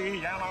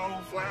squishy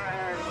yellow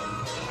flesh.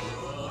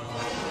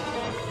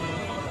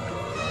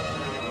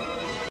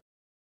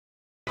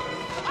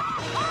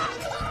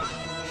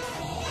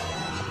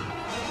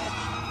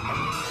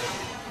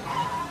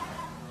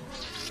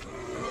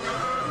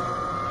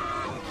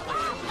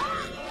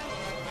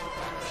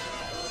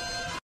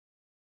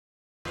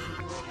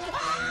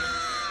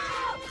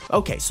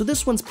 Okay, so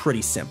this one's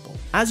pretty simple.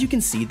 As you can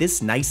see,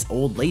 this nice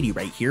old lady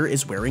right here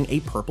is wearing a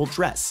purple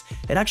dress.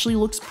 It actually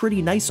looks pretty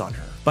nice on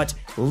her. But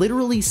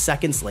literally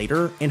seconds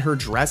later, and her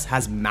dress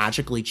has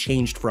magically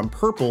changed from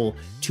purple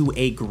to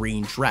a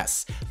green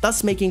dress,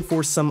 thus making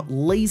for some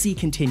lazy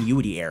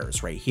continuity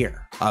errors right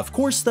here. Of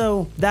course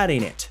though, that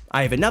ain't it.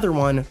 I have another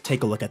one.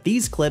 Take a look at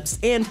these clips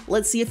and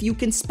let's see if you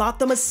can spot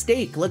the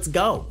mistake. Let's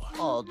go.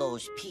 All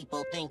those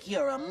people think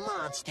you're a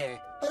monster,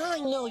 but I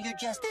know you're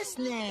just a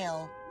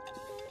snail.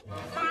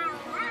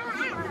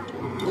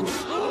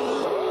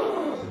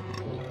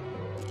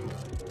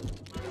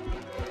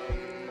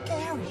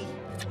 Gary,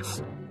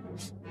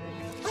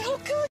 how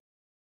could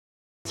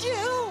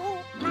you?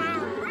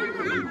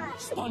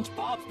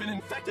 SpongeBob's been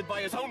infected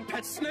by his own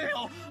pet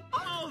snail.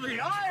 Oh, the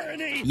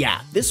irony!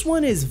 Yeah, this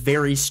one is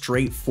very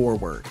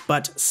straightforward,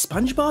 but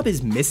SpongeBob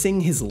is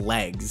missing his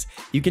legs.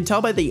 You can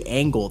tell by the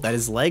angle that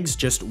his legs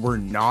just were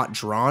not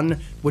drawn,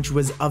 which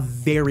was a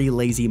very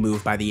lazy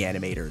move by the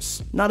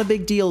animators. Not a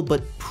big deal,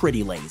 but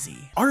pretty lazy.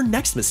 Our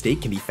next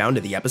mistake can be found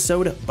in the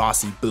episode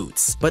Bossy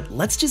Boots, but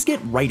let's just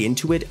get right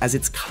into it as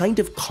it's kind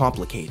of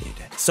complicated.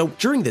 So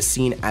during this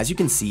scene, as you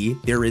can see,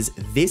 there is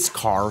this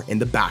car in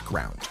the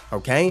background,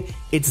 okay?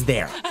 It's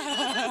there.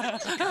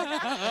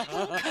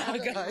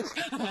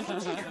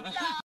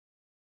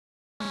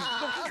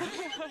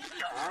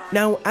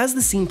 Now, as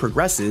the scene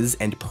progresses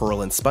and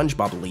Pearl and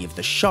SpongeBob leave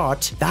the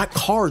shot, that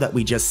car that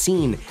we just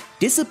seen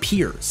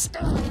disappears.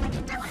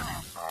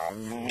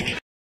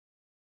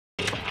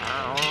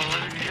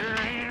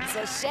 It's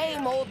a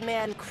shame old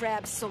man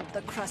Krabs sold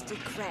the Krusty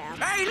Krab.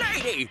 Hey,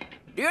 lady!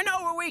 Do you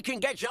know where we can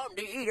get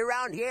something to eat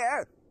around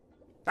here?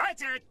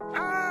 That's it!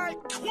 I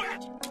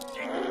quit!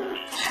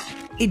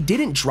 It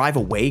didn't drive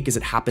away because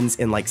it happens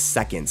in like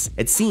seconds.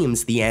 It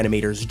seems the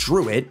animators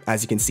drew it,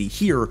 as you can see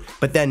here,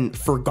 but then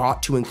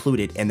forgot to include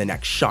it in the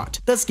next shot,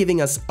 thus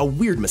giving us a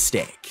weird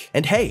mistake.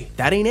 And hey,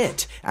 that ain't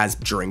it, as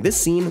during this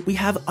scene, we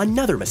have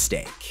another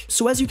mistake.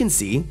 So as you can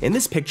see, in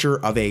this picture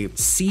of a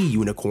sea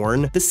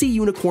unicorn, the sea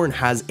unicorn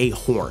has a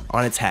horn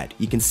on its head.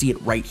 You can see it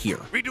right here.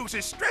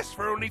 Reduces stress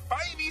for only 5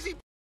 easy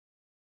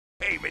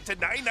payment to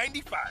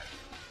 $9.95.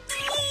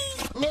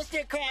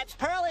 Mr. Krabs,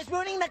 Pearl is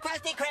ruining the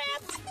Krusty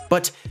Krab.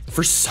 But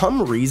for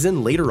some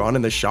reason, later on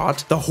in the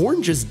shot, the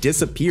horn just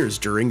disappears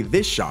during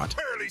this shot.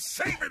 Pearl is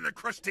saving the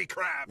Krusty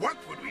Krab. What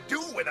would we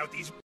do without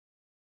these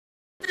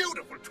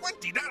beautiful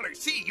 $20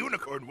 sea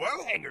unicorn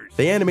wall hangers?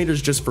 The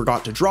animators just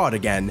forgot to draw it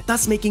again,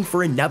 thus making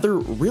for another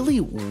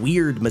really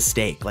weird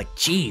mistake. Like,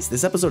 geez,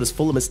 this episode is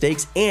full of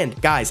mistakes, and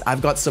guys,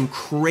 I've got some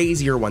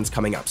crazier ones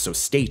coming up, so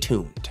stay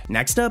tuned.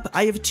 Next up,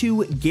 I have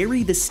 2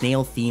 Gary the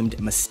Snail themed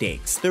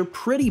mistakes. They're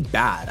pretty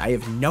bad. I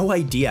have no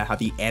idea how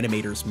the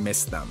animators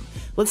missed them.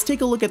 Let's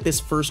take a look at this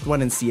first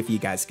one and see if you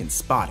guys can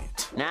spot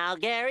it. Now,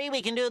 Gary,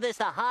 we can do this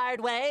the hard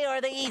way or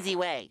the easy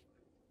way.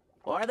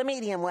 Or the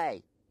medium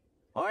way.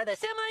 Or the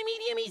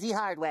semi-medium easy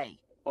hard way.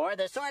 Or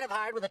the sort of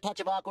hard with a touch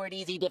of awkward,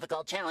 easy,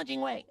 difficult, challenging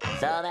way.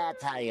 So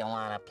that's how you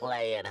want to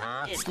play it,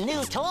 huh? This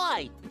new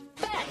toy!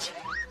 Fetch!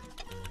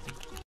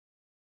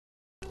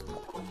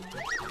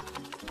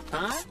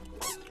 Huh?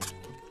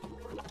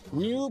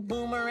 New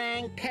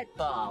boomerang pet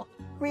ball.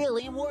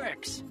 Really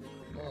works.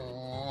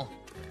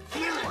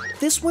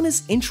 This one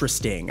is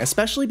interesting,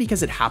 especially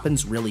because it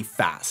happens really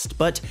fast,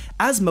 but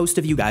as most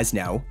of you guys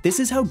know, this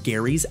is how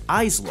Gary's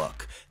eyes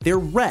look. They're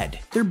red,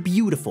 they're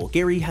beautiful.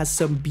 Gary has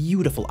some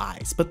beautiful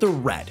eyes, but they're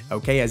red,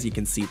 okay, as you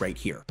can see right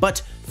here.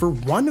 But for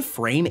one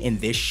frame in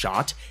this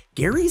shot,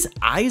 Gary's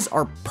eyes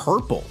are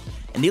purple,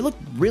 and they look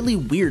really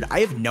weird.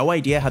 I have no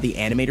idea how the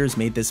animators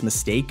made this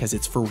mistake because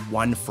it's for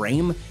one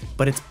frame,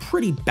 but it's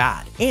pretty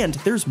bad. And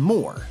there's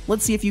more.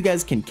 Let's see if you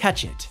guys can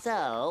catch it.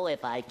 So,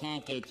 if I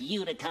can't get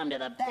you to come to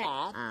the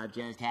bath, I'll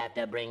just have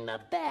to bring the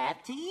bath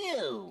to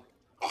you.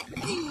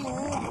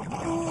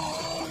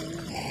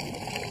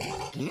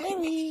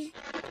 Gary.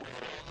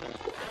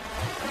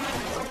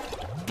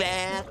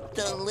 Bath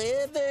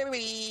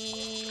delivery.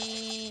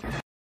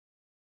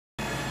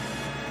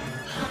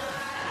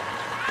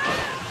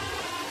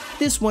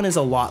 This one is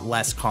a lot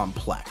less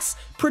complex.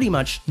 Pretty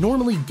much,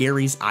 normally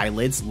Gary's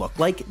eyelids look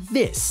like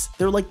this.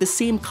 They're like the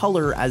same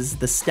color as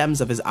the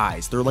stems of his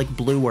eyes. They're like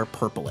blue or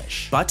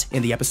purplish. But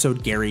in the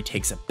episode Gary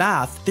Takes a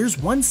Bath, there's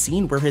one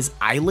scene where his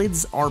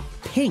eyelids are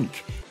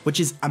pink, which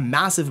is a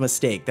massive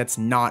mistake. That's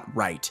not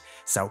right.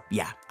 So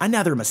yeah,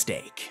 another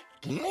mistake.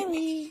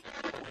 Gary.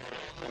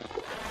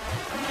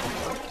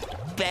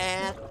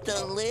 Bath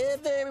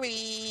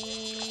delivery.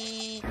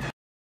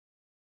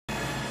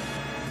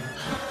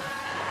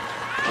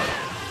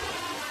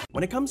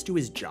 When it comes to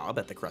his job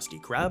at the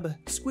Krusty Krab,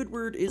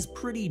 Squidward is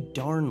pretty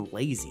darn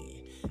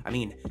lazy. I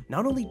mean,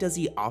 not only does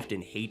he often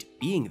hate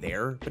being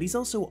there, but he's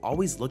also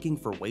always looking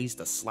for ways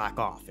to slack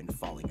off and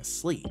falling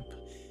asleep.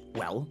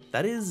 Well,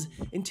 that is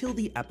until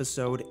the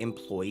episode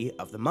Employee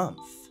of the Month.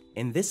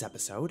 In this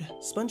episode,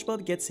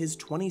 SpongeBob gets his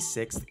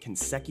 26th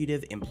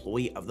consecutive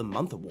Employee of the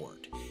Month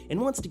award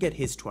and wants to get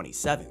his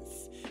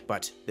 27th.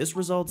 But this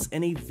results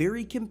in a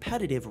very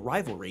competitive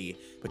rivalry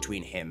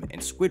between him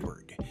and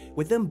Squidward,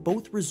 with them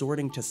both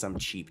resorting to some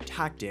cheap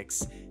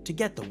tactics to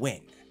get the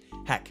win.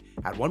 Heck,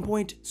 at one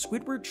point,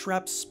 Squidward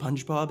traps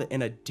SpongeBob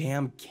in a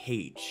damn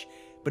cage.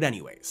 But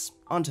anyways,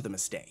 onto the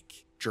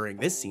mistake. During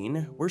this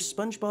scene, where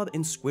SpongeBob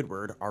and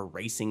Squidward are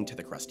racing to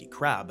the Krusty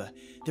Krab,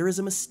 there is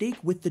a mistake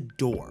with the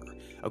door.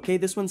 Okay,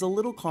 this one's a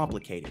little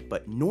complicated,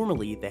 but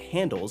normally the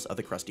handles of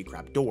the Krusty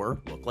Krab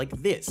door look like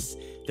this.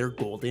 They're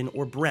golden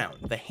or brown,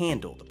 the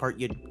handle, the part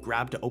you'd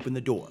grab to open the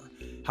door.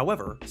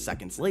 However,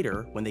 seconds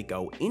later, when they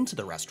go into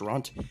the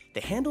restaurant, the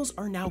handles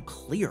are now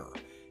clear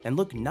and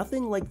look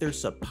nothing like they're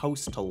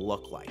supposed to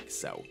look like.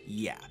 So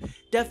yeah,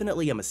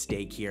 definitely a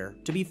mistake here.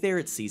 To be fair,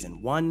 it's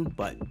season 1,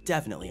 but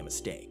definitely a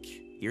mistake.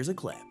 Here's a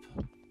clip.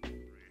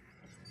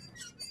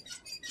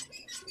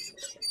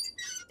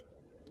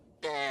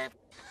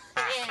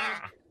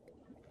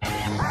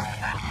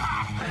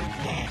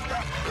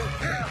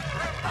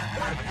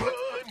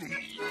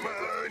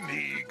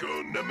 Money,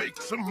 gonna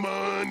make some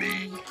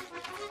money.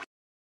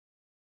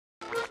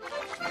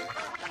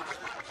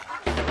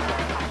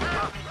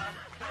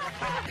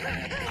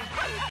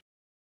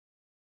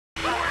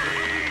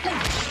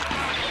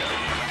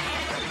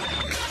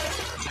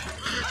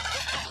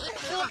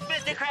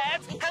 Mr.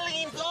 Krabs,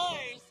 clean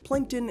floors.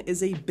 Plankton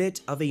is a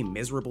bit of a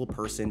miserable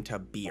person to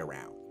be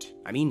around.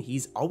 I mean,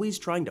 he's always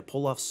trying to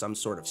pull off some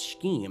sort of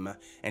scheme,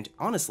 and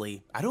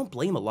honestly, I don't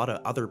blame a lot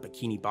of other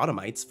Bikini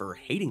Bottomites for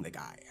hating the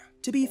guy.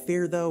 To be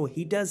fair though,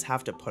 he does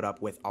have to put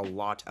up with a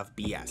lot of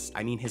BS.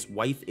 I mean, his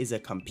wife is a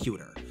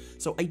computer,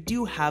 so I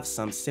do have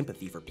some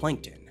sympathy for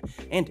Plankton,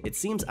 and it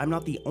seems I'm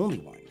not the only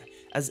one,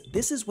 as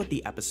this is what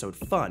the episode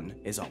Fun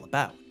is all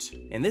about.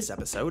 In this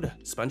episode,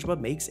 SpongeBob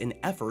makes an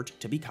effort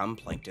to become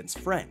Plankton's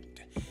friend.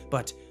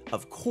 But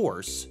of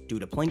course, due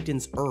to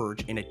Plankton's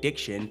urge and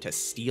addiction to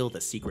steal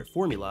the secret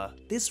formula,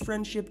 this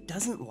friendship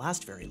doesn't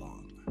last very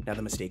long. Now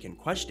the mistake in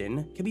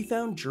question can be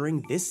found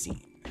during this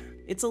scene.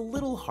 It's a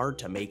little hard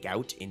to make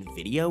out in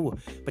video,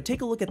 but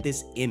take a look at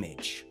this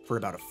image. For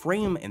about a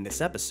frame in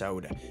this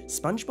episode,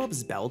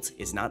 SpongeBob's belt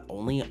is not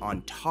only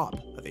on top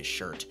of his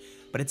shirt,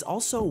 but it's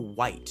also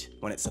white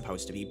when it's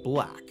supposed to be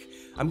black.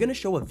 I'm gonna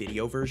show a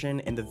video version.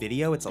 In the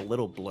video, it's a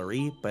little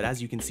blurry, but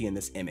as you can see in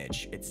this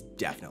image, it's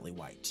definitely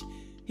white.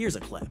 Here's a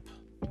clip.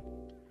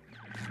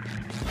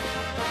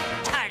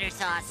 Tartar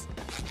sauce.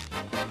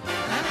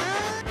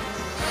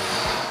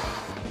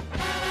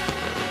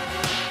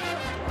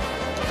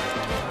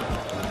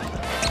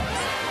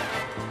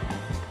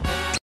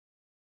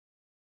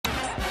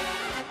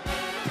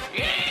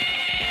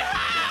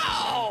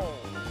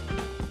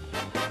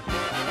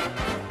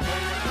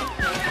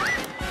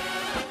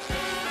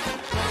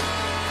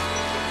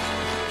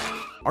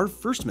 Our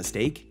first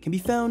mistake can be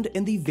found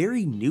in the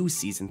very new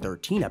season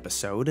 13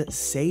 episode,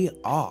 Say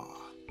Aw.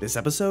 This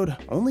episode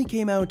only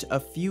came out a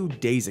few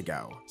days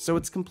ago, so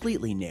it's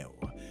completely new.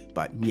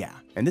 But yeah,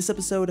 in this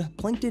episode,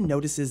 Plankton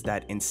notices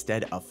that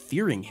instead of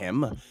fearing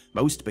him,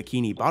 most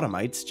Bikini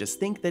Bottomites just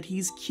think that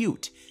he's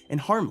cute and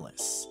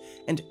harmless.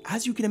 And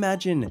as you can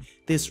imagine,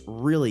 this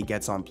really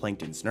gets on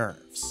Plankton's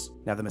nerves.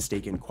 Now the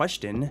mistake in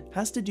question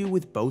has to do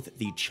with both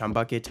the Chum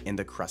Bucket and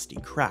the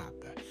Krusty Krab.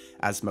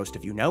 As most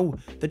of you know,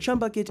 the Chum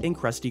Bucket and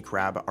Krusty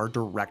Krab are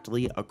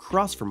directly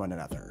across from one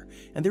another,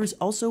 and there is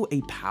also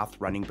a path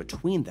running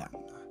between them.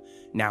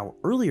 Now,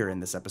 earlier in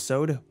this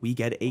episode, we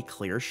get a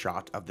clear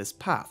shot of this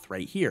path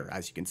right here.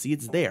 As you can see,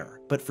 it's there.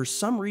 But for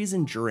some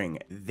reason during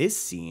this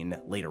scene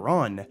later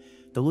on,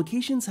 the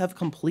locations have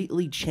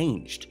completely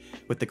changed,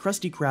 with the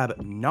Krusty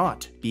Krab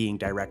not being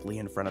directly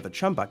in front of the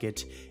chum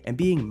bucket and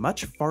being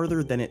much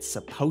farther than it's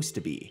supposed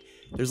to be.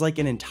 There's like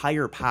an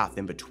entire path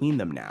in between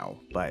them now,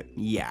 but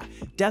yeah,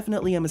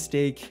 definitely a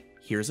mistake.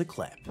 Here's a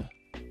clip.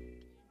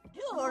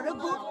 You're a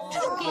good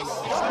turkey.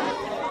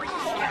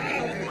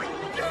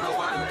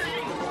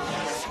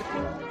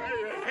 I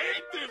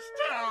hate this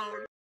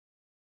town.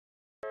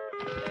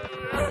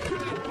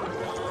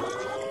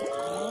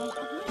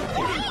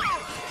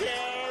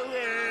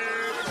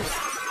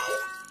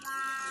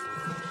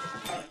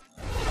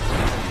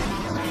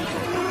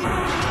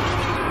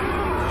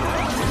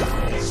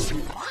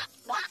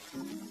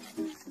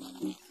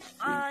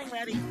 I'm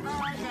ready.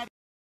 I'm ready.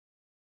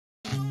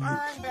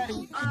 I'm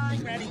ready.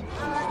 I'm ready.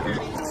 I'm ready.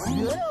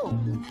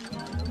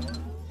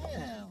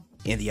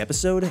 In the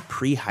episode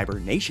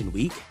Pre-Hibernation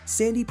Week,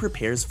 Sandy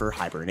prepares for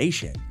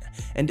hibernation,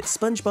 and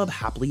SpongeBob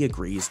happily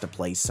agrees to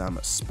play some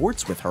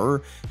sports with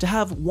her to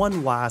have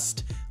one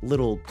last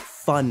little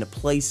fun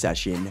play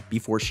session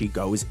before she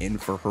goes in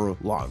for her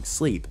long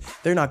sleep.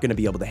 They're not going to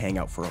be able to hang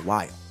out for a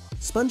while.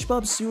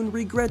 SpongeBob soon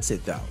regrets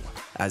it though,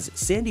 as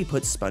Sandy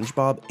puts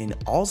SpongeBob in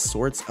all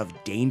sorts of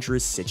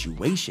dangerous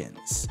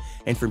situations.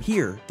 And from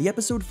here, the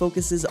episode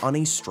focuses on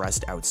a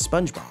stressed out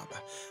SpongeBob,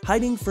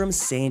 hiding from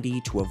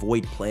Sandy to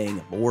avoid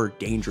playing more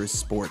dangerous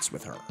sports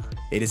with her.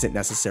 It isn't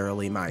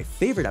necessarily my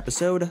favorite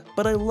episode,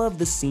 but I love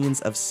the scenes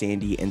of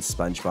Sandy and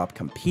SpongeBob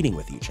competing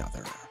with each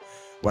other.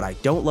 What I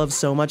don't love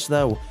so much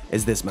though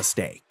is this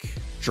mistake.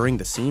 During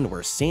the scene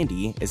where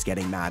Sandy is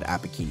getting mad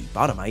at Bikini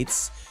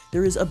Bottomites,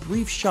 there is a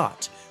brief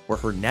shot where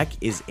her neck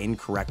is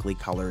incorrectly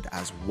colored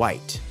as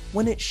white,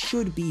 when it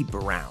should be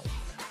brown.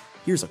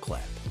 Here's a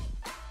clip.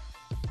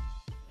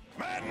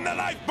 Man the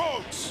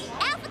lifeboats!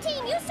 Alpha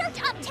Team, you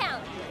search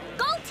uptown.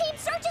 Gold Team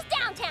searches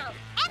downtown.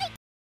 Any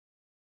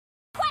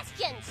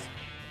questions?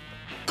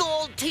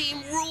 Gold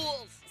Team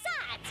rules!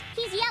 Sides,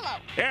 he's yellow.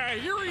 Yeah,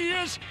 here he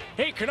is.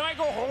 Hey, can I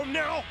go home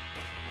now?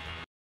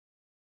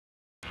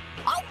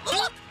 Oh,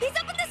 look! He's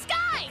up in the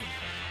sky!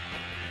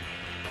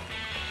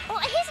 Well,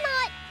 he's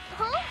not...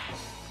 Huh?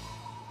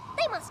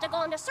 They must have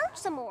gone to search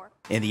some more.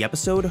 In the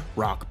episode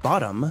Rock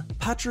Bottom,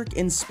 Patrick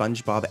and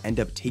SpongeBob end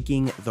up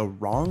taking the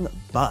wrong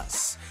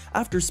bus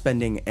after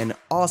spending an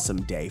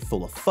awesome day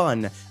full of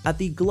fun at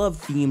the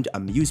glove-themed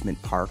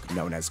amusement park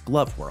known as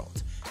Glove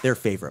World, their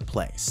favorite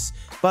place.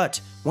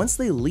 But once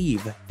they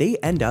leave, they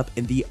end up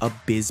in the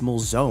abysmal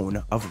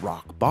zone of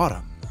Rock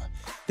Bottom.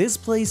 This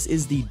place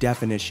is the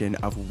definition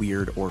of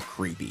weird or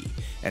creepy,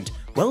 and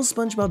while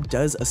SpongeBob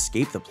does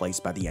escape the place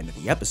by the end of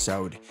the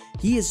episode,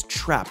 he is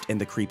trapped in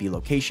the creepy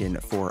location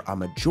for a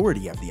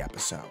majority of the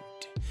episode.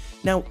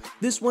 Now,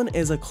 this one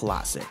is a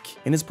classic,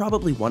 and is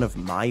probably one of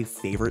my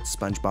favorite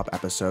SpongeBob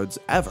episodes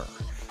ever,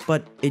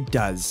 but it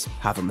does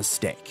have a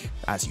mistake,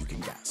 as you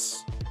can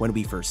guess. When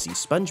we first see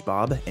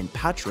SpongeBob and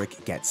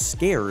Patrick get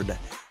scared,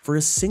 for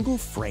a single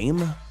frame,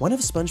 one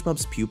of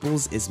SpongeBob's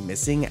pupils is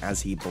missing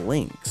as he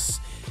blinks.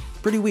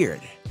 Pretty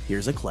weird.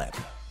 Here's a clip.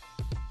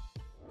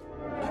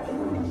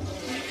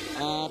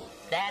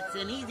 That's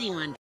an easy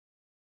one,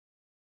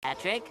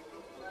 Patrick.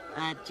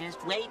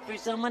 Just wait for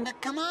someone to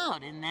come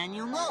out and then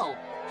you'll know.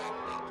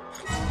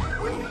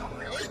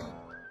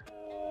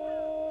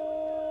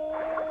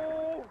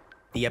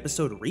 The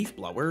episode Reef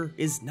Blower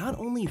is not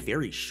only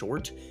very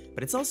short,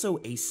 but it's also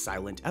a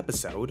silent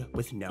episode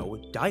with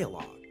no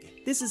dialogue.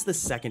 This is the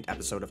second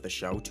episode of the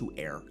show to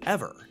air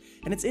ever,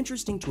 and it's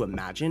interesting to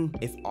imagine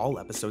if all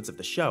episodes of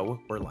the show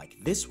were like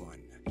this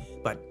one.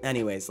 But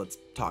anyways, let's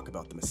talk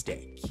about the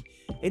mistake.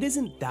 It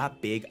isn't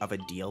that big of a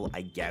deal,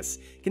 I guess,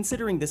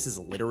 considering this is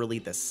literally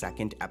the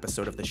second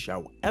episode of the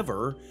show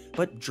ever,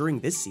 but during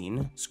this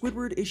scene,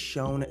 Squidward is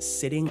shown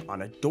sitting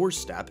on a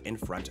doorstep in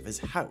front of his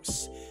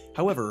house.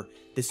 However,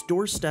 this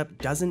doorstep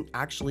doesn't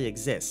actually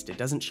exist. It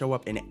doesn't show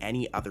up in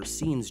any other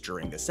scenes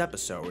during this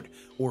episode,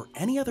 or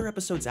any other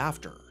episodes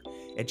after.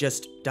 It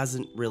just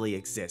doesn't really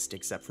exist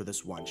except for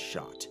this one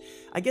shot.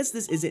 I guess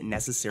this isn't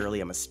necessarily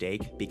a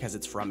mistake because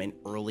it's from an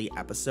early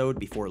episode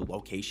before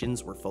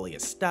locations were fully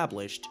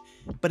established,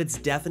 but it's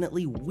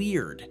definitely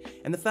weird,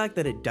 and the fact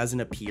that it doesn't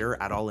appear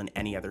at all in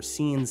any other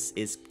scenes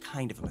is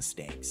kind of a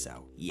mistake,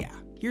 so yeah.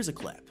 Here's a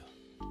clip.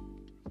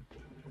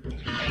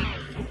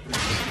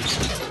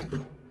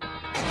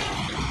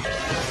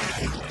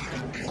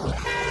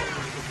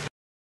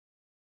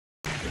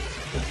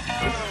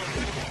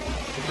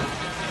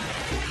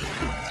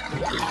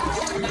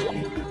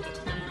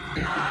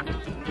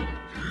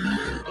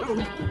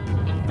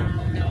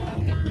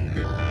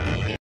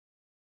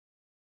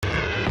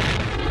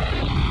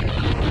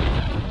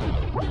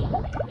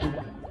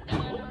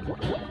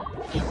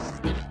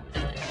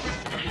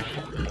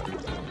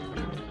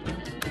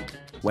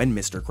 When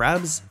Mr.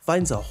 Krabs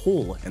finds a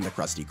hole in the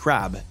Krusty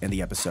Krab in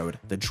the episode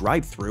The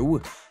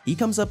Drive-Thru, he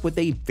comes up with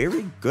a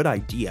very good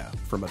idea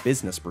from a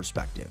business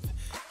perspective.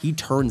 He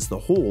turns the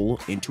hole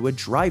into a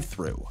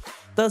drive-thru.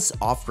 thus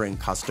offering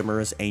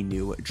customers a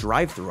new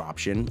drive-thru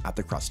option at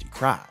the Krusty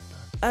Krab.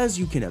 As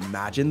you can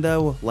imagine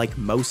though, like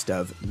most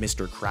of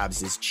Mr.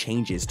 Krabs'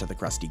 changes to the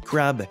Krusty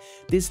Krab,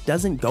 this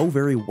doesn't go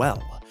very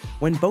well,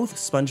 when both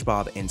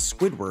SpongeBob and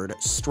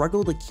Squidward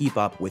struggle to keep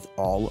up with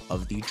all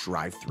of the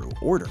drive-thru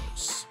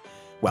orders.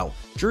 Well,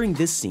 during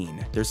this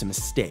scene, there's a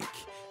mistake,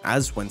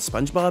 as when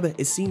SpongeBob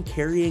is seen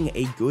carrying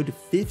a good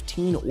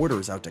 15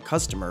 orders out to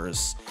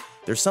customers,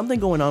 there's something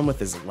going on with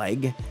his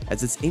leg,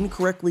 as it's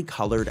incorrectly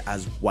colored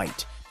as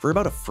white for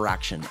about a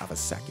fraction of a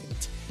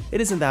second. It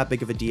isn't that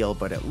big of a deal,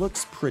 but it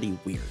looks pretty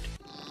weird.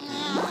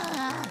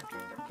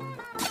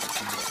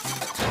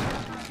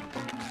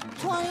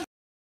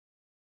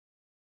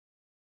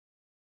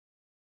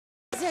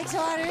 26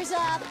 orders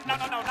up. No,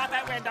 not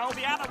that window,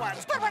 the other one.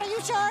 Squidward, are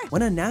you sure?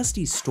 When a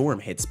nasty storm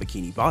hits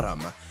Bikini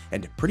Bottom,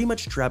 and pretty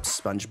much traps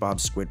SpongeBob,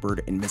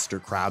 Squidward, and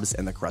Mr. Krabs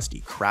and the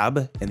Krusty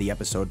Krab in the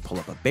episode Pull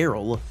Up a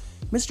Barrel,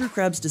 Mr.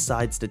 Krabs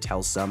decides to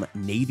tell some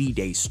Navy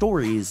Day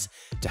stories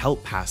to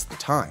help pass the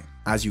time.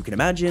 As you can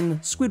imagine,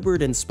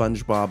 Squidward and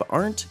SpongeBob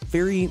aren't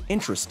very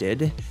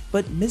interested,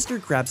 but Mr.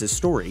 Krabs'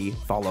 story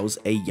follows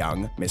a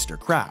young Mr.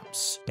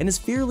 Krabs, and is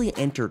fairly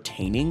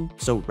entertaining,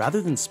 so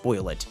rather than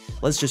spoil it,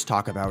 let's just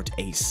talk about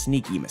a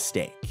sneaky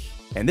mistake.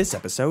 In this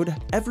episode,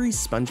 every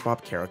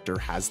SpongeBob character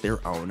has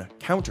their own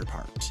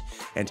counterpart,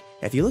 and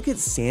if you look at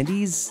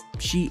Sandy's,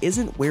 she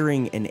isn't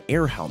wearing an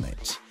air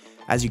helmet.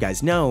 As you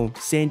guys know,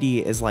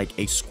 Sandy is like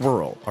a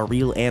squirrel, a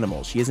real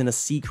animal. She isn't a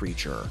sea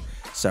creature.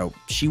 So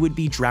she would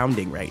be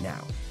drowning right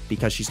now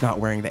because she's not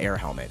wearing the air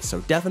helmet.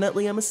 So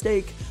definitely a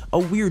mistake, a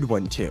weird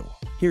one too.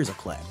 Here's a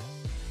clip.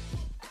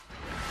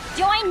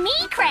 Join me,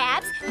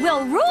 Krabs.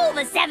 We'll rule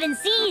the 7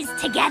 seas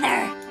together.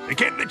 I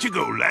can't let you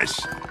go,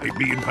 lass. I'd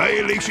be in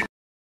violation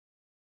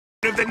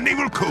of the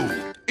naval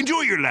code.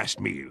 Enjoy your last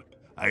meal.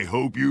 I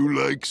hope you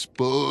like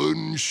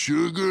spun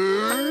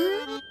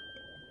sugar.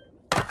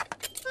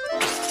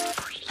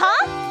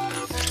 Huh?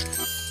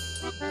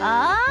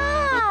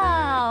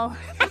 Oh.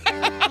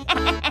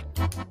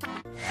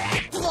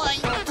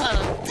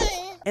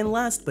 And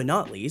last but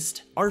not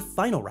least, our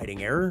final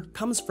writing error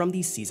comes from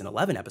the season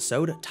 11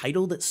 episode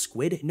titled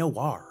Squid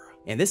Noir.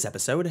 In this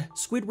episode,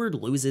 Squidward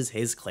loses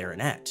his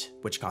clarinet,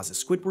 which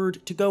causes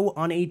Squidward to go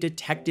on a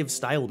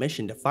detective-style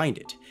mission to find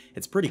it.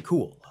 It's pretty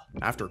cool.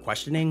 After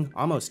questioning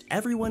almost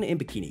everyone in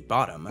Bikini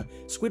Bottom,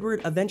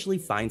 Squidward eventually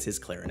finds his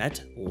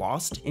clarinet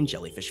lost in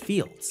Jellyfish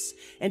Fields,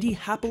 and he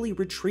happily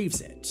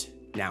retrieves it.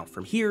 Now,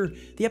 from here,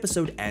 the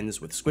episode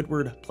ends with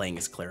Squidward playing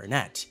his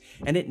clarinet,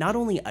 and it not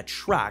only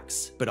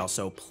attracts, but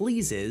also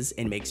pleases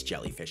and makes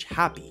Jellyfish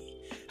happy.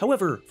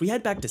 However, if we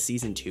head back to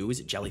Season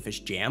 2's Jellyfish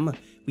Jam,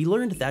 we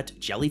learned that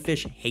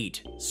Jellyfish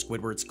hate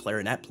Squidward's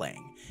clarinet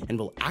playing, and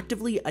will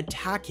actively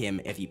attack him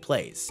if he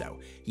plays, so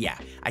yeah,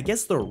 I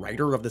guess the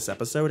writer of this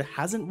episode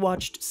hasn't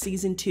watched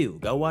Season 2,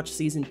 go watch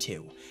Season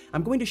 2.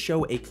 I'm going to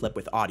show a clip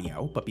with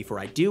audio, but before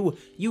I do,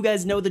 you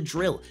guys know the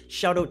drill.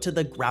 Shout out to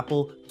the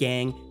Grapple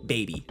Gang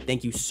baby.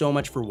 Thank you so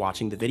much for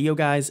watching the video,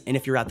 guys, and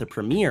if you're at the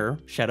premiere,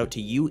 shout out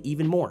to you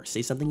even more,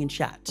 say something in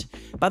chat.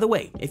 By the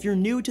way, if you're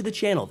new to the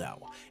channel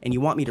though, and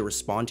you want me to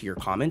respond to your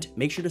comment,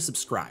 make sure to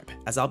subscribe,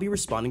 as I'll be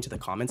responding to the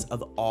comments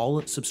of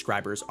all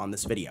subscribers on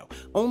this video.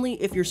 Only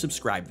if you're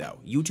subscribed though.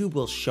 YouTube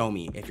will show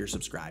me if you're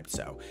subscribed,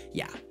 so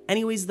yeah.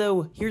 Anyways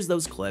though, here's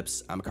those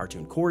clips. I'm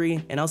Cartoon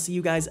Corey, and I'll see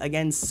you guys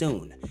again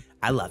soon.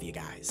 I love you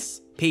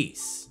guys.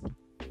 Peace.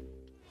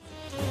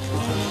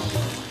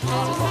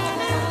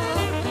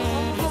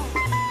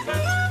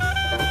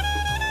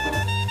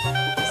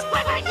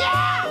 Squidward,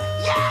 yeah!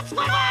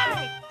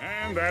 Squidward!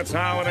 And that's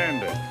how it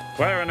ended.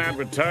 Clarinet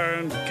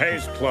returned,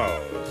 case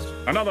closed.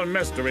 Another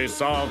mystery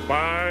solved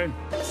by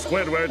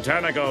Squidward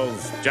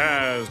Tentacles,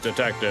 Jazz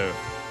Detective.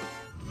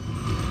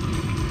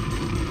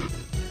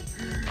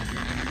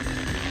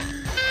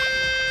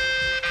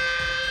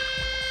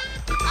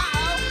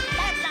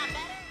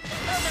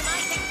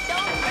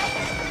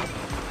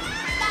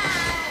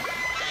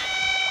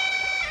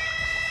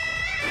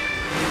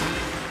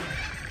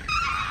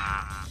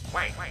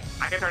 Wait,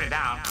 I can turn it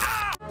down.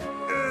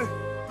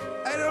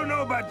 I don't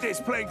know about this,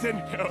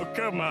 Plankton. Oh,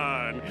 come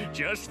on.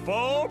 Just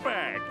fall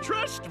back.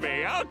 Trust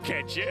me, I'll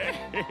catch you.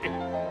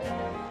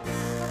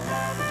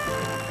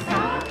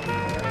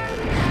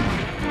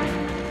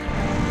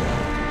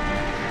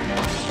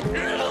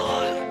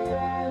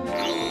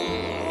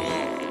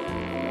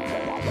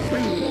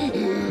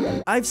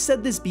 I've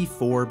said this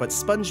before, but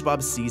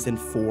SpongeBob Season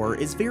 4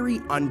 is very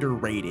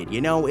underrated.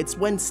 You know, it's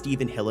when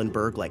Steven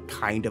Hillenburg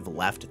kind of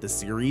left the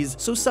series,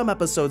 so some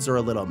episodes are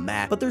a little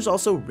meh, but there's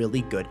also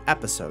really good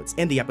episodes.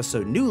 And the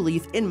episode New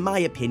Leaf, in my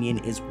opinion,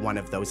 is one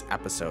of those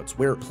episodes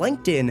where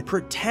Plankton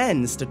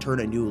pretends to turn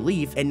a new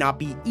leaf and not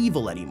be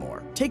evil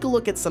anymore. Take a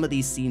look at some of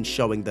these scenes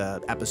showing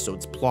the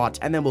episode's plot,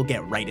 and then we'll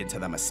get right into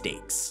the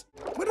mistakes.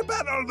 What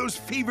about all those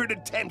fevered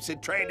attempts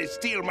at trying to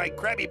steal my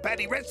Krabby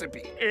Patty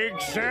recipe?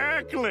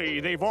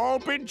 Exactly. They've all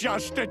been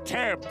just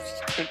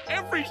attempts. And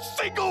every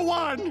single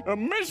one a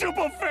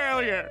miserable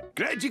failure.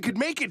 Glad you could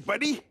make it,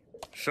 buddy.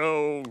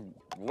 So,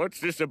 what's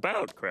this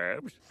about,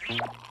 Krabs?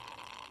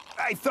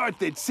 I thought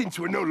that since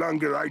we're no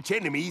longer arch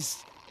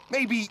enemies,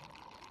 maybe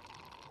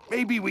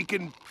we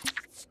can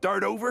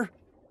start over?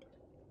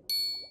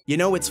 You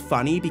know, it's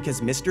funny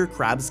because Mr.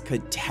 Krabs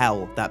could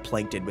tell that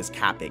Plankton was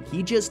capping.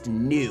 He just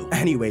knew.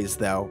 Anyways,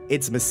 though,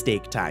 it's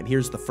mistake time.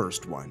 Here's the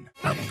first one.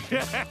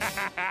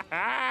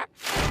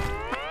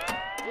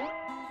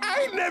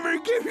 I never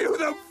give you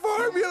the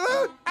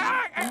formula!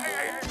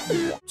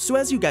 So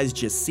as you guys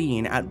just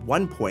seen, at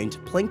one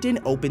point, Plankton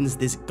opens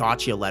this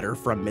gotcha letter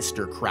from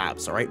Mr.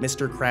 Krabs, alright?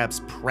 Mr.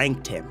 Krabs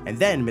pranked him, and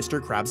then Mr.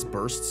 Krabs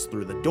bursts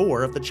through the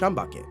door of the chum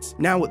bucket.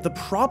 Now, the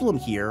problem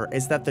here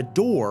is that the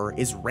door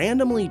is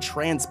randomly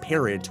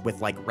transparent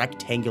with like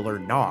rectangular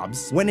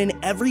knobs, when in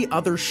every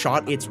other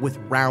shot it's with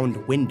round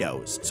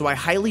windows. So I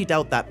highly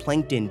doubt that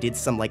Plankton did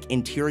some like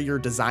interior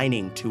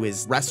designing to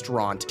his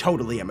restaurant.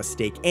 Totally a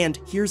mistake. And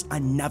here's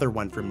another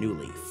one from New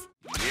Leaf.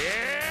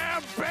 Yeah,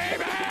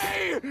 baby!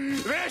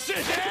 This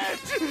is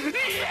it!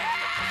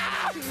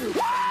 Yeah!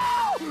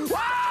 Woo! Woo!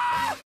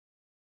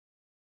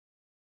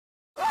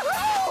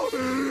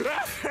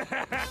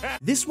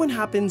 This one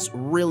happens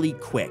really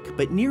quick,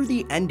 but near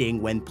the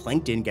ending when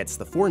Plankton gets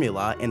the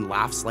formula and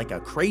laughs like a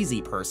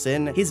crazy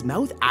person, his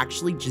mouth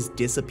actually just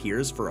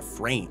disappears for a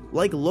frame.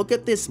 Like, look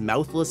at this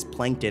mouthless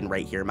Plankton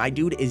right here. My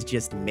dude is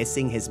just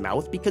missing his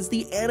mouth because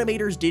the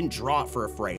animators didn't draw it for a frame.